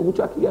کیسے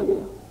اونچا کیا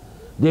گیا،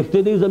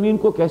 دیکھتے نہیں زمین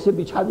کو کیسے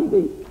بچھا دی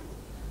گئی،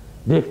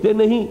 دیکھتے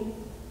نہیں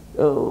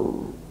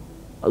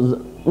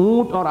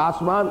اونٹ اور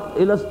آسمان.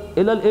 الی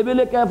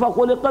الابل کیف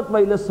خلقت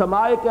والی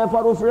السماء کیف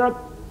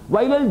رفعت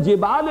والی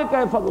الجبال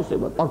کیف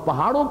نصبت، اور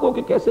پہاڑوں کو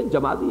کہ کیسے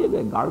جما دیے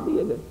گئے، گاڑ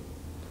دیے گئے.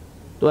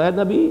 تو اے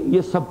نبی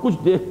یہ سب کچھ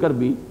دیکھ کر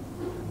بھی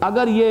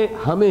اگر یہ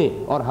ہمیں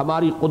اور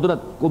ہماری قدرت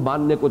کو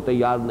ماننے کو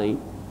تیار نہیں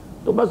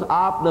تو بس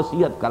آپ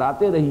نصیحت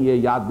کراتے رہیے،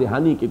 یاد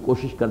دہانی کی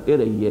کوشش کرتے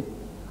رہیے.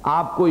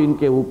 آپ کو ان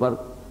کے اوپر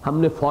ہم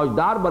نے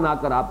فوجدار بنا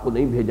کر آپ کو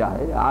نہیں بھیجا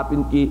ہے، آپ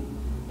ان کی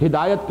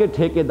ہدایت کے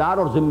ٹھیکیدار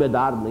اور ذمہ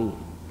دار نہیں ہیں.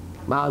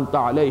 ما انت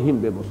علیہم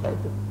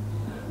بمسیطر.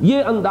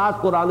 یہ انداز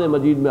قرآن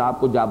مجید میں آپ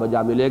کو جا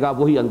بجا ملے گا،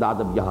 وہی انداز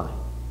اب یہاں ہے.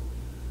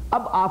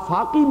 اب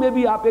آفاقی میں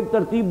بھی آپ ایک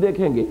ترتیب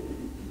دیکھیں گے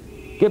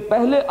کہ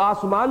پہلے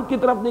آسمان کی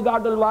طرف نگاہ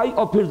ڈلوائی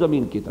اور پھر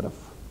زمین کی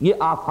طرف. یہ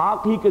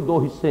آفاق ہی کے دو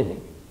حصے ہیں.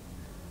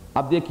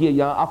 اب دیکھیے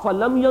یہاں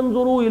افلم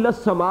ينظروا الى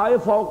السماء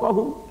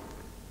فوقهم،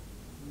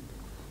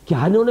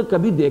 کیا انہوں نے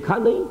کبھی دیکھا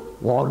نہیں،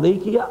 غور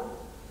نہیں کیا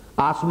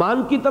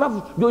آسمان کی طرف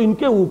جو ان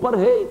کے اوپر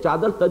ہے،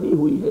 چادر تنی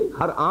ہوئی ہے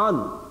ہر آن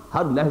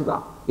ہر لحظہ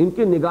ان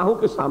کے نگاہوں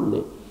کے سامنے.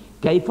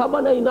 کیف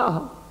بنیناہا،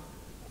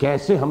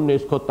 کیسے ہم نے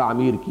اس کو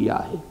تعمیر کیا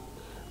ہے.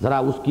 ذرا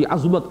اس کی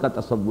عظمت کا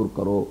تصور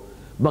کرو.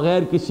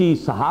 بغیر کسی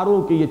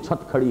سہاروں کے یہ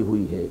چھت کھڑی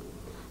ہوئی ہے.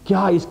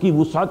 کیا اس کی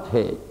وسعت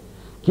ہے،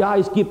 کیا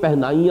اس کی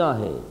پہنائیاں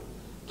ہیں،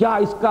 کیا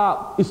اس کا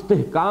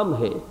استحکام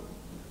ہے.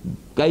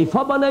 کیف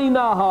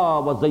بنیناہا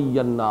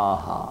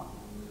وزیناہا.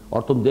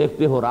 اور تم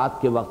دیکھتے ہو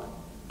رات کے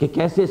وقت کہ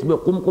کیسے اس میں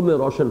قمقمے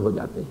روشن ہو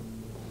جاتے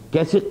ہیں،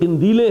 کیسے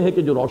قندیلیں ہیں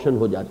کہ جو روشن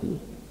ہو جاتی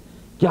ہیں.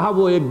 کیا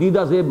وہ ایک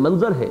دیدہ زیب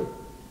منظر ہے،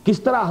 کس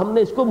طرح ہم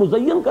نے اس کو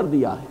مزین کر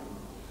دیا ہے.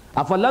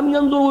 افلم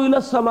ينظروا الى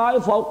السماء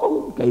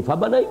فوقهم كيف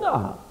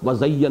بنيناها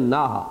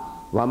وزيناها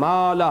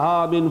وما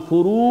لها من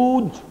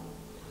فروج.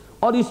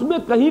 اور اس میں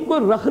کہیں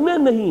کوئی رکھنے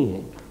نہیں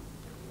ہے.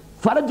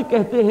 فرج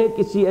کہتے ہیں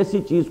کسی ایسی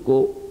چیز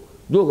کو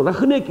جو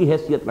رکھنے کی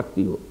حیثیت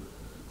رکھتی ہو.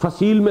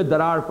 فصیل میں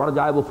دراڑ پڑ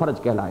جائے وہ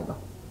فرج کہلائے گا.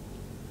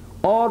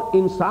 اور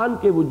انسان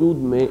کے وجود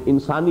میں،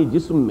 انسانی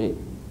جسم میں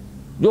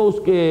جو اس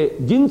کے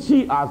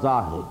جنسی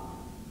اعضاء ہیں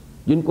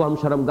جن کو ہم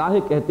شرمگاہیں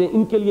کہتے ہیں،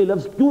 ان کے لیے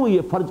لفظ کیوں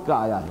یہ فرج کا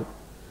آیا ہے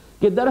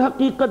کہ در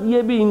حقیقت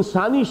یہ بھی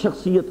انسانی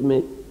شخصیت میں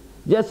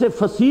جیسے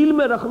فصیل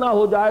میں رکھنا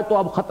ہو جائے تو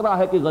اب خطرہ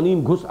ہے کہ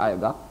غنیم گھس آئے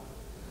گا،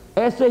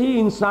 ایسے ہی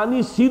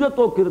انسانی سیرت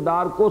و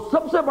کردار کو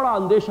سب سے بڑا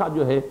اندیشہ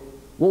جو ہے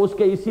وہ اس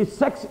کے اسی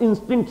سیکس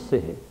انسٹنکٹ سے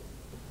ہے.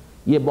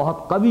 یہ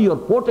بہت قوی اور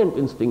پوٹنٹ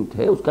انسٹنکٹ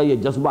ہے. اس کا یہ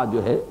جذبہ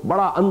جو ہے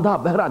بڑا اندھا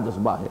بہرا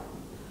جذبہ ہے.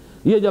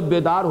 یہ جب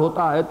بیدار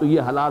ہوتا ہے تو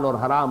یہ حلال اور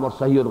حرام اور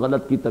صحیح اور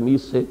غلط کی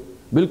تمیز سے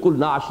بالکل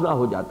ناآشنا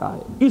ہو جاتا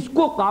ہے. اس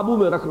کو قابو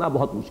میں رکھنا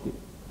بہت مشکل.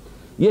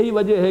 یہی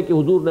وجہ ہے کہ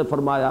حضور نے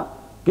فرمایا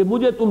کہ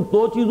مجھے تم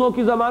دو چیزوں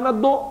کی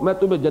ضمانت دو، میں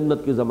تمہیں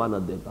جنت کی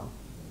ضمانت دیتا ہوں.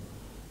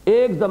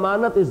 ایک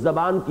ضمانت اس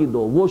زبان کی دو،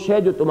 وہ شے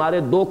جو تمہارے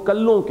دو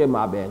کلوں کے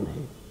مابین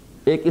ہے.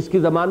 ایک اس کی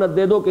ضمانت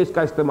دے دو کہ اس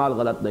کا استعمال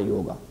غلط نہیں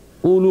ہوگا.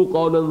 قولوا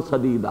قولا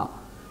سدیدا،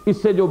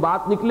 اس سے جو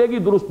بات نکلے گی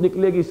درست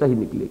نکلے گی، صحیح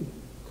نکلے گی.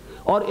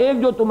 اور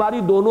ایک جو تمہاری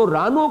دونوں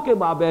رانوں کے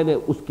مابین ہے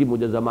اس کی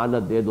مجھے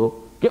ضمانت دے دو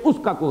کہ اس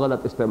کا کوئی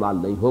غلط استعمال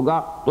نہیں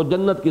ہوگا. تو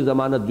جنت کی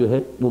ضمانت جو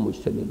ہے وہ مجھ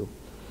سے لے لو.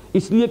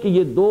 اس لیے کہ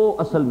یہ دو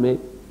اصل میں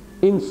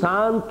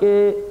انسان کے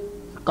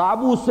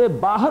قابو سے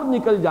باہر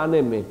نکل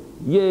جانے میں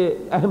یہ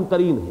اہم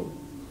ترین ہے.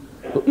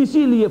 تو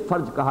اسی لیے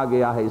فرج کہا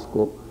گیا ہے اس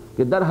کو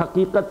کہ در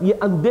حقیقت یہ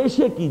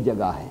اندیشے کی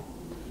جگہ ہے.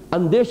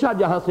 اندیشہ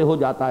جہاں سے ہو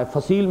جاتا ہے،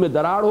 فصیل میں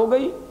دراڑ ہو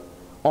گئی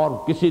اور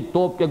کسی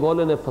توپ کے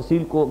گولے نے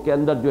فصیل کو کے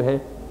اندر جو ہے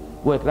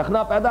وہ ایک رخنہ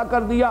پیدا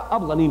کر دیا،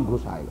 اب غنیم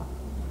گھس آئے گا.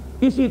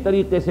 اسی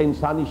طریقے سے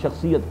انسانی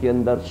شخصیت کے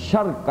اندر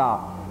شر کا،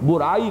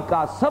 برائی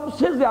کا سب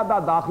سے زیادہ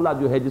داخلہ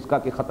جو ہے جس کا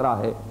کہ خطرہ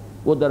ہے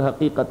وہ در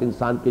حقیقت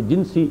انسان کے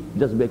جنسی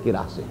جذبے کی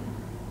راہ سے.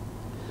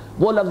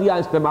 وہ لفظ یہاں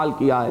استعمال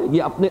کیا ہے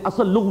یہ اپنے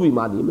اصل لغوی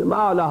معنی میں،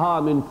 ما لہا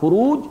من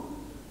فروج،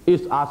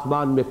 اس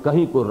آسمان میں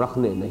کہیں کوئی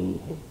رکھنے نہیں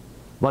ہے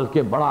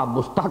بلکہ بڑا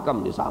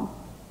مستحکم نظام.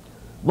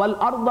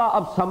 والارض،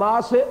 اب سما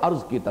سے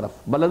عرض کی طرف،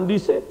 بلندی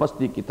سے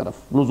پستی کی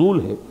طرف نزول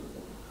ہے.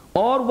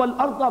 اور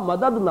والارض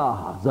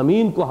مددناہا،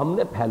 زمین کو ہم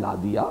نے پھیلا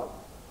دیا،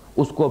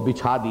 اس کو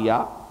بچھا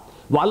دیا.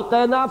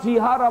 والقینا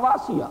فیہا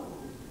رواسیا،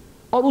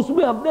 اور اس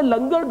میں ہم نے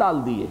لنگر ڈال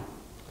دیے۔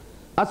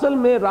 اصل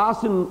میں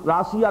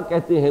راسیہ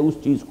کہتے ہیں اس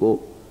چیز کو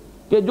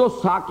کہ جو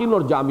ساکن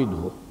اور جامد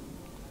ہو۔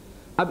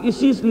 اب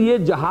اسی لیے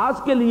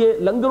جہاز کے لیے،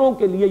 لنگروں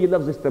کے لیے یہ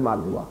لفظ استعمال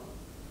ہوا۔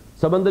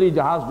 سمندری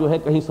جہاز جو ہے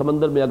کہیں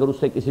سمندر میں اگر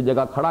اسے کسی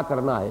جگہ کھڑا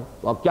کرنا ہے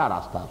تو اب کیا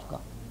راستہ ہے اس کا؟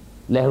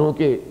 لہروں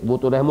کے، وہ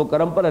تو رحم و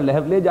کرم پر ہے،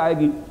 لہر لے جائے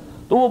گی،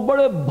 تو وہ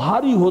بڑے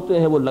بھاری ہوتے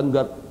ہیں وہ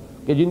لنگر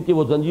کہ جن کی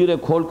وہ زنجیریں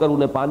کھول کر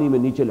انہیں پانی میں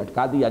نیچے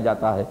لٹکا دیا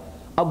جاتا ہے۔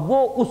 اب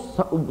وہ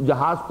اس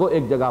جہاز کو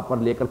ایک جگہ پر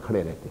لے کر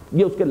کھڑے رہتے ہیں،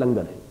 یہ اس کے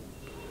لنگر ہیں۔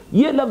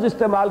 یہ لفظ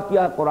استعمال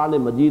کیا ہے قرآن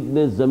مجید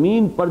نے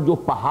زمین پر جو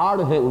پہاڑ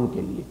ہیں ان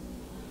کے لیے۔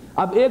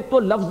 اب ایک تو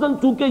لفظاً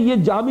چونکہ یہ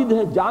جامد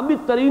ہے،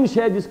 جامد ترین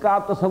شے جس کا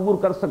آپ تصور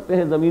کر سکتے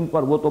ہیں زمین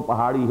پر وہ تو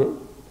پہاڑی ہے۔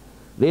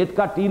 ریت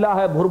کا ٹیلا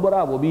ہے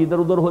بھربھرا، وہ بھی ادھر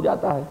ادھر ہو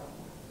جاتا ہے۔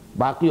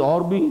 باقی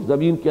اور بھی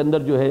زمین کے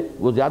اندر جو ہے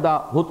وہ زیادہ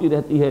ہوتی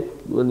رہتی ہے،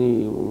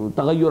 یعنی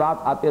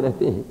تغیرات آتے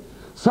رہتے ہیں۔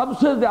 سب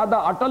سے زیادہ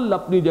اٹل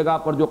اپنی جگہ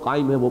پر جو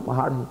قائم ہے وہ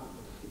پہاڑ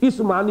ہے۔ اس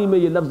معنی میں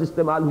یہ لفظ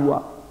استعمال ہوا،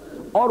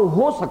 اور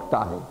ہو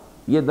سکتا ہے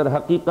یہ در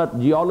حقیقت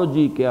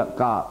جیولوجی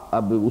کا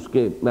اب اس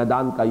کے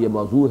میدان کا یہ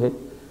موضوع ہے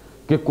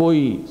کہ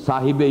کوئی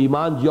صاحب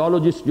ایمان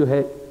جیولوجسٹ جو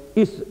ہے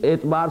اس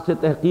اعتبار سے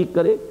تحقیق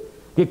کرے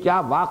کہ کیا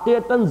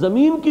واقعتاً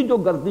زمین کی جو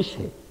گردش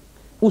ہے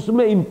اس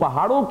میں ان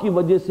پہاڑوں کی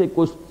وجہ سے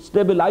کوئی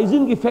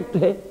سٹیبلائزنگ ایفیکٹ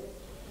ہے،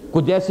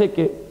 کوئی جیسے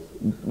کہ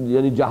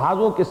یعنی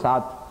جہازوں کے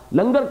ساتھ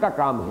لنگر کا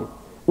کام ہے،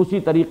 اسی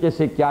طریقے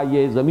سے کیا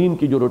یہ زمین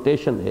کی جو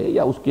روٹیشن ہے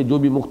یا اس کے جو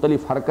بھی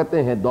مختلف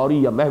حرکتیں ہیں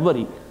دوری یا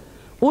محوری،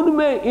 ان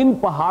میں ان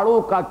پہاڑوں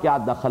کا کیا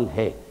دخل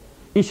ہے۔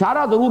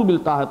 اشارہ ضرور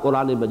ملتا ہے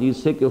قرآن مجید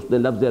سے کہ اس نے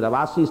لفظ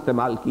رواسی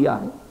استعمال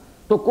کیا ہے،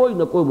 تو کوئی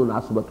نہ کوئی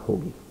مناسبت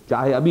ہوگی،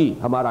 چاہے ابھی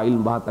ہمارا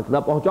علم وہاں تک نہ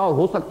پہنچا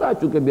ہو سکتا ہے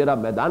چونکہ میرا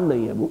میدان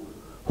نہیں ہے وہ،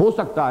 ہو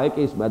سکتا ہے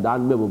کہ اس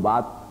میدان میں وہ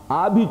بات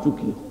آ بھی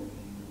چکی ہو۔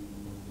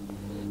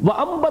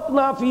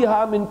 وَأَنبَتْنَا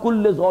فِيهَا مِن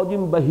كُلِّ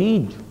زَوْجٍ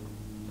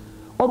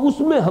بَهِيجٍ، اور اس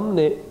میں ہم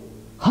نے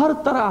ہر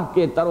طرح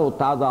کے تر و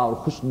تازہ اور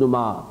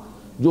خوشنما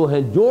جو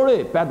ہیں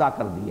جوڑے پیدا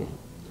کر دیے ہیں۔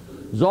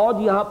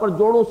 زوج یہاں پر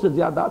جوڑوں سے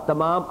زیادہ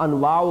تمام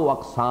انواع و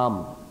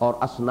اقسام اور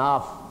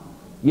اصناف،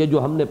 یہ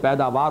جو ہم نے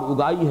پیداوار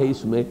اگائی ہے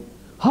اس میں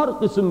ہر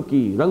قسم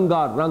کی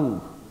رنگا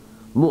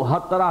رنگ، ہر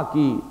طرح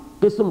کی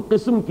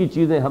قسم کی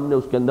چیزیں ہم نے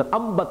اس کے اندر۔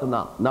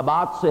 انبتنا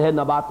نبات سے ہے،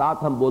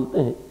 نباتات ہم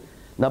بولتے ہیں،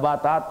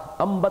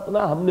 نباتات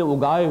انبتنا ہم نے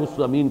اگائے اس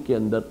زمین کے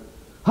اندر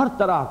ہر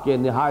طرح کے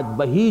نہایت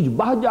بہیج،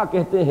 بہجہ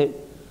کہتے ہیں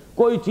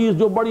کوئی چیز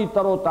جو بڑی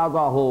تر و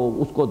تازہ ہو،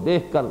 اس کو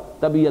دیکھ کر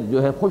طبیعت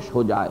جو ہے خوش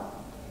ہو جائے،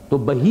 تو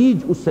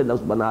بہیج اس سے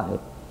لفظ بنا ہے،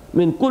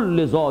 من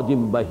کل زوج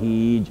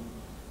بہیج۔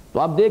 تو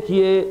اب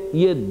دیکھیے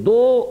یہ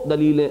دو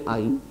دلیلیں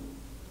آئیں،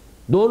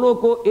 دونوں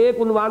کو ایک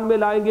عنوان میں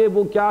لائیں گے،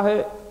 وہ کیا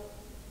ہے؟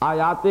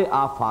 آیات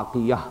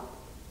آفاقیہ۔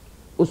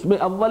 اس میں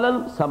اولاً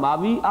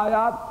سماوی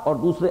آیات اور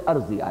دوسرے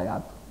ارضی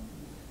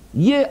آیات۔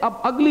 یہ اب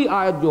اگلی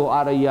آیت جو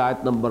آ رہی ہے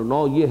آیت نمبر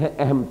 9، یہ ہے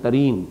اہم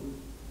ترین،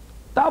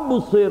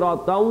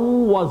 تبصرۃ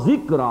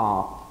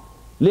وذکریٰ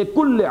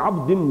لکل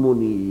عبد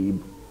منیب۔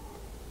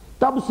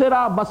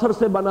 تبصرہ بصر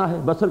سے بنا ہے،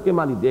 بصر کے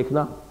معنی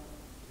دیکھنا،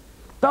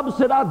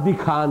 تبصرہ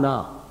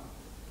دکھانا،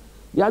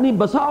 یعنی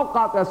بسا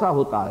اوقات ایسا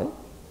ہوتا ہے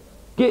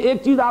کہ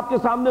ایک چیز آپ کے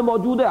سامنے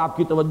موجود ہے، آپ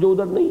کی توجہ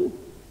ادھر نہیں ہے،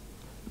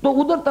 تو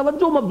ادھر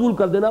توجہ مبذول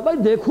کر دینا، بھائی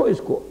دیکھو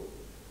اس کو،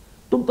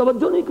 تم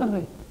توجہ نہیں کر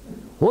رہے۔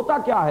 ہوتا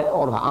کیا ہے،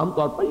 اور عام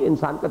طور پر یہ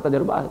انسان کا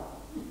تجربہ ہے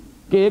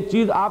کہ ایک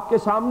چیز آپ کے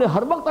سامنے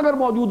ہر وقت اگر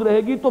موجود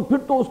رہے گی تو پھر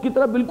تو اس کی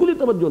طرف بالکل ہی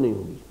توجہ نہیں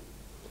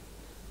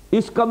ہوگی۔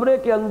 اس کمرے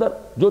کے اندر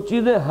جو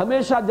چیزیں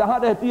ہمیشہ جہاں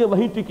رہتی ہیں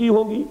وہیں ٹکی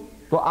ہوں گی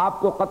تو آپ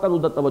کو قطعاً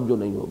ادھر توجہ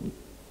نہیں ہوگی،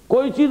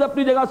 کوئی چیز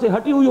اپنی جگہ سے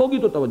ہٹی ہوئی ہوگی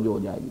تو توجہ ہو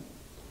جائے گی۔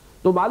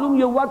 تو معلوم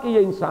یہ ہوا کہ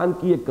یہ انسان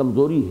کی ایک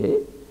کمزوری ہے،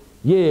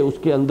 یہ اس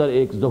کے اندر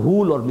ایک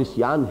ذہول اور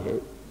نسیان ہے۔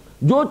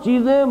 جو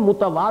چیزیں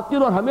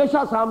متواتر اور ہمیشہ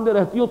سامنے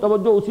رہتی ہوں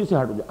توجہ اسی سے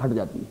ہٹ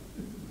جاتی ہے۔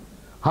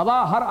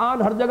 ہوا ہر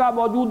آن ہر جگہ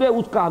موجود ہے،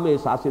 اس کا ہمیں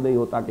احساس ہی نہیں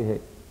ہوتا کہ ہے۔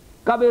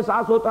 کب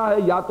احساس ہوتا ہے؟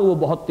 یا تو وہ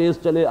بہت تیز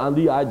چلے،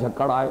 آندھی آئے،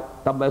 جھکڑ آئے،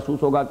 تب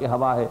محسوس ہوگا کہ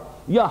ہوا ہے،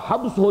 یا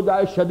حبس ہو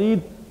جائے شدید،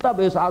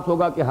 تب احساس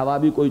ہوگا کہ ہوا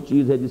بھی کوئی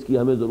چیز ہے جس کی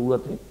ہمیں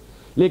ضرورت ہے۔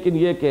 لیکن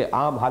یہ کہ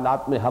عام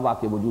حالات میں ہوا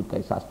کے وجود کا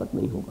احساس تک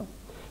نہیں ہوگا۔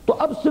 تو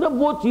اب صرف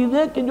وہ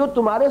چیزیں کہ جو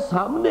تمہارے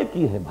سامنے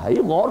کی ہیں، بھائی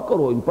غور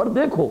کرو، ان پر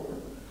دیکھو۔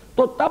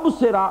 تو تب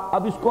سرا،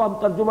 اب اس کو ہم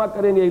ترجمہ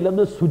کریں گے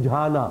لفظ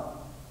سجھانا۔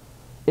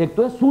 ایک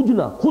تو ہے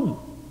سوجھنا، خود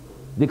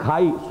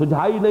دکھائی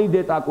سجھائی نہیں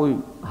دیتا کوئی،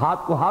 ہاتھ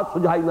کو ہاتھ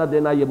سجھائی نہ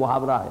دینا، یہ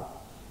محاورہ ہے۔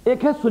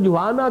 ایک ہے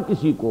سجھوانا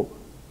کسی کو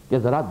کہ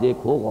ذرا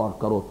دیکھو، غور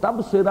کرو۔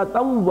 تبصرۃ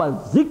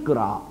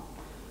وذکریٰ،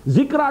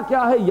 ذکرہ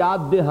کیا ہے؟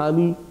 یاد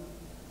دہانی۔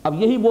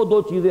 اب یہی وہ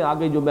دو چیزیں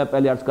آگے جو میں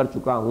پہلے عرض کر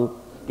چکا ہوں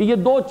کہ یہ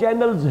دو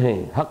چینلز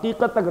ہیں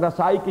حقیقت تک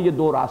رسائی کے، یہ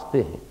دو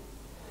راستے ہیں،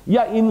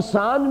 یا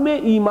انسان میں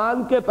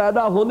ایمان کے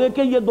پیدا ہونے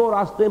کے یہ دو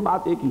راستے،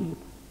 بات ایک ہی ہے۔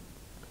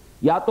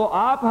 یا تو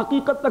آپ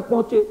حقیقت تک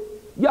پہنچے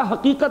یا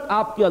حقیقت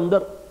آپ کے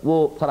اندر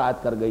وہ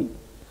سرایت کر گئی۔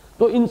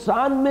 تو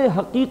انسان میں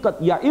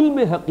حقیقت یا علم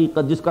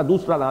حقیقت، جس کا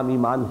دوسرا نام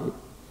ایمان ہے،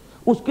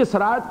 اس کے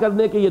سرایت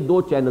کرنے کے یہ دو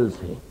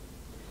چینلز ہیں۔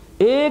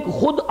 ایک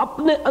خود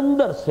اپنے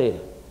اندر سے،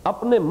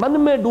 اپنے من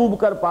میں ڈوب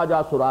کر پا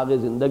جا سراغ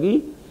زندگی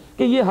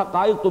کہ یہ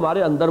حقائق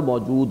تمہارے اندر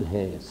موجود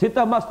ہیں۔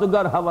 ستم است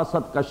گر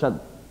ہوست کشد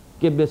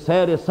کہ بے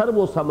سیر سر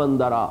و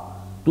سمندرا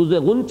تجھے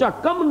غنچہ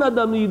کم نہ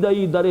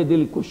دمیدئی در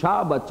دل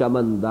کشاب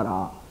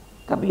چمندرا.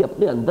 کبھی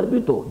اپنے اندر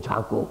بھی تو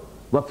جھانکو.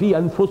 وفی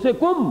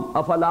انفسکم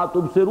افلا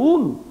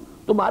تبصرون،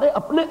 تمہارے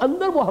اپنے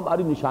اندر وہ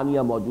ہماری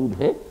نشانیاں موجود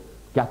ہیں،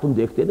 کیا تم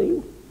دیکھتے نہیں ہو؟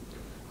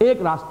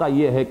 ایک راستہ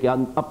یہ ہے کہ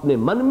اپنے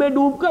من میں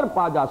ڈوب کر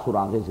پا جا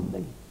سراغ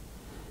زندگی.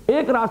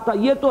 ایک راستہ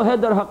یہ تو ہے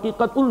در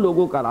حقیقت ان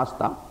لوگوں کا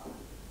راستہ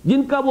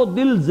جن کا وہ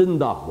دل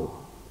زندہ ہو،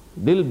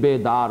 دل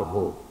بیدار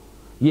ہو،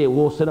 یہ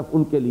وہ صرف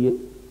ان کے لیے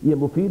یہ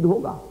مفید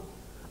ہوگا.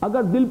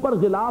 اگر دل پر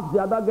غلاف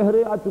زیادہ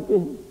گہرے آ چکے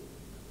ہیں،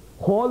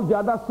 خول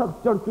زیادہ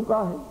سخت چڑھ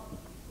چکا ہے،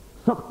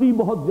 سختی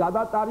بہت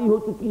زیادہ طاری ہو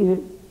چکی ہے،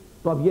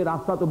 تو اب یہ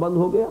راستہ تو بند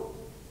ہو گیا.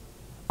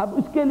 اب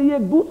اس کے لیے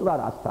ایک دوسرا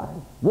راستہ ہے،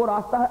 وہ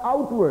راستہ ہے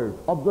آؤٹ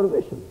ورڈ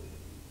آبزرویشن.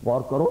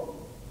 غور کرو،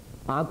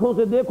 آنکھوں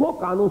سے دیکھو،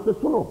 کانوں سے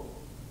سنو.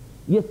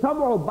 یہ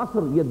سمع و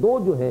بصر، یہ دو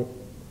جو ہے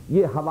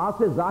یہ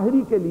حواس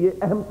ظاہری کے لیے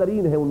اہم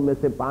ترین ہے ان میں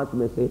سے، 5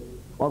 میں سے،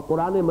 اور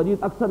قرآن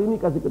مجید اکثر انہی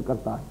کا ذکر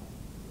کرتا ہے.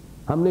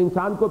 ہم نے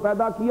انسان کو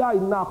پیدا کیا،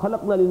 انا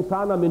خلقنا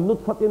الانسان من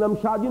نطفۃ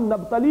امشاج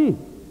نبتلیہ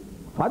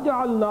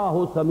فجعلناہ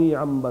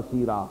سمیعا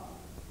بصیرا.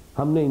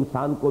 ہم نے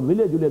انسان کو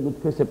ملے جلے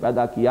نطفے سے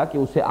پیدا کیا کہ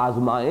اسے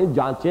آزمائیں،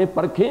 جانچیں،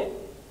 پرکھیں،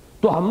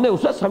 تو ہم نے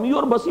اسے سمیع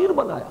اور بصیر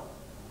بنایا.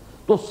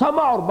 تو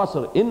سمع اور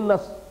بصر، ان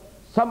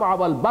السمع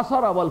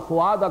والبصر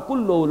والفؤاد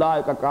کل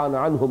اولئک کان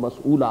عنہ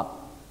مسئولا.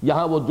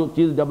 یہاں وہ جو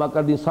چیز جمع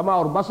کر دی، سمع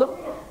اور بصر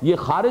یہ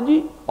خارجی،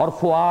 اور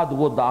فؤاد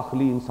وہ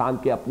داخلی انسان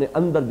کے اپنے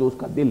اندر جو اس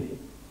کا دل ہے.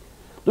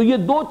 تو یہ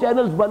دو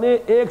چینلز بنے،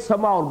 ایک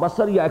سمع اور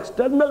بصر یا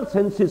ایکسٹرنل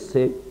سینسز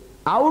سے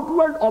out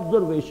word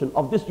observation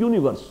of this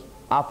universe,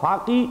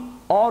 آفاقی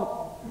اور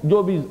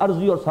جو بھی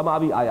ارضی اور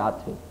سماوی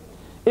آیات ہیں.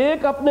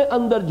 ایک اپنے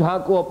اندر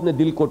جھانکو، اپنے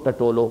دل کو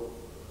ٹٹولو.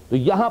 تو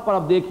یہاں پر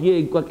اب دیکھیے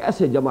ان کو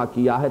کیسے جمع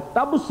کیا ہے.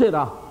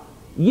 تبصرہ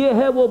یہ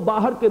ہے وہ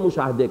باہر کے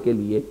مشاہدے کے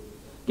لیے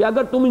کہ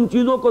اگر تم ان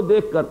چیزوں کو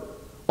دیکھ کر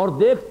اور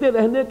دیکھتے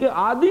رہنے کے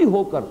عادی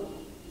ہو کر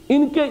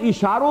ان کے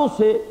اشاروں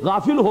سے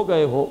غافل ہو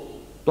گئے ہو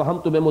تو ہم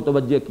تمہیں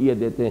متوجہ کیے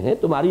دیتے ہیں،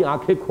 تمہاری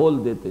آنکھیں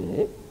کھول دیتے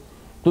ہیں،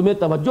 تمہیں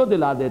توجہ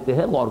دلا دیتے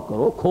ہیں. غور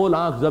کرو، کھول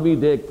آنکھ، زمیں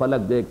دیکھ،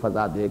 فلک دیکھ،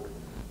 فضا دیکھ.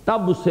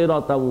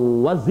 تبصرۃ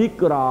و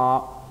ذکرا،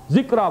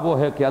 ذکرا وہ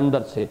ہے کہ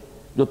اندر سے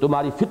جو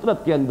تمہاری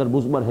فطرت کے اندر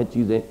مضمر ہیں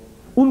چیزیں،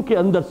 ان کے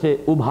اندر سے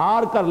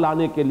ابھار کر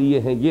لانے کے لیے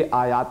ہیں یہ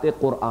آیات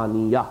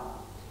قرآنیہ.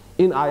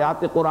 ان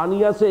آیات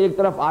قرآنیہ سے ایک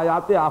طرف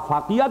آیات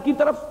آفاقیہ کی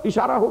طرف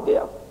اشارہ ہو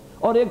گیا،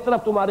 اور ایک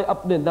طرف تمہارے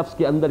اپنے نفس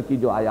کے اندر کی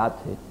جو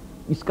آیات ہیں،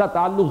 اس کا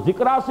تعلق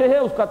ذکرہ سے ہے،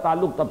 اس کا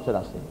تعلق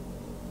تبصرہ سے ہے.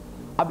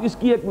 اب اس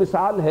کی ایک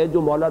مثال ہے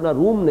جو مولانا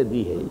روم نے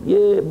دی ہے.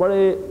 یہ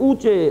بڑے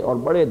اونچے اور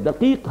بڑے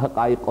دقیق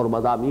حقائق اور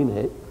مضامین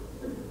ہیں،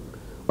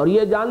 اور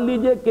یہ جان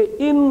لیجئے کہ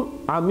ان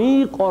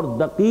عمیق اور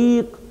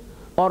دقیق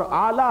اور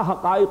اعلیٰ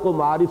حقائق و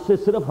معارف سے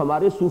صرف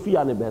ہمارے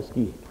صوفیاء نے بحث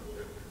کی ہے.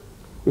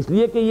 اس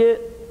لیے کہ یہ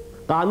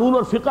قانون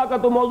اور فقہ کا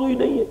تو موضوع ہی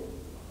نہیں ہے،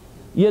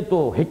 یہ تو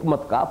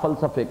حکمت کا،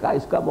 فلسفے کا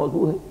اس کا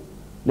موضوع ہے.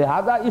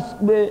 لہذا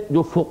اس میں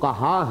جو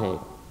فقہاء ہیں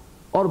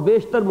اور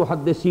بیشتر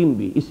محدثین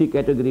بھی اسی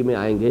کیٹیگری میں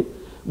آئیں گے،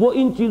 وہ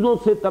ان چیزوں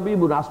سے طبی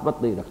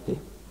مناسبت نہیں رکھتے.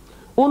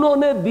 انہوں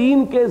نے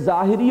دین کے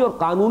ظاہری اور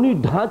قانونی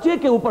ڈھانچے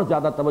کے اوپر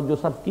زیادہ توجہ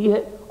صرف کی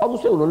ہے، اور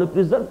اسے انہوں نے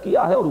پریزرو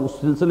کیا ہے، اور اس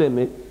سلسلے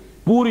میں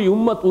پوری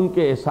امت ان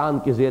کے احسان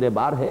کے زیر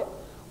بار ہے،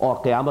 اور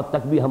قیامت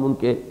تک بھی ہم ان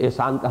کے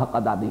احسان کا حق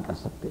ادا نہیں کر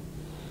سکتے.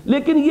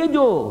 لیکن یہ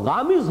جو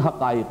غامض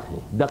حقائق ہیں،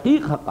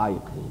 دقیق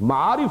حقائق ہیں،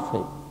 معارف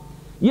ہیں،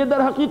 یہ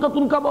در حقیقت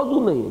ان کا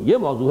موضوع نہیں ہے، یہ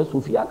موضوع ہے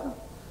صوفیاء کا.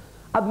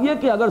 اب یہ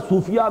کہ اگر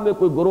صوفیاء میں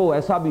کوئی گروہ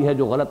ایسا بھی ہے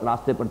جو غلط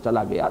راستے پر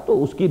چلا گیا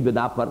تو اس کی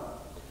بنا پر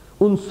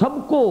ان سب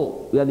کو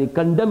یعنی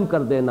کنڈم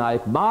کر دینا،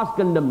 ایک ماس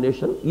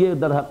کنڈمنیشن، یہ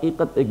در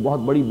حقیقت ایک بہت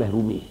بڑی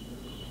محرومی ہے.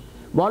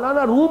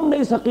 مولانا روم نے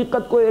اس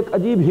حقیقت کو ایک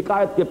عجیب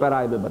حکایت کے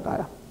پیرائے میں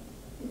بتایا.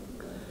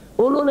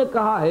 انہوں نے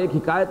کہا ہے، ایک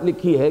حکایت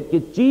لکھی ہے کہ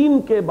چین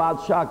کے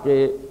بادشاہ کے،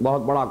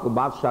 بہت بڑا کوئی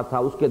بادشاہ تھا،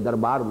 اس کے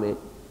دربار میں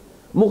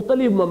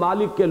مختلف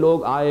ممالک کے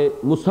لوگ آئے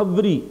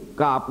مصوری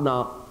کا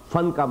اپنا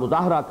فن کا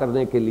مظاہرہ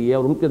کرنے کے لیے،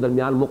 اور ان کے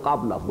درمیان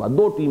مقابلہ ہوا.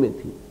 2 ٹیمیں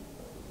تھیں.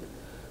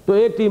 تو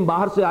ایک ٹیم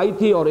باہر سے آئی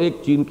تھی اور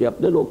ایک چین کے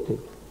اپنے لوگ تھے.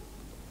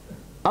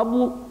 اب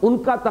ان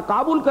کا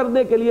تقابل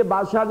کرنے کے لیے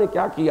بادشاہ نے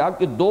کیا کیا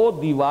کہ 2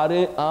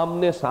 دیواریں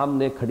آمنے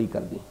سامنے کھڑی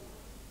کر دی،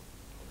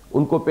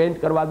 ان کو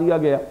پینٹ کروا دیا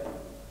گیا،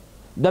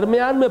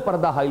 درمیان میں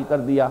پردہ حائل کر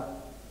دیا.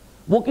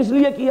 وہ کس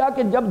لیے کیا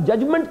کہ جب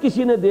ججمنٹ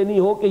کسی نے دینی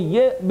ہو کہ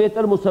یہ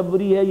بہتر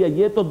مصوری ہے یا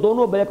یہ، تو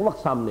دونوں بیک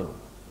وقت سامنے ہو.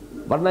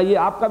 ورنہ یہ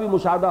آپ کا بھی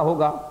مشاہدہ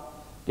ہوگا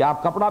کہ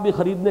آپ کپڑا بھی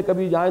خریدنے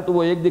کبھی جائیں تو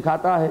وہ ایک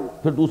دکھاتا ہے،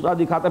 پھر دوسرا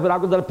دکھاتا ہے، پھر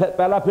آپ کو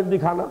پہلا پھر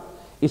دکھانا،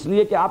 اس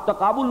لیے کہ آپ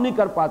تقابل نہیں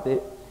کر پاتے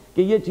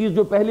کہ یہ چیز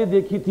جو پہلے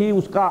دیکھی تھی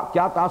اس کا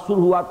کیا تاثر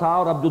ہوا تھا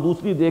اور اب جو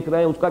دوسری دیکھ رہے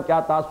ہیں اس کا کیا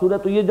تاثر ہے.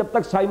 تو یہ جب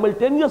تک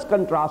سائملٹینیس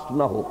کنٹراسٹ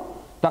نہ ہو،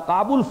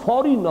 تقابل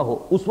فوری نہ ہو،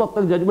 اس وقت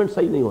تک ججمنٹ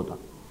صحیح نہیں ہوتا.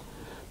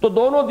 تو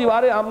دونوں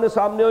دیواریں آمنے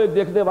سامنے ہو، ایک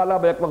دیکھنے والا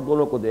بیک وقت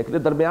دونوں کو دیکھ لے،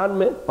 درمیان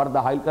میں پردہ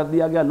حائل کر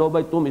دیا گیا. لو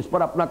بھائی تم اس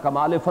پر اپنا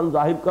کمال فن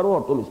ظاہر کرو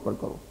اور تم اس پر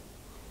کرو.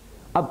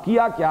 اب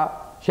کیا کیا،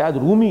 شاید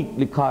رومی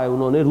لکھا ہے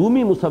انہوں نے،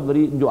 رومی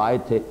مصوری جو آئے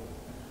تھے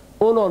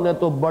انہوں نے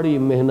تو بڑی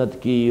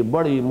محنت کی،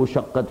 بڑی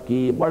مشقت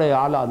کی، بڑے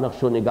اعلیٰ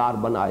نقش و نگار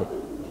بنائے،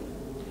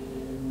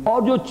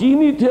 اور جو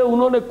چینی تھے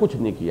انہوں نے کچھ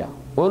نہیں کیا.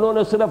 انہوں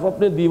نے صرف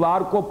اپنے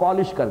دیوار کو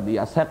پالش کر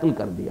دیا، سیکل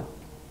کر دیا۔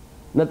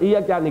 نتیجہ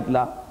کیا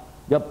نکلا؟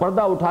 جب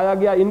پردہ اٹھایا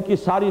گیا ان کی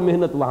ساری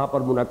محنت وہاں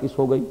پر منعکس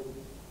ہو گئی،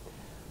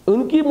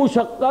 ان کی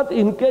مشقت،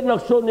 ان کے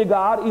نقش و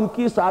نگار، ان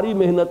کی ساری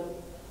محنت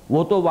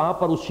وہ تو وہاں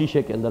پر اس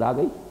شیشے کے اندر آ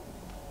گئی۔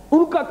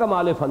 ان کا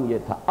کمال فن یہ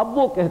تھا۔ اب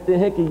وہ کہتے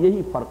ہیں کہ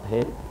یہی فرق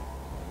ہے،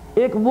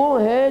 ایک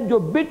وہ ہے جو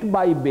بٹ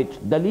بائی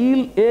بٹ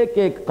دلیل ایک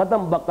ایک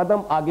قدم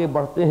بقدم آگے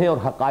بڑھتے ہیں اور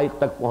حقائق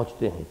تک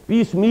پہنچتے ہیں،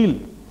 پیس میل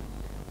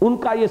ان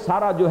کا یہ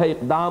سارا جو ہے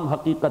اقدام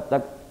حقیقت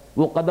تک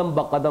وہ قدم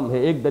بقدم ہے،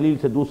 ایک دلیل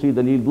سے دوسری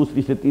دلیل،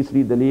 دوسری سے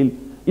تیسری دلیل،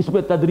 اس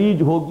میں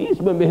تدریج ہوگی،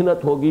 اس میں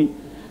محنت ہوگی۔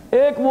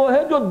 ایک وہ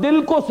ہے جو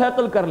دل کو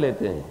سیکل کر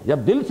لیتے ہیں، جب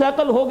دل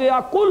سیکل ہو گیا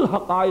کل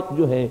حقائق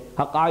جو ہے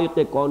حقائق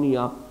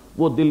کونیہ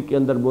وہ دل کے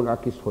اندر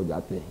منعکس ہو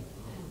جاتے ہیں۔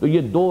 تو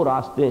یہ دو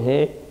راستے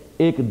ہیں،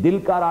 ایک دل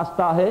کا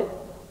راستہ ہے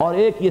اور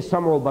ایک یہ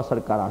سمع و بصر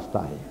کا راستہ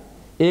ہے۔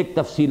 ایک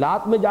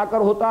تفصیلات میں جا کر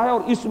ہوتا ہے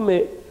اور اس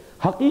میں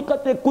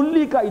حقیقت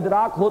کلی کا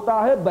ادراک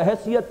ہوتا ہے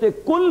بحیثیت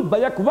کل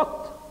بیک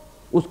وقت،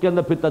 اس کے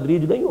اندر پھر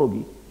تدریج نہیں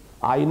ہوگی۔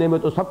 آئینے میں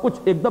تو سب کچھ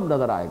ایک دم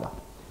نظر آئے گا۔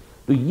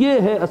 تو یہ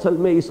ہے اصل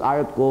میں، اس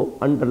آیت کو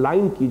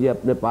انڈرلائن کیجئے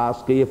اپنے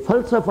پاس کہ یہ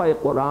فلسفہ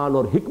قرآن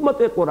اور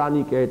حکمت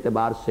قرآنی کے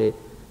اعتبار سے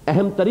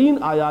اہم ترین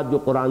آیات جو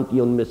قرآن کی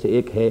ان میں سے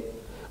ایک ہے۔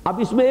 اب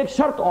اس میں ایک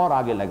شرط اور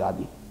آگے لگا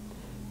دی،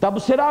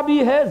 تبصرہ بھی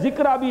ہے،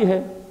 ذکرہ بھی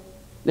ہے،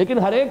 لیکن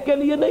ہر ایک کے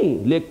لیے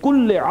نہیں،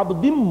 لِكُلِّ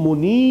عَبْدٍ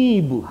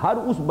مُنِيبٍ، ہر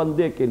اس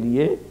بندے کے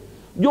لیے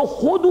جو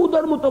خود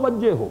ادھر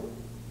متوجہ ہو،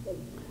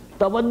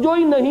 توجہ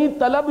ہی نہیں،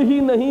 طلب ہی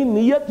نہیں،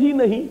 نیت ہی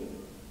نہیں،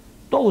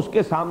 تو اس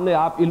کے سامنے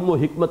آپ علم و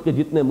حکمت کے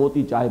جتنے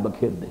موتی چاہے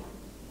بکھیر دیں،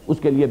 اس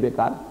کے لیے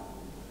بیکار۔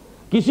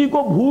 کسی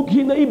کو بھوک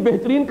ہی نہیں،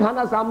 بہترین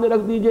کھانا سامنے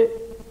رکھ دیجئے،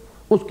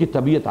 اس کی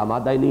طبیعت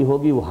آمادہ ہی نہیں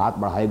ہوگی، وہ ہاتھ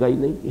بڑھائے گا ہی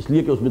نہیں، اس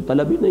لیے کہ اس میں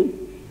طلب ہی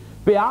نہیں۔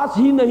 پیاس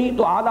ہی نہیں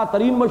تو اعلیٰ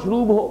ترین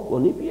مشروب ہو وہ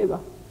نہیں پیے گا۔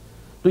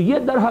 تو یہ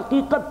در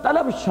حقیقت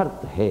طلب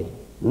شرط ہے،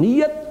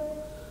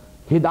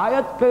 نیت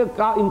ہدایت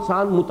کا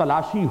انسان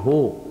متلاشی ہو،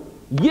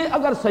 یہ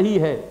اگر صحیح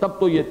ہے تب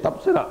تو یہ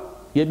تبصرہ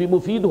یہ بھی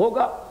مفید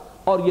ہوگا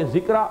اور یہ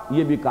ذکرہ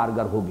یہ بھی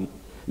کارگر ہوگی۔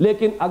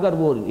 لیکن اگر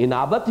وہ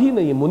انابت ہی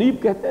نہیں،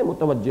 منیب کہتے ہیں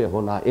متوجہ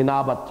ہونا،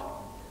 انابت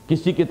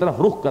کسی کی طرف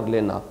رخ کر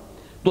لینا،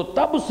 تو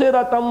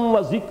تبصرۃ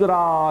و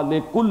ذکریٰ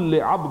لکل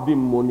عبد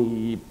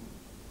منیب۔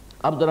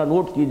 اب ذرا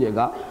نوٹ کیجئے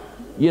گا،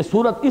 یہ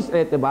سورت اس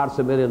اعتبار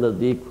سے میرے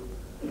نزدیک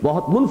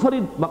بہت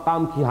منفرد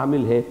مقام کی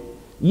حامل ہے۔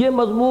 یہ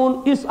مضمون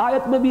اس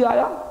آیت میں بھی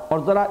آیا، اور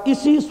ذرا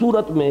اسی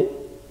سورت میں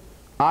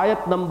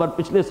آیت نمبر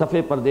پچھلے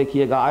صفحے پر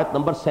دیکھیے گا، آیت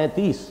نمبر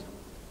 37،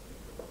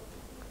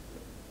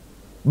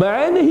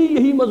 بعین ہی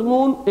یہی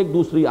مضمون ایک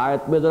دوسری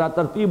آیت میں ذرا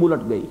ترتیب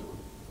الٹ گئی،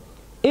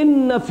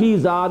 ان فی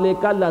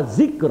ذالک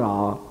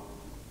لذکریٰ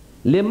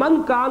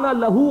لمن کان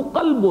لہ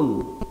قلب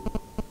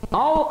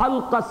او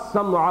القی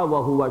السمع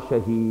وہو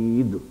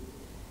شہید۔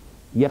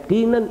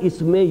 یقیناً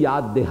اس میں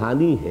یاد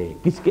دہانی ہے،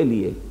 کس کے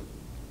لیے؟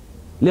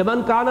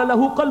 لمن کان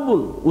لہ قلب،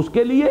 اس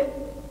کے لیے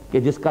کہ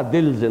جس کا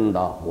دل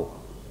زندہ ہو۔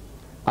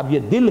 اب یہ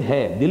دل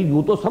ہے، دل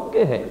یوں تو سب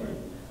کے ہے،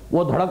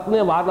 وہ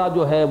دھڑکنے والا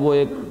جو ہے، وہ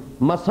ایک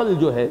مسل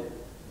جو ہے،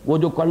 وہ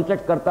جو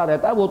کانٹیکٹ کرتا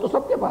رہتا ہے، وہ تو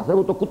سب کے پاس ہے،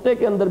 وہ تو کتے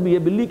کے اندر بھی ہے،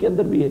 بلی کے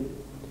اندر بھی ہے،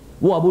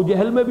 وہ ابو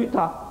جہل میں بھی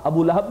تھا،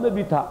 ابو لہب میں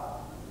بھی تھا۔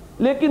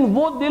 لیکن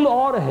وہ دل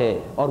اور ہے،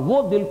 اور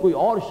وہ دل کوئی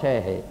اور شے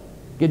ہے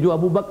کہ جو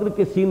ابو بکر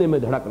کے سینے میں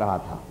دھڑک رہا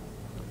تھا،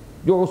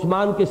 جو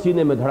عثمان کے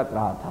سینے میں دھڑک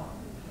رہا تھا،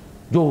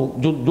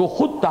 جو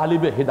خود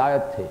طالب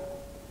ہدایت تھے،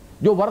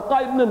 جو ورقہ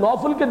ابن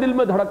نوفل کے دل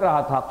میں دھڑک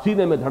رہا تھا،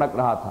 سینے میں دھڑک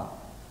رہا تھا،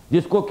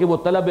 جس کو کہ وہ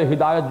طلب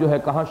ہدایت جو ہے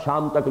کہاں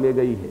شام تک لے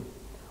گئی ہے،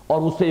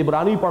 اور اس سے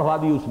عبرانی پڑھوا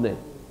دی اس نے،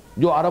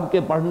 جو عرب کے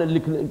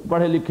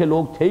پڑھے لکھے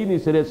لوگ تھے ہی نہیں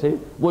سرے سے،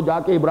 وہ جا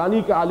کے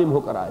عبرانی کے عالم ہو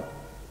کر آئے۔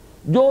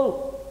 جو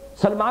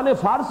سلمان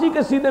فارسی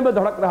کے سینے میں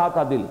دھڑک رہا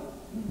تھا دل،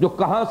 جو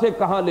کہاں سے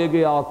کہاں لے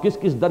گیا اور کس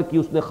کس در کی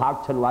اس نے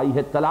خاک چھلوائی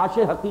ہے تلاش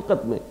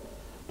حقیقت میں،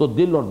 تو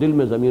دل اور دل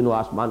میں زمین و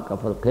آسمان کا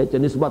فرق ہے،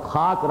 نسبت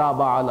خاک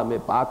رابع عالم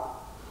پاک۔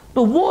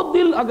 تو وہ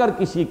دل اگر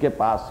کسی کے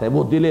پاس ہے،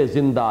 وہ دل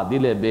زندہ،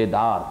 دل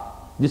بیدار،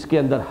 جس کے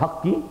اندر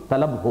حق کی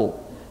طلب ہو،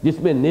 جس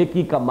میں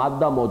نیکی کا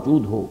مادہ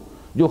موجود ہو،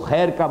 جو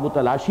خیر کا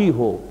متلاشی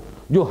ہو،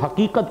 جو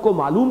حقیقت کو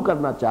معلوم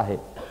کرنا چاہے،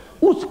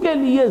 اس کے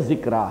لیے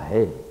ذکرہ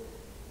ہے۔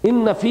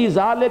 ان فی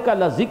ذالک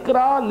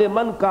لذکریٰ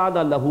لمن کان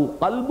لہ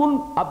قلب۔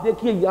 اب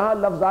دیکھیے یہاں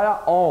لفظ آیا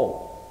او،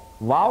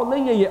 واو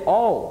نہیں ہے، یہ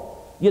او،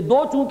 یہ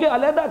دو چونکہ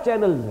علیحدہ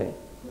چینلز ہیں۔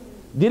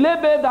 دل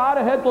بیدار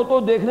ہے تو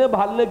دیکھنے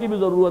بھالنے کی بھی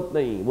ضرورت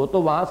نہیں، وہ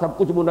تو وہاں سب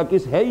کچھ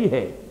منعکس ہے ہی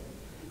ہے،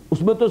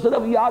 اس میں تو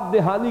صرف یاد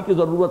دہانی کی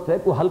ضرورت ہے،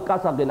 کوئی ہلکا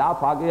سا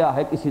غلاف آ گیا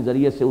ہے کسی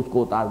ذریعے سے اس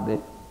کو اتار دیں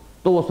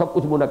تو وہ سب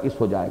کچھ منعکس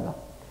ہو جائے گا۔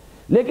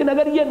 لیکن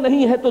اگر یہ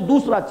نہیں ہے تو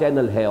دوسرا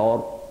چینل ہے، اور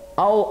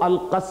او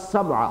القی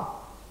السمع۔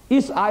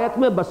 اس آیت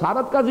میں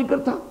بصارت کا ذکر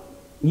تھا،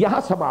 یہاں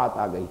سماعت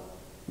آ گئی۔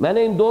 میں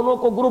نے ان دونوں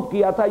کو گروپ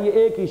کیا تھا، یہ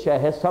ایک ہی شے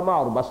ہے، سمع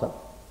اور بصر۔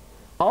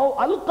 او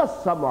القی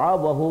السمع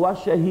وہو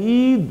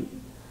شہید،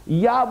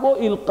 یا وہ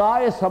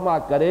القائے سمع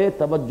کرے،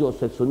 توجہ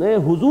سے سنے،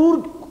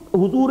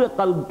 حضور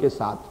قلب کے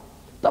ساتھ،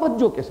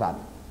 توجہ کے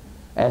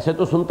ساتھ۔ ایسے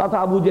تو سنتا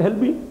تھا ابو جہل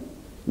بھی،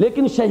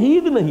 لیکن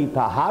شہید نہیں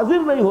تھا، حاضر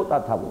نہیں ہوتا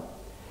تھا وہ۔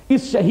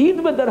 اس شہید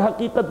میں در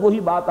حقیقت وہی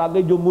بات آ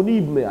گئی جو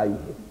منیب میں آئی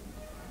ہے،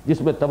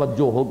 جس میں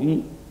توجہ ہوگی،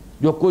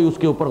 جو کوئی اس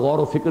کے اوپر غور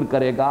و فکر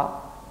کرے گا،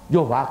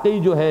 جو واقعی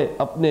جو ہے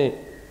اپنے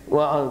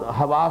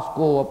حواس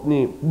کو،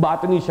 اپنی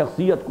باطنی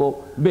شخصیت کو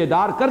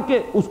بیدار کر کے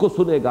اس کو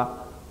سنے گا،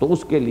 تو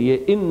اس کے لیے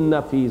ان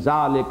فی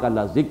ذالک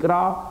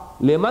لذکریٰ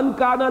لمن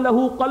کان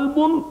لہ قلب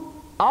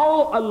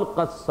او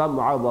القی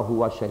السمع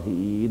وہو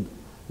شہید۔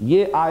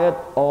 یہ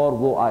آیت اور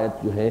وہ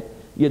آیت جو ہے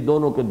یہ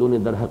دونوں کے دونوں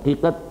در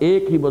حقیقت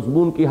ایک ہی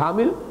مضمون کی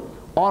حامل،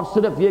 اور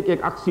صرف یہ کہ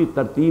ایک عکسی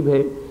ترتیب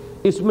ہے،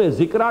 اس میں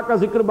ذکرہ کا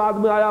ذکر بعد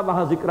میں آیا،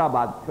 وہاں ذکرہ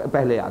بعد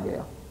پہلے آ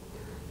گیا،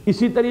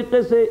 اسی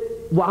طریقے سے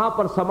وہاں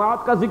پر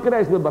سماعت کا ذکر ہے،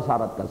 اس میں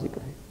بصارت کا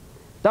ذکر ہے۔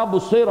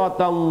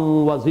 تبصرۃ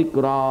و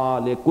ذکریٰ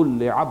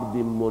لکل عبد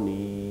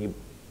منیب۔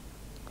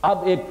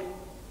 اب ایک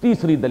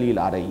تیسری دلیل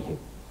آ رہی ہے،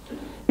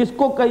 اس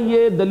کو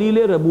کہیے دلیل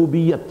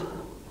ربوبیت۔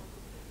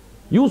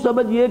 یوں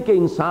سمجھیے کہ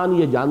انسان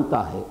یہ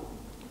جانتا ہے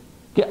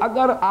کہ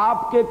اگر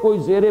آپ کے کوئی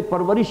زیر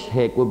پرورش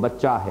ہے، کوئی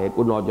بچہ ہے،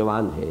 کوئی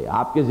نوجوان ہے،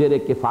 آپ کے زیر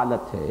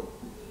کفالت ہے،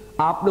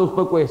 آپ نے اس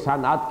پر کوئی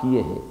احسانات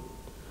کیے ہیں،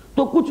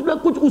 تو کچھ نہ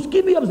کچھ اس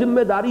کی بھی اب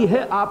ذمہ داری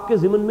ہے آپ کے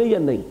ذمن میں یا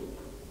نہیں،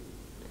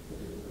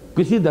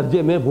 کسی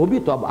درجے میں وہ بھی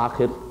تو اب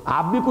آخر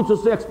آپ بھی کچھ اس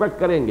سے ایکسپیکٹ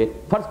کریں گے۔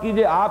 فرض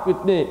کیجئے آپ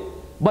اتنے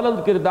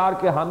بلند کردار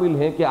کے حامل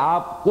ہیں کہ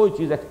آپ کوئی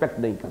چیز ایکسپیکٹ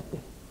نہیں کرتے،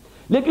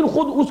 لیکن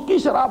خود اس کی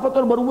شرافت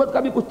اور مروت کا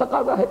بھی کچھ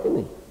تقاضا ہے کہ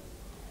نہیں۔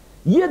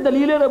 یہ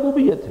دلیل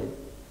ربوبیت ہے،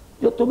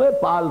 جو تمہیں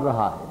پال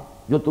رہا ہے،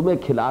 جو تمہیں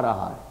کھلا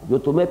رہا ہے، جو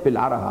تمہیں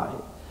پلا رہا ہے،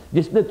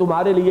 جس نے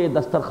تمہارے لیے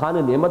دسترخوان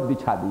نعمت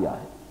بچھا دیا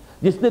ہے،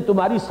 جس نے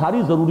تمہاری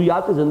ساری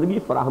ضروریات زندگی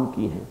فراہم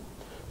کی ہیں،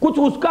 کچھ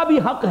اس کا بھی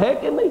حق ہے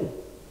کہ نہیں؟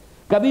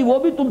 کبھی وہ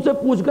بھی تم سے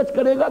پوچھ گچھ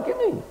کرے گا کہ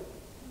نہیں؟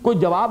 کوئی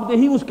جواب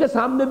دہی اس کے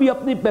سامنے بھی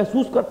اپنی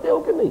محسوس کرتے ہو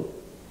کہ نہیں؟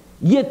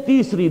 یہ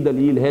تیسری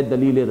دلیل ہے،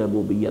 دلیل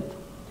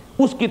ربوبیت۔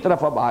 اس کی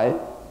طرف اب آئے،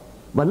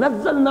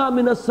 وَنَزَّلْنَا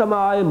مِنَ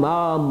السَّمَاءِ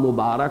مَاءً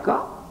مُبَارَكًا،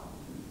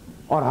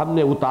 اور ہم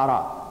نے اتارا۔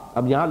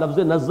 اب یہاں لفظ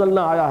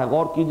نزلنا آیا ہے،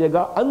 غور کیجئے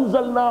گا،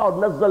 انزلنا اور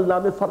نزلنا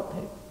میں فرق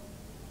ہے۔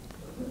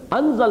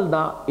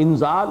 انزلنا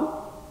انزال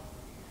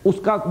اس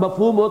کا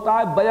مفہوم ہوتا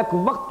ہے بیک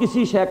وقت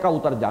کسی شے کا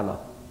اتر جانا،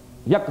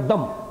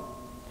 یکدم،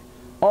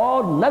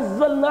 اور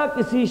نزلنا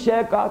کسی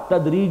شے کا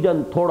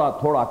تدریجاً تھوڑا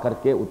تھوڑا کر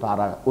کے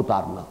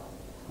اتارنا۔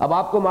 اب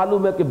آپ کو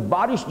معلوم ہے کہ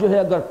بارش جو ہے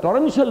اگر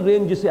ٹورنشل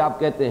رین جسے آپ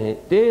کہتے ہیں،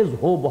 تیز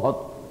ہو بہت،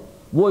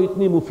 وہ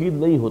اتنی مفید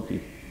نہیں ہوتی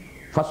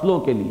فصلوں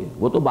کے لیے،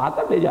 وہ تو بہا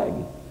کر لے جائے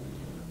گی،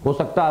 ہو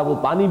سکتا ہے وہ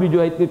پانی بھی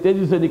جو ہے اتنی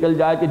تیزی سے نکل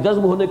جائے کہ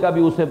جذب ہونے کا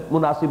بھی اسے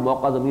مناسب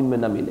موقع زمین میں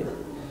نہ ملے۔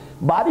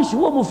 بارش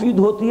وہ مفید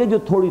ہوتی ہے جو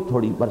تھوڑی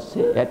تھوڑی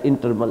برسے، ایٹ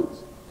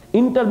انٹرولز،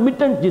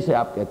 انٹرمیٹنٹ جسے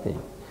آپ کہتے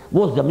ہیں،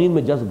 وہ زمین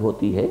میں جذب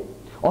ہوتی ہے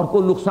اور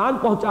کوئی نقصان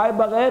پہنچائے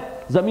بغیر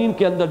زمین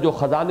کے اندر جو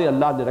خزانے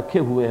اللہ نے رکھے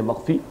ہوئے ہیں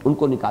مخفی، ان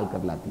کو نکال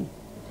کر لاتی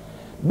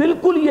ہے۔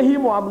 بالکل یہی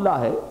معاملہ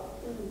ہے،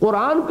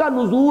 قرآن کا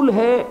نزول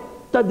ہے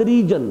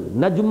تدریجاً،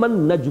 نجمن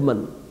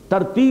نجمن،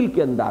 ترتیل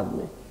کے انداز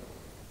میں،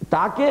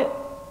 تاکہ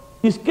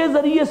اس کے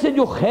ذریعے سے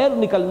جو خیر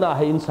نکلنا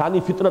ہے انسانی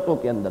فطرتوں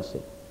کے اندر سے۔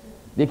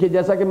 دیکھیے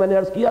جیسا کہ میں نے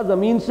عرض کیا،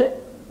 زمین سے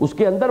اس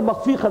کے اندر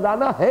مخفی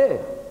خزانہ ہے،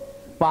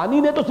 پانی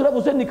نے تو صرف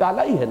اسے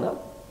نکالا ہی ہے نا۔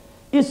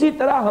 اسی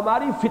طرح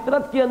ہماری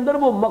فطرت کے اندر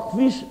وہ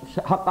مخفی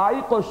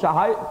حقائق اور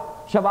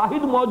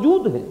شواہد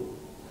موجود ہیں،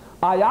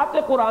 آیات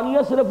قرآنیہ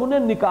صرف انہیں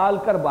نکال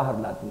کر باہر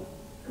لاتی ہیں۔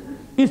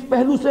 اس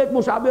پہلو سے ایک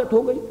مشابہت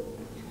ہو گئی،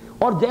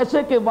 اور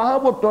جیسے کہ وہاں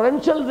وہ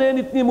ٹورنشل رین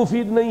اتنی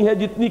مفید نہیں ہے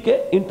جتنی کہ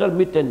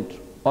انٹرمیٹنٹ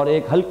اور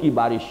ایک ہلکی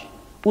بارش،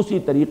 اسی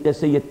طریقے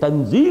سے یہ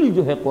تنزیل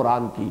جو ہے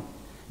قرآن کی،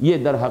 یہ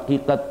در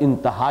حقیقت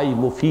انتہائی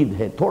مفید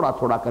ہے، تھوڑا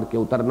تھوڑا کر کے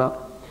اترنا۔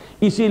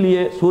 اسی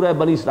لیے سورہ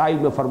بنی اسرائیل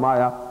میں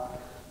فرمایا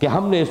کہ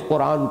ہم نے اس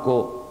قرآن کو،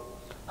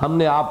 ہم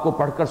نے آپ کو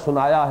پڑھ کر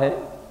سنایا ہے،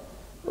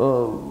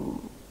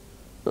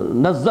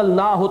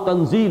 نزلناہ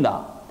تنزیلا،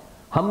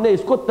 ہم نے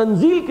اس کو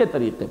تنزیل کے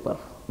طریقے پر،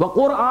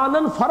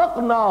 وَقُرْآنًا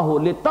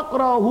فَرَقْنَاهُ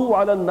لِتَقْرَأَهُ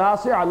عَلَى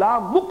النَّاسِ عَلَى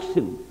مُكْثٍ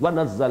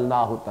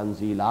وَنَزَّلْنَاهُ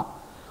تَنزِيلًا،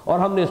 اور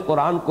ہم نے اس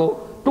قرآن کو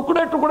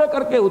ٹکڑے ٹکڑے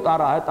کر کے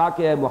اتارا ہے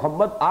تاکہ اے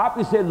محمد آپ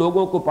اسے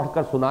لوگوں کو پڑھ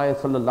کر سنائیں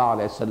صلی اللہ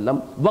علیہ وسلم،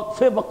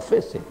 وقفے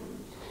وقفے سے۔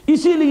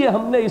 اسی لیے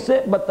ہم نے اسے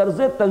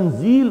بطرز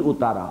تنزیل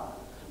اتارا،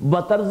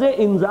 بطرز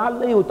انزال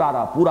نہیں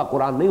اتارا، پورا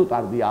قرآن نہیں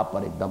اتار دیا آپ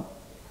پر ایک دم۔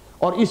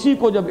 اور اسی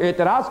کو جب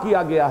اعتراض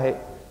کیا گیا ہے،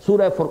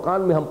 سورہ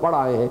فرقان میں ہم پڑھ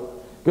آئے ہیں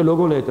کہ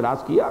لوگوں نے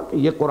اعتراض کیا کہ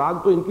یہ قرآن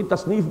تو ان کی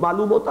تصنیف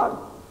معلوم ہوتا ہے،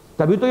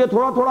 تبھی تو یہ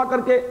تھوڑا تھوڑا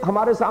کر کے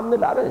ہمارے سامنے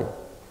لا رہے ہیں۔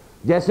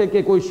 جیسے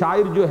کہ کوئی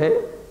شاعر جو ہے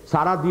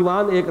سارا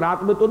دیوان ایک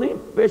رات میں تو نہیں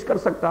پیش کر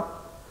سکتا،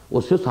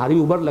 اس سے ساری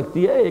عمر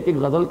لگتی ہے، ایک ایک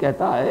غزل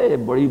کہتا ہے،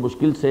 بڑی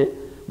مشکل سے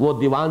وہ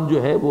دیوان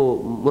جو ہے وہ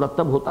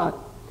مرتب ہوتا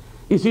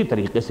ہے۔ اسی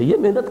طریقے سے یہ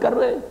محنت کر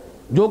رہے ہیں،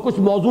 جو کچھ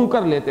موضوع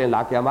کر لیتے ہیں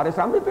لا کے ہمارے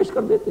سامنے پیش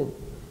کر دیتے ہیں،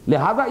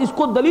 لہذا اس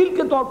کو دلیل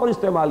کے طور پر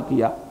استعمال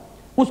کیا۔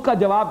 اس کا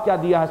جواب کیا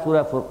دیا ہے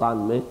سورہ فرقان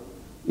میں؟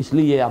 اس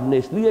لیے ہم نے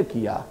اس لیے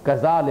کیا،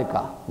 كَذَلِكَ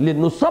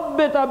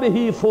لِنُثَبِّتَ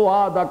بِهِ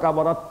فُؤَادَكَ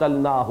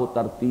وَرَتَّلْنَاهُ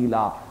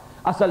تَرْتِيلًا۔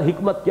 اصل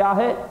حکمت کیا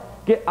ہے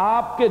کہ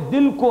آپ کے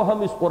دل کو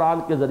ہم اس قرآن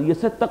کے ذریعے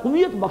سے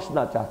تقویت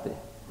بخشنا چاہتے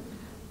ہیں،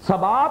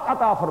 ثبات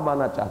عطا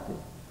فرمانا چاہتے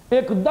ہیں،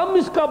 ایک دم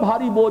اس کا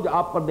بھاری بوجھ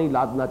آپ پر نہیں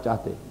لادنا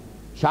چاہتے۔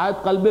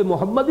 شاید قلب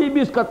محمدی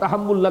بھی اس کا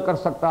تحمل نہ کر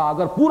سکتا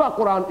اگر پورا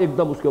قرآن ایک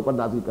دم اس کے اوپر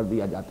نازل کر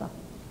دیا جاتا،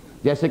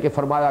 جیسے کہ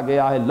فرمایا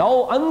گیا ہے لو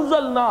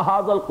انزلنا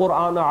ھذا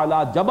القرآن علی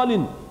جبل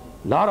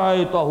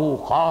لرأیتہ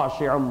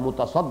خاشعا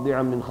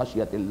متصدعا من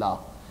خشیۃ اللہ.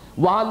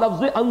 وہاں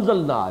لفظ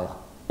انزلنا آیا،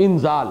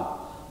 انزال.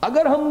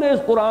 اگر ہم نے اس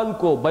قرآن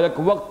کو بیک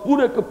وقت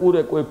پورے کے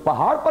پورے کوئی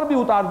پہاڑ پر بھی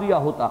اتار دیا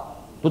ہوتا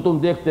تو تم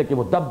دیکھتے کہ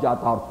وہ دب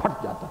جاتا اور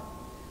پھٹ جاتا.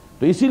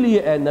 تو اسی لیے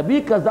اے نبی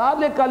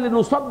کذالک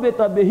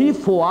لنثبت بہ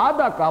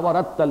فؤادک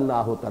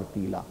ورتلناہ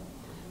ترتیلا.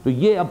 تو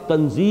یہ اب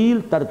تنزیل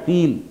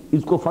ترتیل،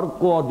 اس کو فرق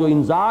کو، اور جو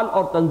انزال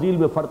اور تنزیل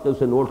میں فرق ہے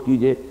اسے نوٹ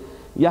کیجئے.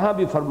 یہاں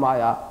بھی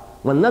فرمایا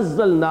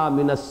وَنَزَّلْنَا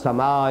مِنَ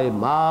السَّمَاءِ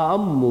مَاءً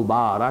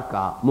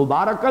مُبَارَكًا،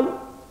 مبارکن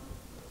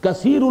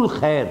کثیر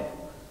الخیر،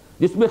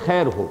 جس میں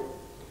خیر ہو.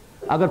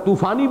 اگر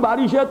طوفانی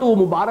بارش ہے تو وہ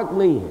مبارک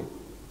نہیں ہے،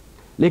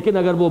 لیکن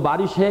اگر وہ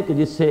بارش ہے کہ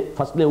جس سے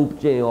فصلیں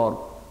اپجیں اور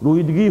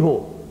رویدگی ہو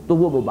تو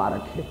وہ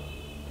مبارک ہے.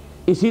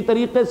 اسی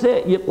طریقے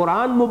سے یہ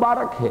قرآن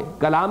مبارک ہے،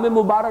 کلام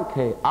مبارک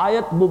ہے،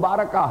 آیت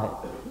مبارکہ ہے.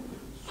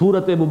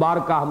 سورت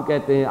مبارکہ ہم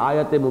کہتے ہیں،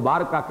 آیت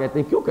مبارکہ کہتے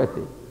ہیں. کیوں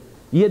کہتے ہیں؟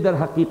 یہ در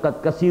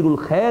حقیقت کثیر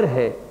الخیر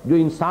ہے، جو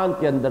انسان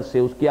کے اندر سے،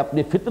 اس کے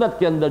اپنے فطرت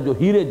کے اندر جو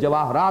ہیرے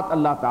جواہرات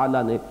اللہ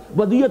تعالیٰ نے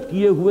ودیعت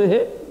کیے ہوئے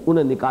ہیں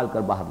انہیں نکال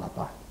کر باہر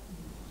لاتا ہے.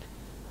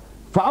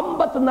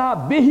 فَأَنبَتْنَا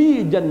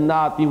بِهِ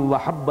جَنَّاتٍ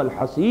وَحَبَّ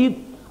الْحَصِيدِ.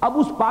 اب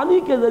اس پانی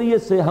کے ذریعے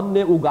سے ہم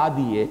نے اگا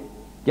دیے،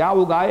 کیا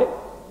اگائے؟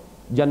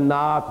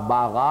 جنات،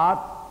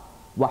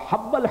 باغات،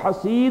 وحب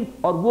الحصید،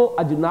 اور وہ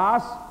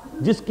اجناس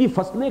جس کی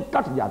فصلیں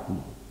کٹ جاتی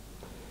ہیں.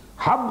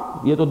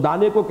 حب یہ تو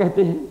دانے کو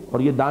کہتے ہیں، اور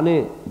یہ دانے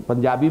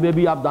پنجابی میں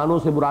بھی آپ دانوں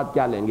سے مراد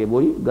کیا لیں گے؟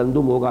 وہی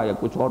گندم ہوگا یا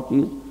کچھ اور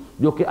چیز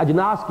جو کہ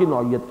اجناس کی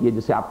نوعیت کی ہے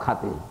جسے آپ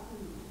کھاتے ہیں.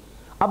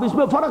 اب اس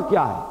میں فرق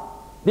کیا ہے؟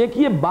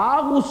 دیکھیے،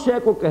 باغ اس شے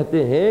کو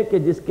کہتے ہیں کہ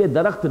جس کے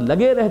درخت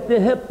لگے رہتے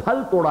ہیں،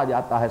 پھل توڑا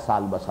جاتا ہے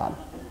سال بسال،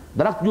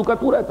 درخت جو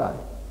کٹو رہتا ہے.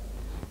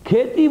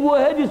 کھیتی وہ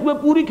ہے جس میں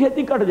پوری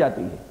کھیتی کٹ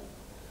جاتی ہے.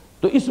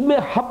 تو اس میں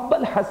حب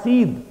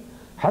الحصید،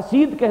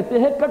 حصید کہتے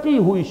ہیں کٹی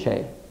ہوئی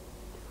شے،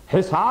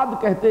 حصاد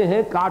کہتے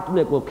ہیں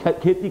کاٹنے کو،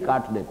 کھیتی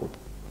کاٹنے کو.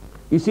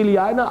 اسی لیے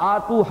آئے نا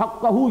آتو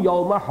حقہ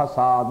یوم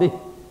حصادہ،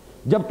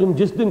 جب تم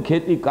جس دن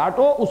کھیتی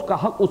کاٹو اس کا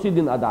حق اسی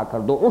دن ادا کر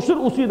دو.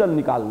 عشر اسی دن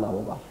نکالنا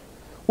ہوگا،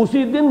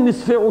 اسی دن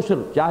نصف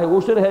عشر، چاہے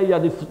عشر ہے یا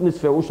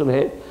نصف عشر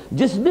ہے،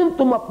 جس دن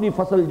تم اپنی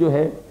فصل جو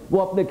ہے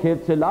وہ اپنے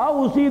کھیت سے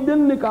لاؤ اسی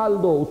دن نکال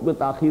دو، اس میں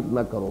تاخیر نہ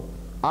کرو.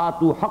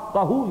 آتو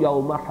حقہ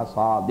یوم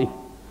حصادہ.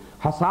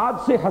 حصاد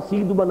سے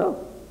حصید بنا،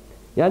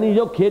 یعنی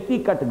جو کھیتی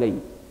کٹ گئی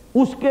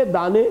اس کے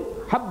دانے.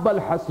 حب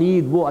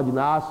الحصید وہ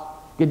اجناس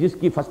کہ جس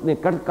کی فصلیں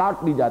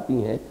کاٹ لی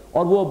جاتی ہیں،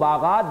 اور وہ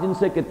باغات جن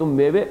سے کہ تم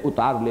میوے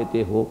اتار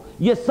لیتے ہو.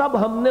 یہ سب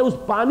ہم نے اس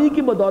پانی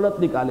کی بدولت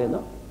نکالے نا.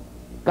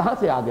 کہاں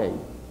سے آ گئے؟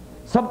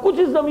 سب کچھ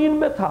اس زمین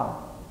میں تھا،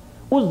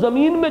 اس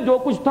زمین میں جو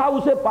کچھ تھا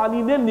اسے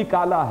پانی نے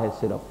نکالا ہے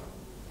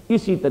صرف.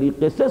 اسی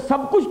طریقے سے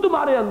سب کچھ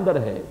تمہارے اندر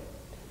ہے.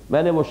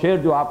 میں نے وہ شعر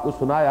جو آپ کو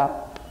سنایا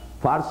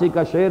فارسی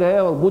کا شعر ہے،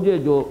 اور مجھے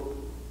جو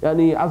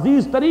یعنی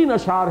عزیز ترین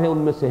اشعار ہیں ان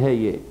میں سے ہے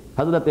یہ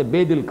حضرت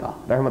بے دل کا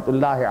رحمت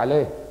اللہ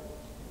علیہ.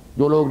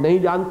 جو لوگ نہیں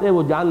جانتے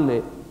وہ جان لیں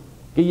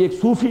کہ یہ ایک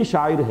صوفی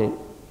شاعر ہیں،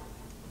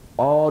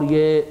 اور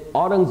یہ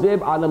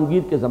اورنگزیب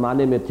عالمگیر کے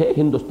زمانے میں تھے،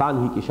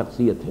 ہندوستان ہی کی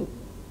شخصیت ہے.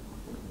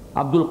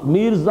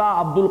 مرزا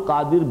عبد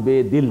القادر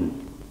بے دل،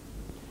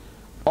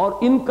 اور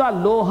ان کا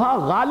لوہا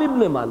غالب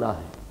نے مانا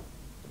ہے.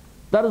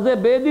 طرز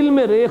بے دل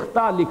میں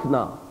ریختہ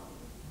لکھنا،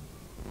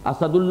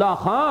 اسد اللہ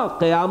خان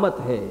قیامت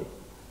ہے.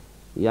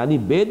 یعنی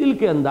بے دل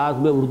کے انداز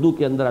میں اردو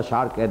کے اندر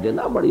اشعار کہہ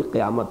دینا بڑی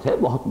قیامت ہے،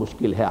 بہت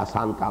مشکل ہے،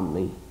 آسان کام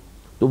نہیں.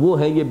 تو وہ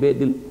ہے یہ بے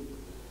دل.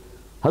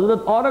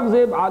 حضرت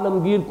اورنگزیب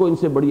عالمگیر کو ان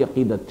سے بڑی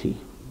عقیدت تھی.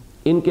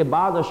 ان کے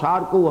بعض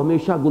اشعار کو وہ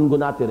ہمیشہ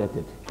گنگناتے رہتے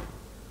تھے.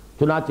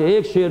 چنانچہ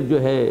ایک شعر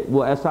جو ہے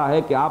وہ ایسا ہے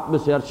کہ آپ میں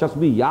سے ہر شخص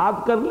بھی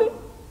یاد کر لے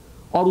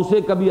اور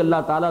اسے کبھی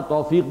اللہ تعالیٰ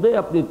توفیق دے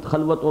اپنی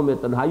خلوتوں میں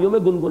تنہائیوں میں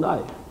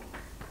گنگنائے.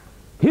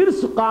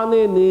 ہرس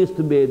قانے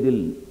نیست بے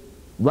دل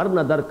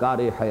ورنہ درکار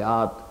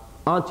حیات،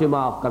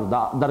 آنچما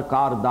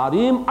درکار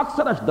داریم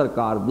اکثرش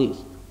درکار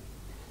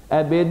نیست.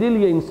 اے بے دل،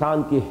 یہ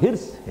انسان کی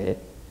ہرس ہے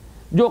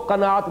جو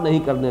قناعت نہیں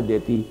کرنے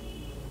دیتی،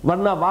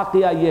 ورنہ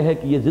واقعہ یہ ہے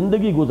کہ یہ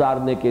زندگی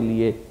گزارنے کے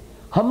لیے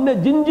ہم نے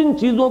جن جن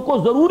چیزوں کو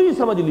ضروری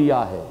سمجھ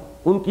لیا ہے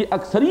ان کی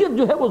اکثریت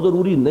جو ہے وہ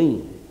ضروری نہیں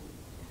ہے.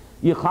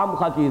 یہ خام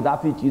خواہ کی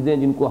اضافی چیزیں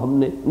جن کو ہم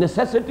نے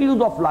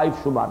نیسیسٹیز آف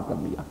لائف شمار کر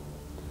لیا،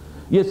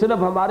 یہ صرف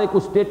ہمارے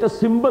کچھ اسٹیٹس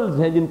سمبلز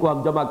ہیں جن کو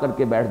ہم جمع کر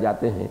کے بیٹھ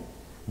جاتے ہیں.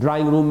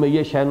 ڈرائنگ روم میں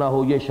یہ شے نہ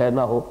ہو، یہ شے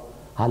نہ ہو،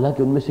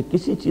 حالانکہ ان میں سے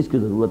کسی چیز کی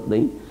ضرورت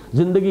نہیں.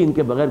 زندگی ان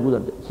کے بغیر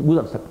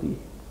گزر سکتی ہے.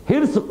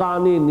 ہرس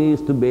قانے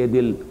نیست بے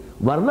دل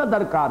ورنہ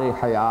درکار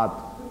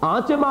حیات،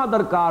 آنچما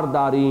درکار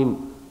داریم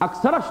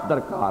اکثرش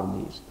درکار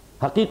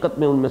نیست. حقیقت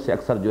میں ان میں سے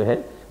اکثر جو ہے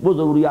وہ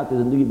ضروریات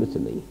زندگی میں سے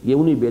نہیں. یہ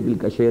انہی بے دل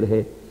کا شعر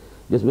ہے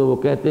جس میں وہ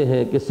کہتے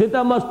ہیں کہ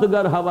ستم است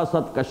گر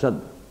ہوست کشد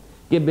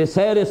کہ بے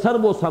سیر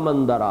سر و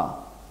سمندرا.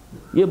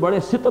 یہ بڑے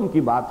ستم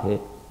کی بات ہے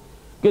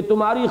کہ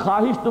تمہاری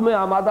خواہش تمہیں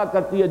آمادہ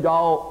کرتی ہے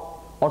جاؤ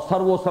اور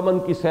سر و سمن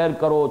کی سیر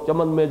کرو،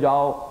 چمن میں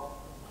جاؤ.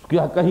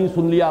 کہیں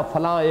سن لیا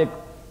فلاں ایک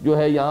جو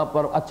ہے یہاں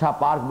پر اچھا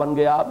پارک بن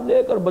گیا، آپ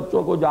لے کر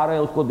بچوں کو جا رہے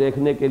ہیں اس کو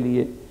دیکھنے کے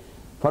لیے.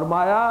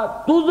 فرمایا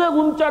تجھے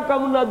غنچہ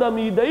کم نہ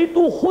دمی دئی،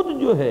 تو خود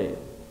جو ہے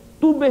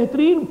تو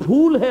بہترین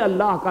پھول ہے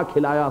اللہ کا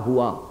کھلایا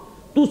ہوا،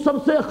 تو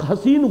سب سے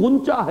حسین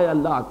غنچہ ہے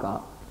اللہ کا،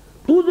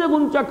 تجھے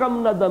غنچہ کم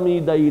نہ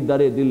دمیدئی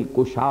در دل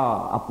کشا،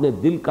 اپنے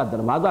دل کا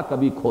دروازہ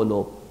کبھی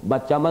کھولو،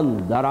 بچمن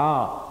درا،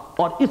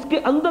 اور اس کے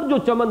اندر جو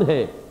چمن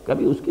ہے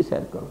کبھی اس کی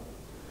سیر کرو۔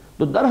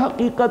 تو در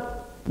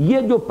حقیقت یہ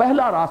جو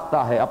پہلا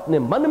راستہ ہے، اپنے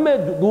من میں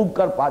ڈوب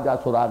کر پا جا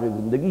سراغ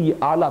زندگی، یہ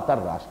اعلیٰ تر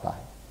راستہ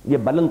ہے، یہ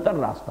بلند تر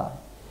راستہ ہے۔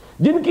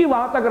 جن کی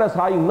وہاں تک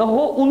رسائی نہ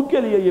ہو ان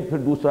کے لیے یہ پھر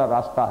دوسرا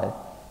راستہ ہے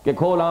کہ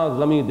کھول آنکھ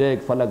زمین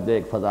دیکھ، فلک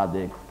دیکھ، فضا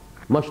دیکھ،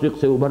 مشرق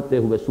سے ابھرتے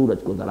ہوئے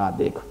سورج کو ذرا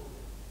دیکھ۔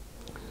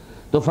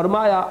 تو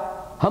فرمایا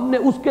ہم نے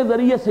اس کے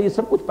ذریعے سے یہ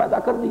سب کچھ پیدا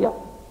کر دیا۔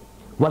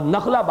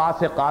 وَالنَّخْلَ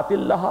بَاسِقَاتٍ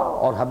لَهَا،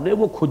 اور ہم نے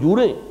وہ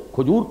کھجوریں،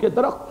 کھجور کے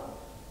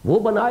درخت وہ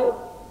بنائے،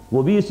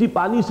 وہ بھی اسی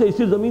پانی سے،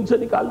 اسی زمین سے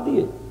نکال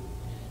دیے۔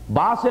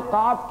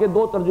 باسقات کے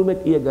دو ترجمے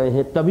کیے گئے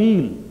ہیں،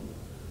 طویل،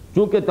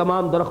 چونکہ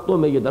تمام درختوں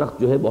میں یہ درخت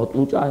جو ہے بہت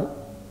اونچا ہے،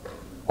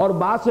 اور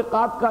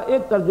باسقات کا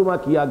ایک ترجمہ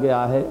کیا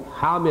گیا ہے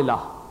حاملہ،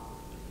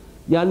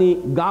 یعنی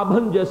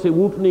گابھن، جیسے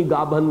اونٹنی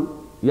گابھن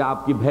یا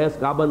آپ کی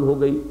بھینس گابھن ہو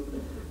گئی،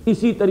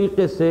 اسی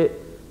طریقے سے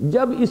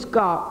جب اس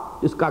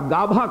کا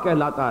گابھا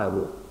کہلاتا ہے،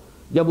 وہ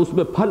جب اس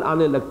میں پھل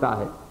آنے لگتا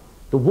ہے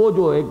تو وہ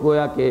جو ایک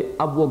گویا کہ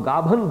اب وہ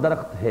گابھن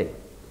درخت ہے،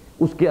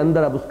 اس کے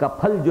اندر اب اس کا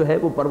پھل جو ہے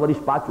وہ پرورش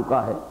پا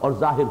چکا ہے اور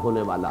ظاہر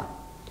ہونے والا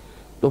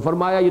ہے۔ تو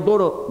فرمایا یہ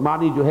دونوں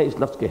معنی جو ہے اس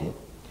لفظ کے ہیں۔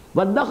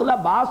 وَالنَّخْلَ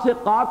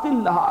بَاسِقَاتٍ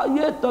لَهَا،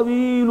 یہ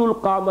طویل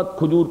القامت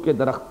کھجور کے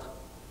درخت،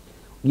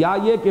 یا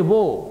یہ کہ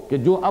وہ کہ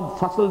جو اب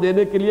فصل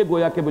دینے کے لیے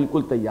گویا کہ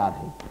بالکل تیار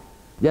ہے۔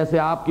 جیسے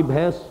آپ کی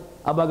بھینس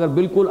اب اگر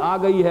بالکل آ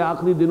گئی ہے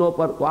آخری دنوں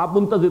پر تو آپ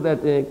منتظر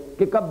رہتے ہیں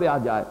کہ کب بیاہ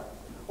جائے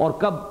اور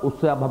کب اس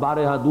سے اب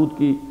ہمارے ہاں دودھ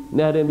کی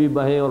نہریں بھی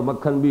بہیں اور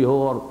مکھن بھی ہو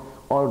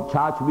اور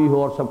چھاچھ بھی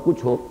ہو اور سب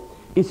کچھ ہو۔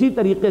 اسی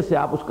طریقے سے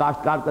آپ اس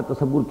کاشتکار کا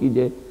تصور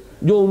کیجئے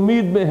جو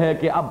امید میں ہے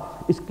کہ اب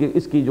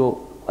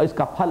اس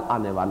کا پھل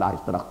آنے والا ہے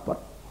اس درخت پر۔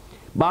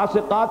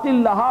 باسقات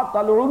لہا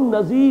طلع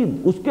نضید،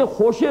 اس کے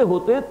خوشے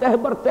ہوتے تہ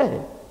بر تہ،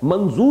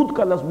 منضود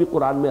کا لفظ بھی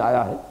قرآن میں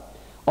آیا ہے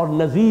اور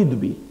نضید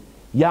بھی،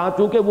 یہاں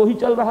چونکہ وہی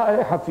چل رہا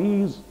ہے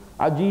حفیظ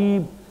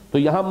عجیب، تو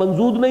یہاں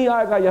منضود نہیں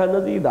آئے گا، یہاں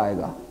نضید آئے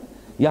گا،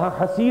 یہاں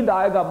حسید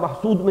آئے گا،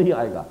 محسود نہیں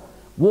آئے گا۔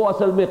 وہ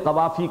اصل میں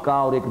قوافی کا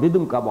اور ایک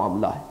ردم کا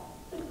معاملہ ہے۔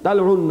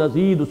 طلع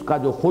النضید، اس کا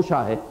جو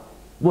خوشہ ہے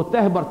وہ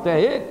تہ بر تہ،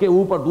 ایک کے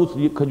اوپر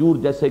دوسری کھجور،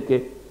 جیسے کہ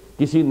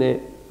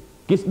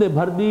کس نے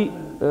بھر دی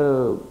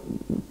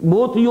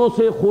موتیوں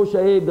سے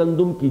خوشے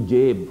گندم کی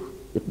جیب۔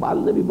 اقبال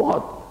نے بھی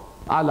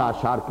بہت اعلیٰ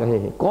اشعار کہے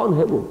ہیں۔ کون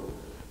ہے وہ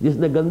جس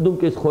نے گندم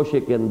کے اس خوشے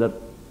کے اندر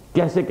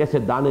کیسے کیسے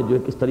دانے جو ہے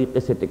کس طریقے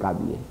سے ٹکا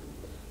دیے ہیں؟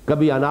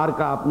 کبھی انار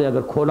کا آپ نے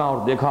اگر کھولا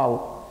اور دیکھا ہو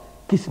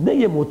کس نے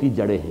یہ موتی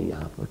جڑے ہیں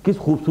یہاں پر، کس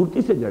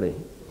خوبصورتی سے جڑے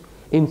ہیں،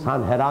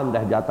 انسان حیران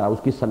رہ جاتا ہے اس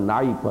کی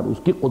صناعی پر، اس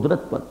کی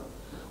قدرت پر،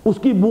 اس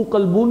کی بو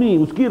قلبونی،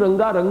 اس کی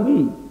رنگا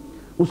رنگی،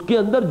 اس کے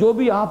اندر جو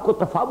بھی آپ کو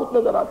تفاوت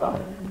نظر آتا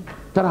ہے،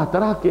 طرح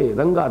طرح کے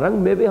رنگا رنگ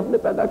میوے ہم نے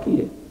پیدا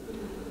کیے۔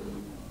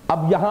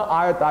 اب یہاں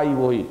آیت آئی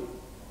وہی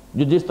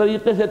جو جس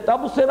طریقے سے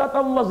تبصرۃ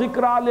و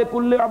ذکریٰ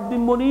لکل عبد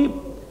منیب،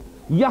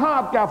 یہاں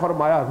اب کیا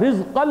فرمایا؟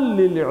 رزقا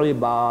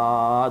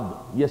للعباد۔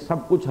 یہ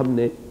سب کچھ ہم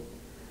نے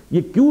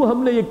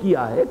یہ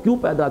کیا ہے، کیوں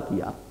پیدا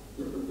کیا؟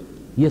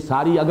 یہ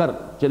ساری اگر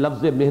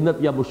لفظ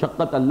محنت یا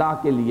مشقت اللہ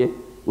کے لیے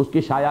اس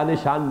کی شایان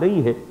شان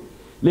نہیں ہے،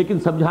 لیکن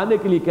سمجھانے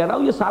کے لیے کہہ رہا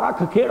ہوں یہ سارا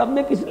کھکھیڑ ہم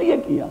نے کس لیے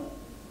کیا؟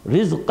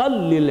 رزقا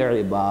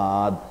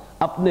للعباد،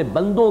 اپنے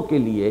بندوں کے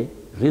لیے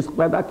رزق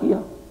پیدا کیا۔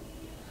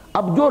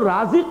 اب جو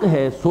رازق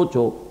ہے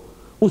سوچو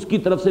اس کی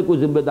طرف سے کوئی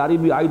ذمہ داری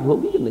بھی عائد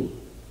ہوگی کہ نہیں؟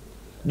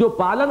 جو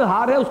پالن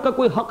ہار ہے اس کا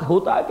کوئی حق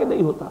ہوتا ہے کہ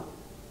نہیں ہوتا؟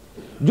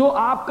 جو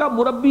آپ کا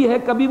مربی ہے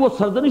کبھی وہ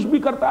سرزنش بھی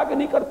کرتا ہے کہ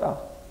نہیں کرتا؟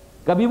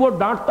 کبھی وہ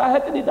ڈانٹتا ہے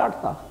کہ نہیں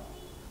ڈانٹتا؟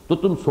 تو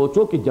تم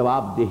سوچو کہ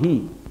جواب دہی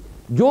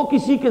جو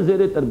کسی کے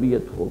زیر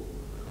تربیت ہو،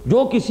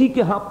 جو کسی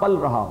کے ہاں پل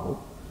رہا ہو،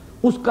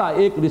 اس کا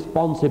ایک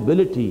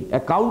رسپانسبلٹی،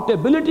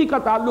 اکاؤنٹیبلٹی کا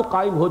تعلق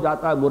قائم ہو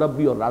جاتا ہے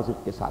مربی اور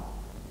رازق کے ساتھ۔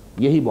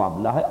 یہی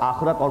معاملہ ہے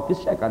آخرت، اور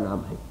کس شے کا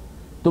نام ہے؟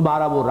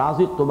 تمہارا وہ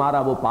رازق، تمہارا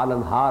وہ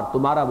پالن ہار،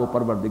 تمہارا وہ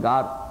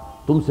پروردگار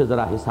تم سے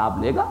ذرا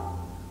حساب لے گا،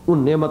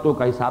 ان نعمتوں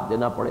کا حساب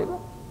دینا پڑے گا،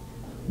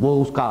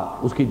 وہ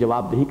اس کی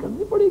جواب دہی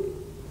کرنی پڑے گی۔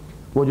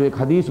 وہ جو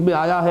ایک حدیث میں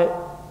آیا ہے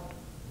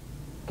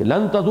کہ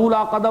لن تزول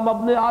قدم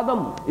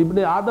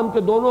ابن آدم کے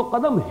دونوں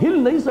قدم ہل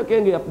نہیں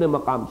سکیں گے اپنے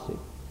مقام سے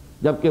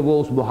جبکہ وہ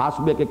اس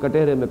محاسبے کے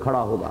کٹہرے میں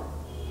کھڑا ہوگا،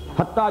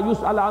 حتیٰ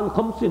یسأل عن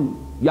خمس،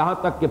 یہاں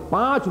تک کہ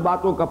 5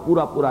 باتوں کا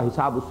پورا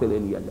حساب اس سے لے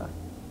لیا جائے۔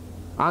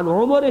 عن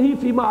عمر ہی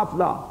فیما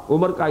افلا،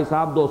 عمر کا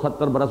حساب دو،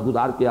 70 برس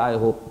گزار کے آئے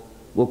ہو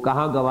وہ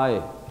کہاں گوائے۔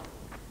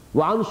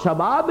 وعن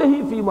شباب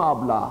ہی فیما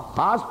ابلا،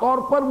 خاص طور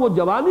پر وہ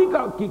جوانی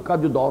کا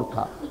جو دور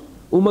تھا،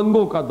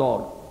 امنگوں کا دور،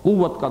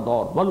 قوت کا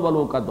دور،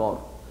 ولولوں کا دور،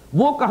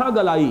 وہ کہاں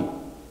گلائی۔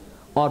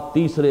 اور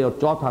تیسرے اور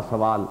چوتھا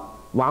سوال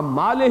وعن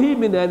مالہ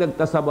من این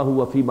اکتسبہ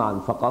وفیما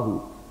انفقہ،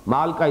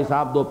 مال کا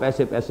حساب دو،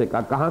 پیسے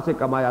کا کہاں سے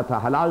کمایا تھا،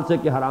 حلال سے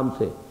کہ حرام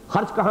سے،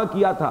 خرچ کہاں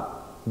کیا تھا،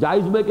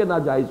 جائز میں کہ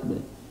ناجائز میں۔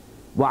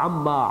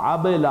 وعما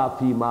عمل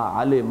فیما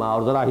علم،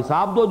 اور ذرا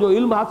حساب دو جو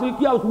علم حاصل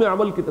کیا اس میں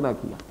عمل کتنا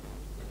کیا۔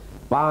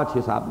 5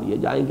 حساب لیے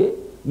جائیں گے۔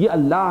 یہ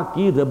اللہ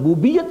کی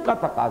ربوبیت کا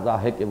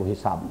تقاضا ہے کہ وہ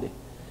حساب لے۔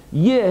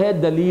 یہ ہے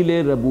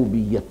دلیل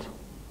ربوبیت۔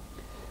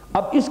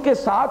 اب اس کے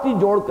ساتھ ہی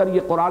جوڑ کر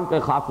یہ قرآن کا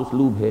خاص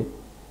اسلوب ہے،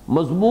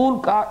 مضمون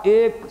کا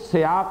ایک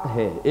سیاق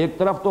ہے، ایک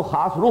طرف تو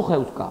خاص رخ ہے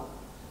اس کا،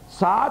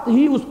 ساتھ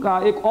ہی اس کا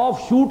ایک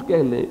آف شوٹ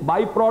کہہ لیں،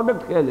 بائی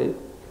پروڈکٹ کہہ لیں،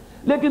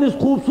 لیکن اس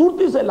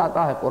خوبصورتی سے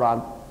لاتا ہے قرآن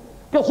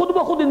کہ خود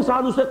بخود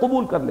انسان اسے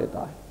قبول کر لیتا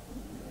ہے۔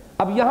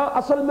 اب یہاں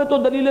اصل میں تو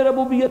دلیل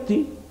ربوبیت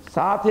تھی،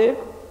 ساتھ ایک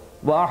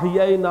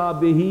وَأَحْيَيْنَا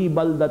بِهِ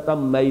بَلْدَةً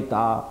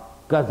مَيْتًا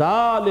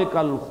كَذَلِكَ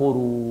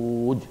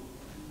الْخُرُوجُ،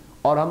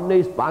 اور ہم نے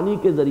اس پانی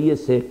کے ذریعے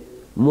سے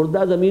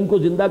مردہ زمین کو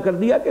زندہ کر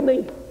دیا کہ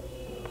نہیں،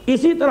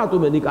 اسی طرح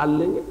تمہیں نکال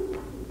لیں گے۔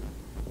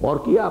 اور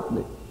کیا آپ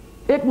نے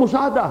ایک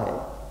مشاہدہ ہے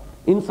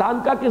انسان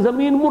کا کہ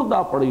زمین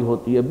مردہ پڑی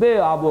ہوتی ہے، بے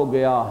آب و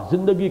گیا،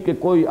 زندگی کے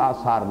کوئی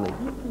آثار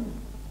نہیں،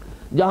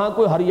 جہاں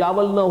کوئی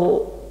ہریاول نہ ہو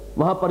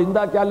وہاں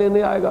پرندہ کیا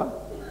لینے آئے گا،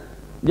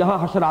 جہاں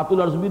حشرات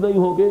الارض بھی نہیں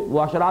ہوگے،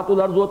 وہ حشرات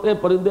الارض ہوتے ہیں،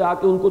 پرندے آ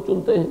کے ان کو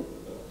چنتے ہیں،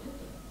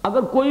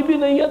 اگر کوئی بھی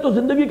نہیں ہے تو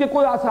زندگی کے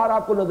کوئی آثار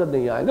آپ کو نظر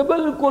نہیں آئیں گے،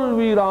 بالکل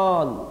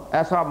ویران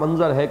ایسا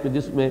منظر ہے کہ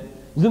جس میں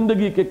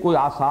زندگی کے کوئی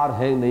آثار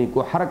ہیں نہیں،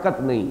 کوئی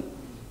حرکت نہیں،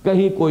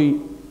 کہیں کوئی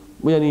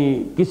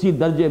یعنی کسی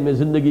درجے میں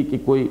زندگی کی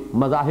کوئی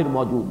مظاہر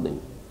موجود نہیں۔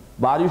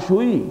 بارش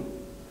ہوئی،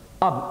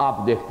 اب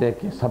آپ دیکھتے ہیں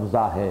کہ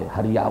سبزہ ہے،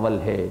 ہریاول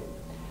ہے،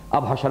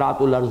 اب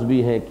حشرات الارض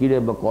بھی ہیں، کیڑے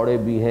مکوڑے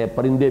بھی ہیں،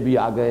 پرندے بھی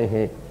آ گئے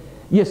ہیں،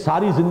 یہ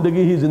ساری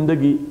زندگی ہی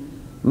زندگی۔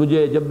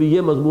 مجھے جب بھی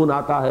یہ مضمون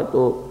آتا ہے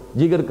تو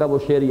جگر کا وہ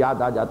شعر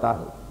یاد آ جاتا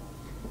ہے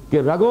کہ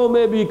رگوں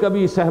میں بھی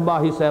کبھی صحبا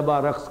ہی صحبا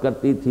رقص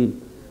کرتی تھی،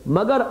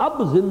 مگر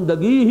اب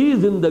زندگی ہی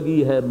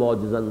زندگی ہے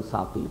موجزن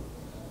ساقی۔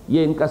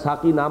 یہ ان کا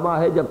ساقی نامہ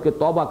ہے جبکہ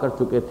توبہ کر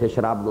چکے تھے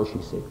شراب نوشی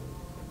سے،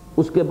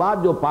 اس کے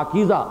بعد جو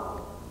پاکیزہ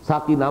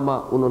ساقی نامہ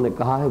انہوں نے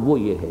کہا ہے وہ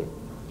یہ ہے۔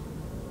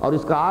 اور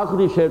اس کا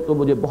آخری شعر تو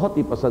مجھے بہت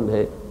ہی پسند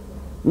ہے،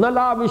 نہ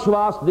لا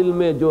وشواس دل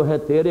میں جو ہے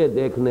تیرے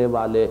دیکھنے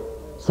والے،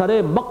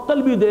 سرے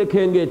مقتل بھی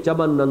دیکھیں گے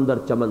چمن اندر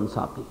چمن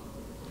ساقی۔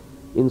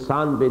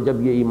 انسان پہ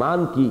جب یہ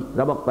ایمان کی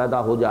رمق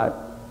پیدا ہو جائے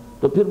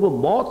تو پھر وہ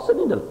موت سے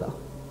نہیں ڈرتا،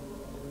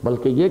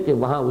 بلکہ یہ کہ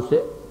وہاں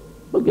اسے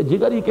بلکہ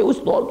جگری کے اس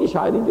دور کی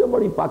شاعری جو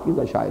بڑی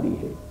پاکیزہ شاعری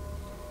ہے،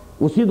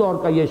 اسی دور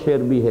کا یہ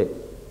شعر بھی ہے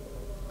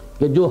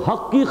کہ جو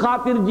حق کی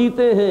خاطر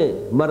جیتے ہیں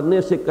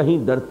مرنے سے کہیں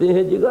ڈرتے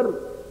ہیں جگر،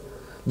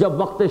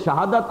 جب وقت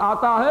شہادت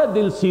آتا ہے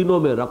دل سینوں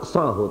میں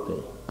رقصاں ہوتے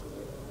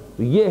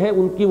ہیں۔ یہ ہے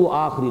ان کی وہ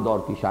آخری دور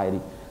کی شاعری۔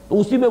 تو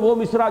اسی میں وہ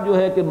مصرع جو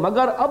ہے کہ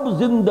مگر اب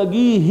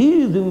زندگی ہی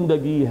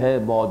زندگی ہے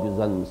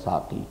موجزن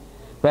ساقی۔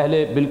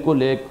 پہلے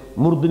بالکل ایک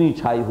مردنی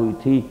چھائی ہوئی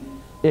تھی،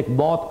 ایک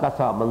موت کا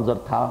سا منظر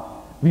تھا،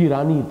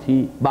 ویرانی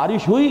تھی،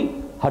 بارش ہوئی،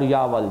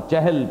 ہریاول،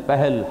 چہل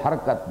پہل،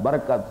 حرکت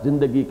برکت،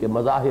 زندگی کے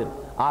مظاہر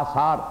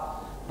آثار،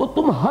 تو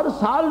تم ہر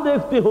سال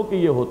دیکھتے ہو کہ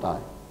یہ ہوتا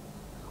ہے،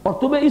 اور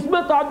تمہیں اس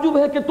میں تعجب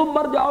ہے کہ تم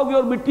مر جاؤ گے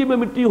اور مٹی میں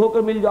مٹی ہو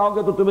کر مل جاؤ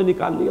گے تو تمہیں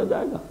نکال لیا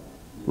جائے گا۔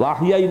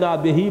 وَأَحْيَيْنَا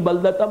بِهِ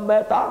بَلْدَةً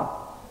مَيْتًا،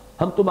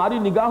 ہم تمہاری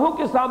نگاہوں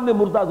کے سامنے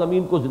مردہ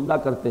زمین کو زندہ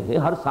کرتے ہیں،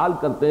 ہر سال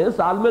کرتے ہیں،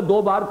 سال میں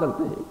 2 بار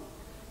کرتے ہیں،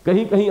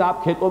 کہیں کہیں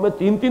آپ کھیتوں میں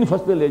 3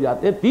 فصلیں لے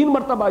جاتے ہیں، 3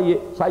 مرتبہ یہ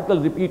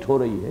سائیکل ریپیٹ ہو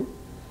رہی ہے،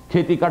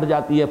 کھیتی کٹ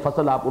جاتی ہے،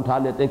 فصل آپ اٹھا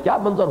لیتے ہیں، کیا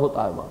منظر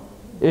ہوتا ہے وہاں،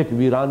 ایک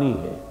ویرانی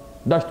ہے،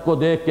 دشت کو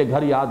دیکھ کے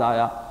گھر یاد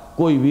آیا،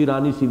 کوئی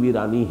ویرانی سی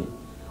ویرانی ہے،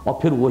 اور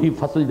پھر وہی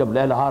فصل جب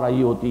لہلہا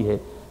رہی ہوتی ہے،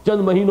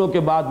 چند مہینوں کے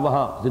بعد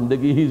وہاں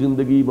زندگی ہی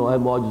زندگی ہے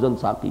موجزن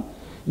ساقی۔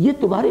 یہ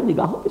تمہاری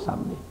نگاہوں کے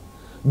سامنے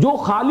جو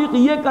خالق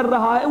یہ کر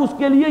رہا ہے، اس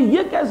کے لیے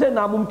یہ کیسے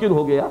ناممکن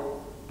ہو گیا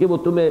کہ وہ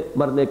تمہیں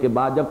مرنے کے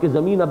بعد، جبکہ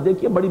زمین اب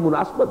دیکھیے بڑی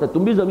مناسبت ہے،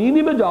 تم بھی زمین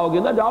ہی میں جاؤ گے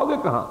نا، جاؤ گے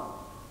کہاں،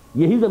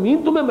 یہی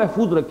زمین تمہیں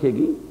محفوظ رکھے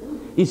گی،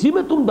 اسی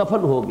میں تم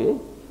دفن ہوگے،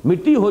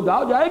 مٹی ہو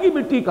جاؤ، جائے گی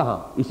مٹی کہاں،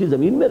 اسی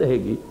زمین میں رہے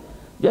گی،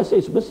 جیسے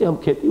اس میں سے ہم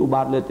کھیتی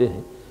ابار لیتے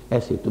ہیں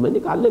ایسے تمہیں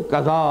نکال لیں،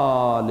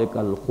 کذالک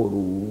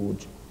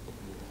الخروج۔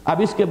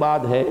 اب اس کے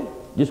بعد ہے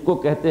جس کو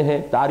کہتے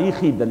ہیں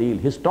تاریخی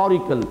دلیل،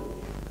 ہسٹوریکل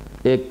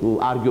ایک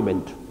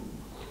آرگیومنٹ،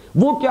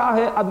 وہ کیا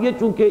ہے؟ اب یہ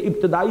چونکہ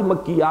ابتدائی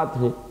مکیات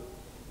ہیں،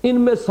 ان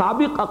میں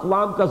سابق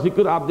اقوام کا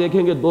ذکر آپ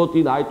دیکھیں گے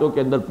 2-3 آیتوں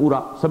کے اندر پورا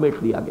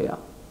سمیٹ لیا گیا،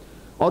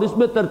 اور اس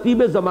میں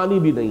ترتیب زمانی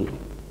بھی نہیں ہے۔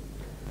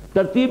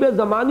 ترتیب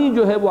زمانی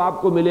جو ہے وہ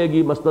آپ کو ملے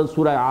گی مثلا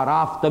سورہ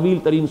اعراف، طویل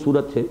ترین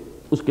سورت ہے،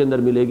 اس کے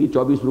اندر ملے گی،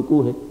 24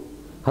 رکوع ہیں،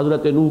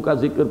 حضرت نوح کا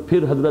ذکر،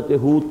 پھر حضرت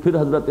ہود،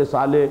 پھر حضرت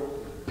صالح،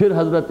 پھر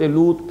حضرت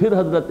لوط، پھر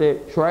حضرت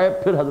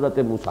شعیب، پھر حضرت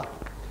موسیٰ،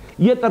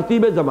 یہ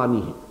ترتیب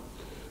زمانی ہے۔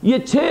 یہ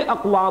 6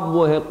 اقوام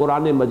وہ ہے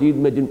قرآن مجید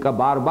میں جن کا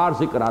بار بار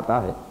ذکر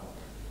آتا ہے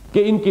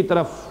کہ ان کی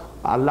طرف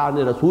اللہ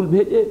نے رسول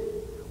بھیجے،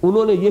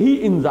 انہوں نے یہی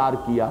انذار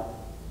کیا،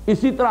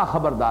 اسی طرح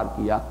خبردار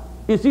کیا،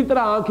 اسی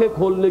طرح آنکھیں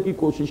کھولنے کی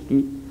کوشش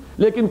کی،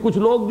 لیکن کچھ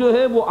لوگ جو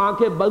ہیں وہ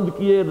آنکھیں بند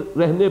کیے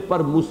رہنے پر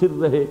مصر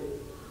رہے،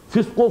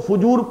 فسق و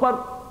فجور پر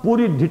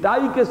پوری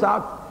ڈھٹائی کے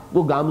ساتھ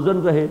وہ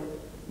گامزن رہے،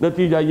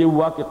 نتیجہ یہ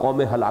ہوا کہ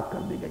قومیں ہلاک کر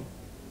دی گئی۔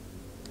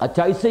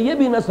 اچھا، اس سے یہ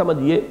بھی نہ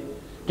سمجھیے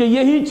کہ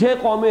یہی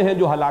 6 قومیں ہیں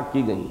جو ہلاک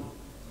کی گئیں،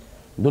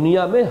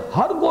 دنیا میں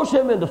ہر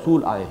گوشے میں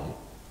رسول آئے ہیں،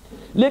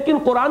 لیکن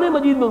قرآن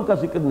مجید میں ان کا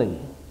ذکر نہیں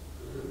ہے۔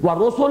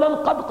 وَرُسُلًا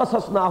قَدْ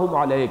قَصَصْنَاهُمْ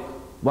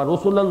عَلَيْكَ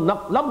وَرُسُلًا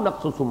لَمْ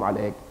نَقْصُصْهُمْ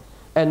عَلَيْكَ،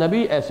 اے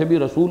نبی ایسے بھی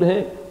رسول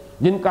ہیں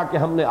جن کا کہ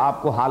ہم نے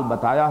آپ کو حال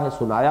بتایا ہے،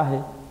 سنایا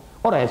ہے،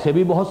 اور ایسے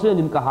بھی بہت سے ہیں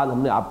جن کا حال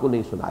ہم نے آپ کو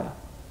نہیں سنایا۔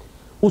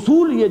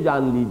 اصول یہ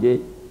جان لیجئے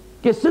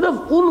کہ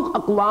صرف ان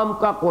اقوام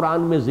کا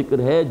قرآن میں ذکر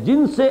ہے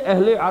جن سے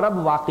اہل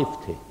عرب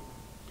واقف تھے،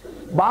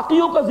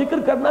 باقیوں کا ذکر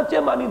کرنا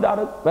چاہے معنی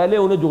دارت۔ پہلے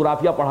انہیں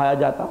جغرافیہ پڑھایا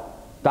جاتا،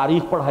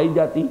 تاریخ پڑھائی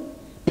جاتی،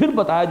 پھر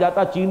بتایا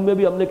جاتا چین میں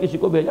بھی ہم نے کسی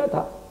کو بھیجا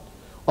تھا،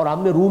 اور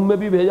ہم نے روم میں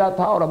بھی بھیجا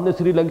تھا، اور ہم نے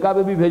سری لنکا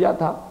میں بھی بھیجا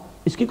تھا۔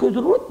 اس کی کوئی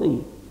ضرورت نہیں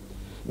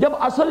ہے۔ جب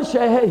اصل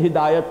شے ہے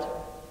ہدایت،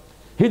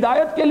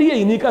 ہدایت کے لیے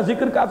انہی کا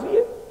ذکر کافی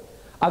ہے۔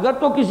 اگر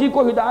تو کسی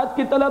کو ہدایت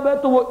کی طلب ہے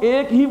تو وہ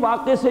ایک ہی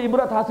واقعے سے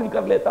عبرت حاصل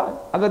کر لیتا ہے،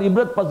 اگر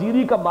عبرت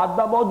پذیری کا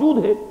مادہ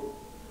موجود ہے،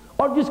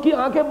 اور جس کی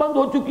آنکھیں بند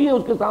ہو چکی ہیں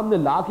اس کے سامنے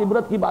لاکھ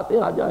عبرت کی باتیں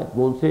آ جائیں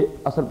وہ ان سے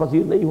اثر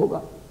پذیر نہیں ہوگا۔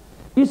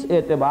 اس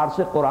اعتبار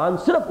سے قرآن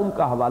صرف ان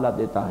کا حوالہ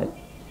دیتا ہے۔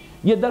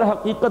 یہ در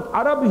حقیقت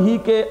عرب ہی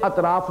کے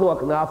اطراف و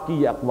اکناف کی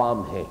یہ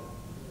اقوام ہیں،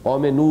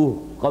 قوم نوح،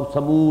 قوم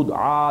سمود،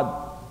 عاد،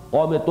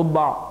 قوم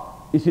تبع،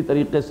 اسی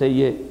طریقے سے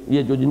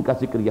یہ جو جن کا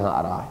ذکر یہاں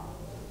آ رہا ہے۔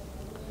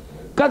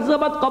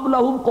 کذبت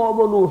قبلہم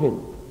قوم نوح،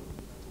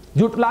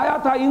 جھٹلایا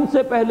تھا ان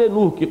سے پہلے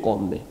نوح کی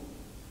قوم نے،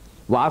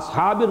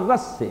 واصحاب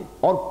الرس سے،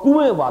 اور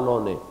کنویں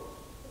والوں نے۔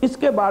 اس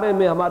کے بارے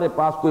میں ہمارے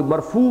پاس کوئی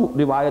مرفوع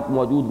روایت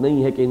موجود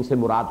نہیں ہے کہ ان سے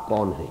مراد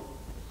کون ہے،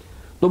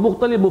 تو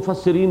مختلف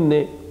مفسرین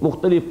نے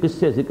مختلف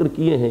قصے ذکر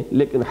کیے ہیں،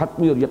 لیکن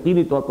حتمی اور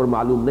یقینی طور پر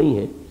معلوم نہیں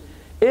ہے۔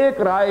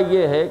 ایک رائے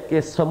یہ ہے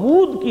کہ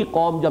سمود کی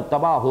قوم جب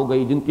تباہ ہو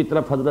گئی، جن کی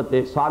طرف حضرت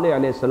صالح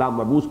علیہ السلام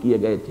مبعوث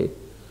کیے گئے تھے،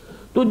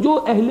 تو جو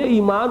اہل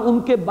ایمان ان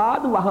کے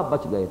بعد وہاں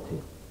بچ گئے تھے،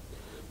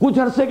 کچھ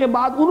عرصے کے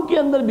بعد ان کے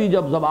اندر بھی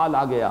جب زوال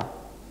آ گیا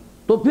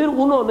تو پھر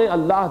انہوں نے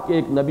اللہ کے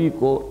ایک نبی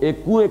کو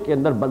ایک کنویں کے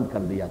اندر بند کر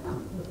دیا تھا،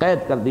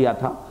 قید کر دیا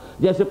تھا،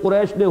 جیسے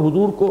قریش نے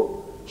حضور کو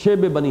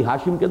شیب بنی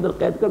ہاشم کے اندر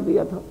قید کر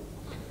دیا تھا،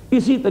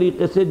 اسی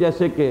طریقے سے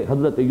جیسے کہ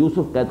حضرت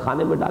یوسف قید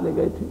خانے میں ڈالے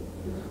گئے تھے۔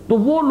 تو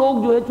وہ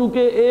لوگ جو ہے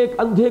چونکہ ایک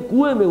اندھے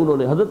کنویں میں، انہوں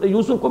نے حضرت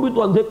یوسف کو بھی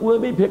تو اندھے کنویں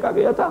میں ہی پھینکا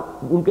گیا تھا،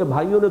 ان کے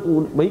بھائیوں نے تو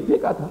وہی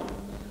پھینکا تھا،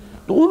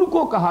 تو ان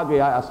کو کہا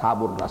گیا ہے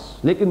اصحاب الرس۔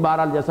 لیکن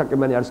بہرحال جیسا کہ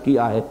میں نے عرض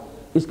کیا ہے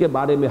اس کے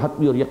بارے میں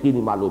حتمی اور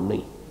یقینی معلوم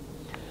نہیں۔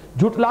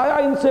 جھٹلایا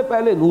ان سے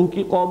پہلے نوح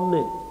کی قوم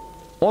نے،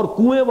 اور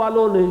کنویں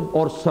والوں نے،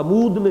 اور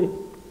سمود نے۔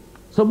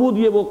 سمود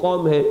یہ وہ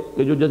قوم ہے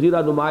کہ جو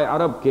جزیرہ نمائے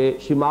عرب کے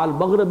شمال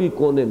مغربی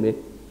کونے میں،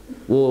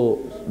 وہ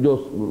جو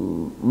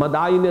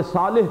مدائن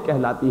صالح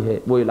کہلاتی ہے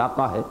وہ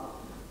علاقہ ہے،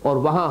 اور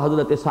وہاں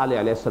حضرت صالح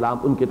علیہ السلام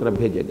ان کی طرف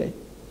بھیجے گئے۔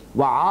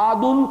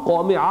 وعاد،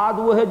 قوم عاد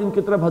وہ ہے جن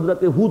کی طرف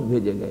حضرت ہود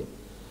بھیجے گئے۔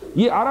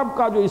 یہ عرب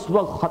کا جو اس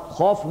وقت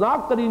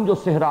خوفناک ترین جو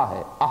صحرا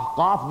ہے،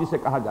 احقاف جسے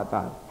کہا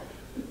جاتا ہے،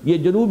 یہ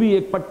جنوبی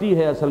ایک پٹی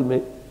ہے اصل میں،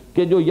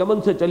 کہ جو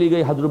یمن سے چلی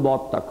گئی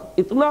حضرموت تک،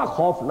 اتنا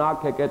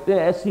خوفناک ہے، کہتے ہیں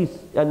ایسی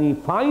یعنی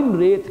فائن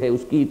ریت ہے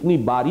اس کی، اتنی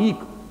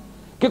باریک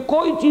کہ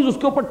کوئی چیز اس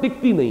کے اوپر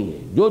ٹکتی نہیں ہے،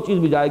 جو چیز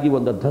بھی جائے گی وہ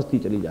اندر دھستی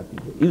چلی جاتی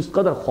ہے۔ اس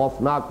قدر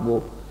خوفناک وہ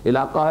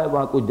علاقہ ہے،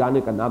 وہاں کوئی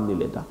جانے کا نام نہیں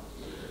لیتا۔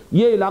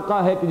 یہ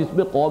علاقہ ہے کہ جس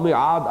میں قوم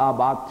عاد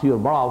آباد تھی اور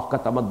بڑا اس کا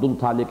تمدن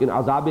تھا، لیکن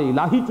عذاب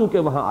الہی چونکہ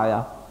وہاں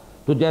آیا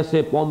تو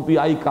جیسے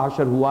پومپیائی کا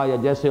حشر ہوا، یا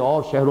جیسے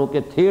اور شہروں کے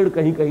تھیڑ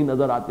کہیں کہیں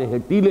نظر آتے ہیں،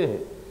 ٹیلے ہیں،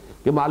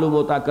 کہ معلوم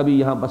ہوتا ہے کبھی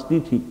یہاں بستی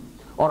تھی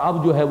اور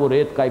اب جو ہے وہ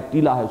ریت کا ایک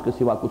ٹیلا ہے، اس کے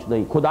سوا کچھ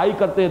نہیں۔ کھدائی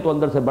کرتے ہیں تو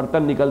اندر سے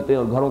برتن نکلتے ہیں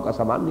اور گھروں کا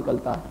سامان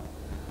نکلتا ہے۔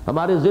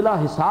 ہمارے ضلع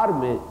حصار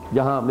میں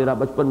جہاں میرا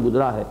بچپن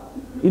گزرا ہے،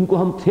 ان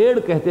کو ہم تھیڑ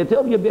کہتے تھے،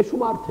 اور یہ بے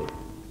شمار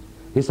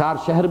تھے، حصار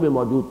شہر میں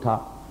موجود تھا۔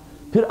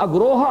 پھر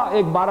اگروہا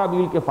ایک 12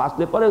 میل کے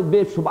فاصلے پر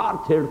بے شمار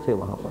تھیڑ تھے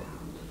وہاں پر،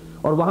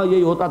 اور وہاں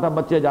یہی ہوتا تھا،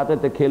 بچے جاتے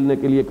تھے کھیلنے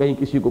کے لیے، کہیں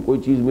کسی کو کوئی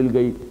چیز مل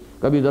گئی،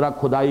 کبھی ذرا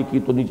کھدائی کی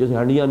تو نیچے سے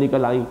ہنڈیاں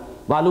نکل آئیں،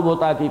 معلوم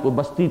ہوتا ہے کہ کوئی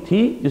بستی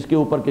تھی جس کے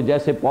اوپر کہ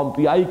جیسے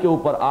پومپیائی کے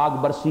اوپر آگ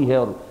برسی ہے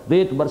اور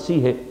ریت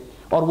برسی ہے،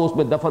 اور وہ اس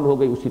میں دفن ہو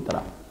گئی اسی طرح۔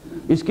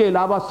 اس کے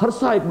علاوہ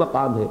سرسا ایک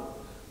مقام ہے،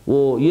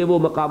 وہ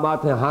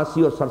مقامات ہیں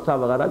ہانسی اور سرسا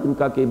وغیرہ، جن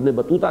کا کہ ابن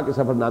بطوطہ کے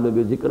سفر نامے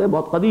میں ذکر ہے،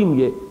 بہت قدیم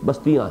یہ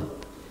بستیاں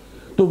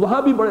ہیں، تو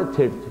وہاں بھی بڑے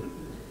تھیڑ تھے۔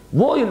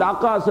 وہ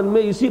علاقہ اصل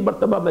میں اسی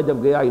مرتبہ میں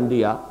جب گیا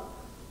انڈیا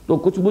تو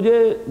کچھ مجھے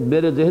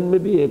میرے ذہن میں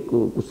بھی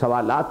کچھ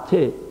سوالات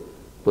تھے،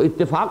 تو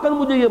اتفاقاً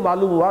مجھے یہ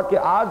معلوم ہوا کہ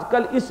آج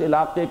کل اس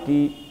علاقے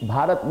کی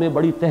بھارت میں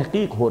بڑی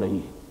تحقیق ہو رہی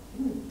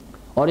ہے،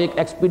 اور ایک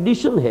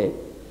ایکسپیڈیشن ہے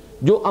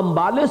جو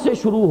امبالے سے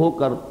شروع ہو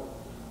کر،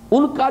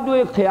 ان کا جو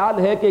ایک خیال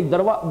ہے کہ ایک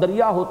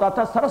دریا ہوتا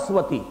تھا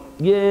سرسوتی،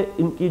 یہ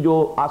ان کی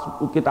جو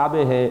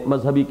کتابیں ہیں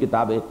مذہبی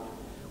کتابیں،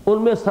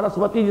 ان میں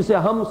سرسوتی جسے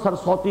ہم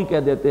سرسوتی کہہ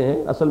دیتے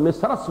ہیں، اصل میں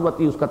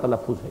سرسوتی اس کا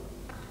تلفظ ہے۔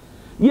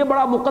 یہ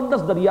بڑا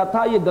مقدس دریا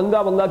تھا، یہ گنگا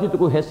ونگا کی تو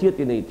کوئی حیثیت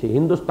ہی نہیں تھی۔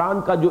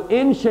 ہندوستان کا جو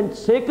اینشنٹ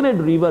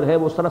سیکرڈ ریور ہے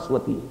وہ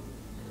سرسوتی ہے،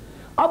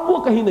 اب وہ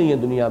کہیں نہیں ہے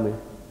دنیا میں۔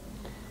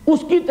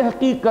 اس کی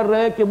تحقیق کر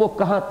رہے ہیں کہ وہ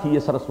کہاں تھی یہ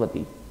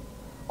سرسوتی،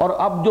 اور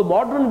اب جو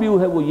ماڈرن ویو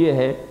ہے وہ یہ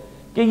ہے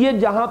کہ یہ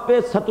جہاں پہ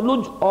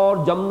ستلج اور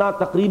جمنا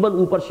تقریباً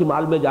اوپر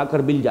شمال میں جا کر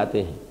مل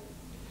جاتے ہیں،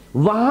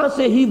 وہاں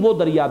سے ہی وہ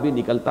دریا بھی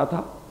نکلتا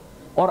تھا،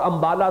 اور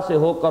امبالہ سے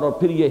ہو کر، اور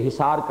پھر یہ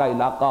حصار کا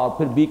علاقہ، اور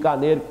پھر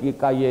بیکانیر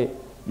کا یہ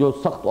جو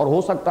سخت، اور ہو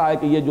سکتا ہے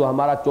کہ یہ جو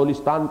ہمارا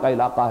چولستان کا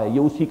علاقہ ہے یہ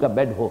اسی کا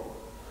بیڈ ہو،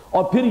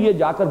 اور پھر یہ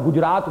جا کر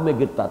گجرات میں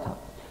گرتا تھا۔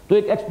 تو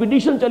ایک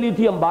ایکسپیڈیشن چلی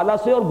تھی امبالہ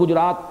سے اور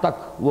گجرات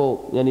تک، وہ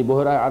یعنی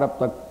بحیرہ عرب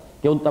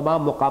تک، کہ ان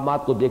تمام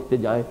مقامات کو دیکھتے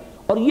جائیں،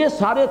 اور یہ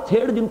سارے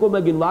تھیڑ جن کو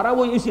میں گنوا رہا ہوں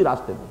وہ اسی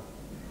راستے میں،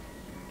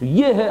 تو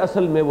یہ ہے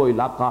اصل میں وہ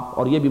علاقہ،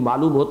 اور یہ بھی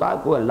معلوم ہوتا ہے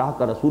کہ اللہ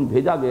کا رسول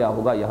بھیجا گیا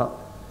ہوگا یہاں،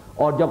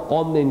 اور جب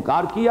قوم نے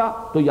انکار کیا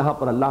تو یہاں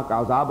پر اللہ کا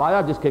عذاب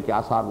آیا جس کے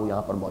آثار وہ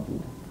یہاں پر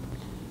موجود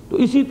ہیں۔ تو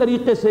اسی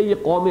طریقے سے یہ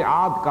قوم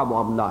عاد کا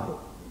معاملہ ہے،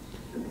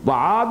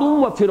 وعاد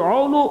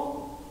وفرعون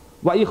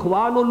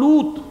واخوان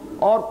لوط،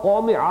 اور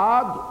قوم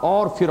عاد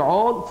اور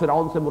فرعون،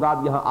 فرعون سے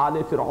مراد یہاں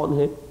آل فرعون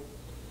ہے،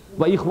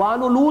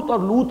 واخوان لوط، اور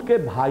لوط کے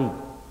بھائی۔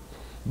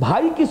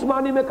 بھائی کس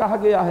معنی میں کہا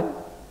گیا ہے؟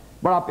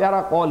 بڑا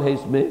پیارا قول ہے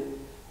اس میں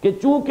کہ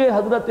چونکہ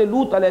حضرت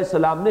لوط علیہ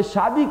السلام نے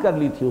شادی کر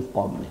لی تھی اس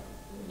قوم نے،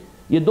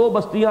 یہ دو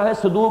بستیاں ہیں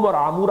سدوم اور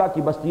عامورہ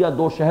کی بستیاں،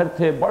 دو شہر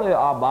تھے بڑے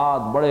آباد،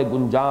 بڑے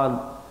گنجان،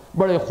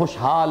 بڑے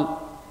خوشحال،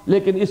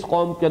 لیکن اس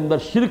قوم کے اندر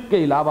شرک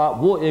کے علاوہ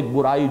وہ ایک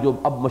برائی جو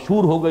اب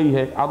مشہور ہو گئی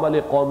ہے، عمل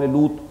قوم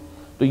لوط۔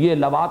 تو یہ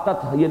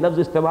لواطت، یہ لفظ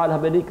استعمال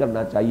ہمیں نہیں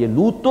کرنا چاہیے،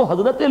 لوط تو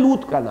حضرت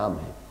لوط کا نام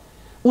ہے،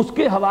 اس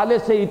کے حوالے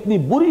سے اتنی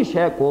بری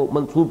شے کو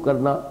منسوب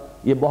کرنا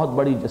یہ بہت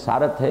بڑی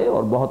جسارت ہے،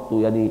 اور بہت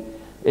یعنی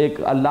ایک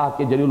اللہ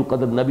کے جلیل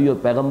القدر نبی اور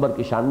پیغمبر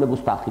کی شان میں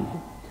گستاخی ہے۔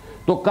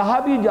 تو کہا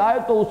بھی جائے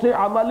تو اسے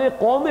عمل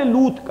قوم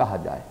لوط کہا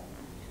جائے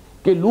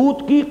کہ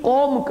لوط کی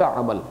قوم کا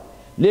عمل،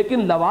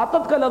 لیکن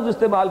لواطت کا لفظ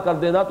استعمال کر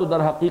دینا تو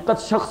در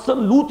حقیقت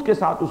شخصاً لوط کے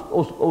ساتھ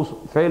اس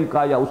فعل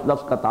کا یا اس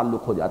لفظ کا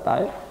تعلق ہو جاتا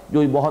ہے،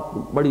 جو بہت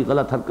بڑی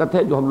غلط حرکت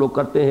ہے جو ہم لوگ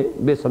کرتے ہیں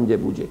بے سمجھے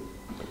بوجھے۔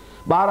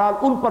 بہرحال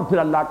ان پر پھر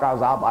اللہ کا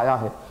عذاب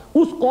آیا ہے۔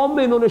 اس قوم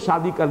میں انہوں نے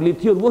شادی کر لی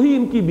تھی، اور وہی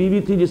ان کی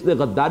بیوی تھی جس نے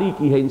غداری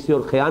کی ہے ان سے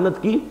اور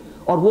خیانت کی،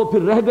 اور وہ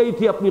پھر رہ گئی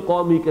تھی اپنی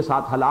قوم ہی کے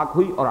ساتھ ہلاک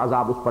ہوئی، اور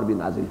عذاب اس پر بھی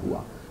نازل ہوا۔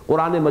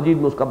 قرآن مجید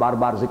میں اس کا بار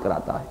بار ذکر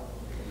آتا ہے۔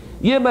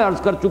 یہ میں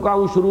عرض کر چکا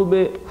ہوں شروع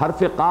میں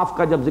حرف قاف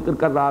کا جب ذکر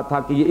کر رہا تھا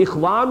کہ یہ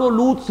اخوان و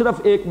لوط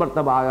صرف ایک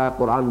مرتبہ آیا ہے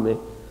قرآن میں،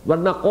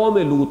 ورنہ قوم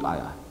لوط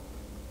آیا ہے۔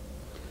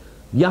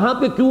 یہاں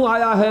پہ کیوں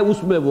آیا ہے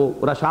اس میں وہ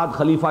رشاد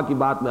خلیفہ کی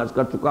بات میں عرض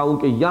کر چکا ہوں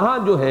کہ یہاں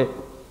جو ہے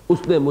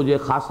اس نے مجھے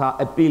خاصا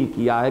اپیل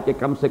کیا ہے کہ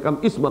کم سے کم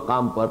اس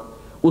مقام پر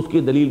اس کی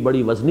دلیل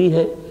بڑی وزنی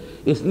ہے،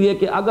 اس لیے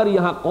کہ اگر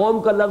یہاں قوم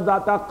کا لفظ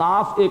آتا،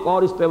 قاف ایک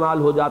اور استعمال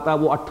ہو جاتا،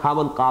 وہ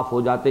 58 قاف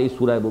ہو جاتے اس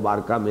سورہ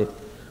مبارکہ میں،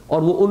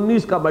 اور وہ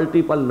 19 کا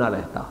ملٹیپل نہ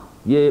رہتا۔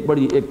 یہ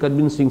بڑی ایک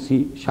کنونسنگ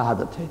سی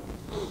شہادت ہے۔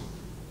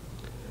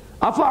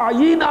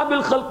 افعینا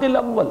بالخلق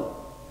الاول،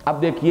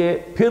 اب دیکھیے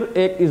پھر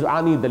ایک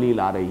اذعانی دلیل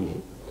آ رہی ہے۔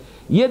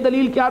 یہ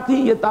دلیل کیا تھی؟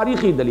 یہ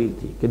تاریخی دلیل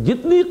تھی کہ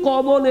جتنی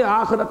قوموں نے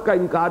آخرت کا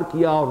انکار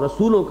کیا اور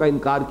رسولوں کا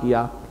انکار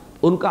کیا،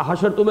 ان کا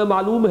حشر تمہیں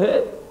معلوم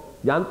ہے،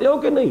 جانتے ہو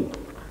کہ نہیں؟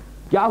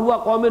 کیا ہوا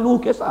قوم نوح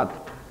کے ساتھ؟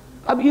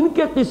 اب ان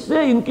کے قصے،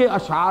 ان کے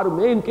اشعار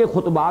میں، ان کے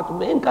خطبات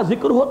میں ان کا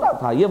ذکر ہوتا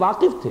تھا، یہ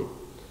واقف تھے،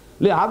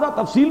 لہذا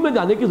تفصیل میں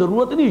جانے کی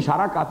ضرورت نہیں،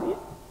 اشارہ کافی ہے،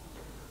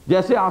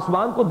 جیسے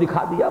آسمان کو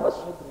دکھا دیا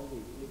بس۔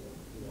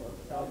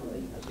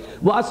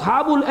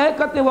 وَأَصْحَابُ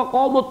الْأَيْكَةِ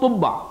وَقَوْمُ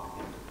تُبَّعٍ،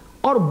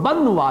 اور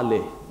بن والے،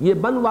 یہ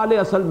بن والے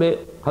اصل میں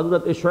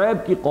حضرت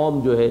شعیب کی قوم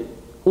جو ہے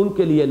ان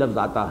کے لیے لفظ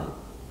آتا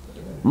ہے،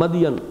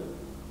 مدین،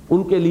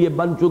 ان کے لیے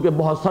بن، چونکہ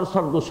بہت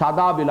سرسبز و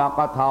شاداب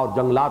علاقہ تھا اور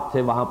جنگلات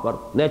تھے وہاں پر،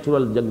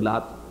 نیچرل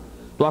جنگلات،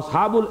 تو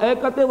اصحاب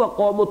الایکۃ و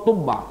قوم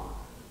تبع،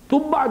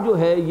 تبع جو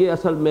ہے یہ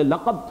اصل میں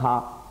لقب تھا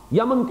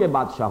یمن کے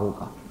بادشاہوں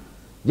کا،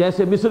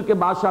 جیسے مصر کے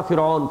بادشاہ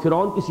فرعون،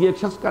 فرعون کسی ایک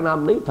شخص کا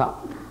نام نہیں تھا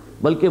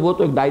بلکہ وہ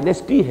تو ایک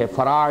ڈائنیسٹی ہے،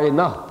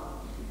 فراعنہ،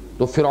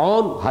 تو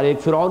فرعون ہر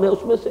ایک فرعون ہے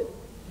اس میں سے۔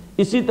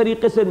 اسی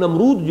طریقے سے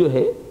نمرود جو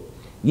ہے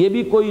یہ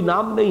بھی کوئی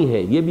نام نہیں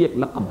ہے، یہ بھی ایک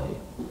لقب ہے،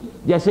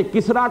 جیسے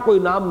کسرا کوئی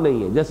نام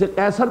نہیں ہے، جیسے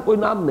قیصر کوئی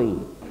نام نہیں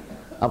ہے۔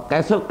 اب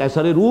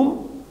قیصر روم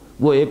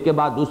وہ ایک کے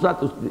بعد دوسرا،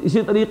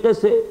 اسی طریقے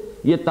سے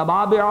یہ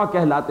تبابعہ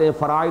کہلاتے ہیں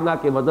فراعنہ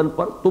کے وزن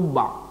پر،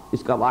 تبع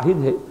اس کا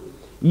واحد ہے،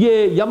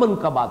 یہ یمن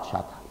کا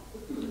بادشاہ تھا۔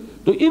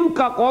 تو ان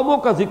کا قوموں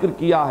کا ذکر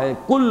کیا ہے،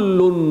 کل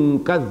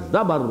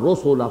کذب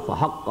الرسل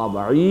فحق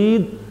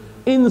وعید،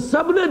 ان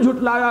سب نے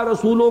جھٹلایا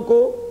رسولوں کو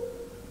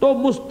تو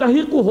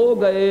مستحق ہو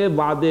گئے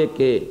وعدے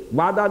کے،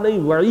 وعدہ نہیں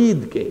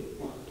وعید کے۔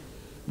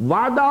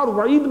 وعدہ اور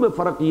وعید میں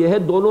فرق یہ ہے،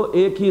 دونوں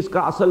ایک ہی، اس کا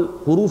اصل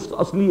حروف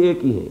اصلی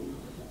ایک ہی ہے۔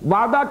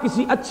 وعدہ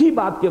کسی اچھی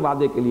بات کے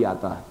وعدے کے لیے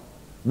آتا ہے،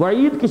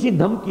 وعید کسی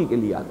دھمکی کے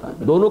لیے آتا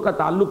ہے، دونوں کا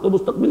تعلق تو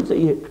مستقبل سے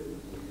ہی ہے۔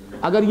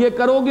 اگر یہ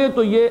کرو گے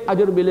تو یہ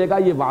اجر ملے گا،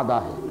 یہ وعدہ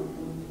ہے،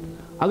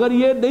 اگر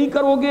یہ نہیں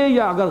کرو گے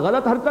یا اگر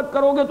غلط حرکت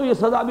کرو گے تو یہ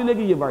سزا ملے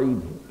گی، یہ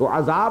وعید ہے۔ تو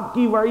عذاب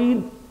کی وعید،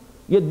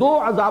 یہ دو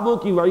عذابوں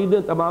کی وعیدیں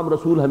تمام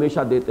رسول ہمیشہ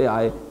دیتے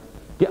آئے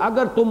کہ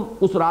اگر تم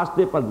اس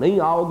راستے پر نہیں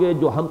آؤ گے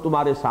جو ہم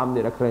تمہارے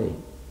سامنے رکھ رہے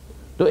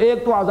ہیں تو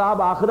ایک تو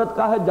عذاب آخرت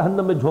کا ہے،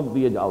 جہنم میں جھونک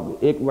دیے جاؤ گے،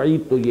 ایک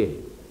وعید تو یہ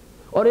ہے،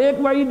 اور ایک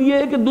وعید یہ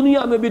ہے کہ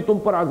دنیا میں بھی تم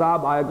پر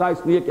عذاب آئے گا،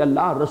 اس لیے کہ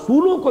اللہ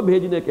رسولوں کو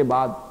بھیجنے کے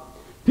بعد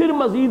پھر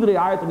مزید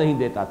رعایت نہیں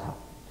دیتا تھا۔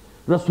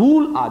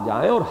 رسول آ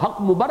جائے اور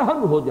حق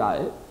مبرہن ہو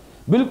جائے،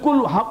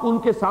 بالکل حق ان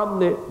کے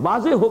سامنے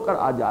واضح ہو کر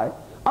آ جائے،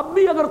 اب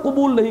بھی اگر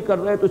قبول نہیں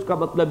کر رہے تو اس کا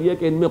مطلب یہ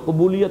کہ ان میں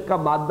قبولیت کا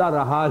مادہ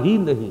رہا ہی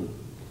نہیں،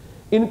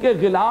 ان کے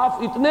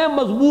غلاف اتنے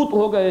مضبوط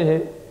ہو گئے ہیں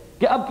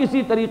کہ اب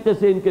کسی طریقے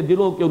سے ان کے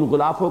دلوں کے ان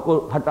غلافوں کو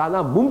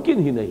ہٹانا ممکن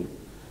ہی نہیں۔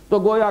 تو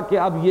گویا کہ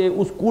اب یہ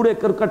اس کوڑے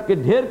کرکٹ کے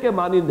ڈھیر کے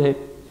مانند ہے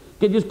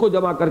کہ جس کو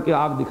جمع کر کے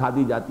آگ دکھا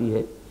دی جاتی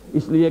ہے،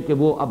 اس لیے کہ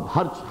وہ اب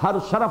ہر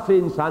شرف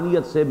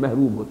انسانیت سے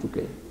محروم ہو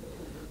چکے ہیں۔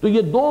 تو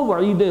یہ دو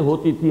وعیدیں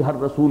ہوتی تھی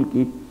ہر رسول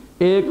کی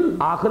ایک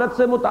آخرت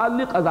سے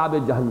متعلق عذاب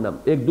جہنم،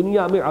 ایک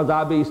دنیا میں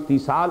عذاب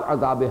استیصال،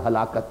 عذاب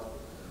ہلاکت.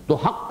 تو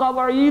حق کا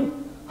وعید،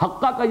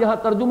 حق کا یہاں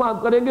ترجمہ ہم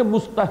کریں گے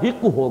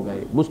مستحق ہو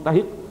گئے.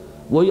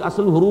 مستحق وہی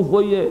اصل حروف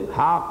وہی ہے،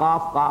 ہا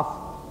قاف قاف.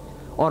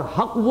 اور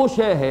حق وہ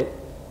شے ہے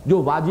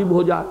جو واجب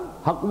ہو جائے،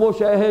 حق وہ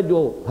شے ہے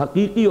جو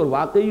حقیقی اور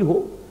واقعی ہو.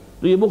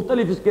 تو یہ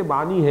مختلف اس کے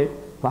معنی ہے.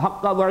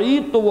 فحق کا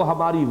وعید تو وہ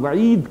ہماری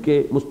وعید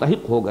کے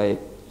مستحق ہو گئے.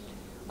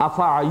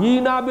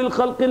 افعینا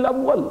بالخلق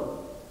الاول،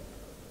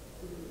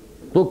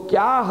 تو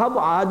کیا ہم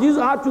عاجز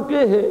آ چکے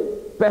ہیں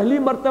پہلی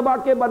مرتبہ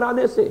کے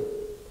بنانے سے،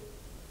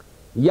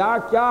 یا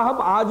کیا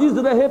ہم عاجز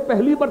رہے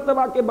پہلی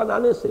مرتبہ کے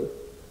بنانے سے؟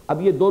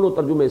 اب یہ دونوں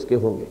ترجمے اس کے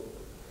ہوں گے.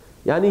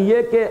 یعنی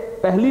یہ کہ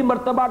پہلی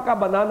مرتبہ کا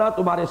بنانا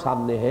تمہارے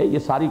سامنے ہے، یہ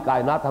ساری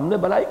کائنات ہم نے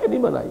بنائی کہ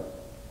نہیں بنائی؟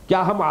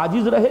 کیا ہم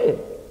عاجز رہے؟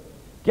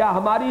 کیا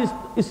ہماری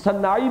اس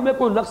صنائی میں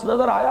کوئی نقص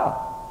نظر آیا؟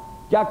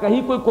 کیا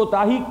کہیں کوئی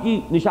کوتاہی کی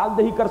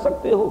نشاندہی کر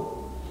سکتے ہو؟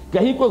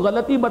 کہیں کوئی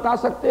غلطی بتا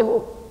سکتے ہو؟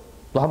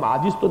 تو ہم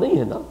عاجز تو نہیں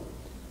ہے نا.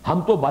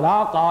 ہم تو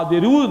بلا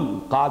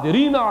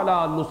قادرین علی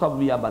ان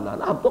نسوی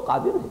بنانا، ہم تو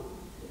قادر ہیں.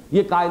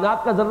 یہ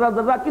کائنات کا ذرہ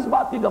ذرہ کس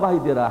بات کی گواہی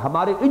دے رہا ہے؟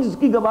 ہمارے عجز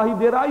کی گواہی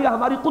دے رہا ہے یا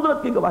ہماری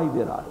قدرت کی گواہی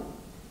دے رہا ہے؟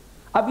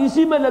 اب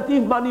اسی میں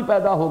لطیف معنی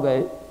پیدا ہو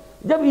گئے.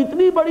 جب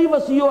اتنی بڑی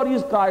وسیع اور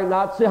اس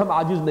کائنات سے ہم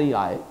عاجز نہیں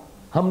آئے،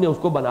 ہم نے اس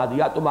کو بنا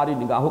دیا، تمہاری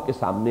نگاہوں کے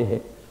سامنے ہے،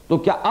 تو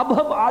کیا اب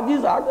ہم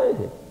عاجز آ گئے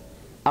ہیں؟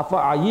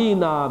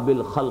 افعینا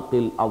بالخلق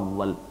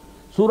الاول.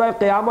 سورہ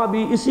قیامہ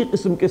بھی اسی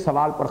قسم کے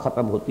سوال پر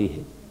ختم ہوتی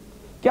ہے.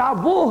 کیا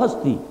وہ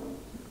ہستی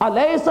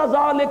الیس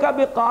ذالک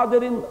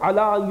بقادر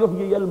علی ان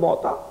یحیی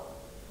الموتى،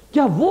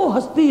 کیا وہ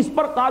ہستی اس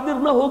پر قادر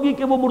نہ ہوگی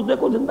کہ وہ مردے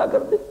کو زندہ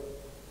کر دے؟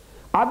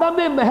 عدم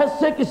محض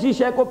سے کسی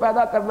شے کو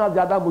پیدا کرنا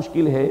زیادہ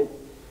مشکل ہے،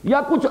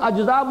 یا کچھ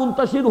اجزاء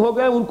منتشر ہو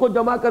گئے ان کو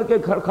جمع کر کے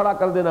کھڑا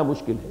کر دینا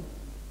مشکل ہے؟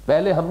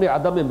 پہلے ہم نے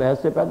عدم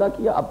محض سے پیدا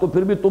کیا، اب تو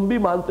پھر بھی تم بھی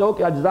مانتے ہو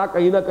کہ اجزاء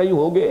کہیں نہ کہیں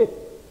ہوں گے،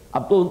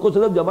 اب تو ان کو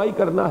صرف جمع ہی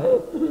کرنا ہے.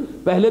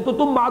 پہلے تو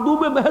تم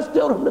معدوم محض تھے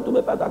اور ہم نے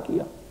تمہیں پیدا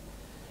کیا.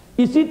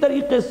 اسی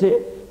طریقے سے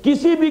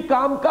کسی بھی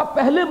کام کا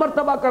پہلے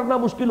مرتبہ کرنا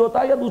مشکل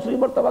ہوتا ہے یا دوسری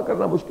مرتبہ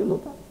کرنا مشکل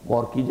ہوتا ہے؟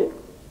 غور کیجئے.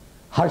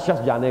 ہر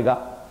شخص جانے گا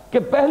کہ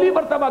پہلی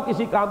مرتبہ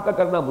کسی کام کا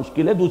کرنا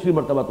مشکل ہے، دوسری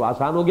مرتبہ تو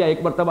آسان ہو گیا.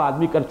 ایک مرتبہ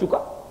آدمی کر چکا،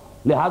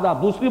 لہذا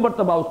دوسری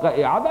مرتبہ اس کا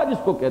اعادہ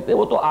جس کو کہتے ہیں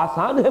وہ تو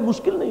آسان ہے،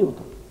 مشکل نہیں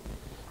ہوتا.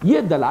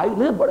 یہ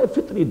دلائل ہیں بڑے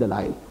فطری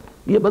دلائل،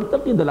 یہ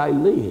منطقی دلائل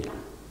نہیں ہے.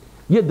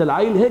 یہ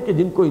دلائل ہے کہ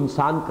جن کو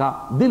انسان کا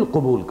دل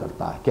قبول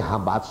کرتا ہے کہ ہاں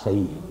بات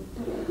صحیح ہے،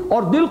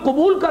 اور دل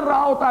قبول کر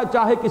رہا ہوتا ہے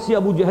چاہے کسی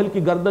ابو جہل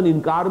کی گردن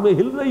انکار میں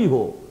ہل رہی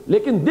ہو،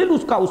 لیکن دل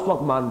اس کا اس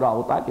وقت مان رہا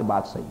ہوتا ہے کہ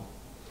بات صحیح ہے.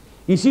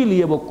 اسی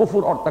لیے وہ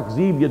کفر اور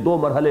تکذیب، یہ دو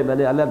مرحلے میں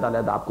نے علیحدہ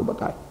علیحدہ آپ کو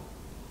بتائے.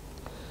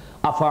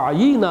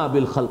 افعینا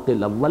بالخلق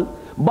الاول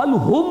بل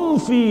ہم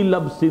فی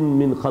لبس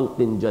من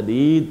خلق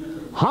جدید،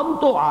 ہم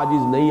تو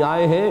عاجز نہیں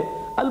آئے ہیں،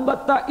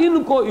 البتہ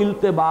ان کو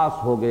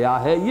التباس ہو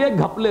گیا ہے، یہ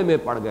گھپلے میں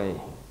پڑ گئے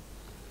ہیں،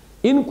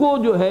 ان کو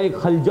جو ہے ایک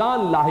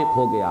خلجان لاحق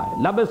ہو گیا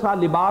ہے. لبسا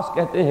لباس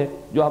کہتے ہیں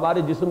جو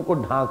ہمارے جسم کو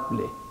ڈھانپ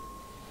لے.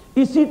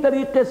 اسی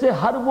طریقے سے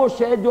ہر وہ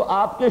شے جو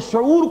آپ کے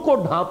شعور کو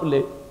ڈھانپ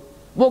لے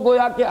وہ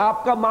گویا کہ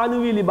آپ کا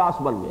معنوی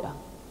لباس بن گیا.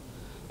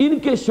 ان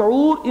کے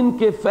شعور، ان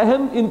کے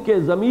فہم، ان کے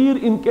ضمیر،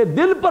 ان کے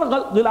دل پر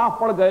غلاف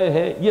پڑ گئے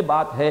ہیں، یہ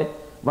بات ہے.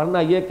 ورنہ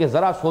یہ کہ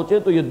ذرا سوچیں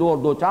تو یہ دو اور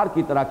دو چار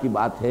کی طرح کی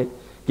بات ہے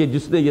کہ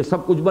جس نے یہ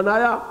سب کچھ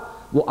بنایا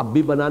وہ اب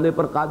بھی بنانے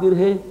پر قادر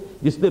ہے،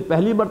 جس نے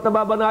پہلی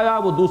مرتبہ بنایا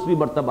وہ دوسری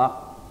مرتبہ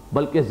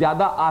بلکہ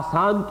زیادہ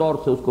آسان طور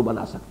سے اس کو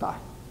بنا سکتا ہے.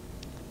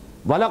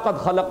 وَلَقَدْ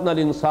خَلَقْنَا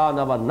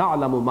الْإِنسَانَ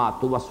وَنَعْلَمُ مَا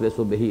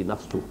تُوَسْوِسُ بِهِ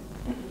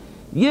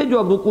نَفْسُهُ. یہ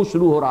جو رکوع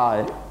شروع ہو رہا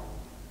ہے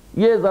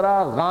یہ ذرا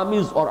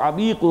غامض اور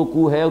عمیق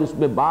رکوع ہے، اور اس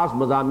میں بعض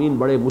مضامین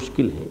بڑے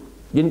مشکل ہیں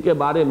جن کے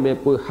بارے میں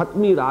کوئی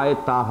حتمی رائے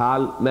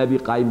تاحال میں بھی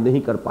قائم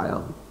نہیں کر پایا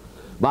ہوں.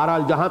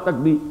 بہرحال جہاں تک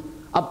بھی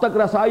اب تک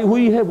رسائی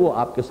ہوئی ہے وہ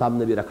آپ کے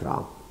سامنے بھی رکھ رہا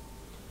ہوں.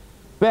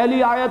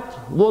 پہلی آیت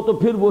وہ تو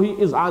پھر وہی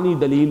اذعانی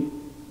دلیل،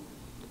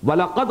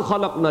 وَلَقَدْ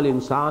خَلَقْنَا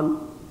الْإِنسَانَ،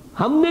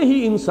 ہم نے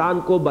ہی انسان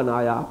کو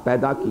بنایا،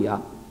 پیدا کیا.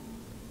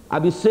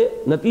 اب اس سے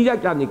نتیجہ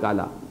کیا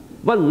نکالا؟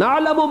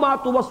 وَنَعْلَمُ مَا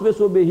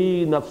تُوَسْوِسُ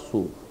بِهِ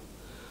نَفْسُ،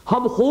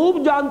 ہم خوب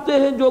جانتے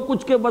ہیں جو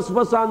کچھ کے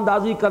وسوسہ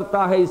اندازی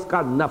کرتا ہے اس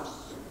کا نفس.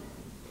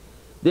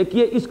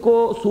 دیکھیے اس کو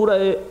سورہ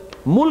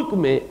ملک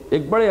میں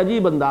ایک بڑے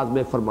عجیب انداز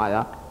میں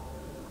فرمایا،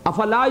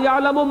 افلا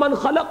یعلم من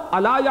خلق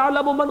الا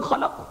یعلم من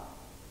خلق،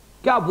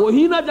 کیا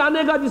وہی نہ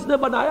جانے گا جس نے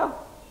بنایا؟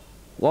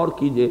 غور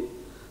کیجئے،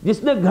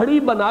 جس نے گھڑی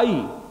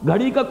بنائی،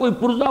 گھڑی کا کوئی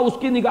پرزہ اس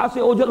کی نگاہ سے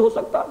اوجھل ہو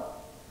سکتا ہے؟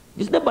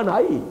 جس نے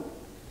بنائی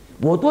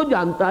وہ تو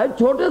جانتا ہے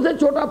چھوٹے سے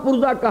چھوٹا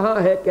پرزہ کہاں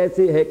ہے،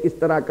 کیسے ہے، کس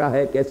طرح کا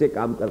ہے، کیسے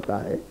کام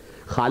کرتا ہے.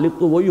 خالق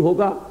تو وہی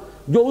ہوگا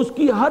جو اس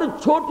کی ہر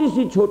چھوٹی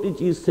سی چھوٹی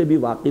چیز سے بھی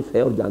واقف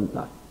ہے اور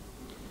جانتا ہے.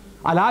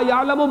 الا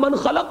یعلم من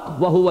خلق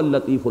وهو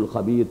اللطیف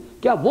الخبیر،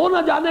 کیا وہ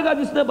نہ جانے گا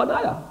جس نے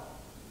بنایا؟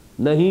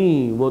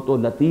 نہیں، وہ تو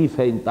لطیف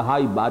ہے،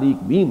 انتہائی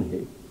باریک بین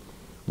ہے،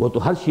 وہ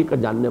تو ہر شے کا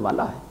جاننے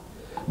والا ہے.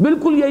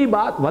 بالکل یہی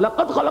بات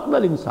وَلَقَدْ خَلَقْنَا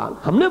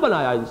الْإِنسَانَ، ہم نے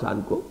بنایا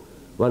انسان کو،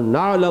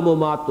 وَنَعْلَمُ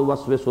مَا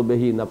تُوَسْوِسُ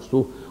بِهِ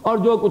نَفْسُهُ،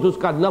 اور جو کچھ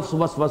اس کا نفس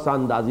وسوسہ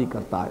اندازی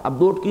کرتا ہے.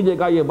 اب نوٹ کیجئے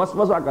گا یہ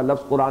وسوسہ کا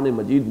لفظ قرآن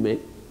مجید میں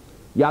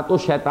یا تو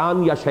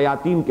شیطان یا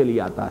شیاطین کے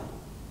لیے آتا ہے،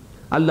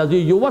 الذی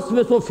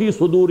یوسوس فی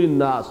صدور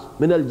الناس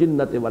من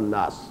الجنۃ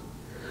والناس،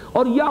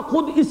 اور یا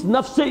خود اس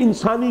نفس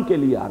انسانی کے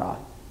لیے آ رہا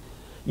ہے۔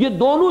 یہ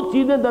دونوں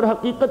چیزیں در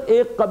حقیقت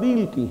ایک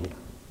قبیل کی ہیں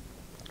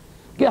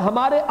کہ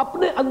ہمارے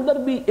اپنے اندر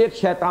بھی ایک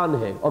شیطان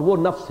ہے اور وہ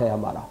نفس ہے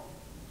ہمارا،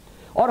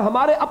 اور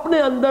ہمارے اپنے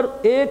اندر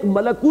ایک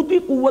ملکوتی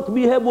قوت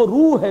بھی ہے، وہ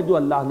روح ہے جو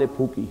اللہ نے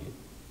پھونکی ہے،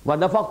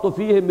 وَنَفَخْتُ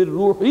فِيهِ مِن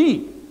رُوحِي،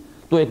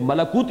 تو ایک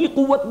ملکوتی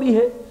قوت بھی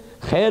ہے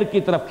خیر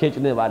کی طرف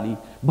کھینچنے والی،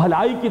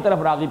 بھلائی کی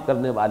طرف راغب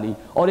کرنے والی،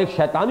 اور ایک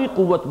شیطانی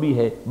قوت بھی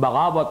ہے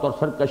بغاوت اور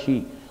سرکشی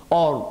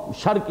اور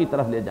شر کی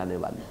طرف لے جانے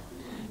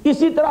والی۔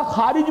 اسی طرح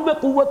خارج میں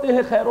قوتیں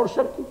ہیں خیر اور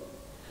شر کی،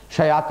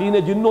 شیاطین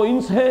جن و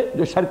انس ہیں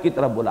جو شر کی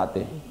طرف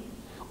بلاتے ہیں،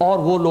 اور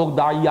وہ لوگ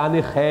داعیان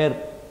خیر،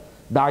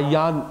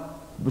 داعیان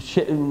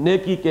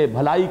نیکی کے،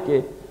 بھلائی کے،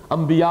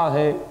 انبیاء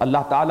ہیں،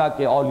 اللہ تعالیٰ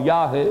کے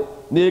اولیاء ہیں،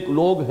 نیک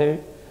لوگ ہیں،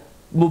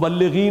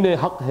 مبلغین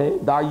حق ہیں،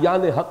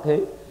 داعیان حق ہیں،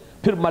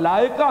 پھر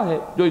ملائکہ ہیں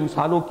جو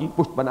انسانوں کی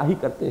پشت پناہی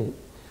کرتے ہیں،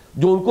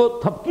 جو ان کو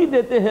تھپکی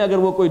دیتے ہیں اگر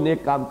وہ کوئی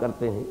نیک کام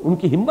کرتے ہیں، ان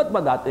کی ہمت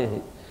بندھاتے ہیں،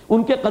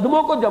 ان کے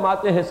قدموں کو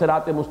جماتے ہیں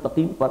صراط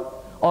مستقیم پر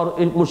اور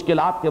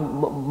مشکلات کے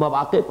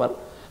مواقع پر۔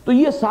 تو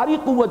یہ ساری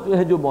قوت جو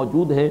ہے جو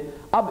موجود ہے۔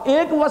 اب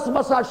ایک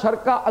وسوسہ شر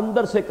کا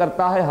اندر سے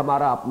کرتا ہے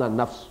ہمارا اپنا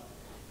نفس،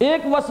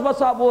 ایک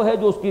وسوسہ وہ ہے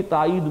جو اس کی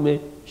تائید میں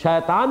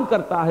شیطان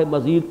کرتا ہے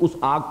مزید اس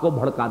آگ کو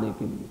بھڑکانے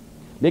کے لیے،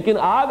 لیکن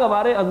آگ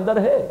ہمارے اندر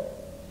ہے،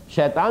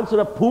 شیطان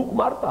صرف پھونک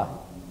مارتا ہے۔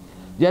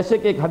 جیسے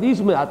کہ ایک حدیث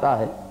میں آتا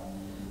ہے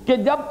کہ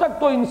جب تک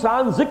تو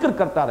انسان ذکر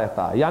کرتا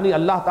رہتا ہے، یعنی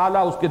اللہ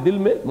تعالیٰ اس کے دل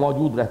میں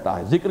موجود رہتا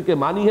ہے، ذکر کے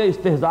معنی ہے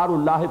استحضار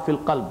اللہ فی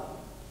القلب،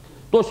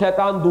 تو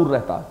شیطان دور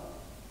رہتا ہے۔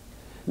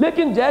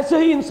 لیکن جیسے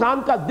ہی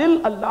انسان کا دل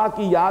اللہ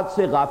کی یاد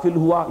سے غافل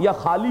ہوا یا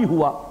خالی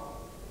ہوا،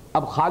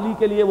 اب خالی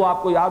کے لیے وہ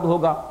آپ کو یاد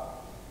ہوگا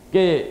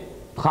کہ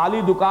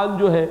خالی دکان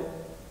جو ہے،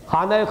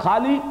 خانہ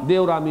خالی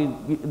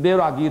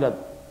دیورا گیرت،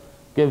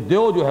 کہ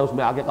دیو جو ہے اس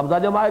میں آگے قبضہ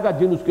جمائے گا،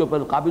 جن اس کے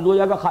اوپر قابض ہو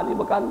جائے گا خالی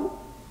مکان میں۔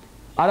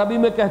 عربی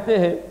میں کہتے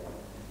ہیں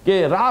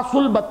کہ راس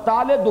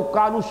البتال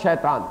دکان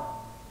الشیطان،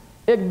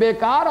 ایک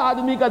بیکار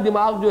آدمی کا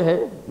دماغ جو ہے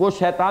وہ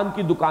شیطان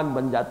کی دکان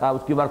بن جاتا ہے،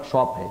 اس کی ورک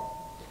شاپ ہے۔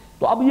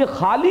 تو اب یہ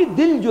خالی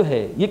دل جو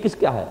ہے یہ کس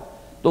کا ہے؟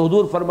 تو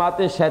حضور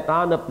فرماتے ہیں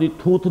شیطان اپنی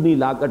تھوتنی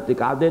لا کر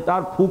ٹکا دیتا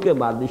اور پھونکے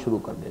مارنی شروع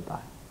کر دیتا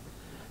ہے۔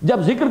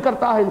 جب ذکر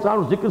کرتا ہے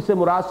انسان، ذکر سے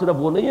مراد صرف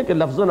وہ نہیں ہے کہ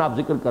لفظاً آپ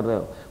ذکر کر رہے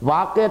ہو،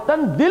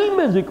 واقعتاً دل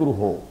میں ذکر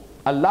ہو،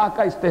 اللہ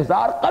کا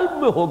استحضار قلب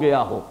میں ہو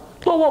گیا ہو،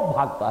 تو وہ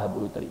بھاگتا ہے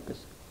بری طریقے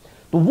سے۔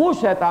 تو وہ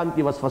شیطان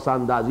کی وسوسہ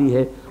اندازی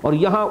ہے، اور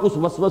یہاں اس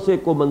وسوسے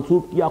کو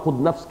منسوب کیا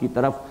خود نفس کی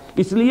طرف،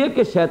 اس لیے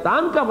کہ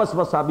شیطان کا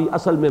وسوسہ بھی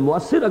اصل میں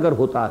مؤثر اگر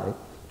ہوتا ہے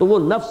تو وہ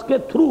نفس کے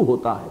تھرو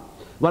ہوتا ہے،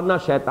 ورنہ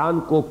شیطان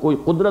کو کوئی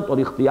قدرت اور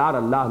اختیار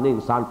اللہ نے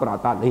انسان پر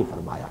عطا نہیں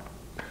فرمایا۔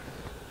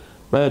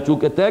 میں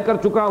چونکہ طے کر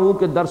چکا ہوں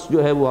کہ درس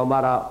جو ہے وہ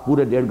ہمارا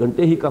پورے 1.5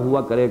 گھنٹے ہی کا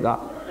ہوا کرے گا،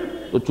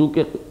 تو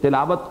چونکہ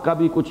تلاوت کا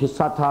بھی کچھ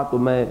حصہ تھا تو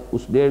میں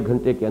اس 1.5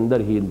 گھنٹے کے اندر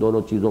ہی ان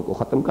دونوں چیزوں کو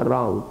ختم کر رہا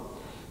ہوں۔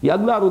 یہ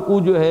اگلا رکوع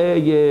جو ہے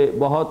یہ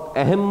بہت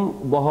اہم،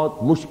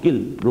 بہت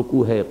مشکل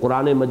رکوع ہے،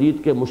 قرآن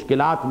مجید کے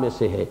مشکلات میں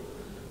سے ہے،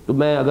 تو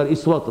میں اگر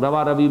اس وقت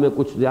روا روی میں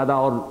کچھ زیادہ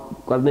اور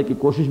کرنے کی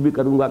کوشش بھی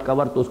کروں گا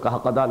کور تو اس کا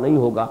حق ادا نہیں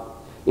ہوگا۔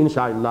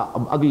 انشاءاللہ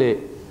اب اگلے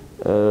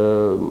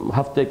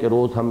ہفتے کے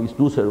روز ہم اس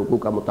دوسرے رکوع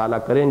کا مطالعہ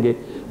کریں گے۔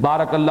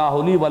 بارک اللہ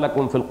لی و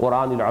لکم فی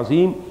القرآن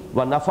العظیم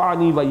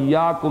ونفعنی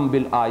وایاکم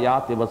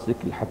بالآیات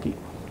والذکر الحکیم۔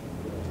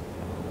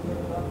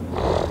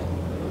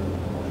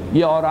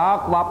 یہ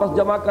اوراق واپس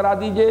جمع کرا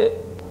دیجئے،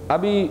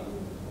 ابھی